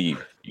you'd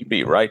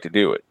be right to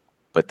do it,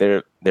 but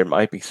there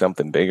might be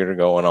something bigger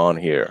going on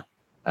here,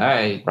 All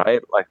right.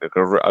 right? Like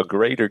a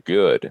greater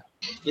good.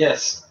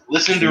 Yes.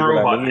 Listen See to what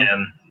I Robot mean?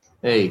 Man.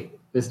 Hey,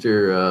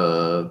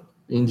 Mr.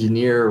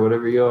 Engineer or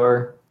whatever you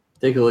are,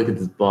 take a look at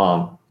this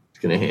bomb.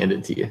 Just gonna hand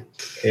it to you.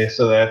 Okay,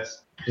 so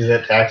is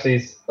that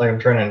Taxey's? Like, I'm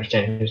trying to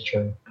understand whose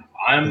turn.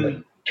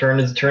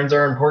 Turns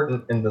are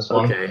important in this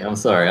one. Okay, I'm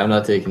sorry. I'm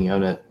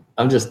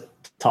just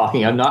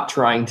talking. I'm not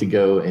trying to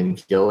go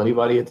and kill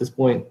anybody at this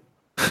point.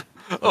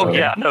 Oh Okay.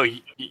 yeah, no,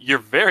 you're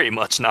very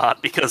much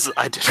not because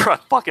I did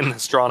fucking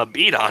has drawn a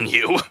beat on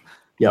you.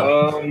 Yeah.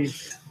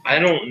 I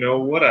don't know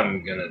what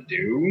I'm gonna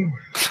do.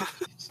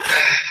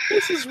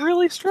 This is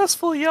really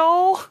stressful,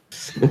 y'all.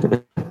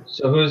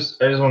 So I just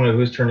want to know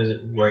whose turn is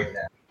it right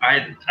now?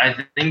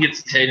 I think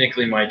it's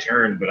technically my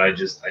turn, but I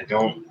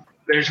don't.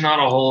 There's not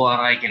a whole lot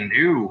I can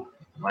do.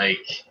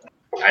 Like,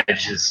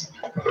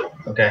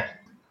 Okay.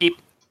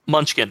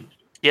 Munchkin,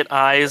 Get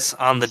eyes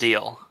on the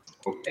deal.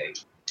 Okay.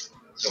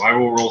 So I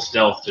will roll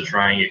stealth to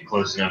try and get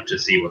close enough to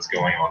see what's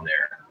going on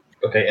there.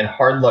 Okay, and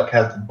hard luck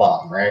has the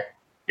bomb, right?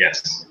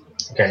 Yes.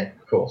 Okay,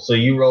 cool. So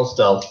you roll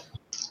stealth.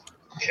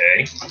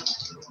 Okay.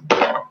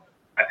 I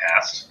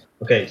passed.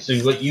 Okay, so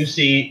what you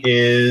see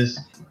is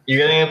you're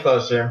getting up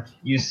closer.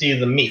 You see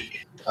the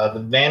Meek. The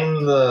man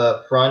in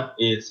the front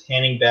is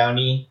handing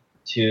bounty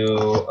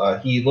to.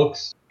 He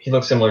looks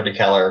similar to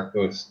Keller,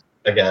 who's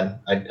again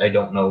I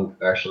don't know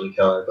actually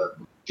Keller, but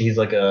he's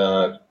like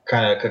a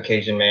kind of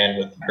Caucasian man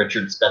with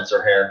Richard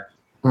Spencer hair,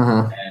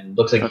 and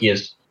looks like he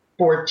has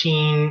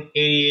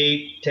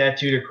 1488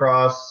 tattooed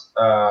across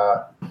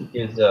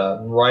his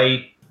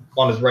right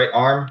on his right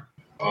arm.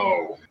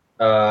 Oh.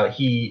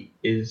 He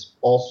has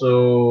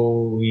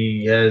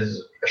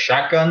a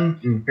shotgun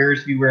and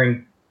appears to be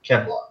wearing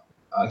Kevlar.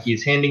 He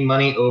is handing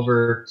money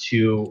over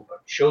to a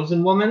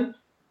chosen woman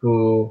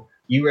who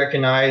you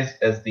recognize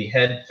as the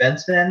head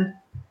fenceman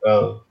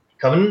of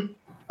Covenant.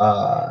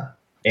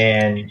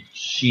 And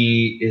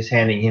she is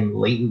handing him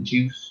vector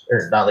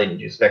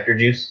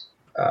juice.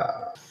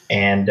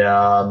 And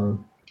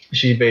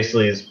she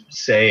basically is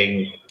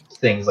saying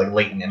things like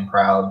latent and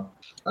proud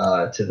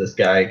to this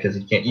guy because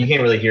you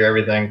can't really hear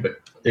everything, but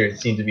there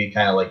seems to be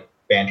kind of like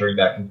bantering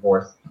back and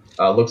forth.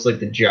 Looks like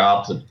the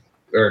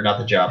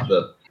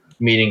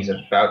meeting's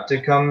about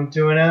to come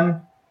to an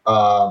end.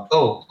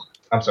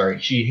 I'm sorry.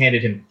 She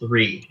handed him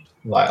 3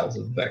 vials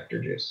of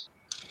vector juice.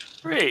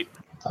 Great.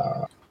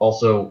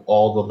 Also,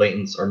 all the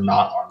latents are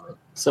not armored.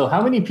 So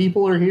how many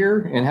people are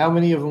here, and how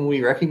many of them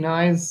we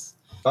recognize?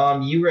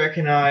 You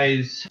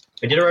recognize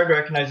Iditarod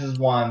recognizes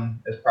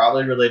one as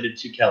probably related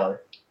to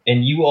Keller,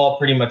 and you all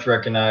pretty much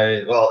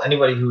recognize. Well,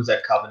 anybody who's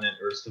at Covenant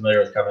or is familiar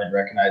with Covenant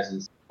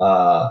recognizes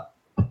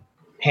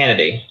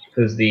Hannity,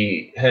 who's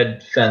the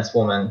head fence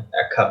woman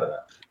at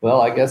Covenant.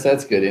 Well, I guess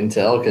that's good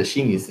intel because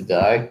she needs to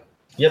die.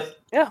 Yep.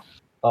 Yeah.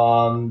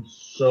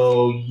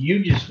 So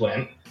you just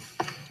went,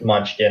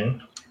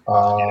 Munchkin.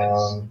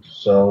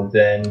 So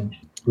then,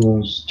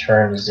 whose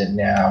turn is it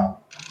now?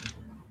 Is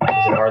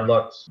it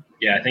Hardluck's?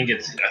 Yeah, I think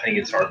it's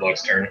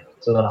Hardluck's turn.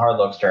 So then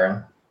Hardluck's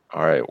turn.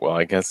 All right. Well,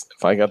 I guess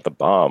if I got the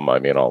bomb, I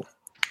mean, I'll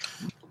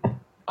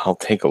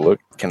take a look.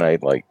 Can I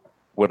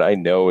would I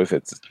know if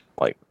it's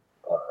You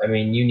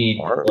need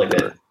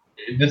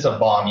if it's a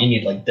bomb, you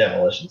need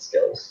demolition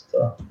skills.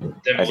 So.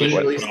 Can you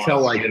at least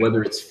tell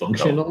whether it's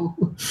functional?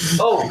 You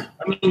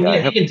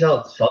can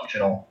tell it's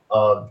functional.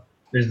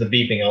 There's the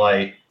beeping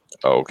light.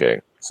 Oh,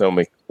 okay. So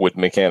would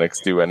mechanics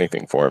do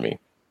anything for me?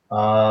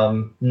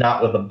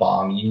 Not with a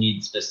bomb. You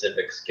need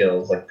specific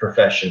skills like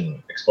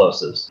profession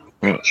explosives.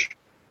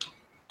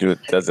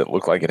 Does it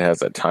look like it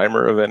has a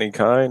timer of any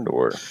kind,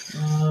 or?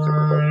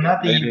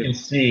 Not that you can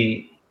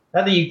see.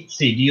 Do you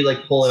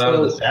pull it out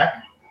of the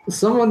sack?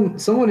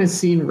 Someone has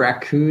seen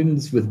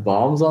raccoons with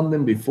bombs on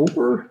them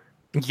before.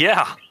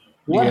 Yeah.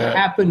 What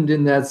happened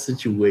in that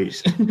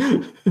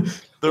situation?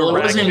 The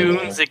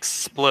raccoons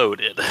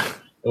exploded.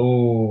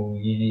 Oh,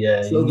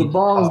 yeah. So the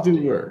bombs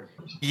do work.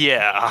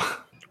 Yeah.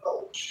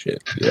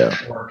 Shit, yeah.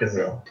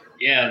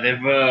 Yeah,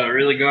 they've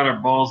really got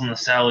our balls in the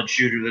salad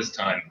shooter this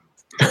time.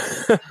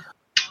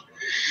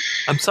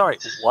 I'm sorry,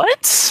 what?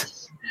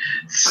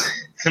 It's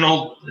from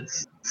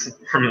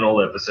an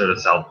old episode of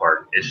South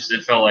Park.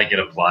 It felt like it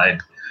applied.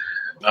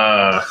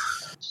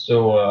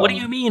 What do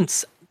you mean?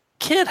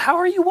 Kid, how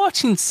are you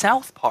watching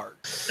South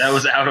Park? That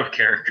was out of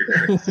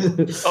character.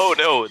 Oh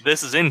no,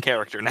 this is in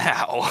character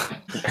now.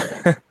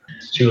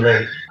 It's too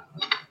late.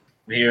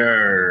 We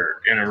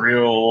are in a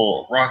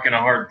real rock and a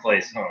hard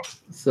place, huh?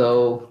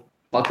 So,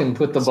 fucking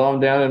put the bomb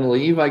down and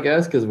leave, I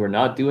guess, because we're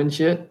not doing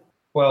shit?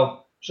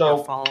 Well,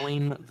 We're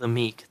following the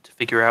Meek to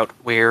figure out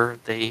where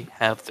they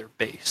have their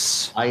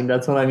base.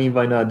 That's what I mean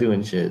by not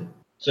doing shit.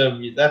 So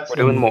that's We're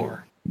doing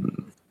more.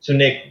 So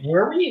Nick,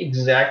 where were you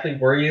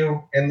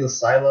in the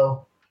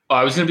silo? Oh,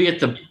 I was going to be at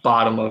the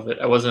bottom of it.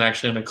 I wasn't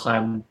actually going to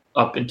climb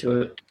up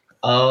into it.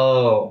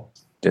 Oh.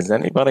 Does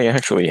anybody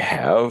actually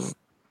have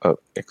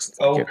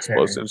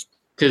explosives?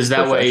 Because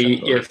that way,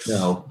 if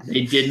No.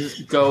 they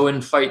didn't go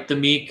and fight the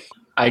Meek,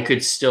 I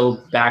could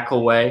still back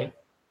away.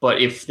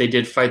 But if they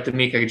did fight the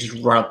Meek, I could just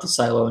run up the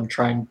silo and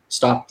try and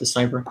stop the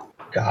sniper.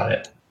 Got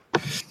it.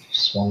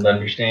 Just wanted to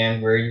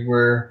understand where you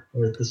were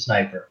with the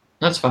sniper.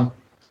 That's fine.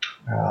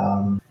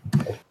 All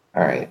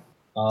right.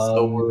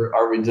 So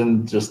are we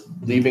then just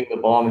leaving the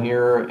bomb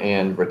here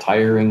and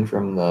retiring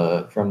from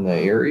the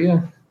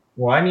area?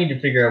 Well, I need to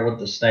figure out what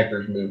the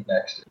snipers move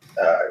next.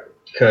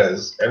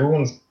 Because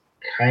everyone's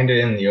kind of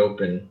in the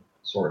open,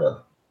 sort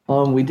of.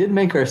 We did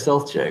make our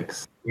stealth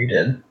checks. You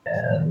did,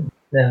 and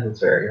yeah, that's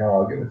fair.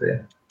 I'll give it to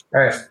you.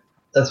 All right,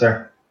 that's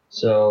fair.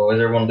 So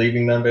is everyone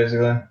leaving then,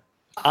 basically?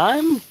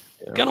 I'm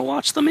gonna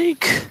watch the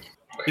Meek.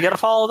 You gotta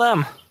follow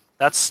them.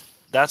 That's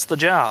the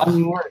job.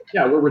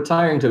 We're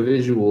retiring to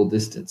visual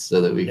distance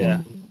so that we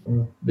can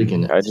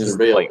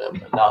surveil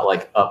them, but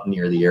not up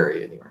near the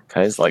area anymore.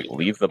 Can I just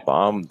leave the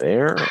bomb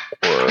there,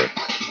 or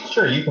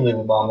Sure, you can leave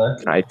a bomb there.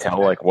 can I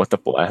tell what the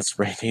blast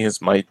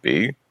radius might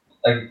be?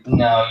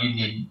 No, you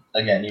need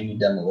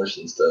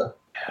demolitions to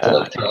to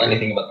like tell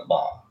anything about the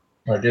bomb.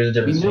 Like there's a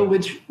difference.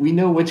 We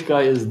know which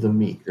guy is the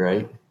Meek,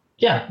 right?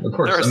 Yeah, of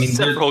course. There are I mean,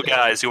 several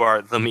guys who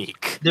are the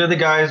Meek. they're the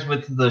guys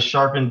with the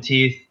sharpened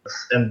teeth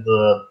and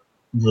the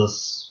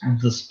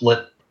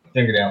split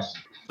fingernails.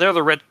 They're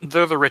the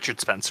Richard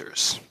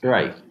Spencers.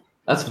 Right.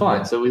 That's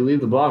fine. So we leave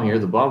the bomb here.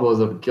 The bomb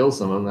blows up and kills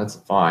some of them. That's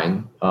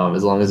fine.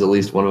 As long as at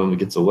least one of them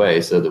gets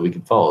away so that we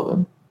can follow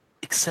them.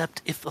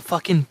 Except if the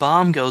fucking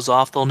bomb goes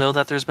off, they'll know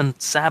that there's been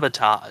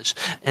sabotage,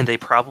 and they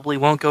probably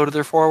won't go to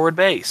their forward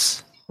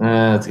base.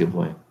 That's a good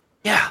point.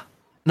 Yeah.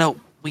 No,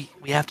 we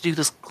have to do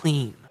this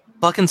clean.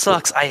 Fucking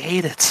sucks. I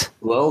hate it.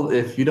 Well,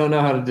 if you don't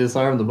know how to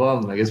disarm the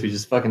bomb, then I guess we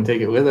just fucking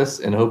take it with us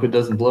and hope it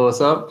doesn't blow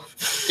us up.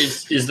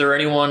 Is there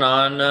anyone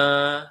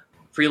on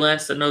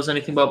Freelance that knows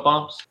anything about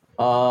bombs?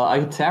 I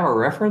could have a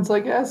reference,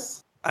 I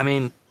guess. I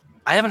mean,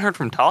 I haven't heard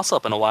from Toss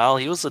Up in a while.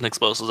 He was an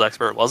explosives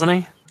expert, wasn't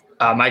he?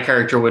 My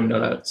character wouldn't know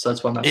that, so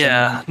that's why I'm asking.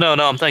 Yeah. No,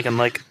 I'm thinking,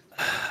 like,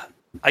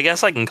 I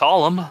guess I can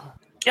call him.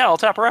 Yeah, I'll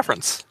tap a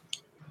reference.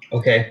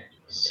 Okay,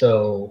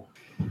 so,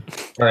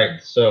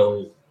 alright,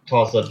 so,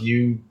 Toss Up,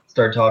 you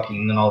start talking,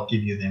 and then I'll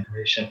give you the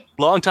information.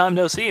 Long time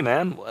no see,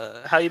 man.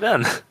 How you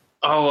been?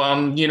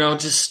 Oh,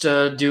 just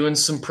doing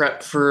some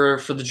prep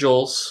for the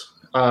Joels.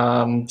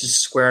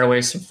 Just squaring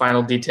away some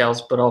final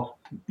details, but I'll,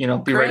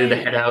 be ready to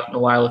head out in a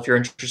while if you're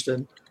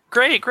interested.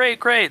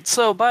 Great.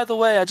 So, by the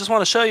way, I just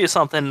want to show you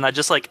something, and I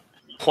just, like,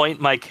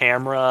 point my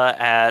camera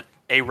at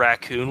a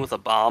raccoon with a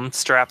bomb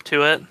strapped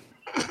to it.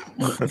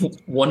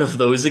 One of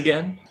those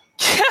again?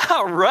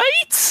 Yeah,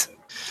 right?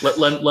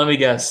 Let me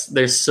guess.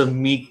 There's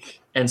some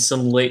Meek and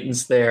some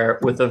latents there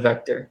with a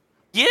vector.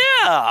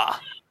 Yeah!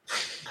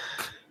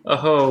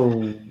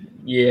 Oh,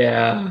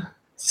 yeah.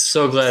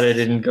 So glad I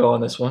didn't go on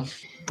this one.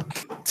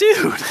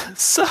 Dude,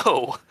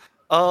 so,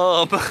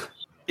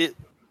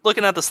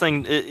 looking at this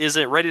thing, is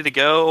it ready to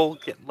go?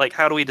 Like,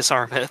 how do we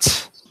disarm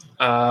it?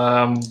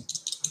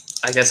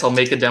 I guess I'll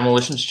make a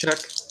demolitions check.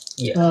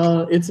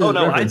 Yeah. It's a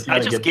reference. I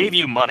just gave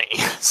you money,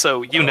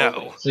 so you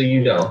know. So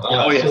you know.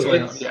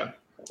 Yeah.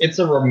 It's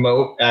a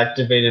remote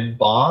activated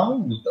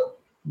bomb with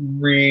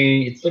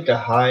it's like a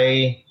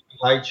high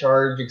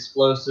charge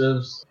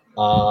explosives,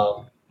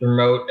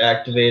 remote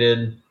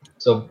activated.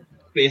 So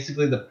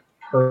basically the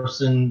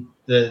person,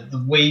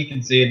 the way you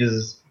can see it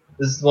is,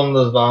 this is one of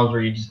those bombs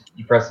where you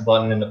press a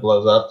button and it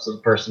blows up, so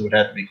the person would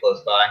have to be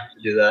close by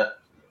to do that.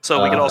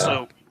 So we could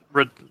also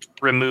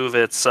remove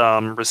its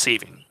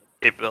receiving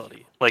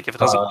capability. Like if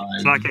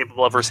it's not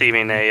capable of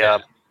receiving a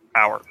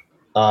power.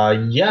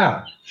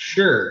 Yeah,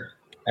 sure.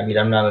 I mean,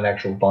 I'm not an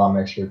actual bomb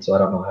expert, so I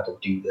don't know how to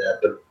do that,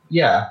 but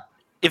yeah.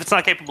 If it's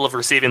not capable of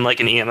receiving like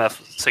an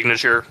EMF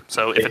signature,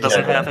 so if it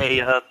doesn't have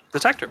a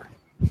detector.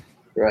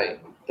 Right,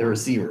 the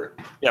receiver.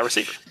 Yeah,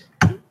 receiver.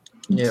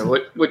 Yeah,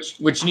 what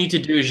you need to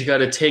do is you got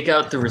to take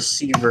out the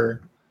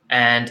receiver,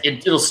 and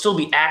it'll still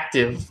be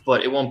active,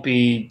 but it won't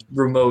be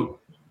remote.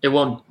 It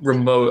won't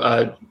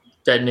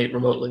detonate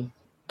remotely.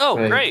 Oh,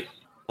 Right. Great.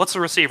 What's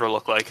the receiver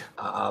look like?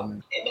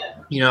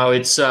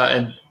 It's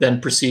and then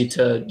proceed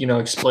to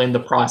explain the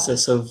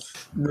process of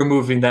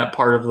removing that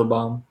part of the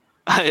bomb.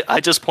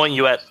 I just point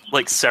you at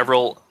like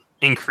several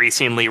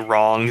increasingly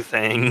wrong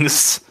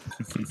things.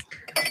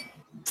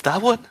 Is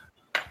that what?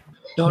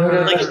 No,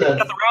 Like you got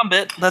the round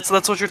bit. That's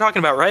what you're talking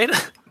about, right?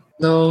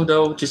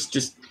 No,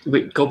 just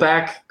wait. Go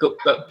back. Go.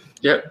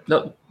 Yeah.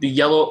 No, the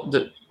yellow.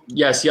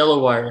 Yellow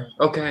wire.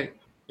 Okay.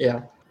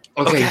 Yeah.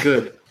 Okay.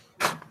 Good.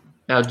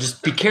 Now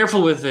just be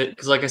careful with it,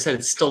 because like I said,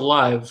 it's still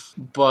live.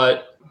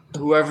 But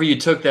whoever you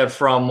took that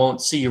from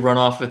won't see you run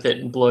off with it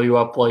and blow you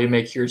up while you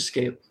make your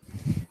escape.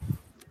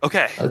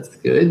 Okay. That's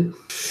good.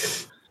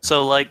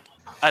 So like,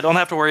 I don't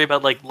have to worry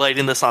about like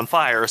lighting this on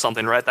fire or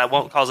something, right? That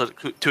won't cause it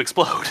to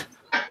explode.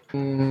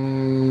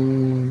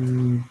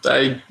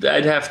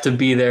 I'd have to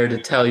be there to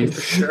tell you for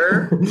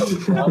sure.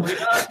 Probably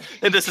not.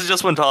 And this is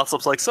just when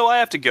Toss-Up's like, so I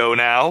have to go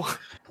now.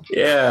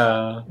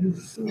 Yeah.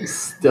 Some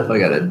stuff I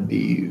gotta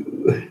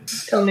do.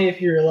 Tell me if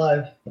you're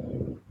alive.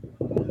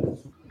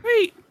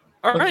 Great.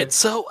 All Okay. right,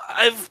 so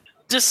I've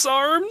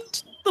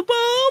disarmed the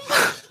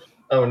bomb.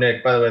 Oh,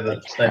 Nick, by the way, the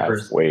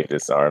snipers. Halfway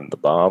disarmed the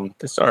bomb.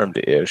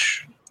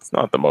 Disarmed-ish. It's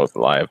not the most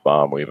live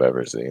bomb we've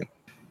ever seen.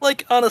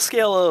 Like on a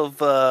scale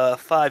of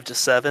 5 to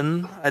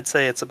 7, I'd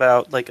say it's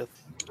about like a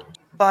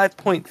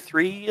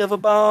 5.3 of a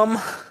bomb.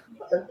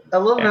 I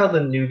love how the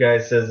new guy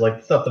says, like,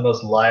 it's not the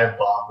most live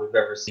bomb we've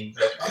ever seen. He's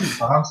like, how many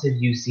bombs have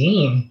you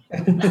seen?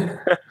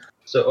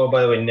 So, oh,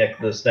 by the way, Nick,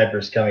 the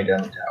sniper's coming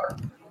down the tower.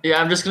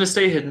 Yeah, I'm just gonna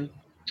stay hidden.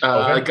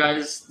 Okay.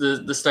 Guys,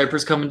 the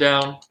sniper's coming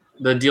down.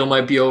 The deal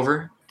might be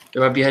over. They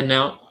might be heading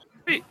out.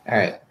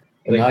 Alright.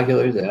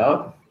 Binoculars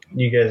out.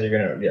 You guys are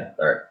gonna, yeah,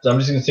 alright. So I'm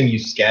just gonna assume you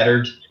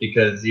scattered,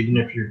 because even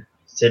if you're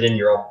sitting,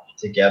 you're all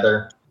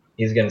together,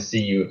 he's gonna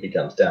see you if he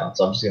comes down.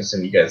 So I'm just gonna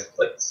assume you guys,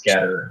 like,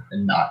 scatter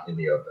and not in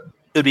the open.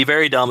 It'd be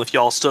very dumb if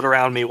y'all stood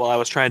around me while I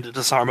was trying to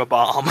disarm a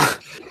bomb.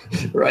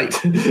 Right.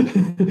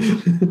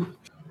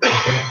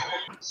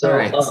 So,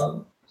 Alright.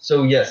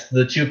 So yes,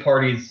 the two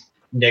parties,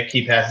 Nick,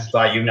 he passes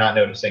by you, not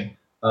noticing.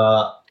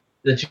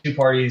 The two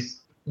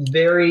parties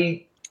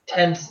very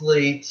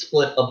tensely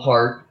split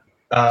apart.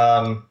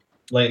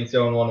 Lightning's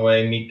going one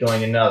way, Meek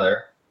going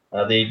another.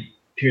 They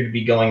appear to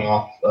be going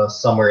off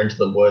somewhere into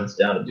the woods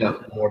down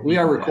to more. We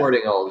are beaten path.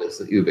 recording all of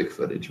this Ubik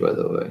footage, by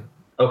the way.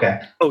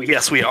 Okay. Oh,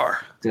 yes, we are.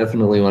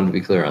 Definitely wanted to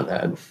be clear on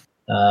that.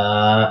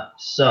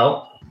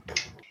 So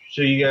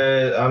you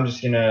guys, I'm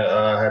just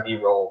gonna have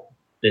you roll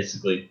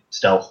basically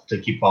stealth to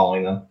keep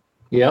following them.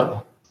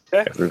 Yep.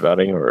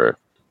 Everybody, or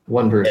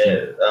One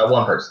person.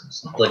 One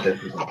person, like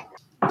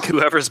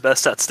Whoever's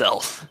best at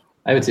stealth.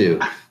 I have a 2.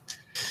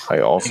 I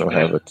also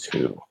have a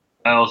 2.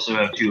 I also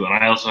have 2, and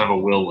I also have a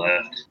will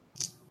left.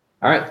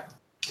 All right.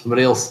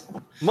 Somebody else.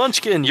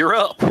 Munchkin, you're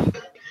up.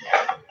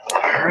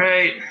 All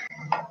right.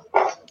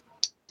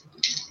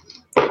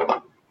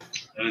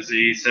 That is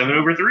a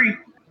 7/3.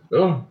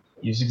 boom,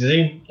 you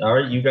succeed. All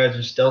right, you guys are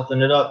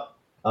stealthing it up.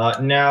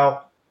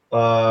 Now,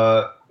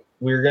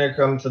 we're gonna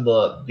come to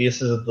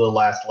this is the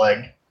last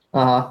leg.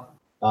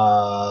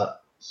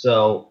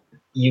 So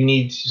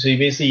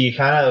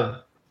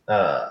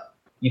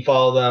you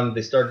follow them.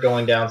 They start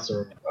going down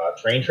some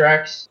train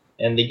tracks,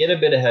 and they get a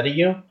bit ahead of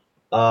you.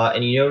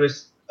 And you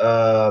notice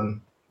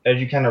as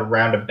you kind of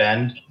round a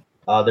bend,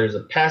 there's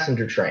a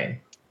passenger train.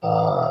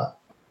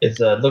 It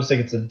looks like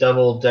it's a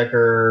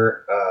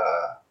double-decker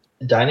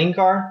dining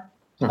car,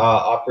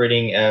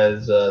 operating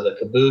as the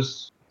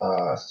caboose.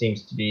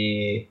 Seems to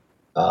be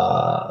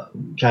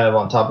kind of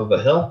on top of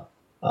a hill,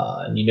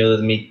 and you know that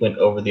the Meek went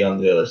over on the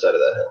other side of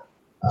that hill.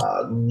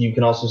 You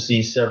can also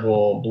see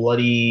several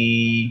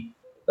bloody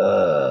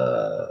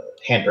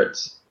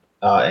handprints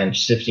and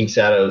shifting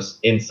shadows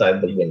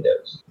inside the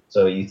windows.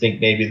 So you think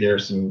maybe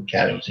there's some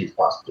casualties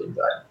possibly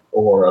inside,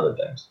 or other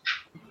things.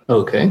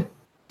 Okay.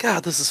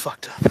 God, this is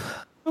fucked up.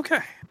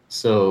 Okay.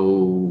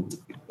 So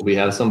we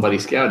have somebody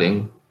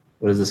scouting.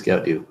 What does the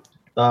scout do?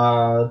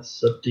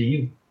 It's up to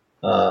you.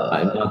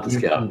 I'm not the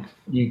scout.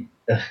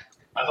 I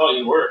thought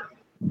you were.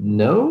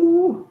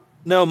 No.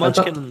 No,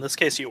 Munchkin, in this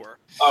case, you were.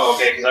 Oh,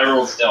 okay, because I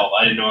rolled stealth.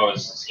 I didn't know I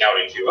was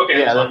scouting too. Okay.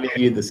 Yeah, that's that fine. made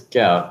you the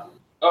scout,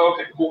 Oh,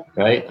 okay, cool.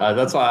 right?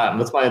 That's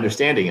my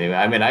understanding anyway.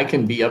 I mean, I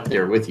can be up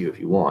there with you if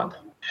you want.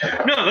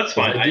 No, that's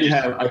fine. I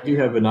do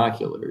have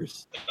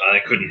binoculars. I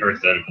couldn't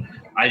hurt them.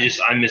 I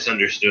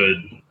misunderstood.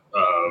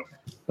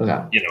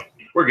 Okay.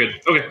 We're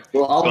good. Okay.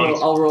 Well,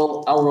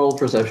 I'll roll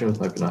perception with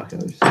my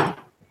binoculars.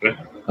 Okay.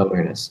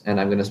 Awareness, and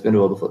I'm going to spin a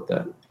will to flip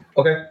that.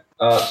 Okay.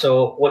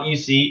 So what you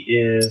see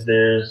is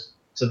this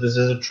is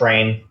a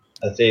train.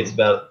 I'd say it's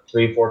about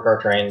 3-4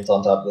 car train. It's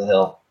on top of the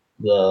hill.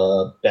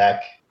 The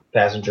back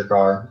passenger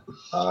car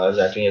is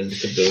acting as the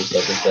caboose,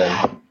 like I said.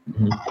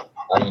 Mm-hmm.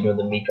 You know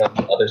the Meek on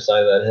the other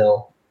side of that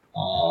hill.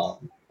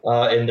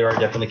 And there are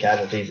definitely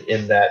casualties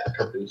in that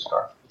caboose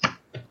car.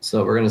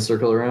 So we're going to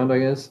circle around, I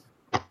guess.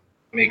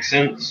 Makes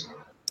sense.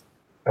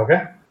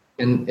 Okay.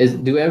 And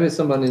do we have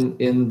someone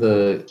in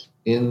the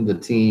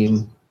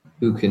team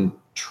who can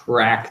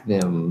track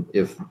them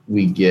if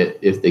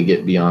they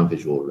get beyond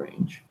visual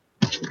range?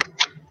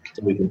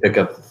 So we can pick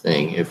up the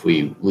thing if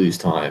we lose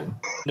time.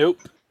 Nope.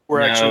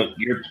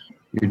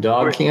 Your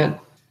dog can't?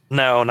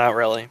 No, not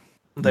really.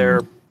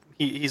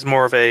 He's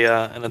more of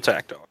an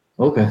attack dog.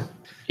 Okay.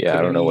 Yeah,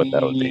 I don't know what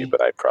that would be,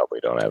 but I probably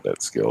don't have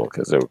that skill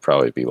because it would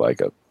probably be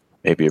like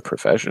maybe a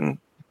profession.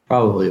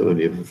 Probably it would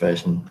be a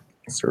profession.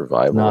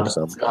 Survival or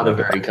something. It's not a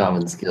very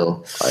common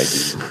skill. I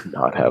do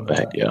not have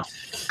that, yeah.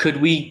 Could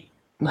we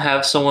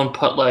have someone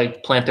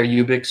plant their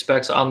Ubik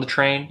specs on the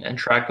train and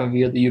track them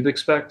via the Ubik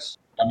specs?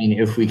 I mean,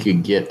 if we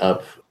could get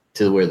up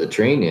to where the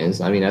train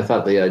is. I mean, I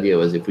thought the idea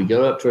was if we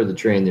go up toward the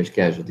train, there's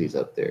casualties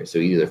up there. So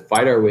either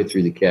fight our way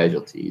through the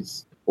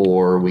casualties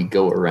or we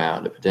go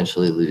around and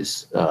potentially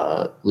lose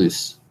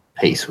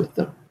pace with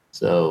them.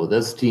 So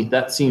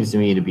that seems to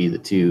me to be the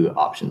two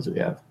options we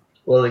have.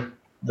 Well,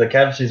 the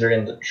casualties are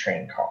in the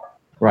train car.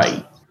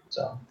 Right.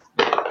 So.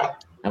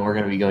 And we're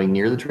going to be going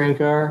near the train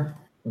car?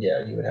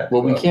 Yeah, you would have to.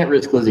 Well, we can't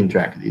risk losing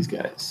track of these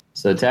guys.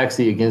 So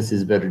Taxey, against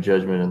his better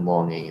judgment and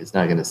longing, is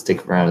not going to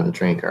stick around in the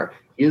train car.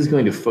 He is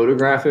going to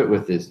photograph it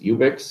with his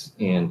Ubix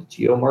and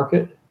geomark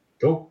it.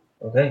 Cool.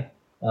 Okay.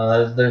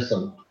 There's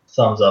some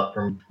thumbs up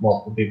from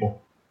multiple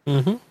people.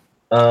 Mm-hmm.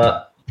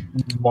 If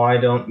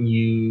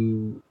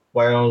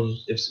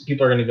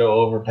people are going to go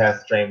over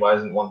past the train, why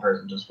isn't one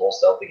person just full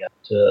stealth again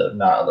to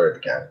not alert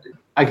the casualty?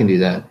 I can do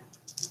that.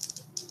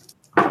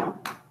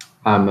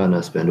 I'm going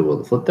to spend a will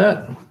to flip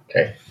that.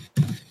 Okay.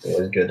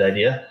 Always a good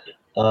idea.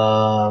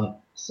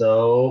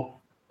 So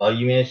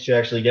you managed to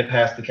actually get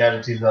past the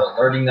casualties without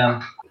alerting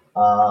them.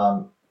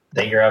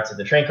 Then you're out to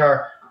the train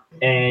car,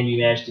 and you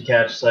managed to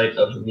catch sight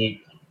of the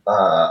Meek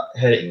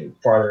heading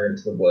farther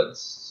into the woods.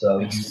 So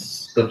you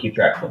still keep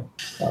track of them.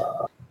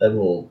 I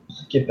will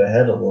skip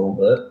ahead a little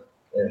bit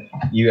if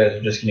you guys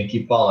are just going to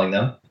keep following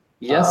them.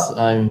 Yes,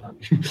 I'm.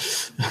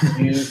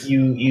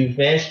 You've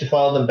managed to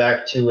follow them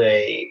back to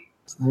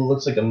what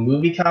looks like a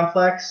movie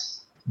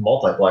complex,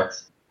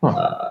 multiplex.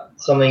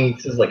 Something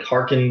that says like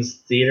Harkins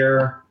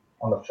Theater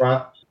on the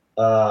front.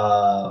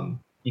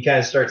 You kind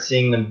of start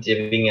seeing them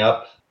divvying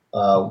up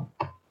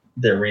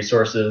their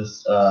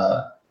resources.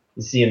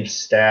 You see them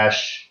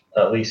stash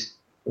at least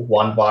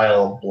one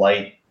vial of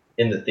blight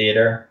in the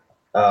theater.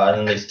 and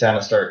then they kind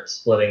of start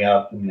splitting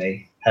up and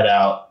they head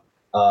out.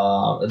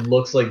 It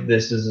looks like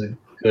this is a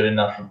good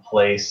enough a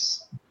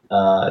place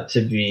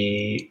to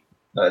be.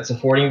 It's a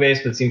forwarding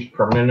base, but it seems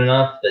permanent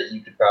enough that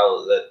you could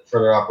that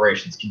further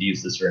operations could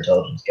use this for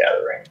intelligence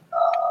gathering.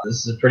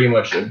 This is pretty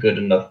much a good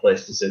enough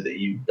place to say that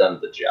you've done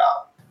the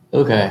job.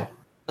 Okay.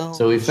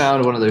 So we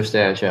found one of their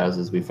stash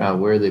houses. We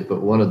found where they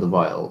put one of the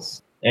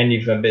vials. And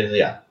you've been busy,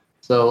 yeah.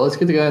 So let's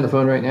get the guy on the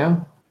phone right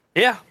now.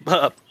 Yeah,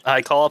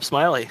 I call up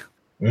Smiley.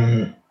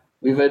 Mm-hmm.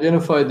 We've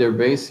identified their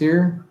base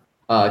here.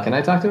 Can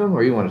I talk to him,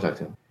 or you want to talk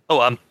to him?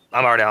 Oh, I'm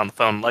already on the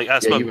phone. Like I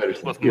spoke you better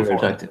with him you better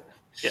before. talk to him.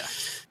 Yeah.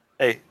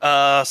 Hey,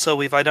 so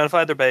we've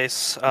identified their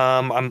base.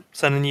 I'm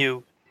sending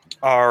you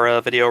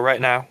our video right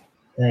now.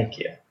 Thank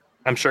you.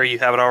 I'm sure you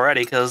have it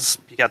already because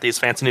you got these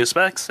fancy new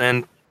specs,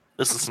 and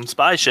this is some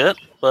spy shit.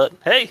 But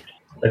hey.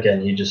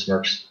 Again, you just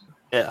smirks.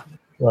 Yeah.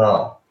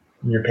 Well,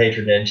 your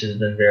patronage has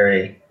been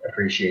very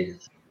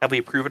appreciated. Have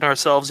we proven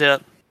ourselves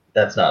yet?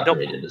 That's not for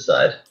me to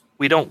decide.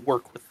 We don't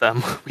work with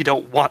them. We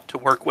don't want to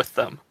work with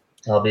them.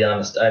 I'll be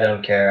honest, I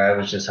don't care. I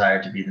was just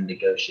hired to be the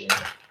negotiator.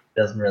 It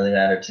doesn't really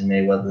matter to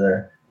me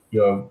whether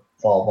you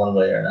fall one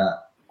way or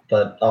not.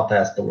 But I'll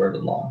pass the word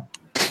along.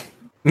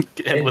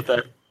 And with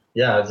that.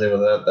 Yeah, I'd say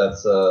with that,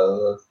 that's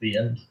the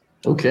end.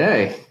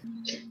 Okay.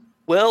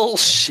 Well,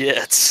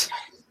 shit.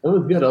 That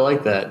was good. I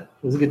like that. It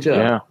was a good job.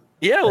 Yeah.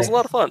 Yeah, it was a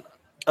lot of fun.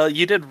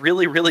 You did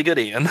really, really good,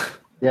 Ian.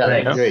 Yeah,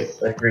 Thanks. great.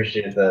 I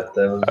appreciate that.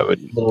 That was I would-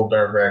 a little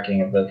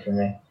nerve-wracking a bit for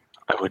me.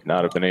 I would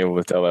not have been able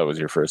to tell that was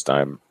your first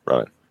time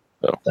running.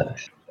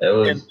 Thanks. It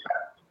was...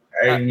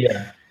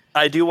 yeah.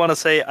 I do want to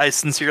say I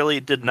sincerely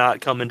did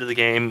not come into the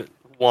game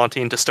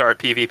wanting to start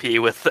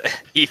PvP with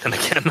Ethan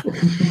again.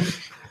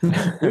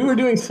 We were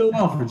doing so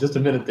well for just a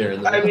minute there.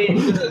 I mean,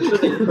 for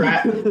the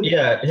crack,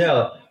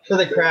 for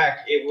the crack,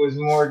 it was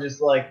more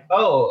just like,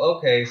 oh,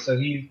 okay, so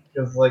he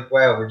was like,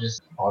 wow, we're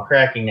just all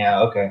cracking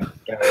now. Okay,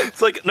 got it.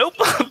 It's like, nope,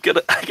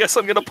 I guess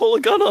I'm gonna pull a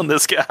gun on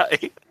this guy.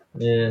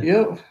 Yeah.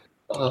 Yep.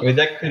 I mean,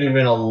 that could have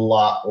been a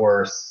lot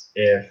worse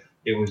if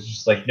it was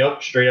just like,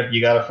 nope, straight up,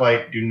 you gotta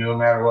fight, do no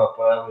matter what.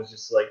 But I was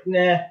just like,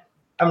 nah,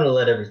 I'm gonna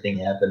let everything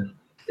happen.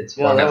 It's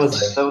Yeah, fun. that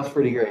was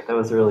pretty great. That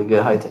was a really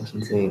good high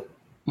tension scene.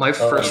 My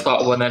first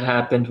thought when that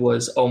happened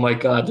was, oh my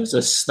god, there's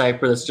a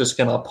sniper that's just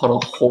going to put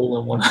a hole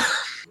in one.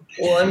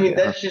 Well, I mean,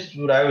 that's just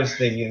what I was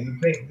thinking.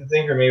 The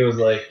thing for me was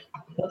like,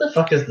 what the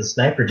fuck is the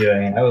sniper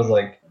doing? And I was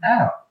like,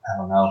 I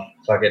don't know.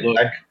 Fuck it.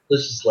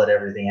 Let's just let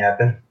everything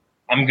happen.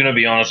 I'm gonna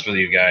be honest with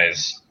you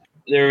guys.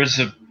 There was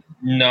a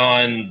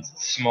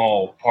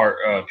non-small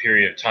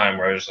period of time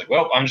where I was just like,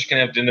 well, I'm just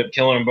gonna have to end up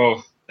killing them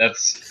both.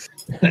 That's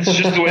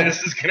just the way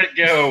this is gonna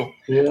go.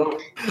 Yeah.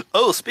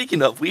 Oh,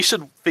 speaking of, we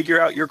should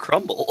figure out your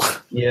crumble.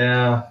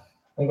 Yeah.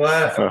 I'm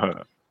glad.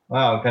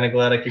 Wow, I'm kind of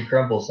glad I could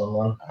crumble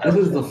someone. This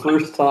is the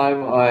first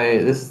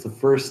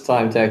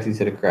time Taxey's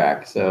hit a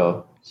crack,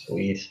 so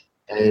Sweet.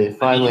 it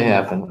finally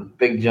happened. A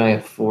big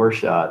giant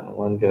 4-shot in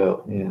one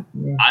go. Yeah.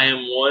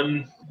 I'm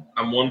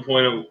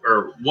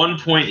 1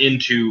 point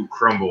into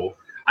crumble.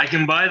 I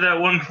can buy that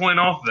 1 point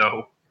off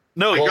though.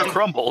 No, Well- you're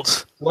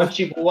crumbled. Once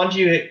you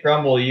hit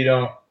crumble, you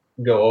don't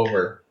go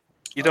over.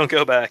 You don't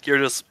go back.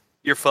 You're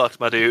fucked,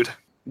 my dude.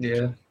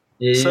 Yeah.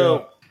 Yeah,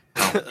 So,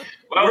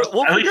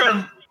 we'll at figure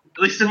out.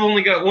 least I've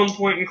only got 1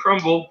 point in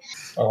crumble.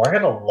 oh, I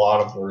had a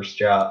lot of worse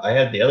jobs. I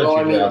had the other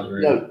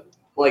two jobs.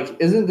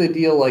 Isn't the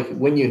deal like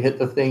when you hit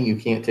the thing, you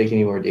can't take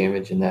any more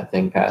damage in that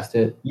thing past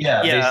it?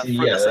 Yeah, Yeah, basically,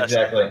 for the session.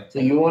 exactly. So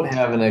you won't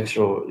have an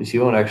extra.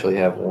 You won't actually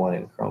have one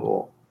in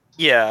crumble.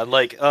 Yeah,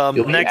 like You'll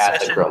be next at the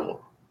session.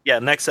 crumble. Yeah,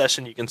 next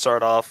session you can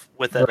start off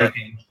with that.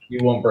 Breaking. You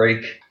won't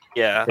break.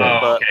 Yeah, Oh,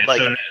 but okay.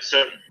 like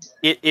So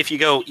if you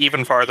go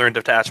even farther in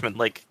detachment,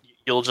 like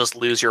you'll just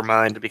lose your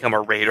mind to become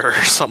a raider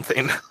or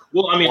something.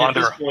 well, I mean, at Wander.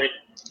 this point,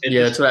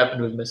 Yeah, that's what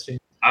happened with Misty.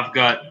 I've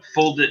got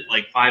folded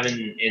like five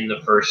in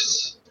the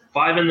first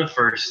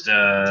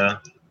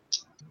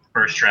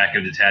first track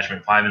of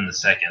detachment, 5 in the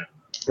second.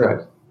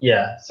 Correct.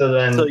 Yeah. So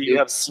then, So you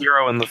have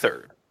 0 in the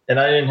third. and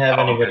I didn't have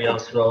Oh, anybody okay.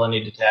 else roll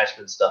any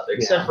detachment stuff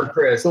except for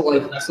Chris. So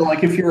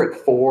like if you're at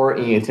 4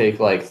 and you take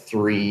like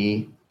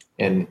 3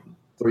 and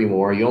 3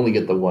 more, you only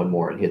get the 1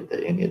 more and hit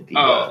the.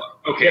 Oh,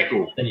 okay,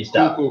 cool. Then you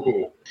stop.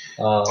 Cool.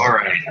 All All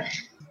right.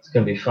 It's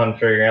gonna be fun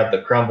figuring out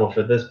the crumble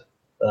for this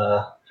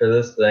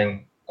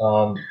thing.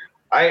 For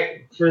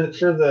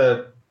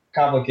the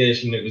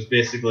complication, it was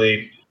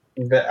basically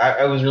that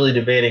I was really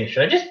debating: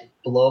 should I just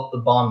blow up the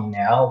bomb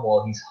now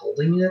while he's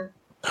holding it?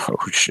 Oh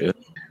shit.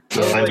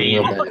 I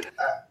mean-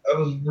 I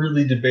was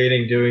really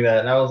debating doing that,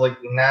 and I was like,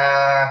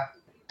 nah.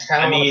 I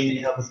kind of want to see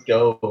how this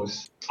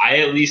goes. I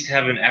at least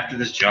haven't after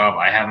this job.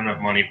 I have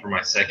enough money for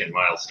my second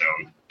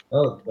milestone.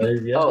 Oh, there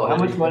you go. Oh, how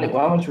much money?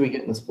 How much are we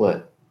getting the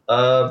split?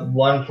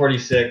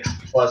 146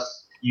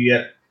 plus you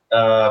get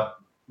the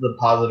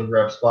positive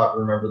rep spot.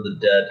 Remember the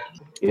dead.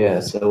 Yeah.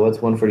 So what's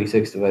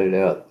 146 divided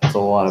out? That's a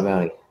lot of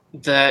money.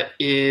 That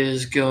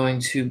is going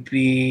to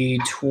be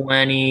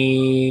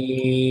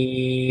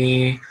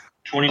 29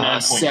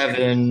 points.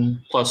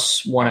 7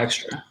 plus 1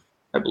 extra,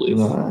 I believe.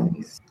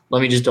 Nice.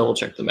 Let me just double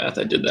check the math.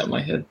 I did that in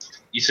my head.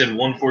 You said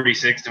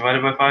 146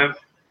 divided by 5?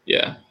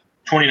 Yeah.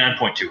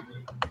 29.2.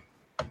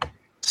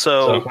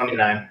 So So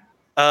 29.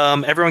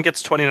 everyone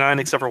gets 29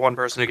 except for one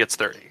person who gets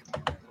 30.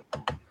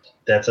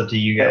 That's up to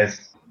you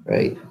guys.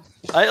 Right.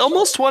 I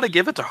almost want to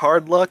give it to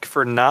Hard Luck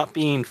for not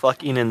being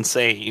fucking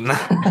insane.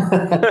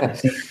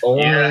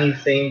 Only Yeah.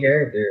 same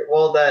character.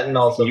 Well, that and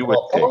also You would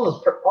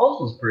Paul's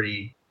was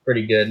pretty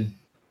good.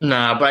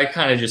 Nah, but I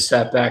kind of just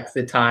sat back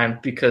the time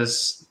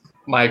because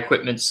my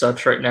equipment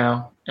sucks right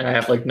now, and I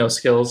have like no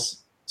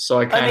skills, so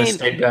I kind of mean-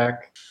 stayed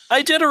back.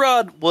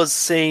 Iditarod was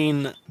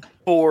sane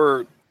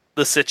for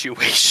the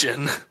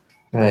situation,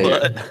 Right.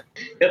 but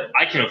Yep,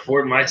 I can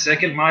afford my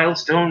second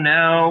milestone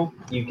now.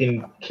 You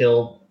can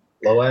kill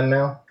low end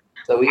now.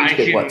 So we each I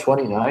get can- what,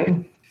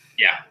 29?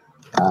 Yeah.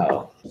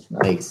 Wow.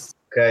 Nice.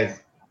 Guys,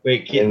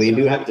 wait, And kids. we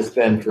do have to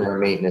spend for our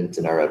maintenance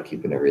and our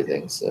upkeep and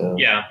everything. So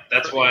Yeah,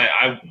 that's why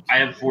I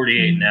have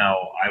 48 now.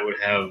 I would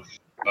have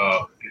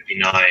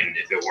 59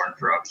 if it weren't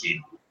for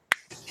upkeep.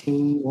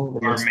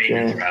 Or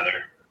maintenance,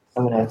 rather.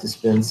 I'm gonna have to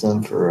spend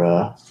some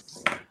for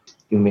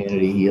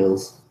humanity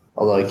heals.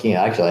 Although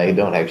I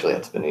don't actually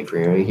have to spend any for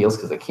humanity heals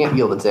because I can't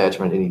heal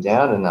detachment any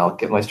down, and I'll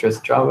get my stress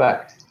and trauma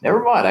back.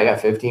 Never mind, I got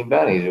 15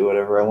 bounties to do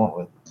whatever I want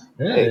with.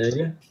 Yeah, there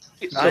you go.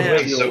 I have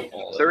wait, so-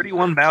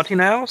 31 bounty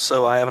now,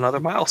 so I have another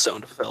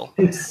milestone to fill.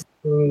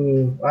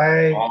 Ooh,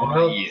 I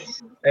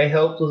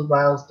helped with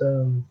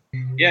milestones.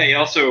 Yeah, he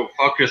also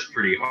fucked us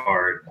pretty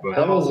hard. But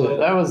That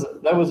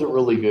was a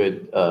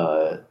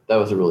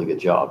really good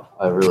job.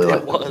 I really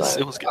liked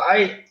It was good.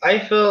 I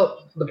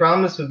felt the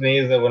problem is with me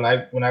is that when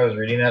I was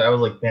reading that, I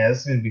was like, man, this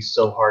is gonna be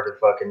so hard to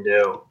fucking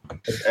do. Like,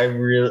 I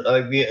really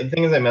like the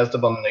thing is I messed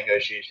up on the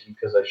negotiation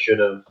because I should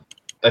have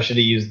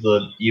used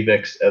the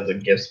Ubix as a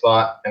gift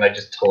spot, and I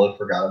just totally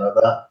forgot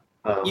about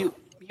that.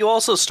 You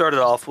also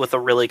started off with a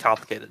really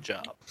complicated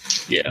job.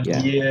 Yeah.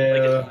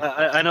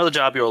 Yeah, I know the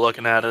job you were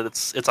looking at.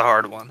 It's a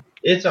hard one.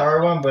 it's a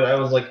hard one, but I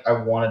was like, I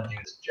want to do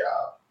this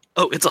job.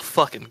 Oh, it's a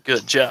fucking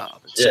good job.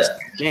 It's just,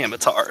 damn,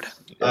 it's hard.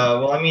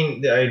 Well, I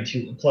mean,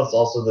 plus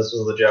also this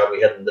was the job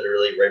we had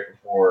literally right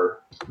before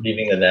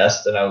leaving the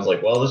nest, and I was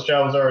like, well, this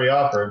job was already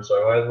offered, so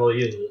I might as well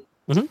use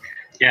it.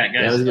 yeah, that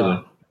guys. was a good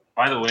one.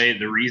 By the way,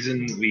 the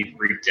reason we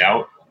freaked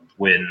out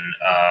when,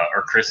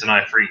 or Chris and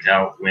I freaked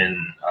out when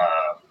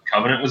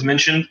Covenant was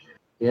mentioned,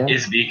 Yeah.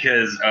 is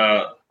because,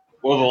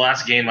 the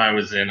last game I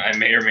was in, I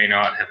may or may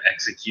not have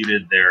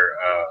executed their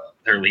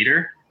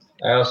leader.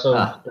 I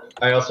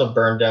also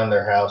burned down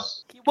their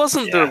house. He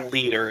wasn't their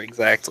leader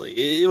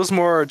exactly. It was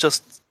more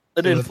just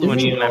an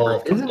influential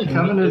member. Isn't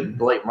Covenant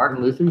like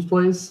Martin Luther's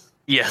place?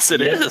 Yes,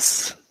 it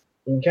is.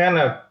 We kind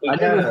of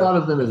never thought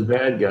of them as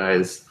bad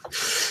guys.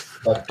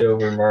 fucked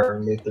over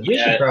Martin Luther. We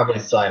should probably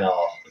sign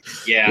off.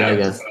 Yeah, I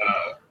guess.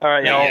 All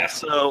right, Yeah, y'all. yeah.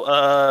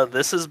 So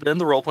this has been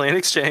the role playing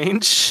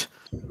exchange.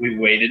 we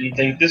waited and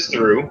think this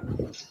through.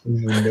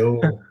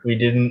 No, we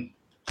didn't.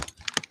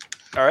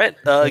 All right,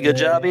 good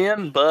job,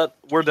 Ian. But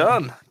we're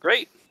done.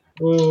 Great.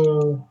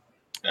 Ooh.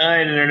 All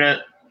right, internet.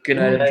 Good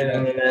night.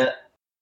 Internet.